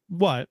didn't get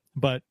what,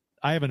 but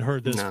I haven't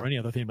heard this for any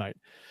other theme night.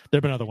 There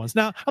have been other ones.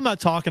 Now, I'm not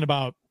talking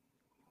about,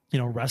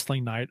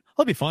 wrestling night.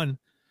 It'll be fun.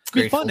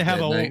 It'd be fun to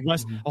have a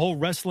whole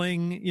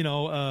wrestling,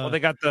 well, they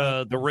got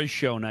the Riz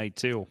show night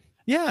too.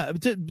 Yeah.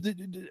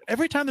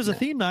 Every time there's a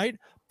theme night,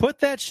 put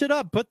that shit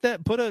up.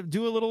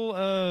 Do a little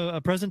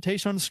a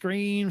presentation on the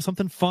screen,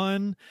 something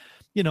fun,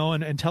 and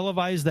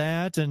televise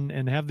that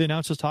and have the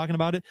announcers talking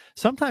about it.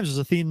 Sometimes there's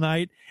a theme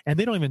night and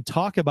they don't even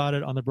talk about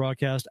it on the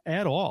broadcast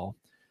at all.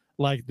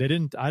 Like they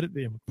didn't,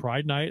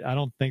 Pride night, I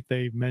don't think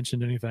they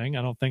mentioned anything.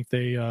 I don't think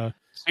they, so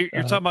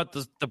you're talking about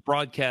the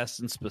broadcast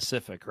in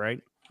specific,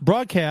 right?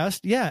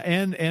 Broadcast, yeah,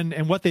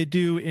 and what they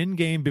do in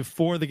game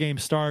before the game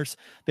starts.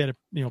 They had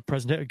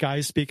a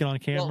guys speaking on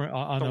camera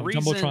on a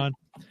jumbotron.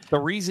 The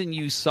reason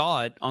you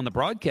saw it on the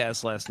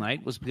broadcast last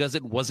night was because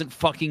it wasn't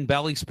fucking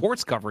Bally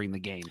Sports covering the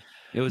game.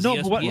 It was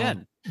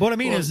ESPN. What I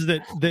mean is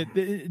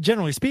that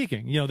generally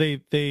speaking,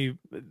 they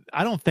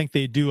I don't think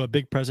they do a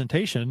big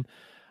presentation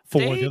for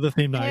the other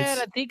theme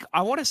nights.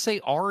 I want to say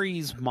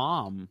Ari's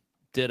mom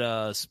did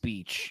a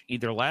speech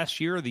either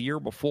last year or the year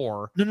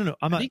before. No.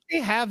 I think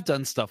they have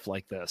done stuff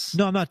like this.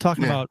 No, I'm not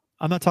talking about.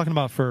 I'm not talking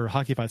about for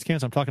Hockey Fights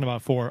Cancer. I'm talking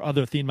about for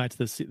other theme nights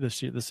this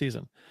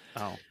season.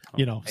 Oh,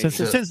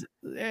 since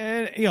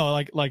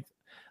like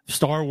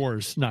Star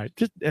Wars night,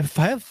 just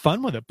have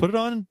fun with it. Put it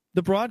on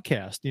the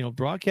broadcast. Put it on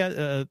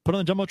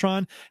the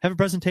jumbotron. Have a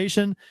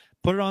presentation.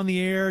 Put it on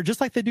the air,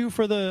 just like they do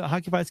for the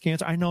Hockey Fights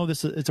Cancer. I know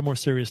it's a more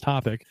serious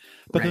topic,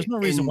 but there's no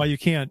reason why you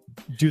can't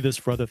do this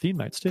for other theme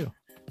nights too.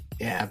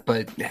 Yeah,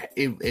 but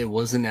it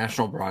was a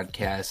national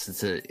broadcast.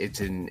 It's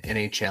an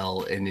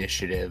NHL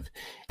initiative,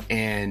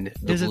 and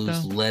the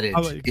Blues led it.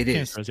 It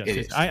is.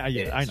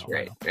 I know.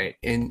 Right.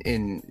 And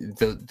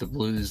the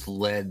Blues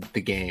led the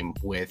game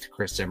with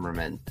Chris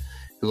Zimmerman,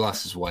 who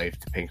lost his wife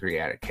to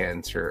pancreatic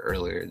cancer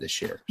earlier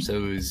this year. So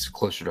it was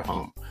closer to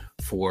home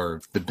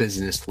for the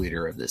business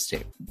leader of this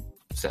team.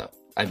 So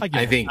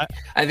I think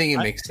it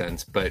makes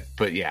sense.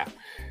 But yeah.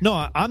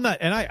 No, I'm not,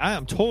 and I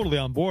am totally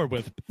on board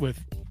with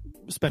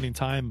spending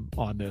time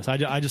on this.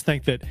 I just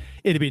think that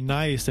it'd be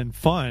nice and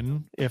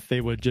fun if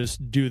they would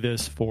just do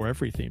this for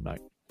every theme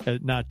night,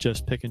 not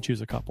just pick and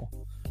choose a couple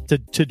to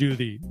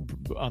do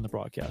on the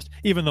broadcast.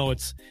 Even though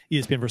it's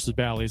ESPN versus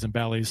Bally's, and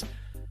Bally's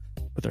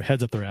with their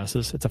heads up their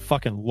asses, it's a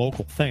fucking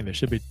local thing. They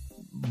should be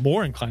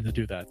more inclined to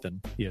do that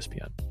than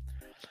ESPN.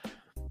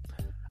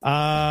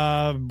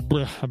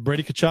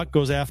 Brady Tkachuk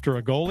goes after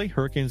a goalie.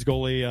 Hurricanes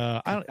goalie.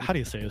 How do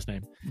you say his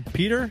name?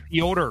 Peter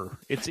Piotr.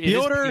 It's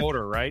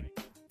Piotr, right?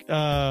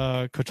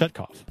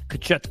 Kochetkov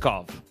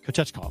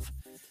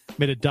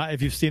made a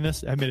if you've seen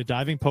this, I made a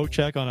diving poke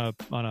check on a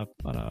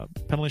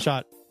penalty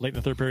shot late in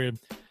the third period.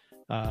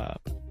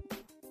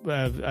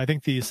 I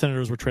think the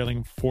Senators were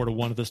trailing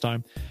 4-1 at this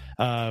time.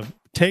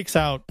 Takes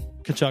out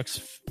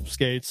Tkachuk's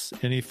skates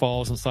and he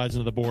falls and slides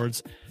into the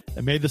boards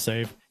and made the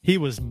save.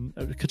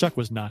 Tkachuk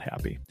was not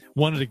happy.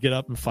 Wanted to get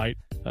up and fight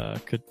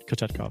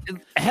Kochetkov.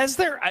 Has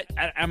there?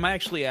 I'm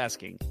actually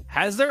asking.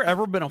 Has there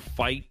ever been a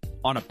fight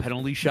on a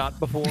penalty shot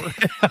before?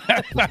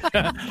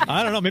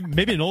 I don't know.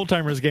 Maybe an old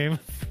timers game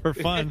for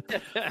fun.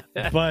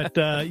 But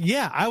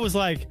yeah, I was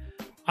like,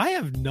 I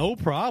have no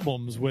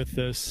problems with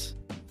this.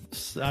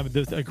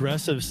 This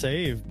aggressive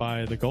save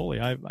by the goalie.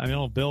 I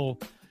know Bill.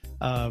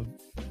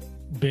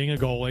 Being a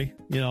goalie,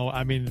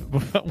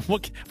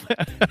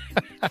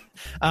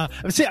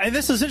 see,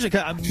 this is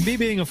interesting. Me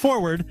being a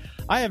forward,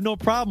 I have no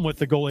problem with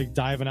the goalie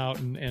diving out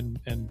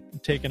and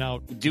taking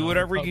out. Do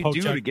whatever you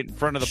do to get in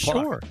front of the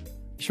puck.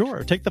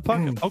 Sure. Take the puck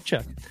and poke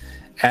check.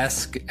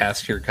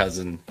 Ask your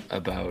cousin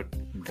about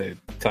the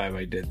time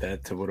I did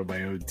that to one of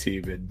my own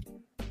team in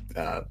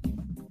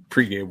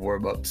pregame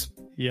warm-ups.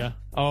 Yeah.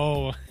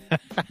 Oh.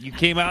 You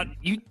came out.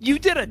 You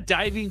did a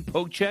diving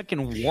poke check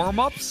in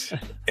warm-ups,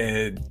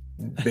 and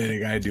made a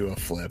guy do a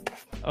flip.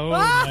 Oh,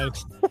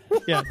 nice.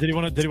 Yeah. Did he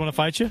want to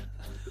fight you?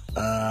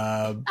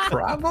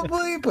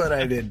 Probably, but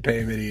I didn't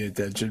pay him any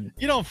attention.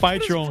 You don't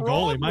fight your own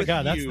goalie. My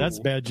God, that's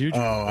bad juju.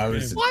 Oh, I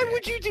was. Why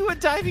would you do a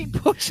diving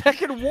poke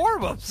check in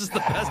warm-ups? Is the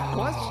best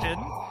question.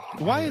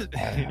 Why is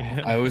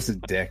I was a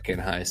dick in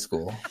high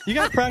school. You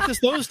got to practice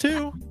those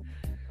too.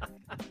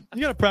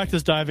 You got to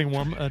practice diving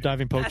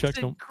poke checks. That's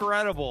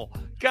incredible.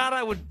 God,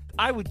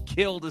 I would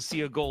kill to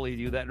see a goalie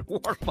do that in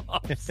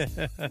warm-ups.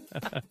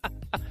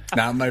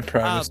 Not my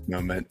proudest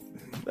moment.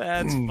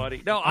 That's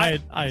funny. No, I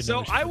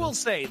will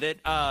say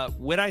that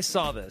when I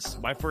saw this,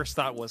 my first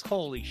thought was,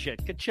 holy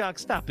shit, Kachuk,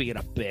 stop being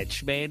a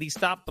bitch, man. He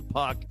stopped the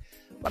puck.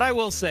 But I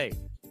will say,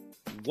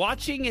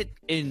 watching it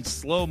in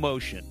slow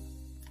motion,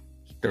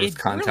 there was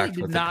contact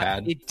with the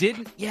pad. It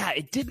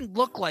didn't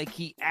look like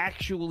he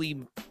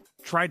actually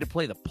tried to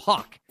play the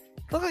puck.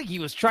 It looked like he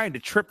was trying to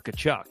trip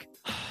Kachuk.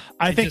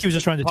 I think he was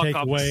just trying to take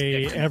off the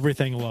away stick.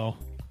 everything low.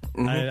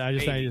 Mm-hmm. I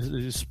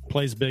just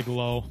plays big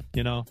low,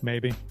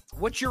 maybe.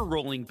 What's your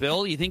ruling,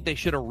 Bill? You think they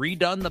should have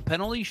redone the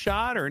penalty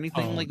shot or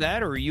anything like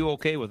that, or are you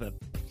okay with it?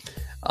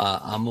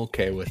 I'm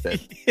okay with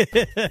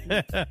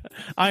it.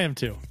 I am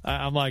too.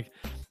 I'm like,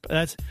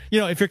 that's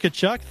if you're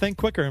Kachuk, think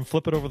quicker and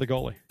flip it over the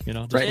goalie.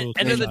 Just right.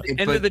 End of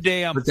the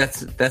day, but that's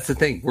the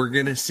thing. We're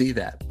gonna see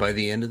that by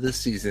the end of the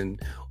season,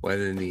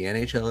 whether in the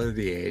NHL or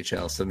the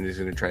AHL, somebody's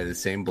gonna try the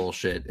same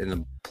bullshit, and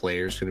the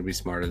player's gonna be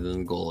smarter than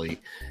the goalie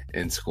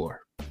and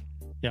score.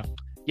 Yeah.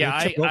 Yeah,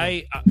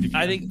 I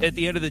think at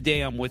the end of the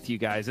day, I'm with you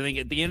guys. I think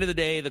at the end of the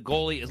day, the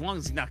goalie, as long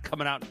as he's not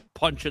coming out and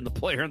punching the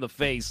player in the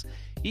face,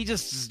 he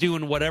just is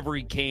doing whatever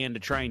he can to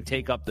try and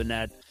take up the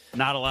net,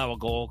 not allow a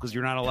goal because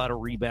you're not allowed a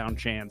rebound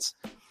chance.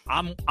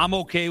 I'm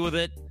okay with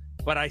it,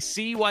 but I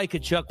see why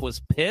Kachuk was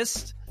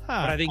pissed.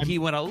 But I think he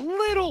went a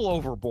little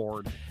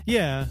overboard.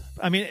 Yeah,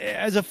 I mean,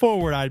 as a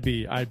forward, I'd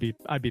be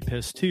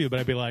pissed too.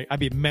 But I'd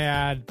be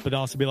mad, but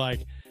also be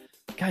like,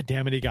 God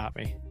damn it, he got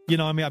me.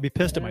 I'd be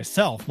pissed at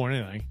myself more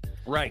than anything.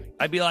 Right.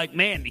 I'd be like,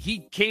 man, he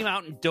came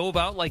out and dove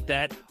out like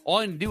that. All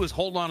I had to do was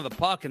hold on to the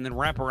puck and then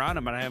wrap around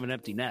him and I have an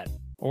empty net.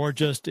 Or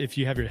just, if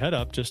you have your head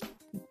up, just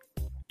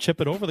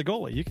chip it over the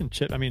goalie. You can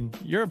chip. I mean,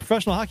 you're a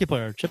professional hockey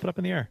player. Chip it up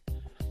in the air.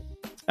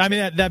 I mean,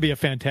 that'd be a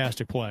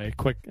fantastic play.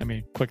 Quick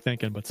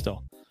thinking, but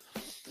still.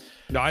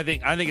 No, I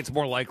think it's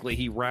more likely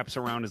he wraps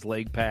around his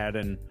leg pad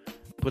and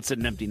puts it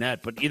in an empty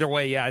net. But either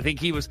way, yeah, I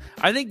think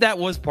that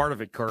was part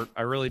of it, Kurt.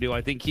 I really do.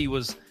 I think he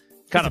was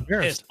kind of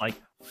pissed, like,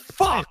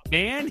 fuck,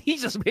 man, he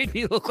just made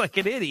me look like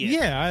an idiot.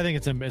 Yeah, I think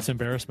it's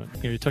embarrassment.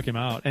 He took him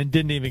out and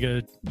didn't even get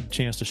a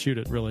chance to shoot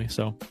it, really.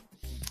 So,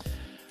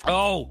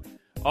 oh,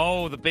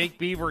 the baked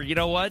beaver. You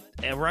know what?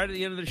 And right at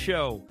the end of the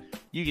show,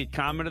 you get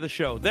comment of the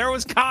show. There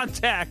was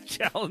contact.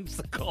 Challenge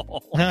the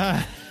goal.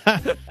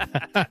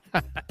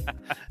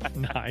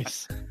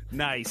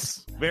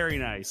 Nice, very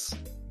nice.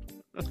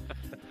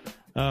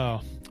 Oh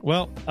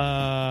well.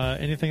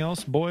 Anything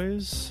else,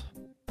 boys?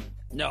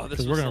 No,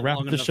 because we're going to wrap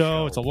up the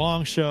show. It's a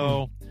long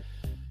show,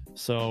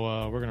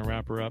 so we're going to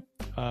wrap her up.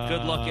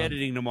 Good luck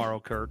editing tomorrow,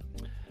 Kurt.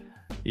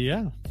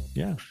 Yeah.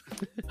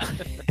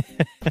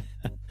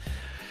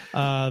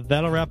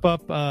 That'll wrap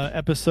up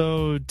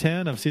episode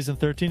 10 of season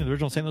 13 of the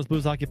original St. Louis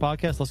Blues Hockey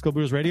Podcast, Let's Go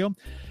Blues Radio.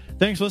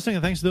 Thanks for listening,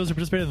 and thanks to those who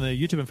participated in the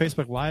YouTube and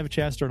Facebook live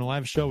chats during the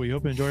live show. We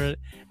hope you enjoyed it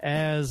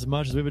as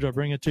much as we've enjoyed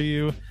bringing it to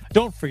you.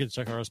 Don't forget to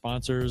check out our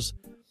sponsors.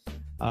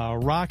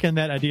 Rockin'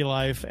 that ID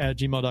life at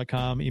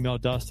gmail.com. Email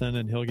Dustin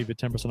and he'll give you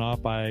 10%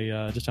 off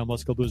by just telling him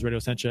Let's Go Blues Radio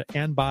sent you,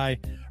 and by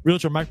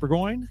Realtor Mike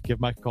Burgoyne.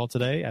 Give Mike a call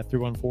today at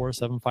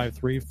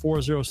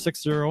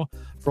 314-753-4060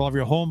 for all of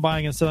your home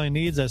buying and selling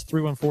needs. That's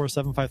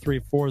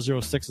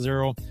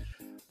 314-753-4060.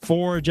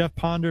 For Jeff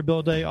Ponder,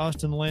 Bill Day,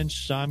 Austin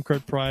Lynch, I'm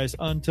Kurt Price.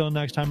 Until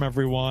next time,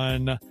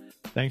 everyone,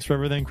 thanks for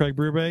everything, Craig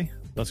Brube.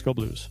 Let's go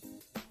Blues.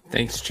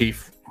 Thanks,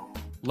 Chief.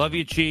 Love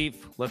you,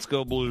 Chief. Let's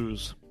go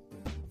Blues.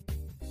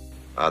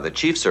 The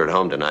Chiefs are at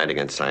home tonight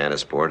against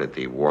Cyanosport at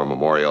the War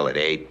Memorial at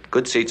 8.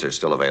 Good seats are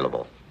still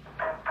available.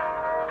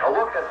 A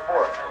look at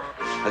fourth.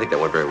 I think that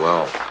went very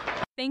well.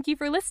 Thank you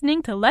for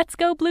listening to Let's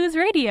Go Blues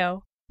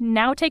Radio.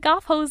 Now take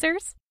off,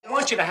 hosers. I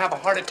want you to have a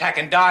heart attack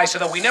and die so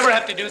that we never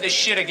have to do this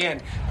shit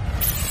again.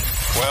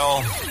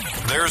 Well,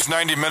 there's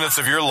 90 minutes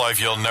of your life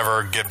you'll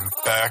never get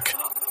back.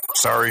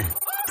 Sorry.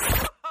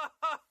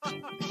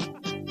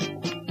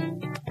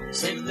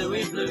 St.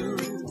 Louis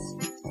Blues,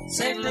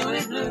 St.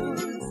 Louis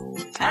Blues.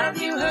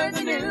 Have you heard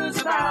the news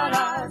about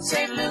our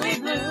St. Louis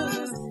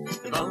Blues?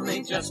 They've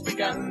only just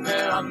begun,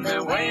 they're on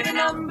their way to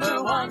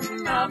number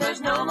one. Now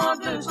there's no more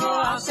blues for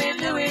our St.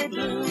 Louis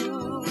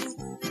Blues.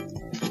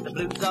 The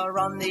Blues are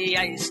on the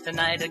ice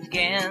tonight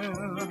again.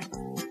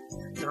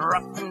 They're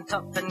rough and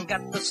tough and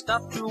got the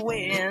stuff to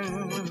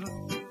win.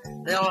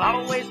 They'll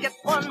always get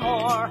one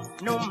more,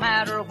 no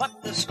matter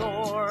what the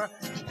score.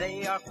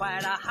 They are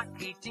quite a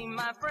hockey team,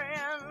 my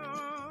friend.